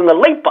whai ngā runga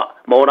leipa,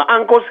 ma ona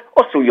ankos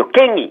o suyo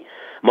kengi.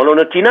 Ma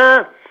lona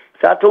tina,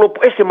 sa tolo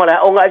po ese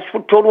mala o ngā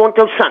isfutolu on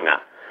tau sanga.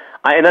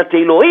 A ena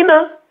te iloina,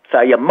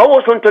 sa ia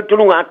mau son te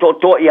tulunga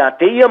to ia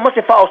te ia ma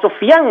se fa o so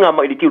fianga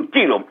mai di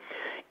tilo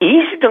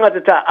isi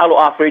tangata ta alo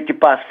Afrika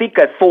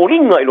Pasifika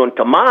foringa ilon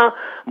tama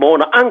mo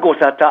na ango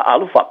sa ta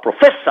alu fa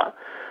professor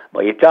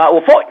ba ita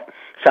o foi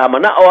sa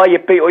mana o ia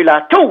pe o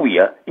ila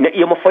towia ina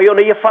ia mo foi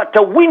ona ia fa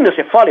ta wina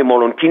se fale mo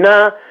lon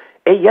tina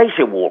e ia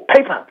se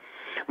wallpaper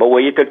ma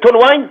wa ia te tonu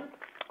wain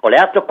o le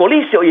ata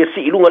kolise o ia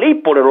si ilunga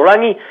lipo le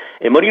rolangi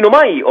e marino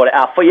mai o le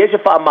a foi se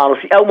fa malo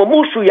si au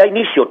mamusu ia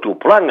inisio tu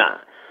pranga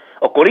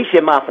o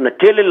kolise ma fa na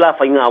tele la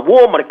fa inga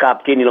wo mar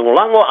kapteni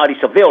langolango ari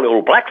sa veo le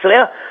All Blacks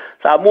lea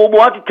sa mo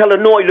ati tala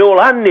no i leo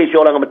lane si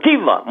o langa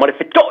mativa ma le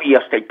feto ia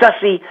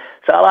staitasi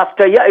sa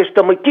lafta ia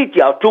esta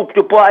maititi au tup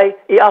tupai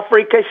i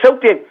Afrika i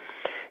saute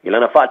i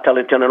lana fa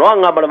tala tana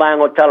noanga ma le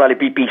vaengo tala le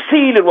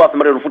BBC le wafa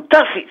marero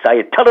futasi sa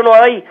ia tala no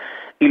ai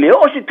i le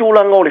osi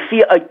tūlanga o le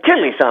fia ai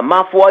tele sa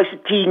mafua i se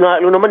tīnga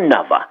ilona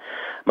manava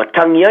ma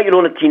tangi ai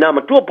ilona tīna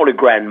matua po le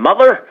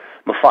grandmother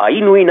ma fa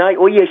inuina ai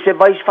o ia se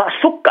vais fa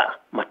suka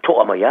ma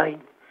toa mai ai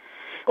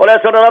o le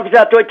asana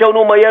rafisa toi tau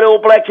no mai o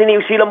Blacks ni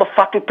usila ma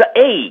fatu ta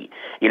ei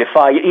i le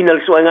fa ina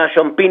le soanga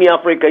champini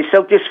Afrika i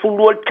sautis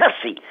fulu al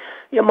kasi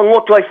ia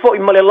mangoto ai fo i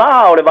male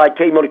la o le vai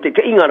te mo te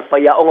inga fa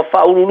ia o nga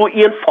fa unu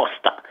Ian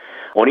Foster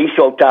o ni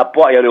so ta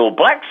po ia le All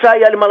Blacks ai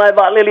le malai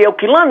va le o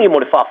kilani mo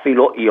le fa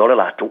filo i o le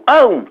latu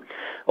au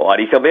o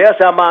ari sa vea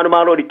sa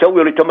mano di tau i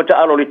o le tamata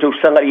alo le tau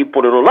sanga i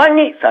po le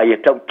rolangi sa ia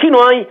tau tino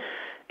ai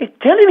e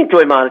tele ni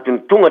toi mana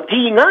tunga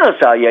ti nga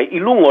sa ia i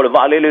lungo le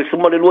va le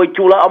suma le luai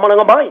tula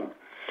amalanga bai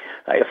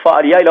ai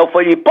fari ai lau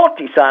fai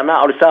poti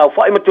sana o le sa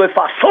fai matu e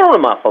fa solo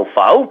ma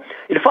fau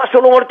il fa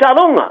solo o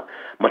talonga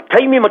ma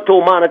taimi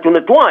matu mana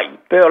tuna tuai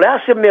pe o le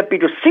ase me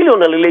pito silo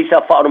na le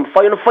sa fa no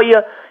fai no fai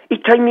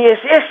i taimi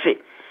ss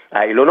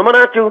ai lo no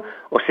manatu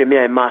o se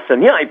me masa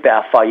nia i pe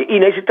a fai i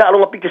nei se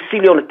talonga pito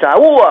silo na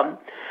taua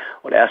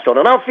o le aso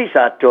na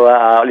fisa to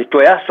le to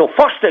aso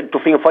Foster to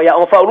finga fai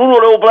o fa uno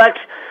le All Blacks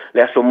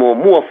le aso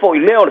mua fo i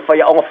leo le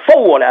fai o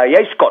fo le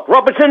ai Scott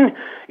Robertson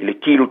le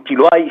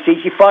tilo ai se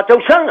si fata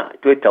usanga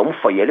to e tau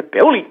fai le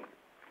peuli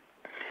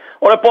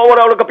o le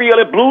power o le kapia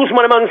le Blues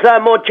ma le mansa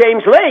mo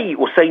James Lay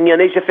o sai nia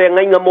nei se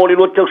fenga inga mo le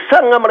lo tau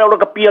sanga ma le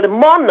kapia le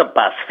Mona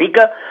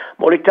Pacifica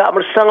mo le ta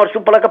ma sanga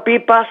super la kapia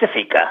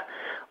Pacifica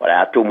o le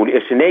atu mo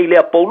le snei le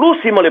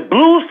Paulusi ma le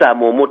Blues a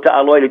mo ta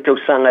aloi le tau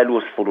sanga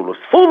los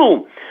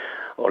fulu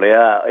o le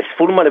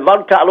esfulu ma le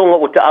valu ta alonga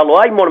o ta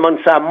aloai mo le man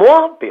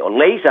Samoa pe o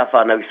lei sa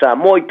whanau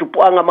Samoa i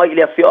tupuanga mai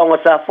le awhionga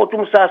sa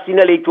fotum sa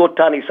sina le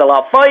tuotani sa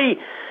la whai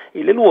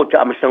i le lua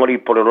ta amasangari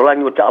po le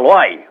rolangi o ta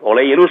aloai o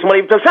le irus ma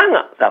le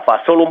itasanga sa wha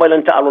solo mai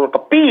lan ta alo ka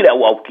pira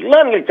o au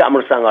kilani le ta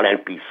amasanga le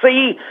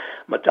NPC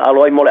ma ta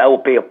aloai mo le au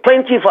pe o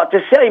plenty wha te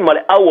sei ma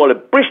le au o le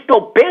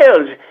Bristol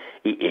Bears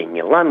i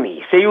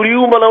Engilani se uri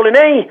uma lau le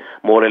nei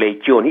mo le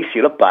tioni si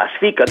la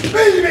Pacifica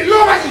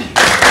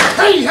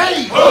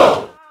Hey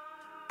oh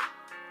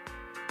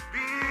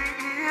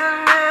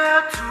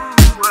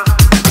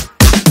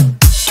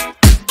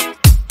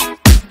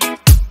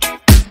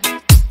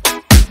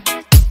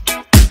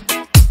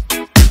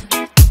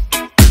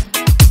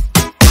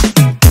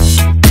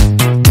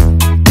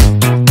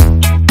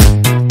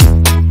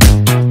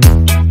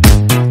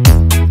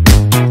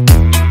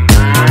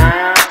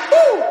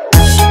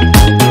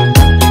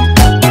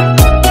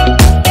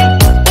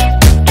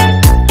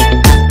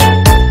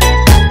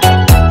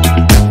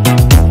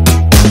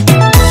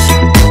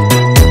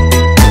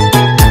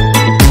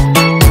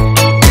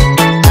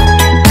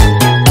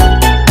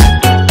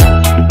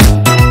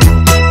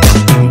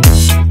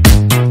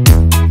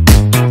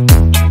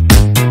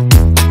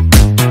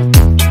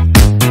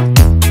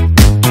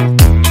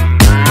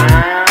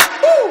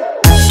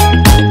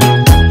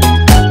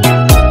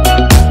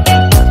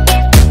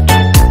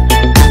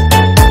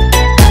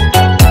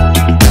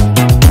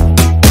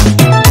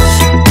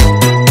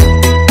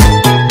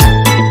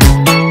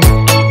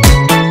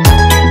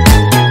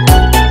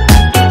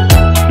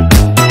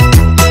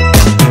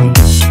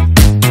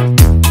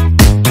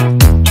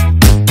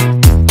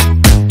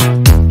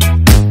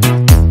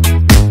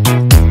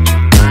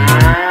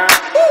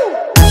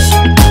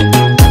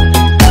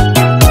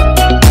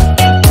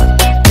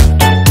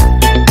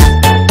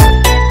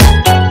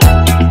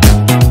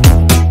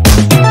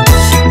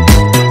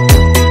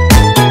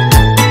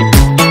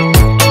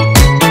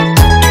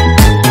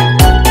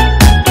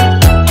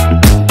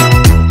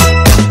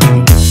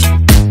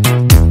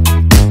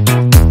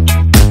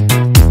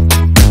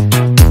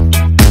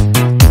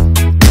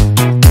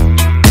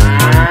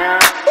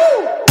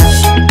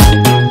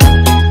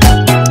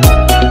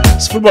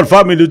Football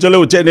family tele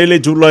o tene le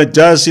tula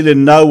jasi le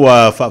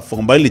nawa fa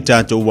fombai le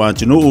tato wa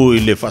tunu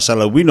ile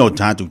fasala wino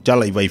tato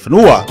tala i vai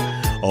fanua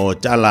o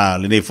tala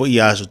le ne fo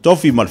ia so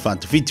tofi mal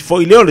fant fit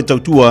fo ile le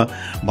tautua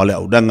ma le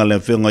audanga le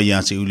fenga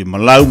ia se uli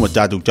malau mo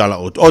tato tala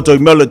o to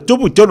mele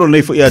tupu tono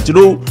ne fo ia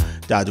tunu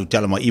tato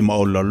tala ma ima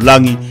o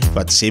langi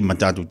fa se ma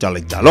tato tala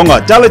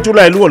talonga tala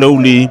tula lu le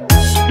uli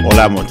o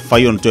la mo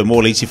fai on to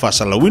mo le si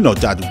fasala wino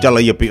tato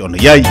tala ia pe ona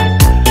yai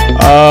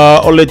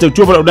o le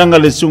tautua pa audanga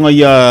le sunga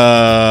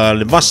ia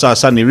le vasa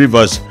Sunny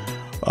Rivers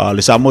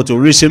le Samoa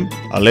Tourism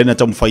alena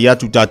tamu fai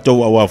atu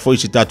tatou awa foi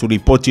se tatu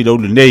ripoti lau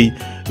le nei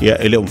ia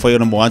ele umfai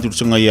ona mo atu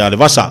sanga ia le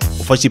vasa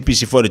o fai si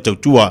pisi foi le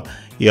tautua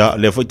ia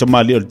le foi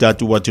tamali o le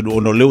tatu watu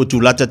ono leo tu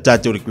lata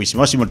tatu le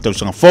Christmas ma tau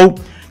sanga fou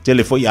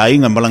tele foi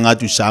ainga malanga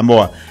atu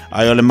Samoa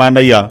ai ole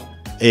mana ia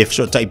e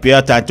so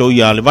taipea tatou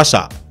ia le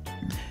vasa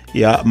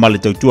ia ma le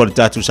tautua le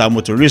tatu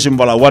Samoa Tourism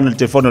wala wana le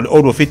telefono le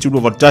oro fitu lo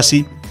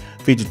vatasi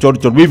fitu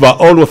tolu river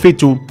oro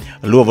fitu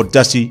lo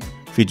vatasi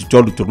fitu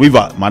tolu to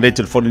river ma le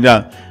telefoni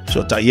na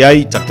so ta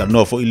iai tata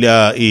no fo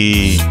ilia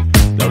I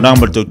la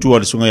namba to tua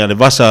le sunga ya le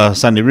vasa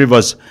Sunny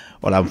Rivers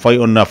wala mfai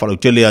ona fa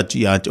hoteli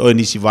ya o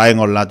ni si vai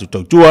ngol la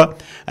to tua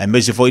ai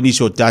me se fo ini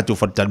so tatu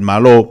fa tan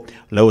malo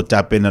le o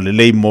tapena le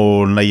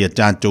leimo na ya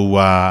tatu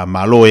wa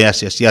malo ya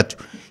siatu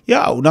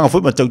ya una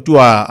fo ma to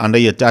tua ana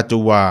ya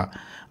tatu wa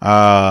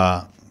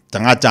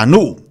tangata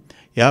nu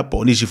ya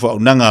po ni si fo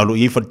unanga lo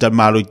I fa tan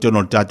malo I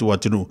tono tatu wa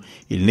tunu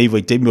il nei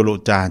vai temi lo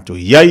tatu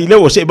ya I le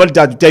o se bal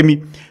tatu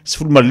temi se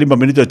fu mal 5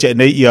 minuto che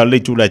nei ia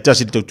le tu la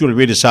tasi to tu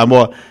le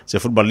Samoa se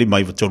fu mal 5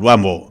 I va tolu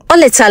amo O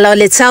le tala o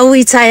le tau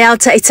I tai au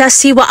ta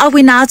itasi wa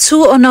awina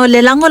atu ono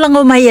le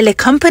lango mai ele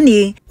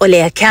company o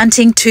le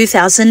Accounting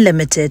 2000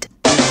 Limited.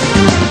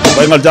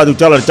 Vai ngal tatu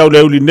tala le tau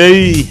le uli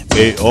nei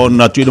e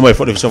ona tu mai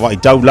fo le sa vai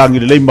tau langi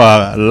le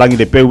ma langi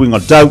le pe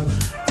wingal tau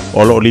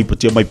o lo li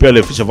pati mai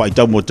pele fisa vai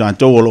tau mo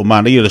tanto o lo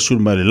mana ia le sul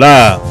mai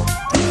la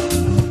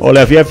o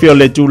le fiafia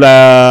le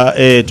tula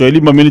e to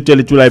 5 minuto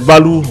le tula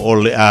balu o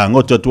le a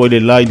ngoto to le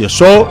lai le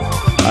so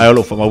ai o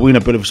lo fa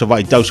mawina pele fisa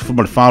vai tau se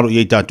fuma le faro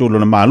ia tanto lo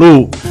na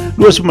malu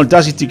lu se mal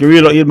tasi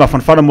tikirilo ia ma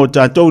fanfana mo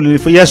tanto le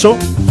fiaso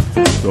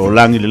o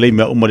langi le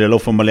me o mo le lo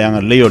fa maleanga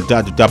le o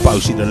tatu tapa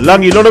au si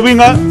langi lo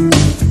winga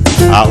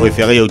a o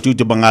fere o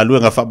tutu bangalu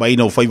nga fa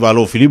baina o fa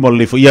valo filimo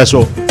le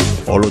fiaso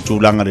o lo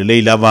tulanga le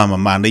leila va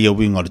ma na ia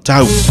winga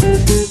tau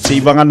si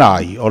vanga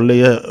nai o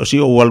le o si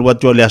o walwa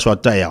to le aso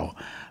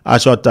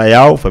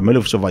taiao fa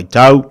mele fso vai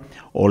tau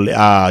o le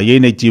a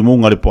yene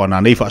timunga le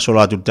pona nei fa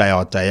solo atu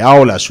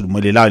taiao la sul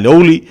mele la le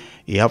oli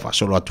e fa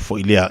solo atu fo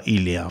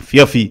ilea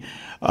fiafi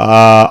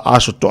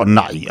aso to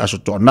nai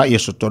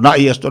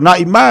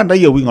ma na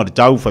ia winga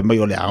tau fa mai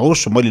o le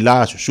aso mele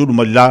la sulu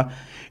mele la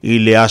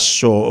ile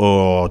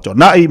aso to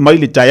nai mai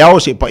le taiao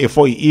se pa e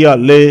foi ia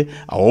le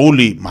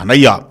oli mana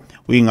ia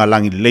winga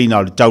langi leina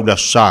o le tau la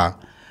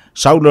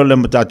saulo le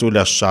matatu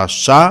le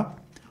sa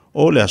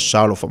o le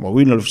salo fa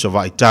mawina le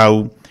vai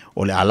tau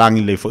o le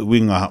alangi le foi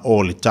winga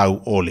o le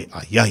tau o le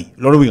ai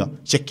lo winga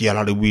se ki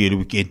ala le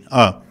weekend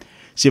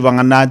se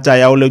vanga na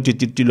tai au le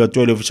titilo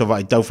to le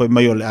vai tau fa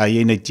mai o le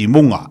ai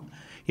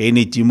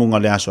nei timunga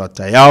le aso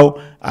tai au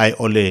ai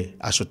o le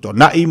aso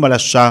tonai mala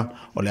sa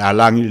o le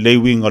alangi le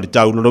winga o le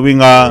tau lo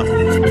winga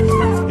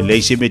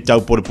le se me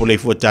tau por le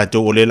fo tatu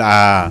o le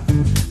la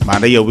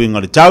mana ia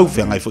winga le tau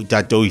fe ngai fo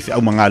tatu I fe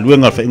au manga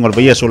luenga fe ngol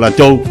vai so la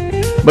tau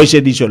mai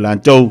se di so la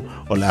tau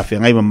o la fe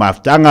ngai ma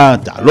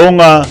maftanga ta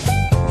longa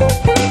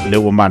le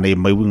o mana I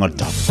mai winga le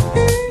tau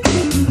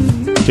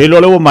te lo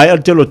le o mai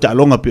al te lo ta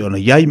longa pe ona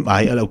yai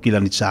mai ala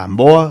ukila ni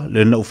Samoa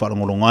le na ufa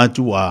ngolonga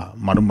atu a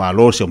manu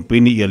malo se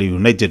ompini I le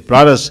United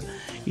Brothers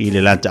I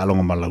le la ta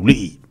longa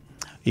malauli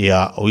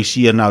ia o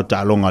isi na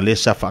ta longa le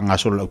sa fa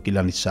ngaso la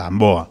ukila ni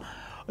Samoa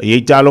ia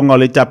talonga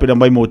le tapena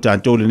mai mo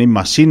tanto le ni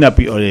masina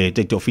pi o le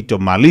te fito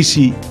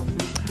malisi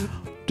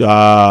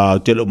ta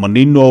te lo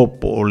manino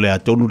po le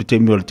atonu le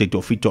temi o le te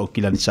fito o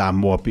kilani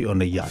Samoa pi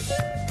ona ia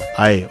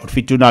ai o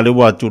fitu na le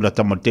wa tu la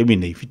tamatemi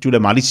nei fitu le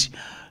malisi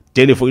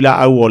tele fo ila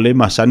au o le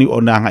masani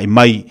ona ngai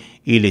mai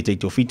I le te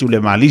fitu le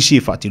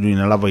malisi fa tinu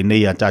na lava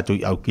nei ata tu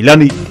au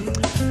kilani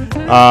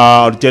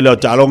o tele o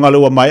talonga le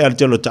wa mai al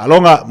tele o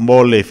talonga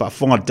mo le fa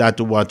fonga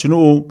tatu wa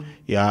tunu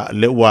ya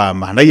le wa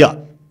manaya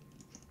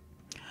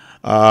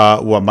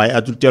ua mai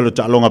atu telo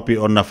ta longa pi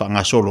ona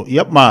fanga solo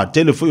ia ma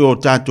tele fu o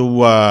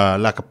tatu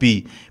la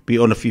kapi pi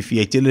ona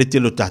fifi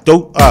telo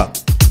tatu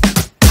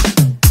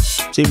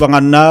se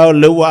vanga na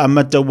le wa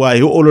amata wa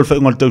ho olo fa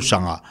ngol tau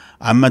sanga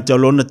amata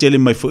lona tele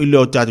mai fu ile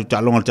o tatu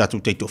ta longa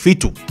tatu te to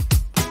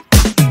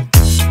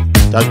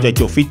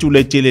fitu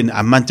le tele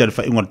amata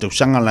fa ngol tau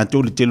sanga la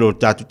to le telo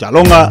tatu ta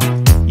longa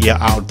ia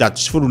au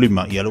tatu sfuru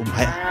lima ia lo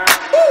mai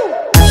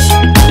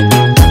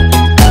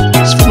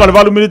Mala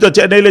valu minuto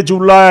te nei le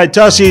July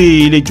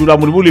tasi le July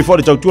mulmuli fo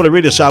le tau le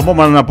radio Samoa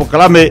mana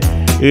pokalame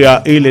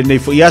ia ile nei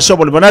fo iaso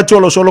mo le manatu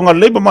lo solonga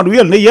le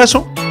manuel nei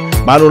iaso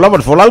malo lava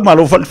fo lau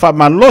malo fa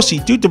malosi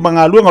tutu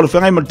manga luanga lo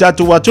fengai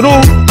matatu watru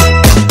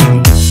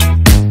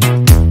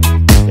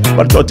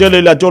Parto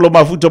tele la tolo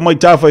mafuta mai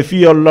tafa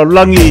fia lo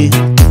langi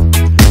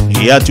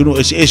ia tunu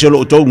ese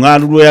lo to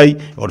ngalu ai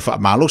o fa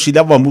malosi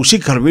dava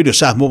musika radio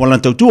Samoa mana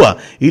tau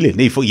ile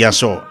nei fo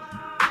iaso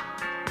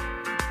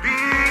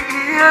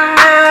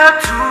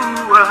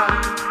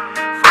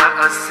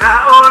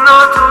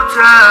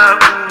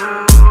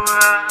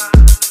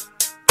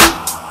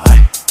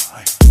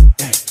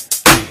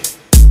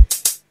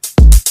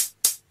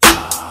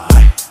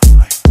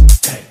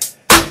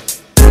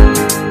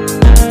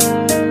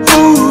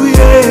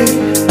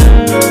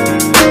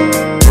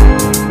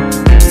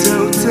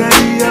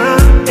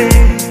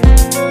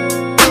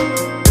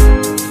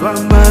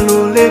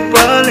Malole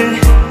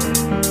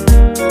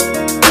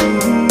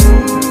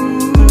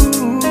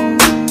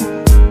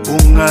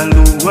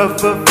Ungalua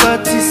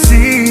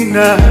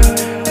fafatisina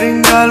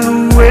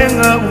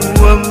Ningaluenga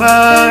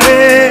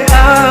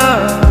uamaea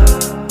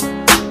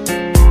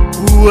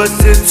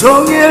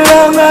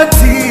Uasetongela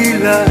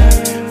ngatila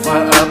Fa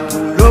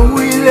apulo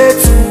wile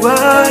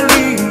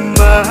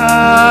tualima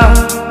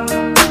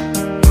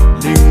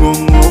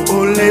Lingongo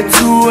ole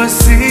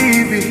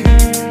tuasibi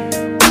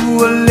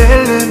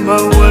Ualele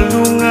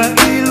mawalunga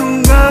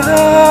ilunga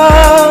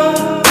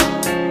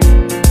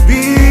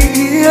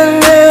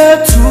Biile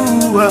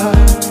tua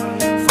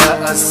Fa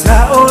asa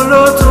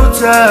olo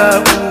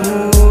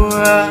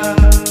tutabua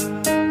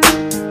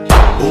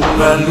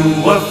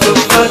Ungalua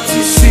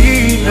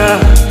fafatisina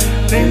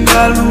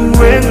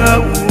Ningaluenga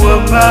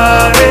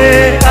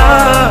uamarea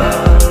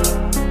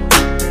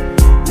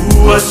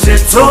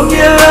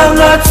Uasetongela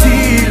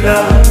ngatila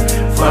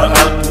Fa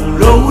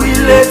apulo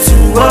wile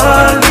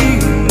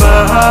tualima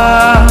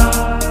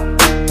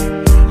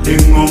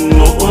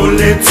Lingongo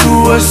ole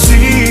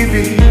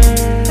tuasibi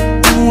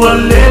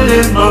Ualele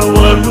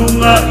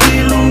mawalunga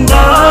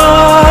ilunga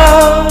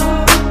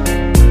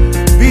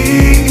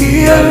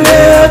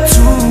Biile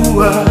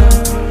tua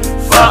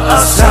Fa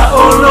asa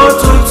olo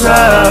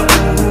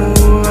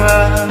tutabua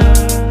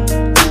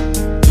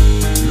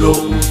Lo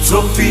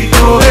utofi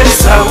o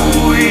esa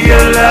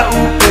uiala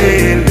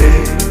upele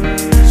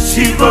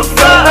Shiva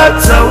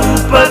fata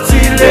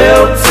upatile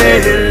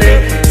otele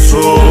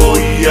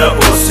Soya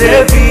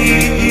osevi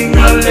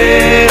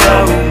ingalea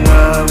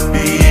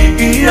umambi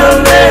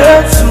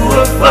Ialea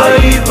tua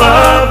faiva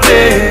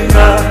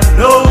venga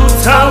Lo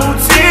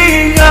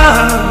utautinga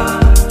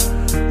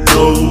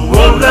Lo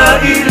uola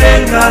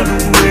ilenga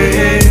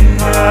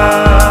luenga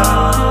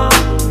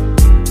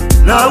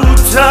La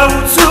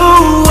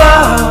utautua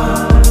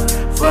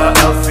Fa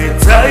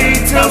afeta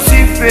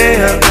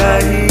itausifea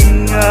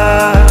kainga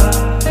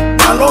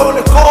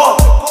Malole ko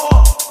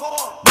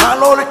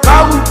Malole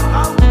kamu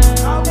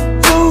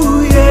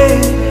Ooh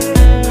yeah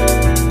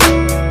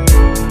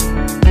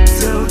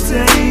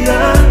Tauteia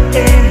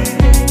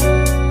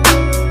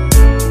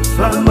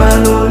Fa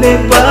malole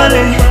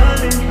pale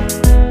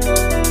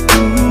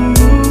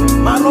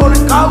Malole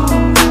kamu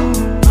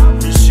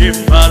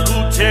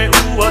Isifalute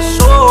ua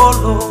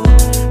solo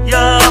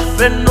Ya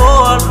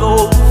fenoa lo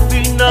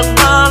ufina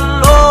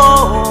malo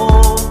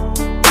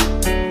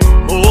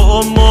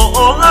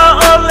Mo'onga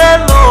ole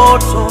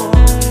loto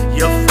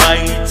Ya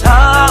faita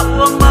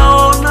wa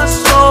maona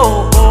so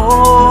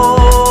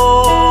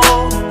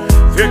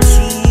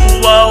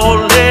Vetua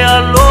ole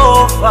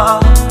alofa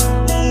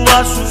Ua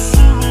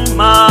susulu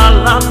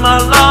malama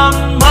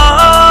lama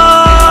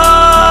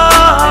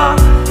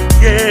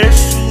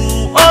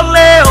Yesu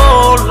ole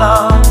ola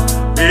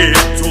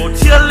Eto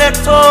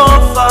tieleto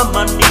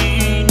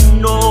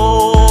famanino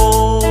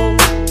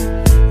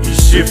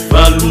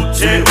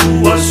Isifalute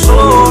ua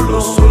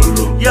solo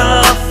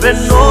Ya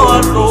fenoa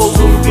lo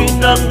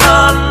fina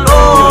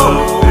ngalo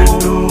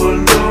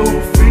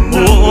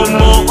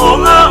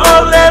Mo'onga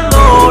ole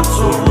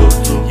loto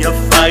Ya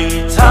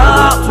faita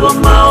wa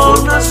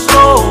maona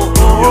so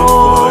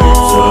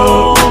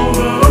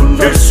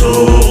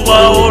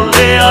Yesua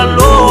ole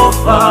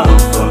alofa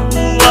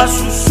Ua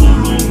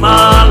susulu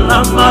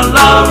malama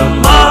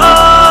lama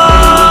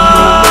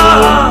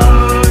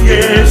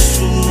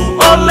Yesu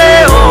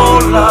ole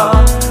ola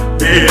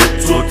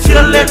Beto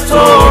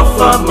tieleto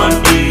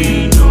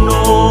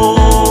famanino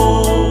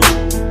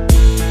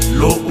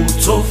Lo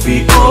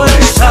utofi oe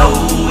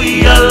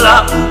saui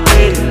ala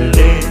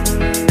upele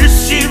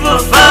Isiva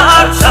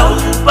fata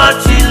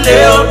upati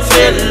leo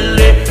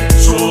tele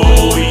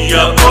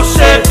Soya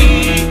osevi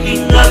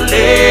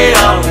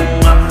ingalea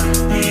uma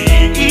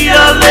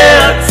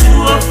Ialea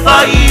tua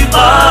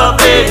faiva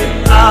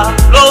venga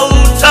Lo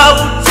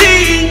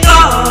utautinga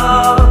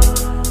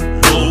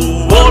Lo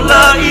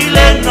uola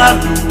ilenga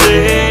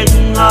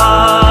luenga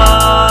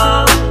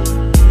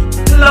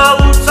La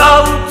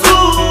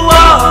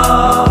utautua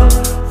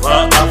Fa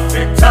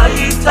afeta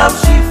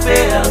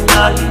itausifea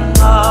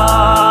ngainga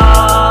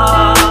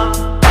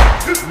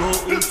Lo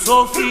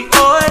utofi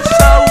oe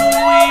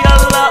saui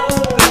ala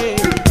ube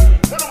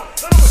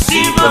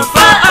Siva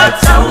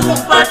faata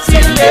upati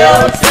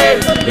leo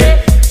tele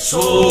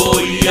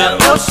Soya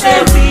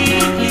osevi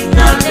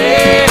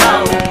ingalea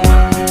uma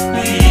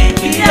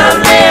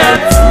Ialea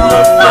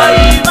tua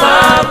faiva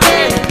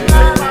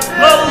venga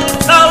Lo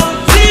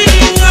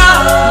utautinga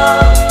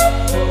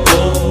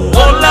Lo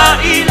ola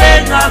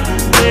ilenga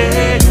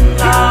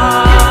luenga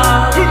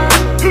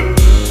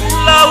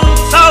La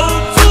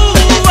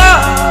utautua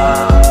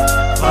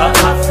Fa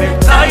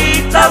afeta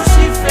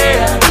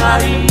itausifea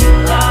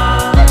ngainga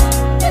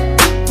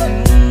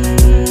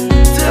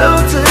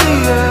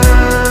Tauteia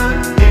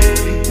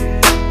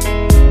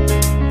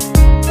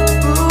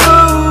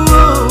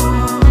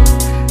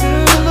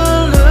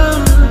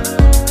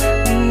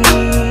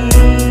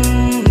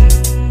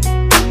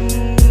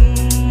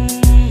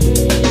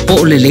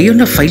O le leo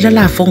na faila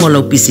la fonga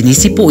lau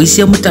pisinisi po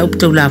isi o matau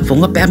la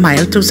fonga pe a mai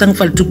al tau sanga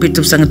fal tupe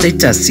tau sanga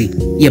taitasi.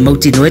 ia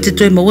mauti noe te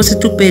toi maua se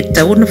tupe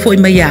tau na foi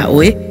mai a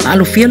oe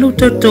alo fia lo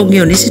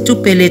totongi o nisi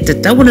tupe le te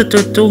tau na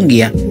totongi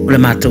o le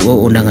mātou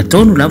o nanga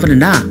tonu lava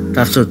na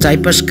Fafso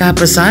Taipers ka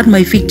pasar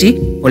mai fiti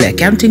o le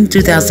Accounting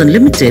 2000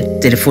 Limited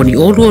telefoni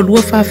o lua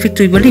lua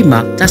whawhitu i walima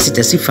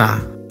tasi wha.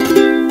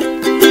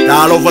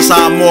 Na alofa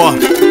Samoa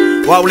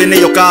wa ule ne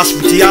yo kas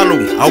futi alu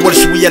a wale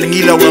suia le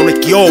ngila ula ule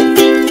kio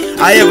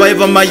a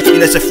eva mai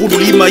ina se fudu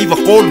lima iwa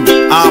kolu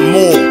a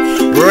mo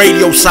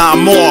Radio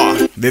Samoa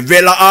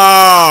bevela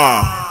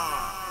a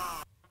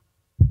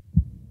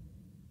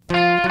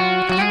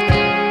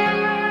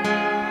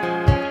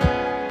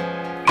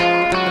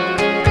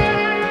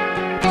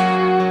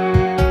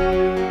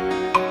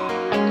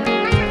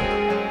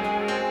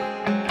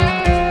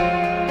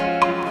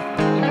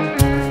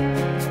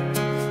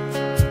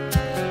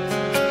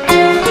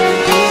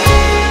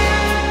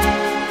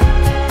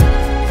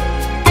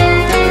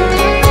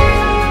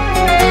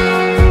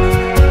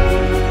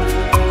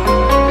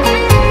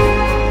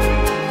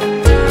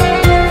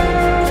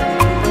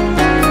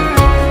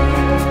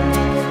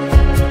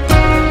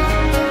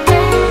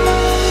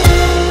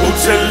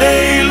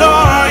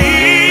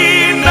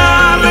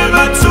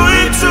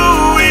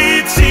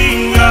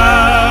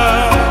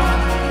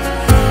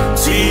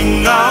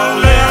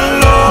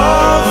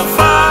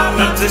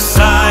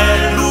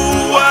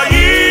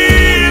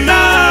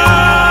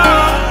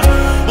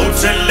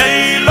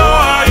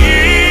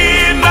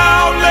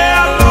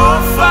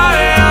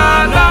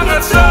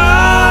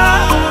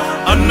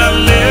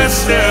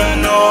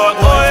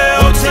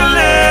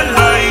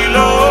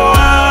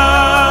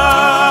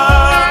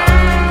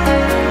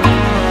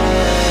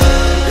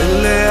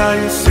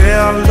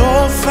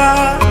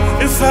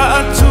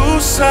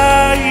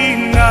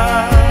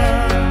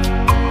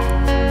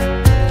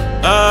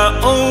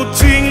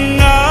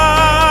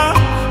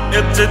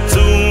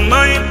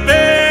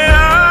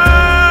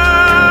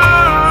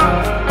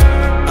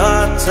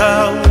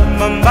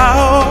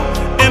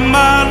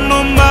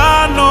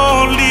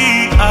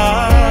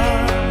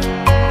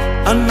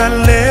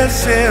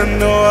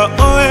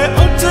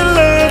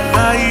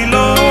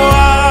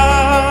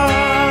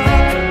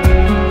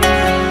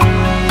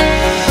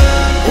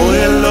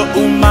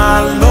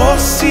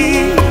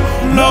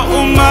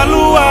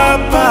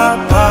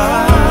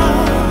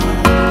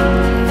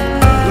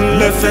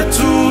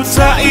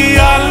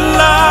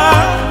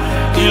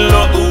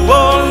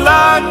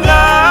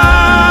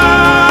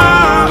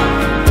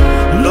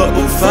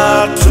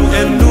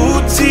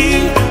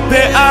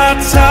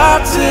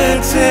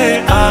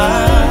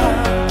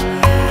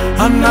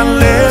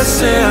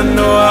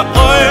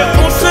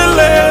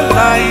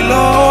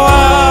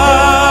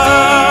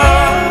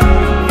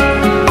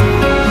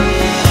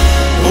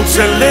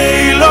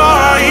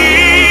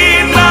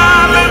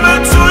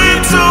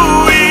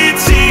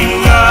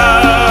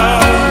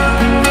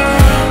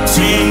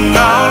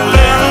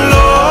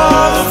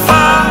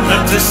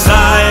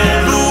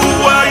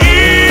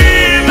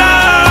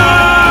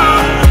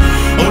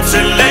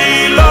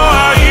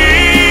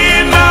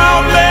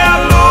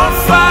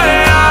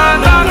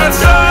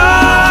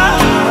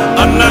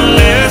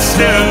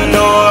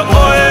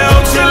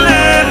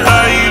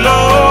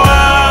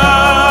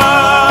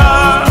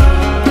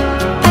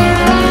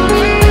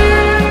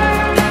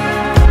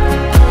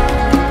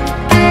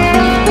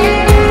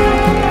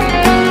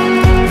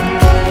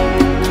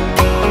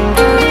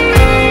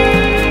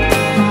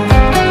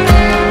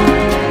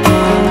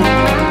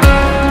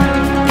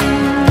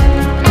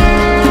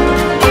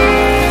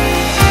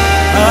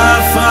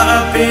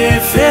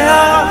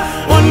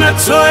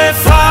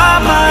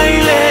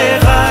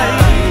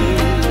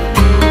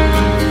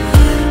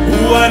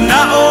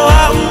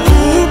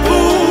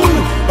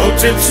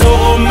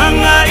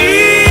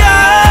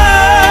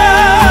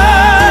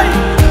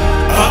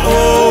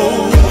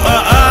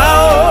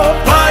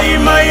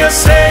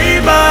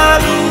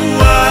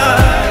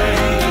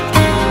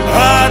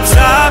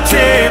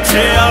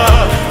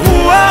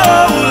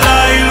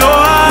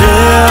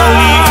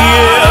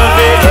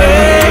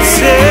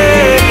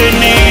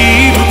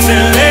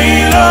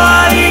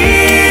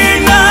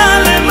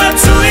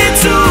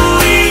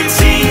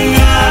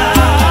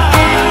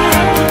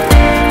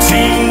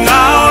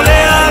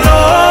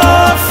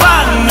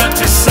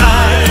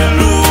side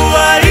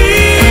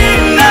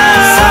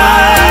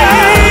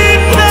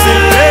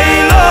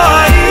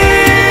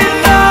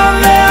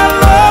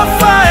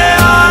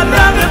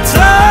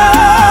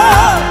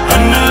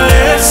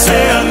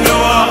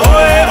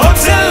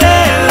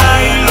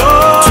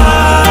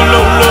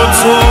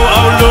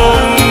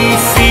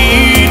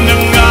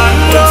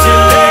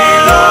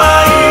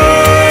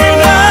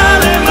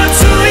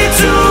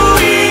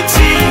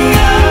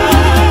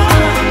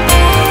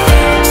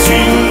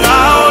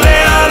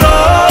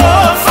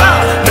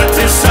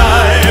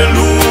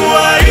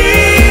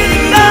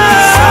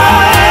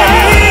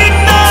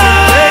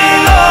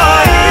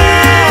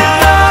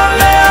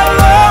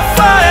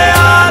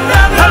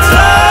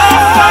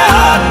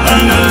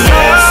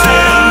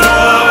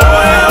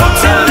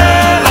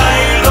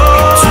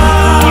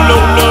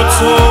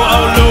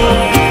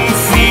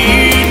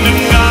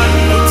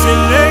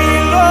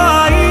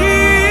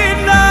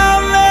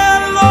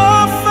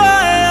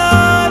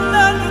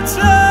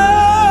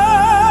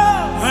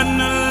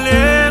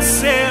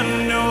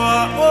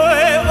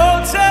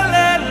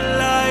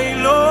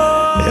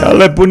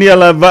Ale punia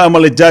la va ma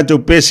le jato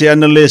pese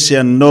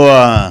analesia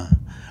noa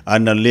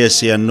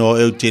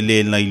eu te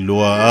le na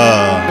iloa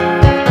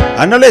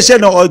analesia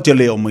no o te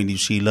le o mai ni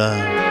sila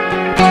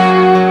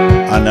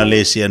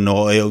analesia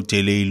no eu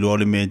te le iloa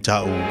le me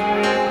tau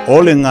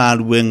o le ngā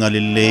ruenga le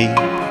lei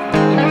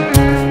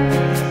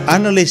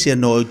analesia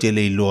no eu te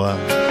le iloa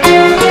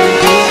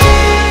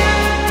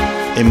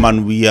e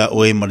manuia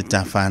o e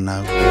marita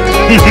whanau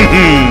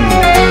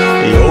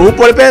e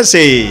upo le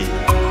pese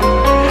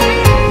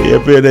e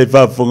pe nei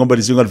whafonga ma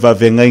risunga le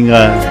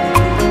whawhengainga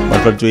ma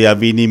whatu ia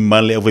vini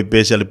male o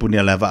pese le puni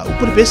ala wa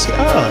upo le pese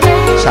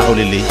sa o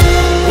le lei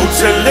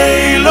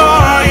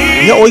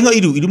ia o inga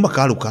iru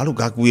makalu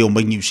kaku e o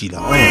mai New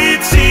Zealand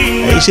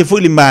e se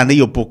foi le mana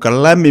i o po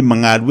kalame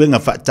mga ruenga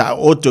whata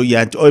oto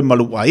ia o e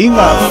malu a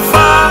inga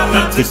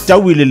e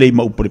tau i le lei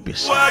ma upo le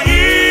pese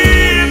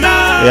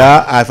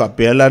ia a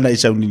whapela na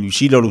isa New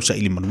Zealand o sa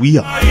ili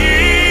manuia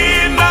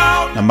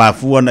na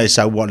mafua na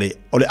isa wale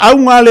ole au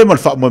ngale mal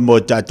fa mo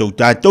tatou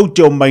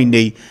te o mai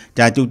nei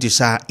tatou te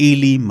sa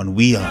ili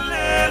manuia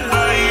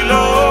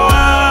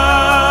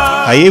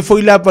ai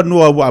foi la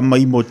panua wa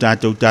mai mo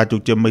tatou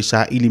te mai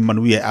sa ili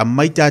manuia a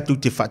mai tatou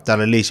te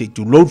fatala le se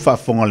tu load fa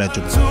fonga le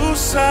tu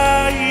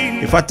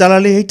e fatala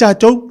le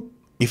tatou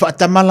e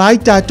fatamala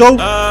tatou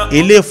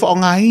e le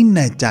fonga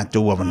ina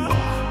tatou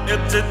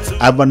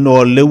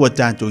avano le wa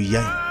tatou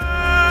ia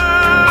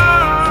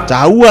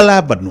taua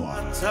la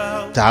panua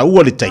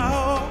taua le taimi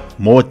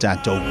mo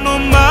tatou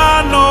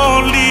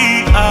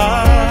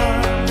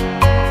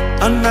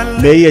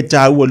leia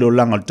taua le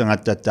olanga le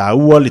tangata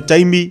taua le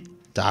taimi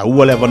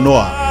taua le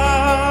avanoa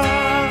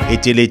e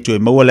te le tue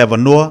maua le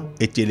avanoa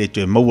e te le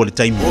tue maua le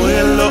taimi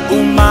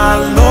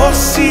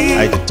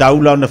ai te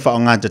taula na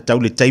whaongata tau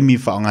le taimi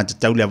whaongata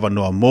tau le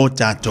avanoa mo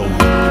tatou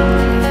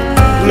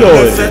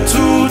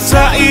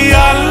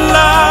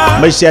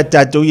mai se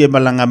tatou ye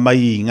malanga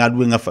mai ngā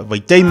ruenga vai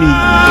taimi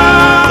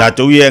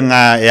tatou ye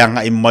ngā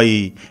e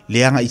mai le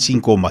anga i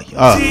sinko mai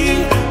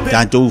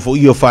tatou fo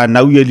i o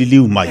whanau ye li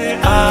liu mai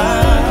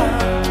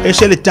e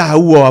se le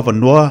tahua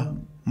avanoa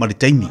ma le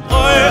taimi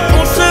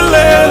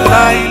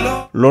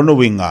lono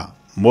winga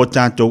mo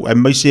tatou e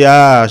mai se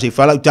se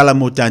whalau tala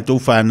mo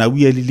tatou whanau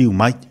ye li liu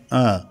mai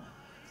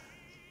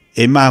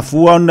e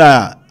mafua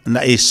na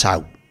e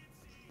sau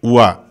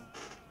ua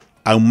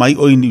au mai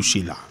o New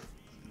Zealand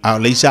a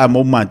leisa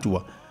mo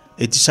matua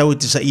e te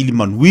sa ili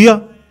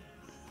manuia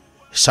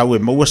sau e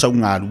maua sau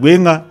ngā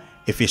ruenga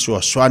e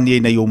whesua swani e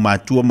nei o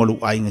matua malu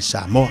ainga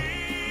Samoa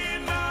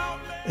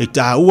e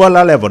tahua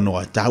la le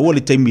vanoa tahua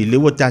le teimi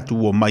lewa tatu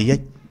o mai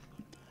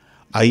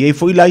ai e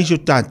foi la iso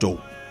tatou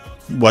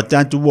wa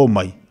tatu o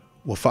mai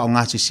wa whao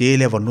ngā se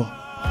le vanoa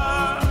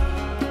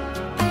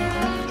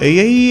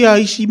e a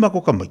isi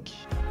mako kamaki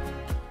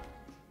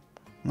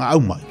ngā au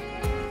mai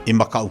e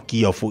makau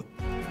kia foi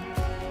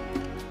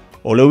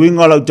o le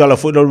winga lau tala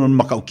foi lau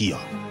makau kia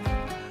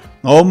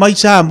o mai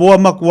Samoa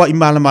makua i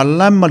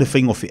malama le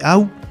whaingo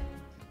au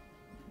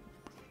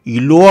i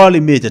loa le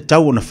me te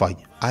tau o na whai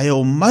ai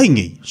o mai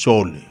ngi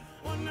sole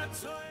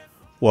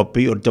wa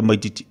pe o tamai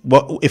titi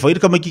e whaira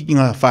ka mai ki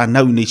ngā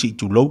whanau nei si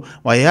tu lau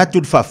wa e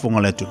atu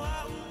whafonga le tu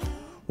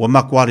wa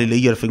makua le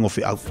leia le whaingo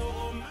au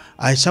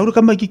ai saura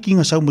ka mai ki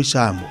ngā sau mai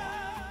Samoa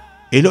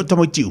e lo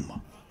tamai ti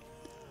uma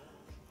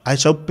ai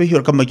sau pe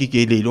hio ka mai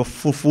ki le lo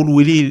fulu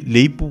le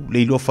leipu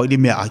le lo whaile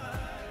mea ai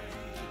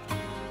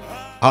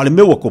a le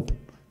meua kopu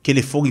ke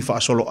le fongi fa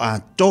solo a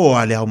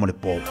toa le au mo le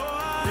po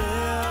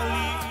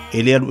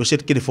e le alu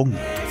set ke le fongi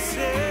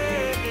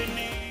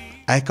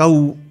ai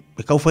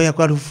kau fai a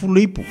kwa fulu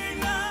leipu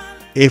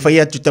e fai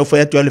atu tau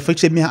fai atu ale fai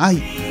se mea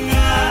ai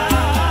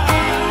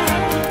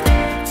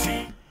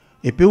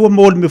e pe ua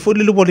mo le me fo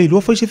le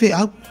lo fai se fe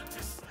au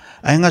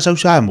ai nga sau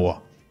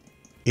Samoa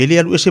e le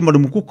alu ese mo le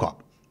mukuka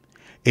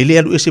e le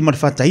alu ese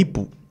marfata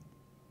ipu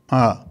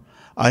a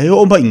e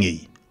o mai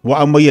ngi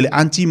wa mai le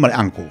anti mai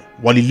anko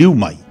wali liu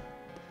mai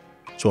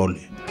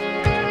sole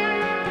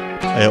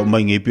e o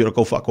mai ngi pira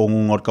ko fa ko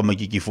ngor ka mai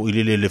ki fo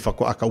ile le fa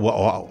ko aka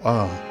wa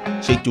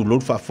se tu lo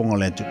fa fonga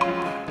le tu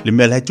le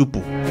mele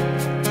tupu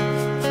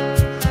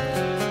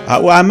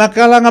a wa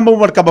makala nga mo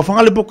mar ka ba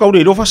fonga le bokau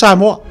le lo fa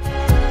Samoa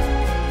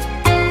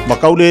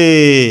bakau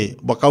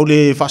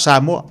le fa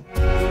Samoa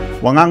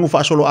wa ngangu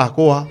fa solo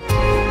akoa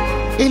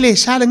ele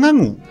sale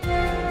ngangu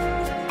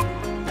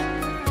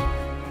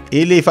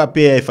ele fa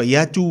pe fa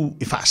yatu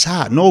fa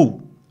sa no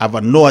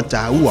ava no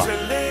taua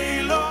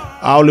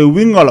au le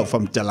winga la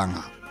fam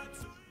talanga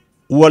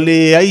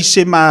wale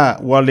aise ma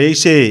wale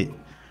aise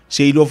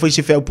se ilo fa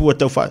se fa pu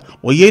ta fa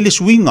o yele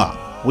swinga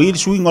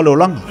lo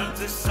langa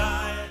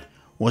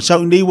o sa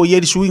nei o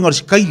yele swinga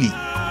se kaili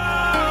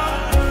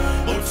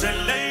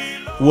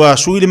wa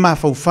suile ma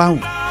fa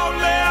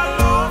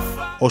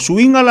o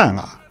swinga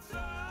langa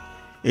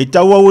e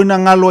taua wina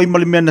ngalo i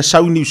malimena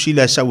sau New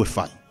Zealand sau e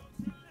fai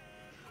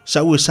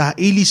sau e sa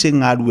ili se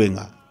ngā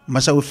ruenga ma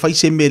sau e fai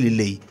se mele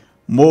lei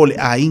mo le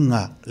a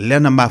inga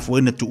lena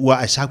mafuena tu ua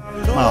e sau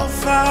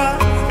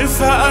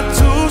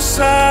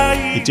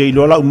i te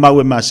ilola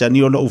umau e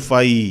masani ona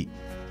ufai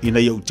ina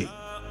iau te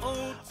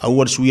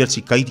au ar suia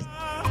si kairi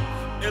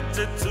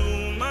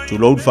tu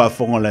lo fa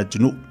fonga la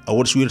tunu a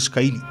wor suir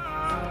skaili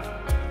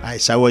ai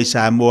sawa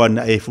Samoa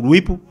na e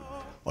furuipu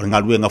o nga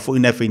luenga fo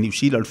ina fe New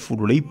Zealand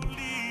furuipu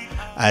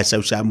ai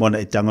sa Samoa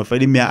na tanga fa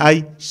me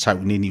ai sa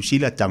ni New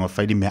Zealand tanga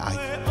fa me ai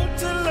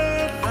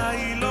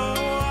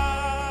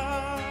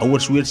a wor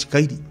suir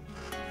skaili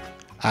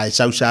ai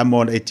sa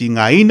Samoa na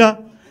tinga ina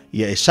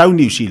ia e sau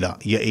New Zealand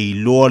ia e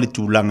loa le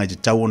tūlanga te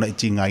tau ona e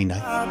tinga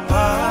ina.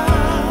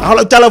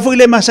 Ahala tala fo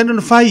ile masana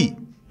no fai.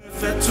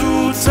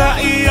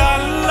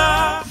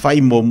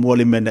 Fai mo mua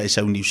le mena e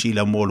sau New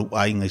Zealand mo lu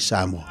ainga i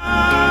Samoa.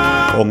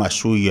 O ngā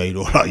sui ai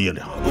rola ia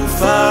le.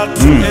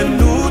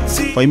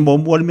 Fai mo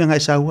mua le mea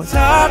ngai saua.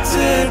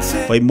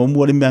 Fai mo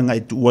mua le mea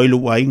ngai tu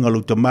wailu ainga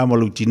lu tamama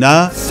lu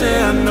tina.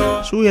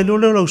 Sui ai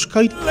lola lau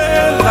skaiti.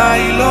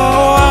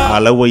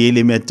 Ala wa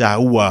ile mea ta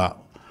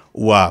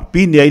ua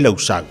pini ai lau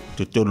sau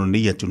tu tono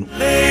ni atu.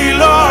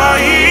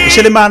 Se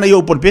le mana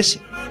yo por pesi.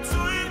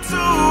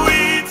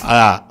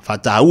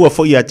 Fata ua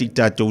fo ia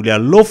tita tu le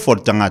lofo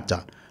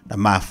tangata na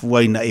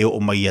mafua ina e o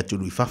mai atu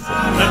i fafo.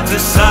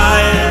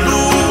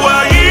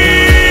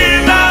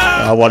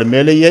 Awal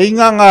mele ye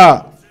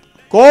inganga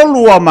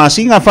kolua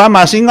masinga fa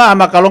masinga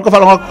ama kalonga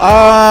falonga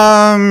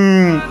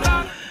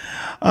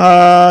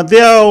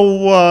dia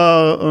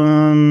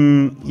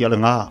ya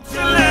lenga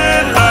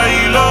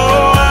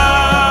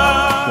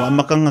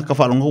makanga ka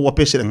falonga wa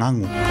pese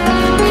ngangu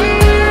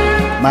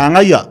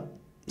mangaya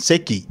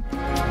seki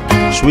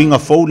swinga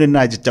phone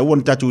na je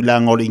tawon tatu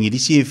la ngol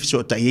ingilisi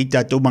so ta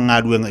ita to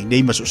mangaru ngai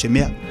nei maso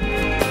semea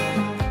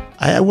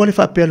ai wale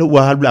fa pelo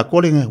wa halbla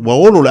kolinga wa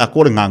olo la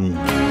kolinga ngangu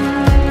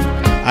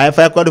ai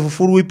fa ko de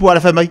furu ipu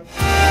ala fa mai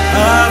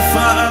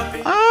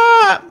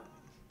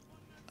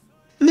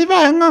ni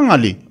va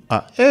ngangali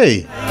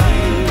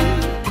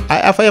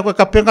ai fa ko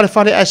ka penga le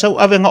fare ai sau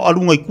ave nga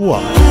alunga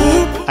ikua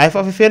ai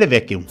fa fele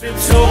vacuum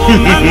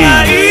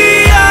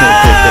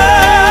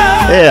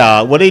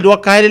wale do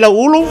kai la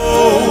ulu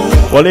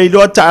wale do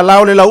ta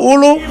lao le la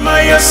ulu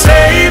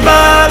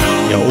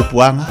ya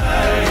upuanga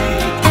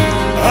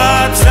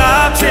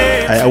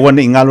ai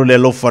awani ngalo le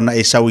lofa na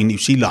e sau New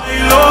Zealand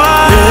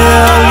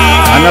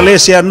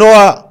Analesia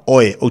noa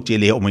oe o te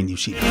le o mai New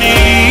Zealand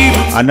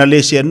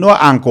Analesia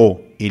noa anko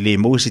ile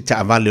mo si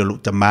ta vale lo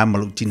ta mama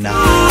lo tina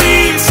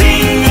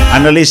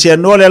Analesia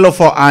noa le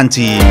lofa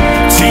anti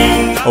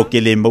o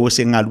ke le mo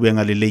se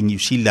ngaluenga le New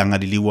Zealand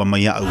ngadi liwa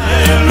mai au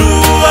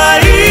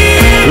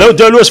Lo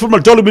te luas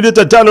formal tolu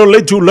minuta talo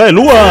le tu le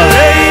lua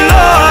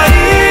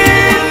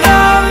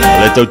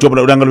le tau topa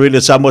na uranga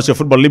le Samoa se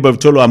football liba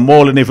tolo a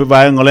mole ne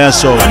fa ngole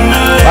so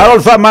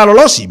malo fa malo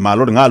losi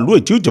malo nga lu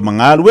tu te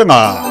manga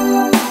luenga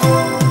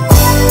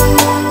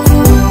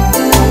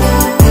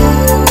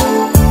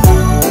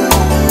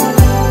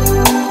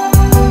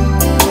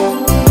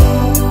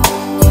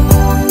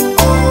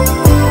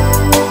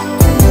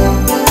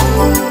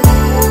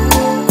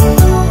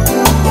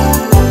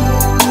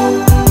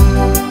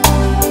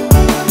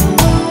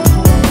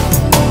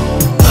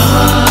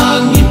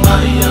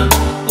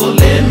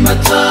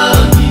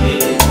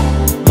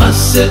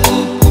se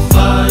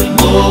ukufai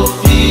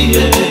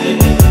mofie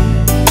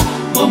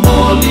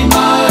momoli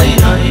mai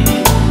ai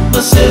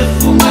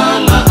masefu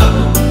ngala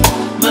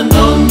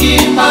manongi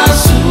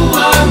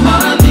masua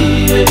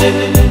malie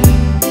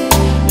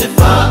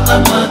efa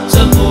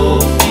amata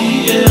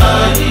mofie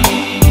ai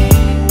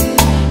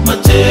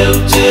mateu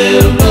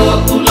teu lo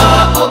ula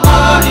o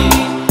ai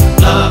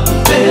la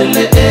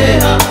pele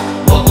ea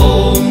o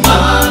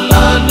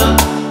malala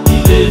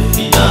ile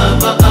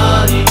fiaba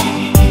ai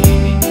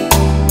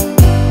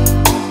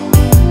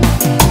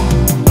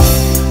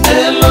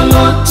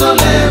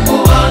Tole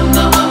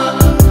moana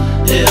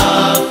e a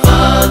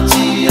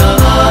fatia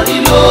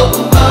ilo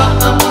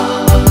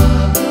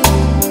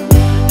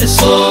e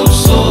so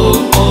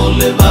o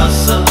le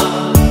basa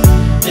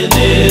e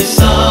le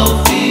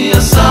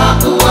Fiafia sa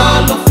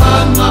ualo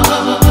fana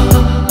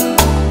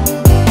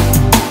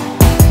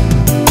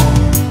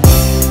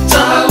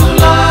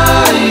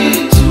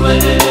taulai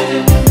tue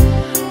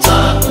ta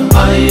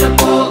umaya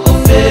po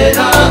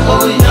ofera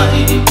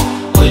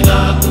oina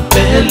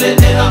kupele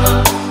ea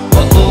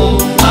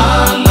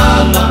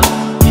la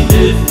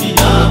ile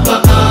fiaba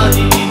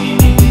ai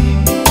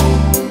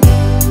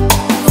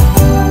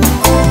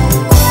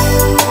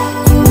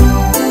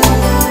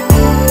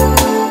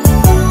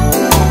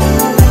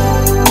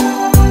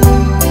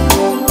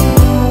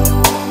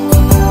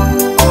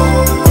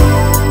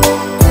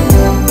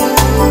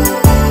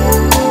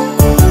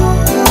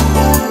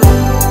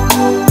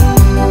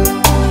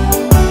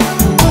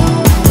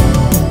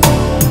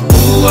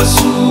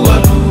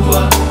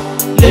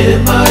le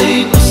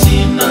mai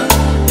osina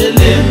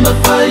ele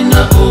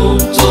mafaina o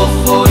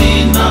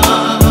tofoina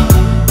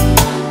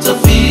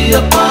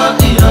tafia pa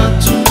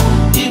iatu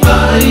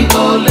ibai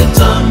ole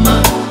tama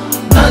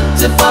na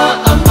te fa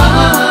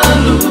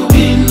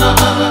amaluina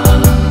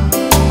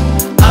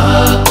a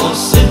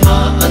osema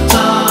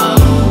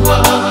ataua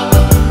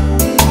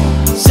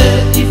se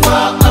ifa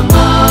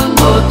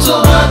amangoto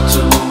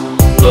atu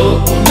lo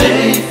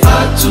unei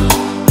fatu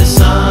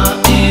esa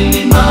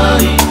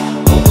ilimai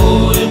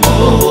o e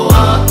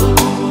moa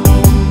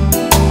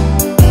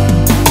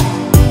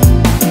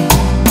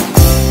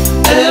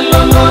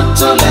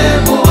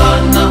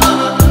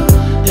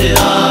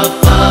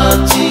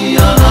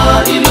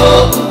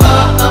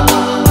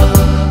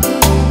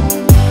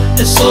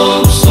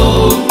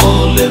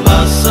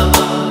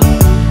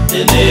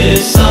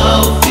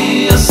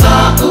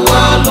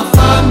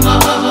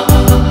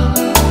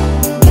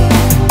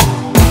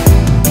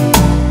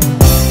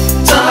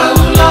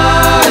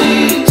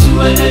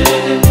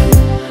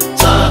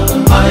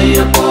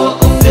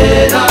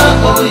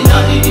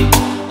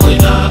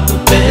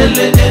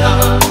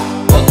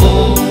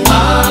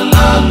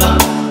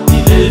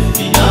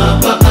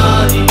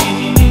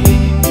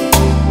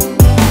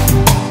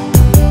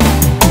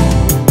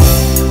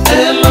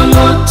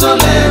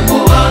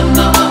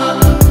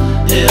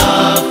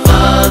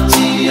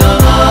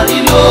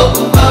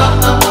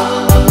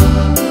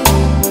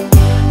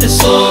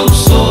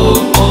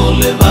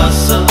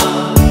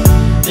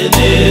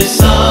E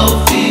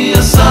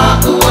Fiafia sa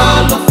ua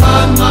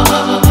lofana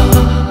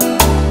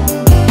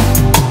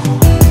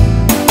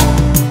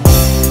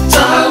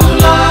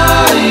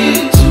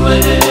Taulai tue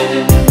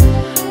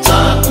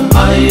Ta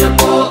umai a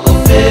po o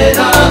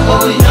whera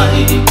oi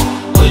ai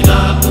Oi na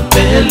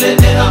upele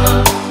ea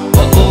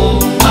Wa o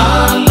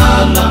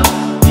ngalala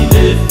I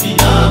le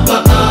fiaba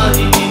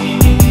ai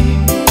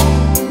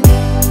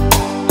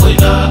Oi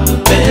na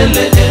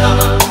upele ea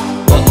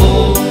Wa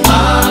o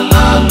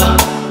ngalala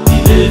I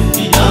le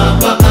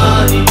fiaba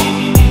ai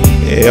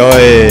E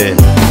oe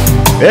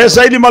e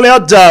sai di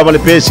maleata vale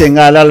pese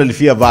ngalala le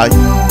fia vai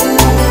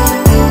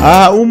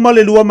uma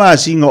le lua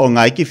masinga o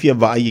ngai ki fia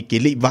vai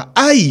ki le va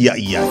ai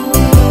ai ai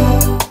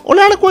o le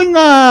ala ko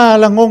nga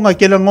la ngonga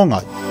ke la ngonga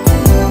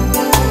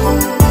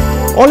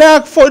o le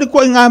ak fo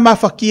ko nga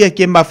mafakia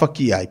ke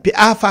mafakia pe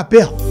a fa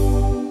pe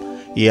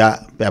ia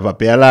pe va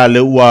pe la le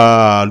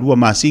lua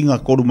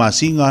masinga ko lu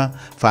masinga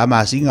fa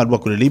masinga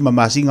lua ko le lima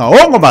masinga o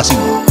ngo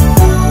masinga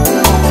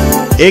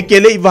e ke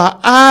le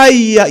va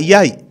ai ai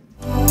ai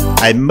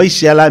ai mai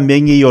se ala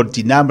mengi o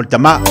tinama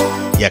tama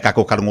ia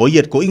kako karango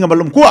ia ko inga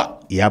malum kua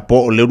ia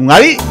po le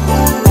ngari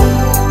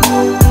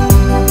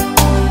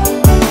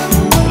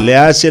le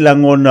ase la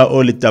ngona o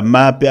le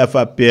tama pe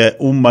afa pe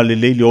le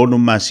le ono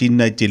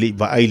masina te le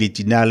va ai le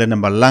tinala na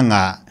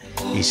malanga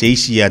I se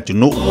isi ya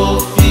tunu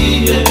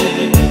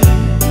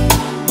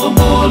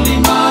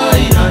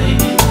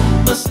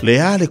le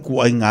ale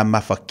ku ai nga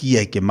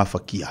mafakia ke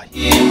mafakia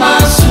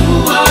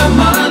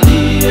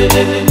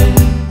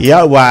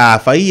ia wa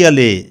faia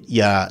le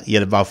ia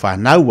le va fa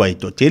na wa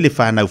to tele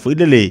fa na fu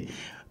le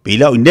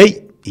pila o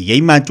nei ia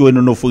ma tu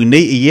no fu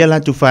nei ia la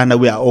tu fa na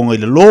wa o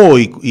le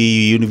lo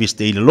I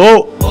university le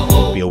lo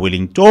pe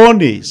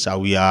Wellington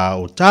Sauia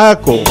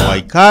Otako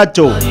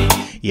Waikato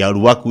ia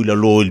ruaku le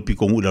lo il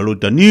piko le lo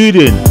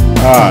taniren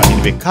in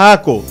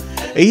Bekako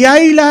ia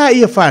ila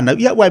ia fa na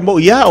ia wa mo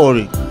ia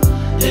ori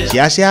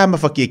sia ma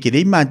fakia ke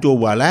dei ma tu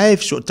wa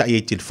live so ta i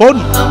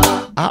telefoni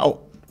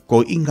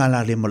ko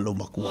ingala le malo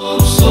maku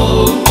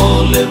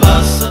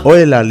o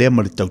la le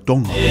mal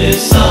tautong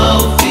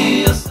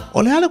o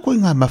le ala ko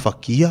inga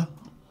mafakia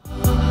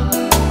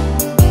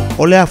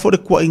o le afore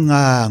ko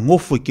inga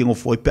ngofo ki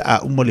ngofo pe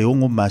a umale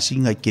ongo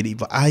masinga ke ri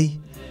vai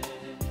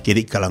ke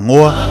ri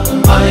kalangoa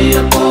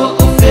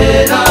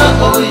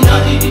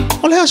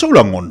o le aso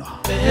la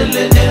ngona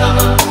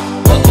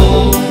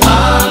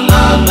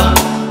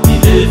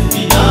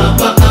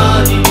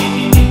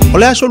o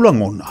le aso la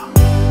ngona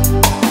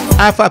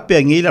afa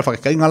pengi la fa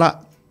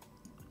kaingala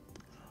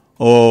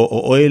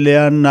o ele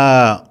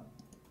na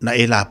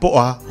ela po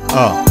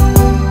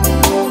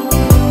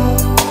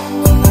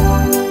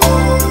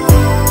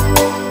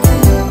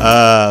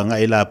nga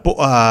ela po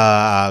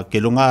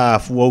ke longa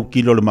fu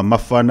kilo le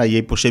mamafana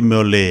ye po se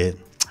mole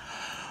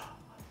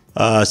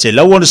se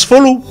la won is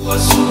follow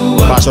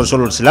pa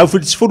solo se la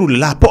fit follow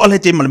la po le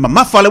te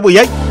mamafa le wo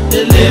ye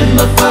ele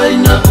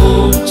mafaina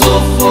o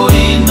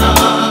tofoina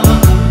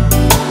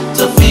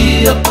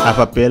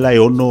afa pela e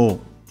ono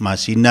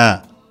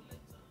masina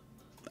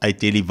ai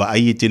tele va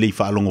ai tele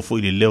fa longo fo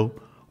ile leo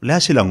le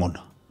ase la ngona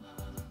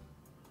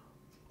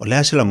o le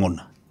ase la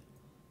ngona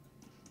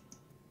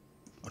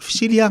o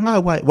fisilia nga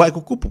wa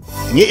ko kupu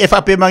nge e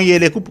fa pe mangi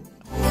ele kupu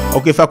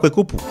o ke fa ko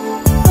kupu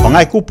o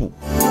ngai kupu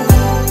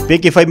pe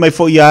ke fa mai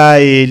fo ya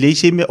e le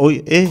se me o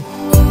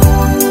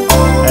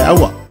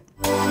awa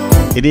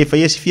e de fa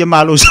yes fia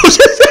malo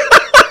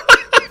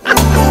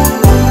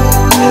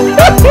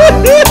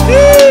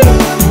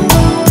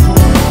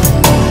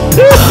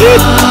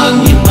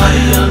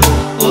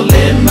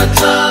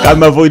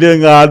Kama foi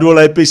nga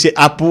dua lai pese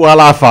apu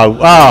ala fau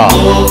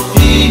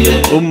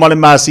male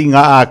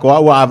masinga ko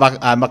wa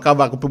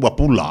makava ko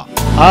pula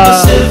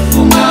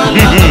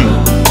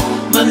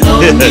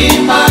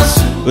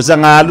Usa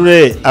ngalu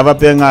le ava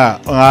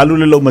penga ngalu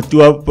le lo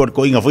matua por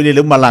ko inga foi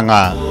le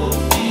malanga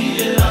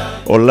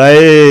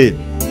olai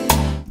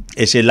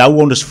ese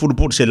lau on se furu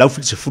por se lau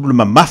fit se furu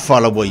ma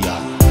mafa la boya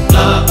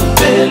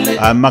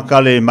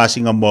makale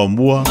masinga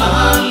mua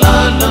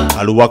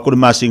alu wako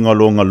masinga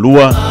longa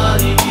lua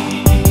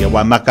ya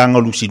wa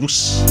makanga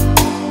lusidus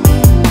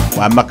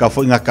wa maka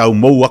fo nga ka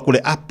mo wako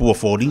le apu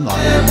fo ringa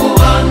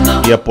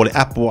ya pole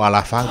apu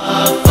ala fa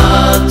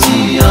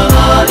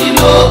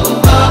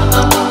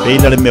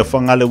peina le me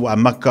fanga le wa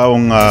maka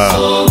onga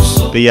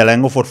pe ya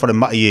lengo for for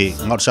mai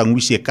nga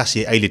sangwisi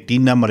kasi ai le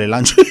tina mare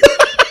lanch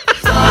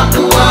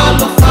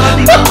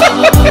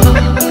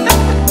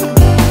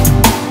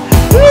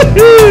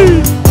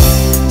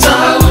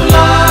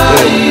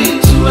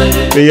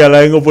Pia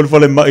la ngo por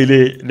fale mai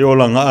le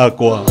olanga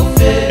akoa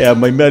e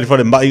mai mai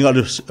fale mai nga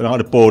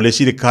po le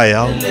si le kai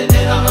au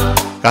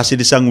kasi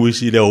de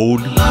sangwisi le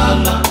old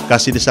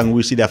kasi de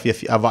sangwisi de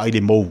Fiafia Mai le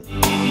mo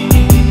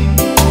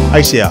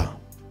ai sia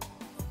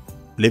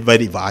le vai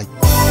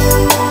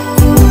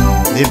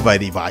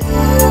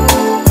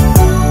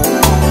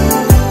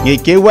nge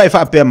ke wa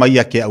fa pe mai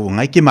ke au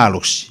ngai ke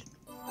malos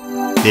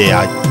le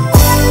ai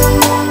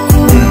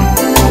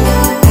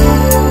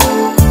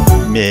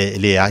me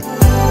le ai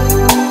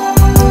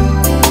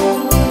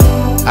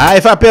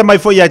Ai fa pe mai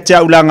foi ya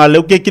cha ulanga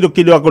le ke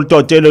kilo akol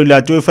to te lo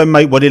la tu fa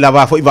mai bodi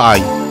lava foi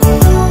vai.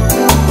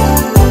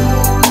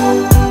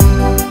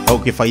 O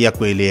ke fa ya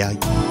ko ele ai.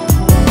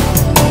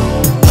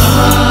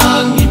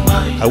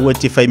 Aua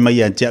te fai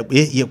mai an te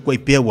ia koe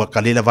pia ua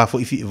kale lava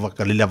foi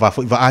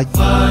vai.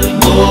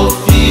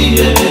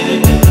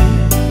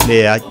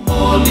 Le ai.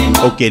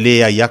 O ke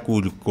le ai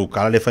aku ko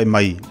kale fai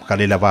mai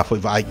kale lava foi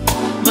vai.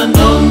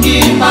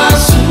 Manongi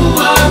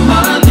masua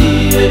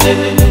malie.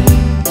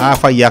 A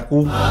fai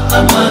aku.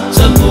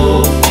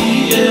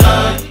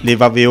 Le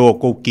va veo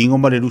ko kingo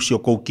ma le lucio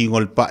ko kingo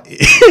le pa.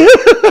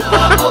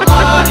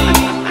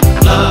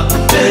 La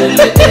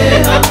pele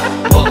ea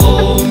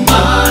o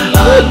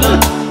malala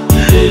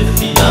e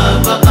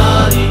fiava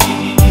ai.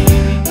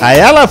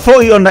 Ai ala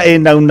foi ona e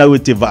nau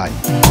te vai.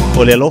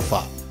 O le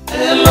lofa.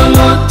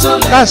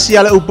 Kasi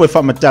ala upo e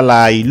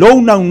whamatala ai.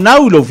 Lo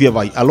nau lo fia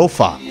vai.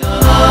 Alofa.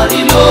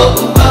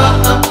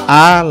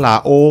 A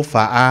la o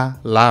fa a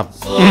la.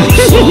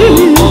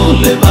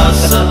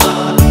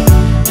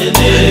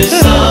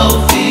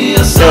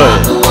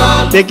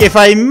 Te ke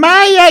fai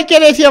mai ai ke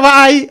le fia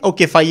vai. O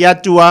ke fai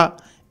atua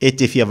e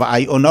te fia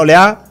vai. O na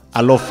lea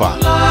alofa.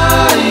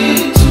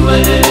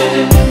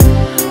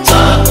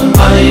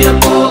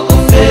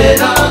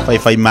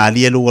 Fai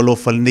mali alo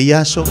alofa le nei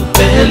aso.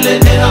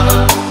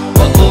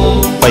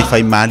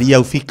 Fai mali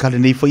au fika le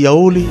nei fai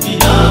aoli.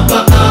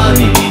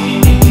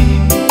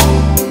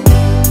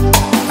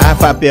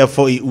 Fa pea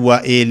foi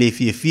ua e le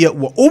fia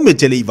ua ume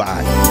te le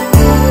vai.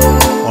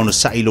 Ono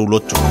sa ilo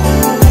loto.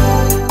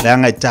 Le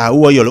anga i tā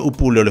ua i o le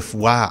upu le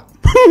fuā.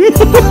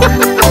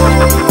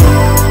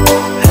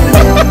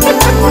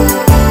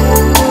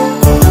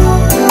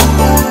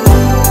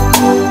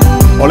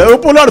 O le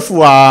upu le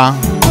fuā.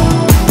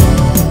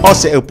 O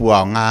se upu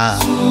au ngā.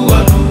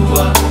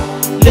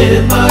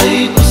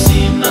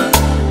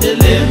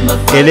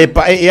 E le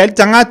pa e al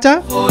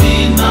tangata.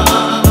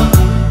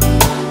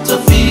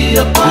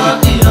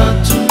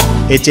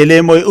 E te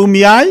le moe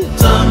umi ai.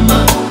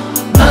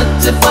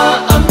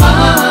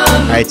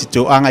 Ai te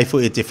tō anga i fu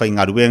e te whai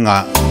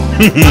ngaruenga.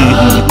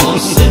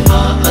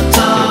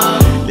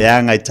 Le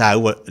anga i tā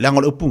ua. Le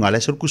anga le upunga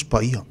le soro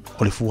kuspa ia.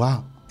 O le fuā.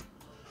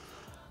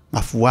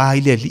 Ngā fuā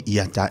i le li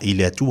ia ta i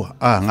le atua.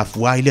 Ngā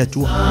fuā i le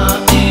atua.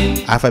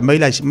 A whai mai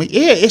lai.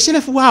 E se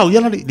le fuā o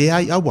iala le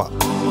ai awa.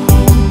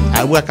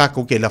 Aua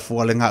kako ke la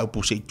fuā le ngā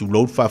upu se i tu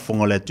load wha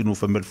fonga le tunu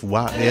wha mele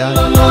fuā. Le ai.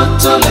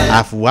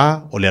 A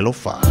fuā o le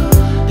alofa.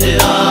 Le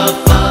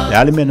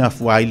ale mena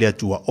fuā i le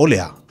atua o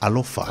lea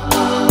alofa.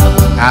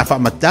 A wha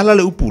matala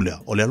le upu lea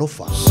o le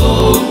alofa.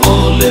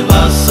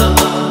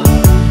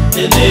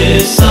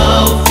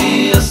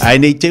 Ai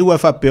nei te ua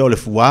wha peo le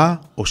fuā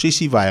o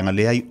sisi vaianga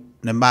le ai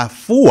na ma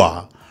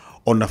fuā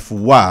o na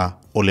fuā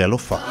o le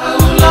alofa.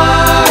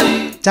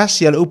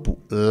 Tasi ale upu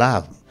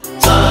love.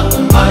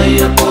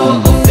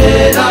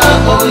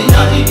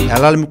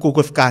 Ala le muko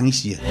ko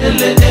fkangisi.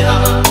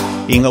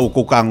 Inga o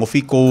ko kango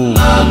fiko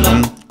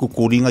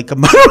kukuringa i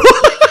kamaru.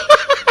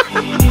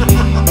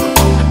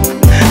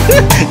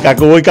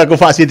 Kako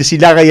fasi de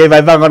silaga ye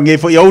vai vanga nge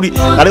fo yori.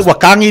 Ale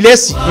wakangi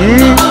lesi.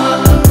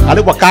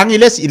 Ale wakangi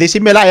lesi. Ile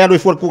simela ya lo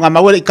fo ku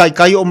ngama wele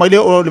kai o maile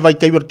o le vai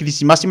kai wer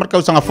kilisi masi marka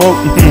usanga fo.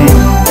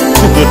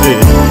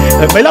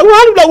 Bela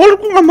wala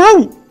ku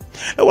ngamau.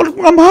 Wala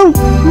ku ngamau.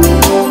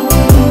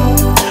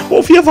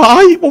 O fia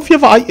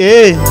vai,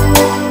 e.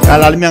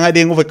 Ala le mianga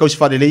dengo vai kausi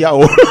fare le ya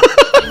o.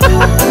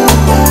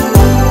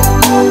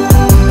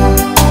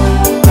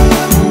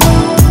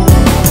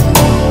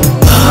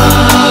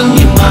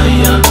 Angi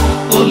maya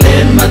o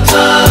le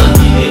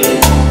matani.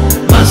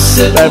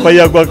 Ai pai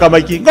agora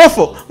kamaiki.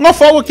 Ngofo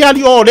o ke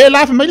ali o le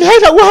la fa mai le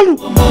la walu.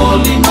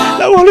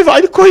 La walu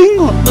vai ko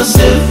ingo.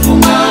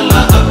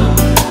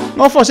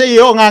 Ngofo se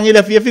yo ngangi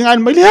le fia finga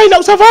mai le la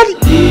usavali.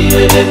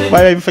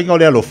 Vai finga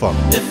le alofa.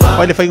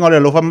 Vai le finga le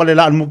alofa ma le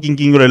la mu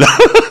kinking le la.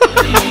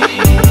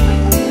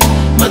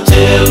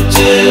 Mateu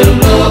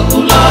lo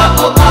ula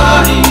o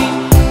ai.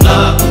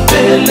 La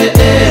pele e.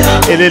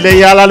 Ele le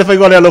ya la le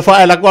finga le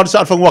alofa la kwa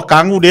sa fa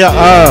wakangu dia.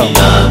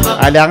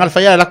 Ale angal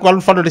fa ya la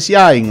kwa fa le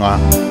sia inga.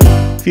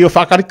 Fio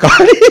fa kari.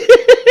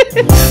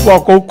 Wa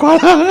ko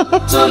kala.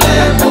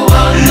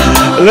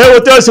 Le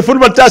hotel se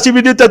furma tasi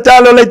minita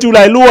talo le tu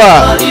lai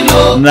lua.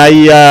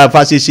 Nai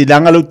fasi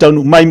silanga lu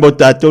tau mai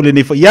mbota to le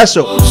ni fa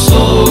yaso.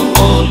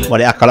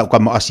 Wale akala kwa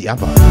mo asi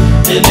apa.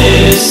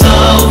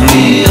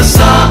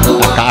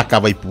 Aka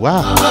vai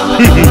pua.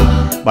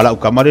 Bala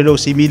ukamare lo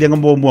simile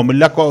ngamo mo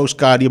melako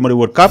Oscar mo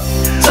World Cup.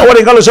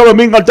 Awale ngalo so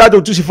mingal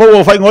tatu tu si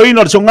fo fa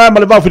ngoina so nga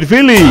male ba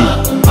filifili.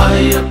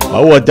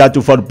 Awa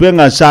tatu fa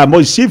penga sa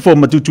mo sifo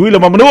matutuila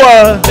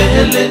mamnua.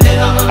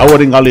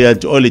 Awale ngalo ya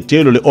ole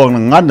telo le on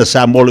ngana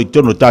sa mo le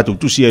tono tatu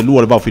tu si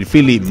lua le ba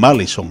filifili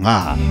male so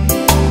nga.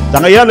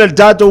 Tanga ya le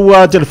tatu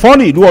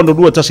telefoni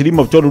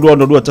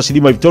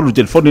 225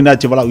 telefoni na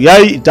te wala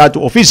yai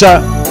tatu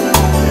ofisa.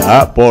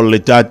 Ya pol le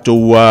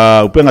tatu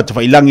upenga te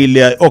failangi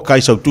le o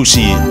kai so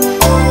tusi.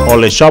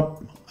 Ole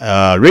shop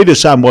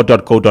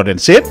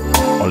radiosamoa.co.nz.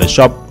 Ole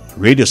shop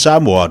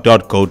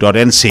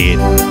radiosamoa.co.nz.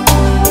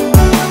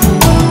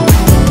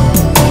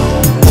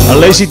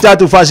 Alesi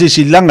tatu fasi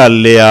silanga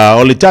le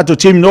ole tatu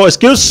team no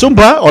excuse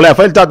sumpa ole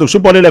afail tatu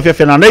sumpa le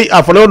Fiafia Nanei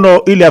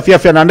afalono ile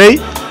Fiafia Nanei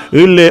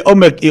ile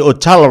Omek I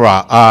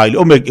Otalara ile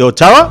Omek I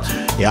Otawa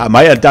ya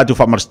mai tatu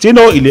fa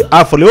Marstino ile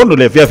afalono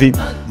le Fiafi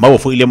mau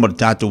fu ile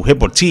tatu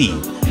hepoti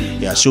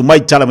ya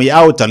sumai talami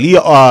au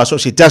talia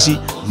societasi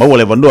mau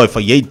le vando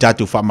fa ye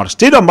tatu fa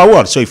Marstino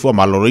mau so fu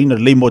malorina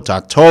le mo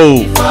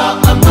tatu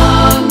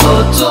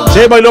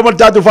se mai lo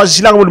tatu fa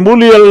silanga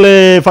muli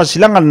le fa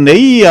silanga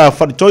nei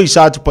fa toi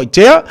sa tu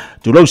paitea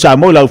tu lo sa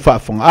mo la fa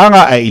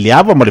fanga ile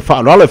ava mo le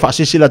fa lo fa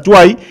sila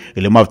tuai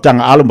ile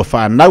mafutanga alo ma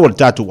fa na wal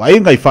tatu ai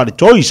ngai fa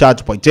toi sa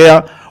tu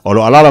paitea o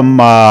lo alala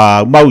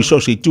mau so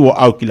si tu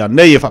au kila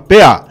nei fa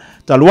pea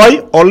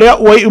taluai o le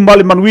uai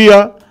umale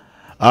manuia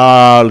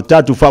le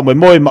tatu fa mo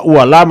ma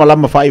ua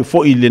lama fa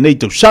fo ile nei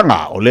tu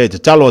sanga o le te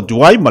talo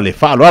tuai ma le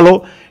fa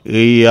lo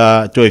e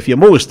to fia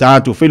mo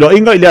sta tu filo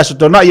inga ile aso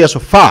tona ia so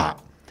fa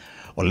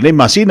o le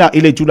masina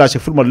ile tula se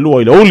furma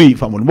lua ile oli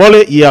fa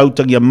mole ia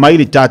utangia mai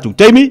le tatu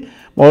temi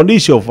mo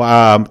nisio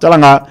fa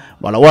talanga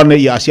wala wane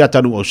ia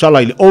asiata nu o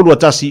sala ile olu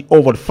atasi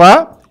over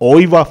fa o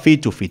iva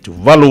fitu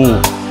valu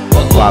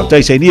wa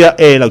tai senia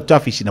e la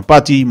tafi sina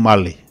pati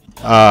male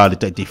le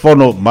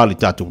telefono male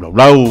tatu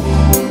lau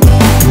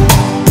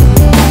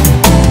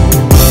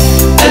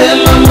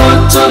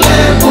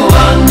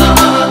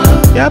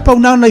ya pa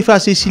una na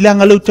fase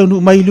silanga lo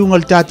tonu mai lunga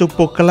le tatu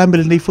po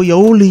kalamele nei fo ya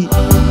oli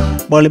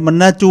Male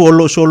manatu o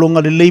lo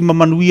solonga le leima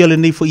manuia le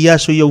nei fo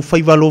iaso iau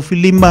faivalo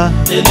filima.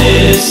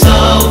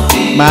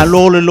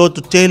 Malo le loto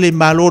tele,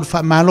 malo le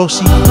fa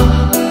malosi.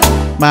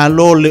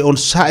 Malo le on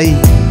sai.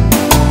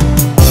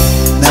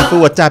 Na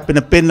fua tape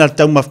na pena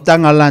tau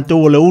maftanga lanto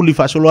o le uli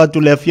fa solo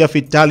atu le afia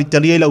fitali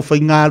talia ila ufai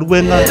ngā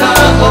ruenga.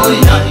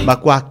 Ma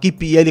kua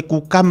kipi ele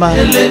kukama.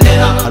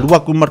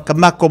 Alua ku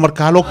markamako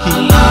markaloki.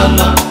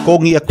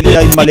 Kongi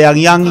akuia i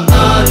maleangiangi.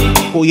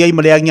 Ko ia i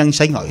maleangiangi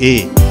sainga.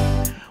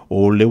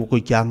 O leo ko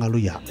kianga lo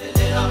ya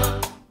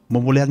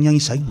mo le angyang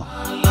sainga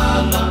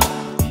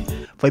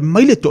fai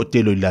mai le to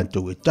telo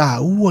lanto e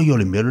ta ua yo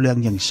le melo le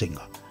angyang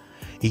sainga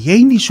e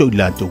ye ni so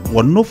lanto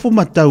wono fo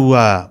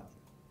mataua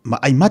ma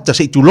ai mata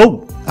se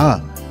tulo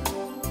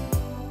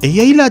e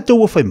ye la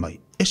to fai mai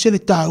e se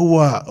le ta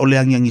ua o le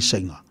angyang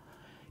sainga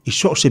I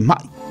so se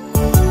mai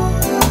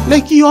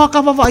le ki o ka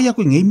va vai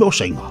ko ngai mo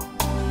sainga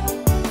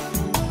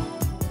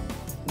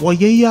wa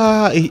ye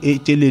ya e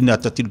tele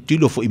na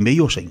tatilo fo I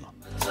meio sainga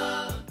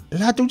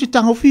la tu te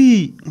tango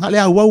fi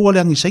ngale a wa le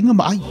ang senga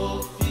mai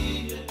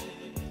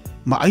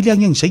le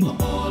ang senga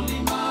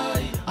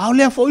a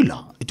le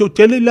foila to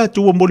tele la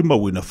tu mo ma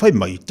wina fai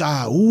mai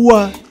ta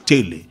ua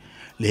tele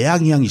le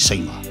ang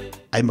senga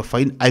ai ma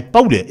fai ai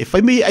paude e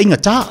fai mai ai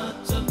ngata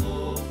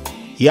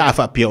ya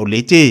fa pia o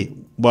lete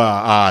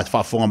ba a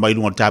fa fonga mai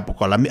lunga ta po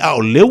kala mi a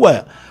o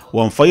lewa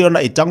wa fai ona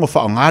e tango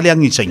fa ngale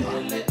ang senga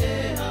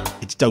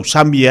e tau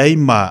sami ai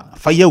ma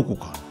fai au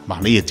kuka ma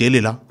nei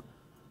tele la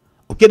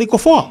o ke ko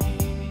fo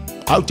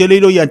au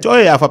tele lo ya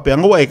toe a fa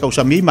pengo e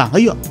kausa mi ma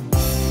ngai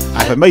a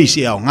fa mai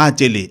si au nga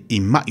tele I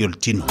ma yo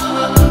tino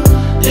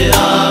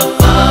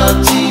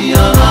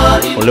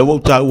o le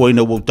wota o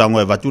ina wota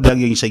ngo e va tu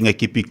dangi singa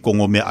kipi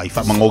kongo me ai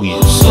fa mangongi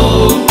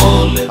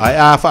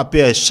ai a fa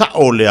pe sa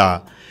o le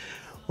a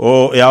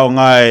o e au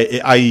nga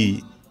e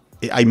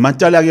ai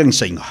mantala yang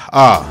singa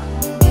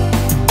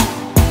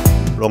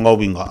longa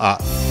winga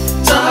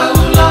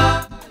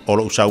o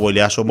lo usawa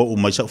le aso mo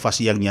umai sa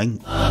fasi yang yang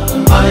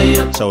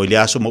sa le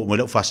aso mo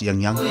umai fasi yang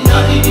yang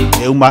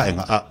e uma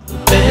enga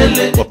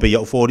wa pe ya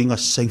foringa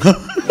senga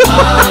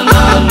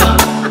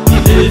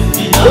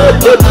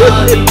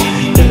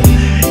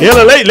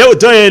ela le o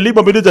te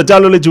 5 minutos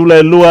talo le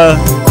jula lua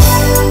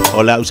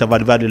o la usawa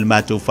de le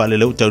mato fale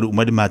le tau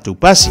umai de mato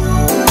pasi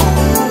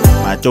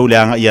mato le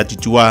anga ia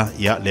titua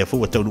ia le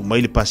fo tau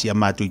umai le pasi ya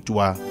mato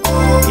titua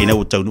ina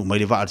o tau umai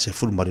le va se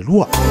ful mare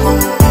lua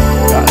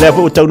le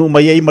fo tau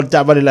mai ai mar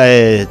ta vale la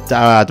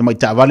ta mai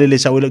ta vale le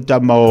sa ta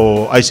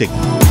mo Isaac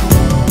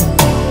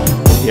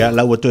ya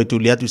la o to tu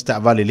lia tu sta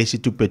vale le si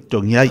tu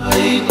petong ai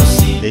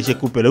le se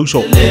coupe le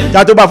uso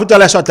ta to ba futa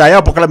la sa ta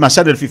ya porque la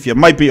masa del Fiafia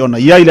mai pe ona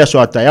ia la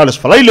sa ta ya les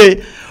falaile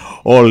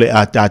o le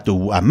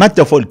atatu a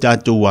mata fo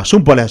tatu a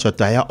sumpa la sa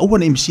ta ya o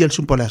bona imsiel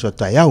sumpa la sa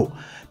ta ya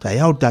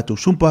tatu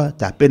sumpa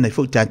ta pena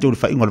fo tatu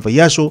fa ingol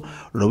vayaso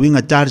lo winga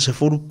tar se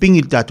fo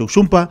pingil tatu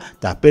sumpa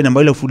ta pena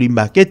mai lo fuli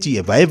maketi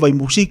e vai vai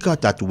musika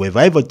tatu e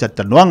vai vai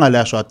tatanuanga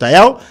la so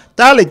tayao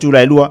tale tu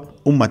la lua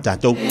uma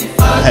tatu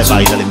e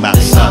vai dale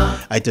mas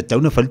ai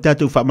tatu na fal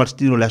tatu fa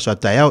marstino la so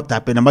tayao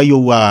ta pena mai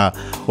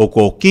o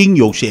ko king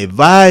yo se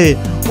vai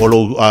o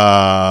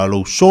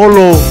lo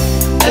solo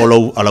o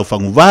lo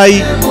fangu vai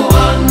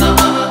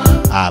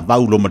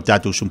bau lo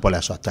matatu sumpa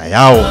la so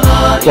tayao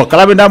ko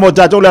kala me namo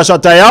tatu la so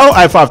tayao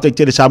ai fa te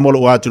tele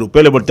samolo wa tu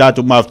pele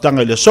matatu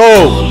maftanga le so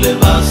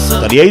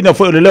tari ina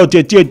fo le leo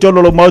te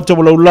tolo lo mauto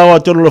lo lawa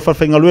tolo lo fa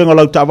fenga luenga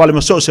lo ta vale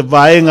maso se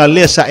vaenga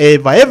lesa e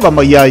va eva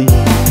mai ai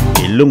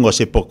lungo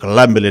se po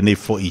kala me le ne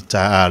fo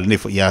ita ne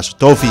fo ya so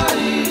tofi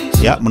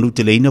ya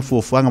manute le ina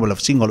fo fanga la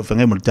singa lo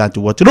fenga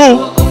matatu wa tu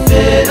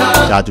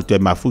tatu te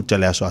mafuta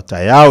la so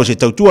tayao se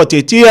tautua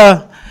te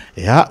tia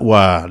ya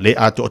wa le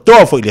ato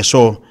to fo ile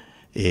so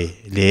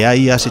le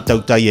ai se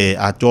tautai e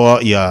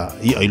ato ia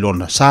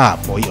ilona sa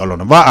po i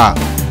ilona va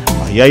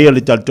ia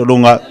le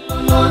taltolunga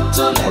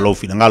o lo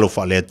fina ngalo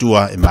fa le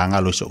tua e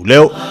mangalo so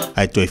leo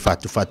ai toi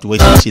fatu e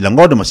si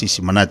langoda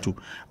masisi manatu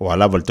o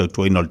ala val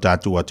tau ino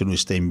tatu atu no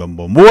stem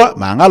bomboa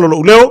mangalo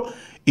lo leo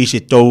i se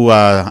tou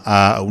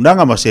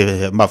unanga ma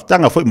se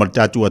maftanga foi mal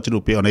tatu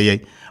atu pe ona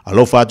ye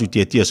alo fatu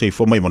tia so i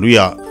fo mai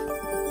manuia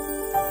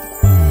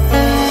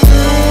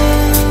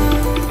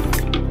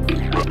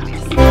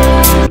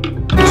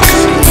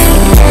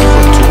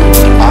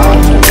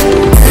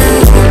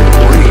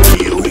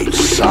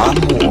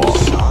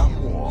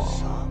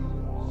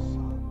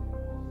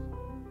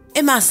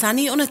E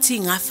masani ona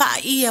tinga faa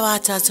i e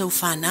wata tau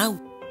whanau.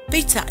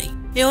 Peitai,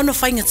 e ono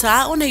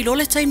whaingata ona i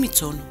lole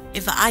taimitonu,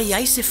 e wa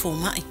ai se fō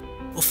mai.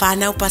 O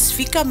whanau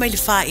Pasifika mai le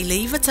wha i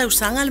le iwa tau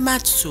sanga le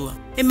mātutua.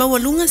 E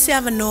mawalunga se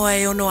awanoa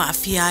e ono a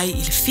awhiai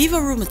i le Fiva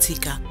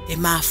Rumatika, e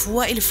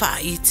maafua i le wha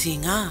i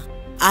tinga.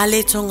 A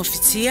le tonga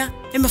fitia,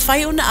 e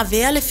mawhai ona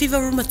avea le Fiva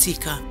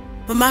Rumatika.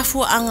 Ma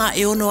maafua anga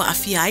e ono a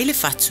awhiai le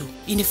fatu,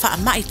 i ne wha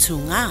mai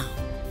tunga.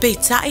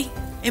 Peitai,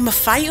 e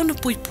mawhai ona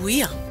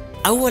puipuia,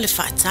 au le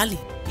wha tali.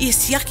 Ia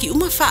siaki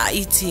uma faa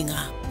i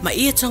tinga, ma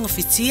ia tonga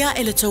fitia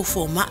e le tau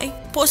fō mai,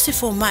 po se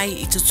fō mai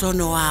i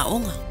totono a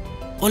onga.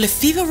 O le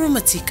Fiva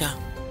Rumatika,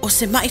 o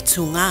se mai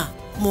tunga,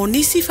 mo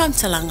nisi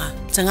whamtalanga,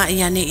 tanga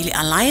iane i le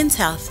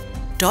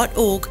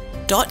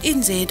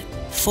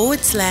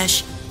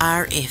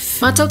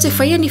alliancehealth.org.nz/RF. Matau te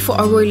whaia ni fo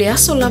aroi le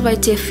aso lava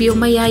te fio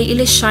mai ai i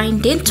le Shine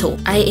Dental,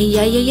 ai e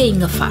ia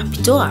inga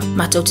whaapitoa.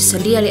 Matau te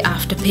salia le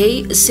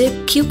Afterpay,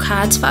 Zip, Q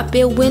Cards,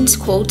 whaapea wins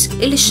quotes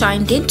i le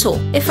Shine Dental.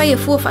 E whaia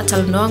fua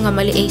whaatalanoanga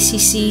ma le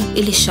ACC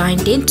i le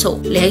Shine Dental.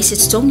 Le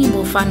aise tongi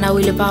mo whanau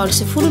i le bao le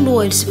se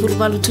furulua i le se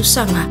furuwalu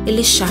tusanga i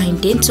le Shine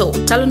Dental.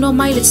 Talanoa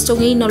mai le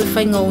tongi ino le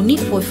whainga o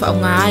nifo i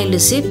whaonga ai le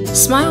Zip,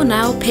 Smile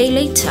Now, Pay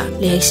Later.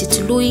 Le aise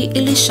tului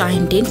i le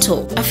Shine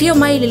Dental. A fio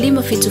mai le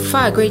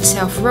 575 Great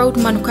South Road,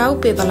 Manukau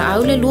pe wala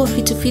au le lua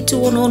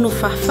fitu ono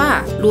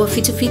fafa. Lua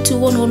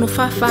fitu ono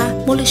fafa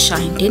mo le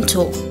Shine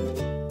Dental.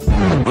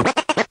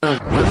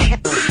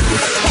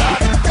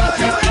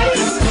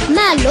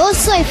 Malo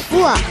soy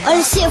fua.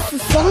 Ol si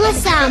fufonga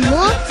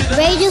Samoa,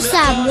 Radio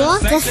Samoa,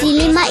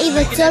 tasilima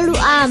iwa tolu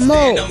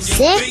amo.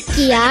 Se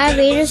kia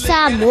Radio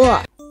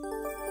Samoa.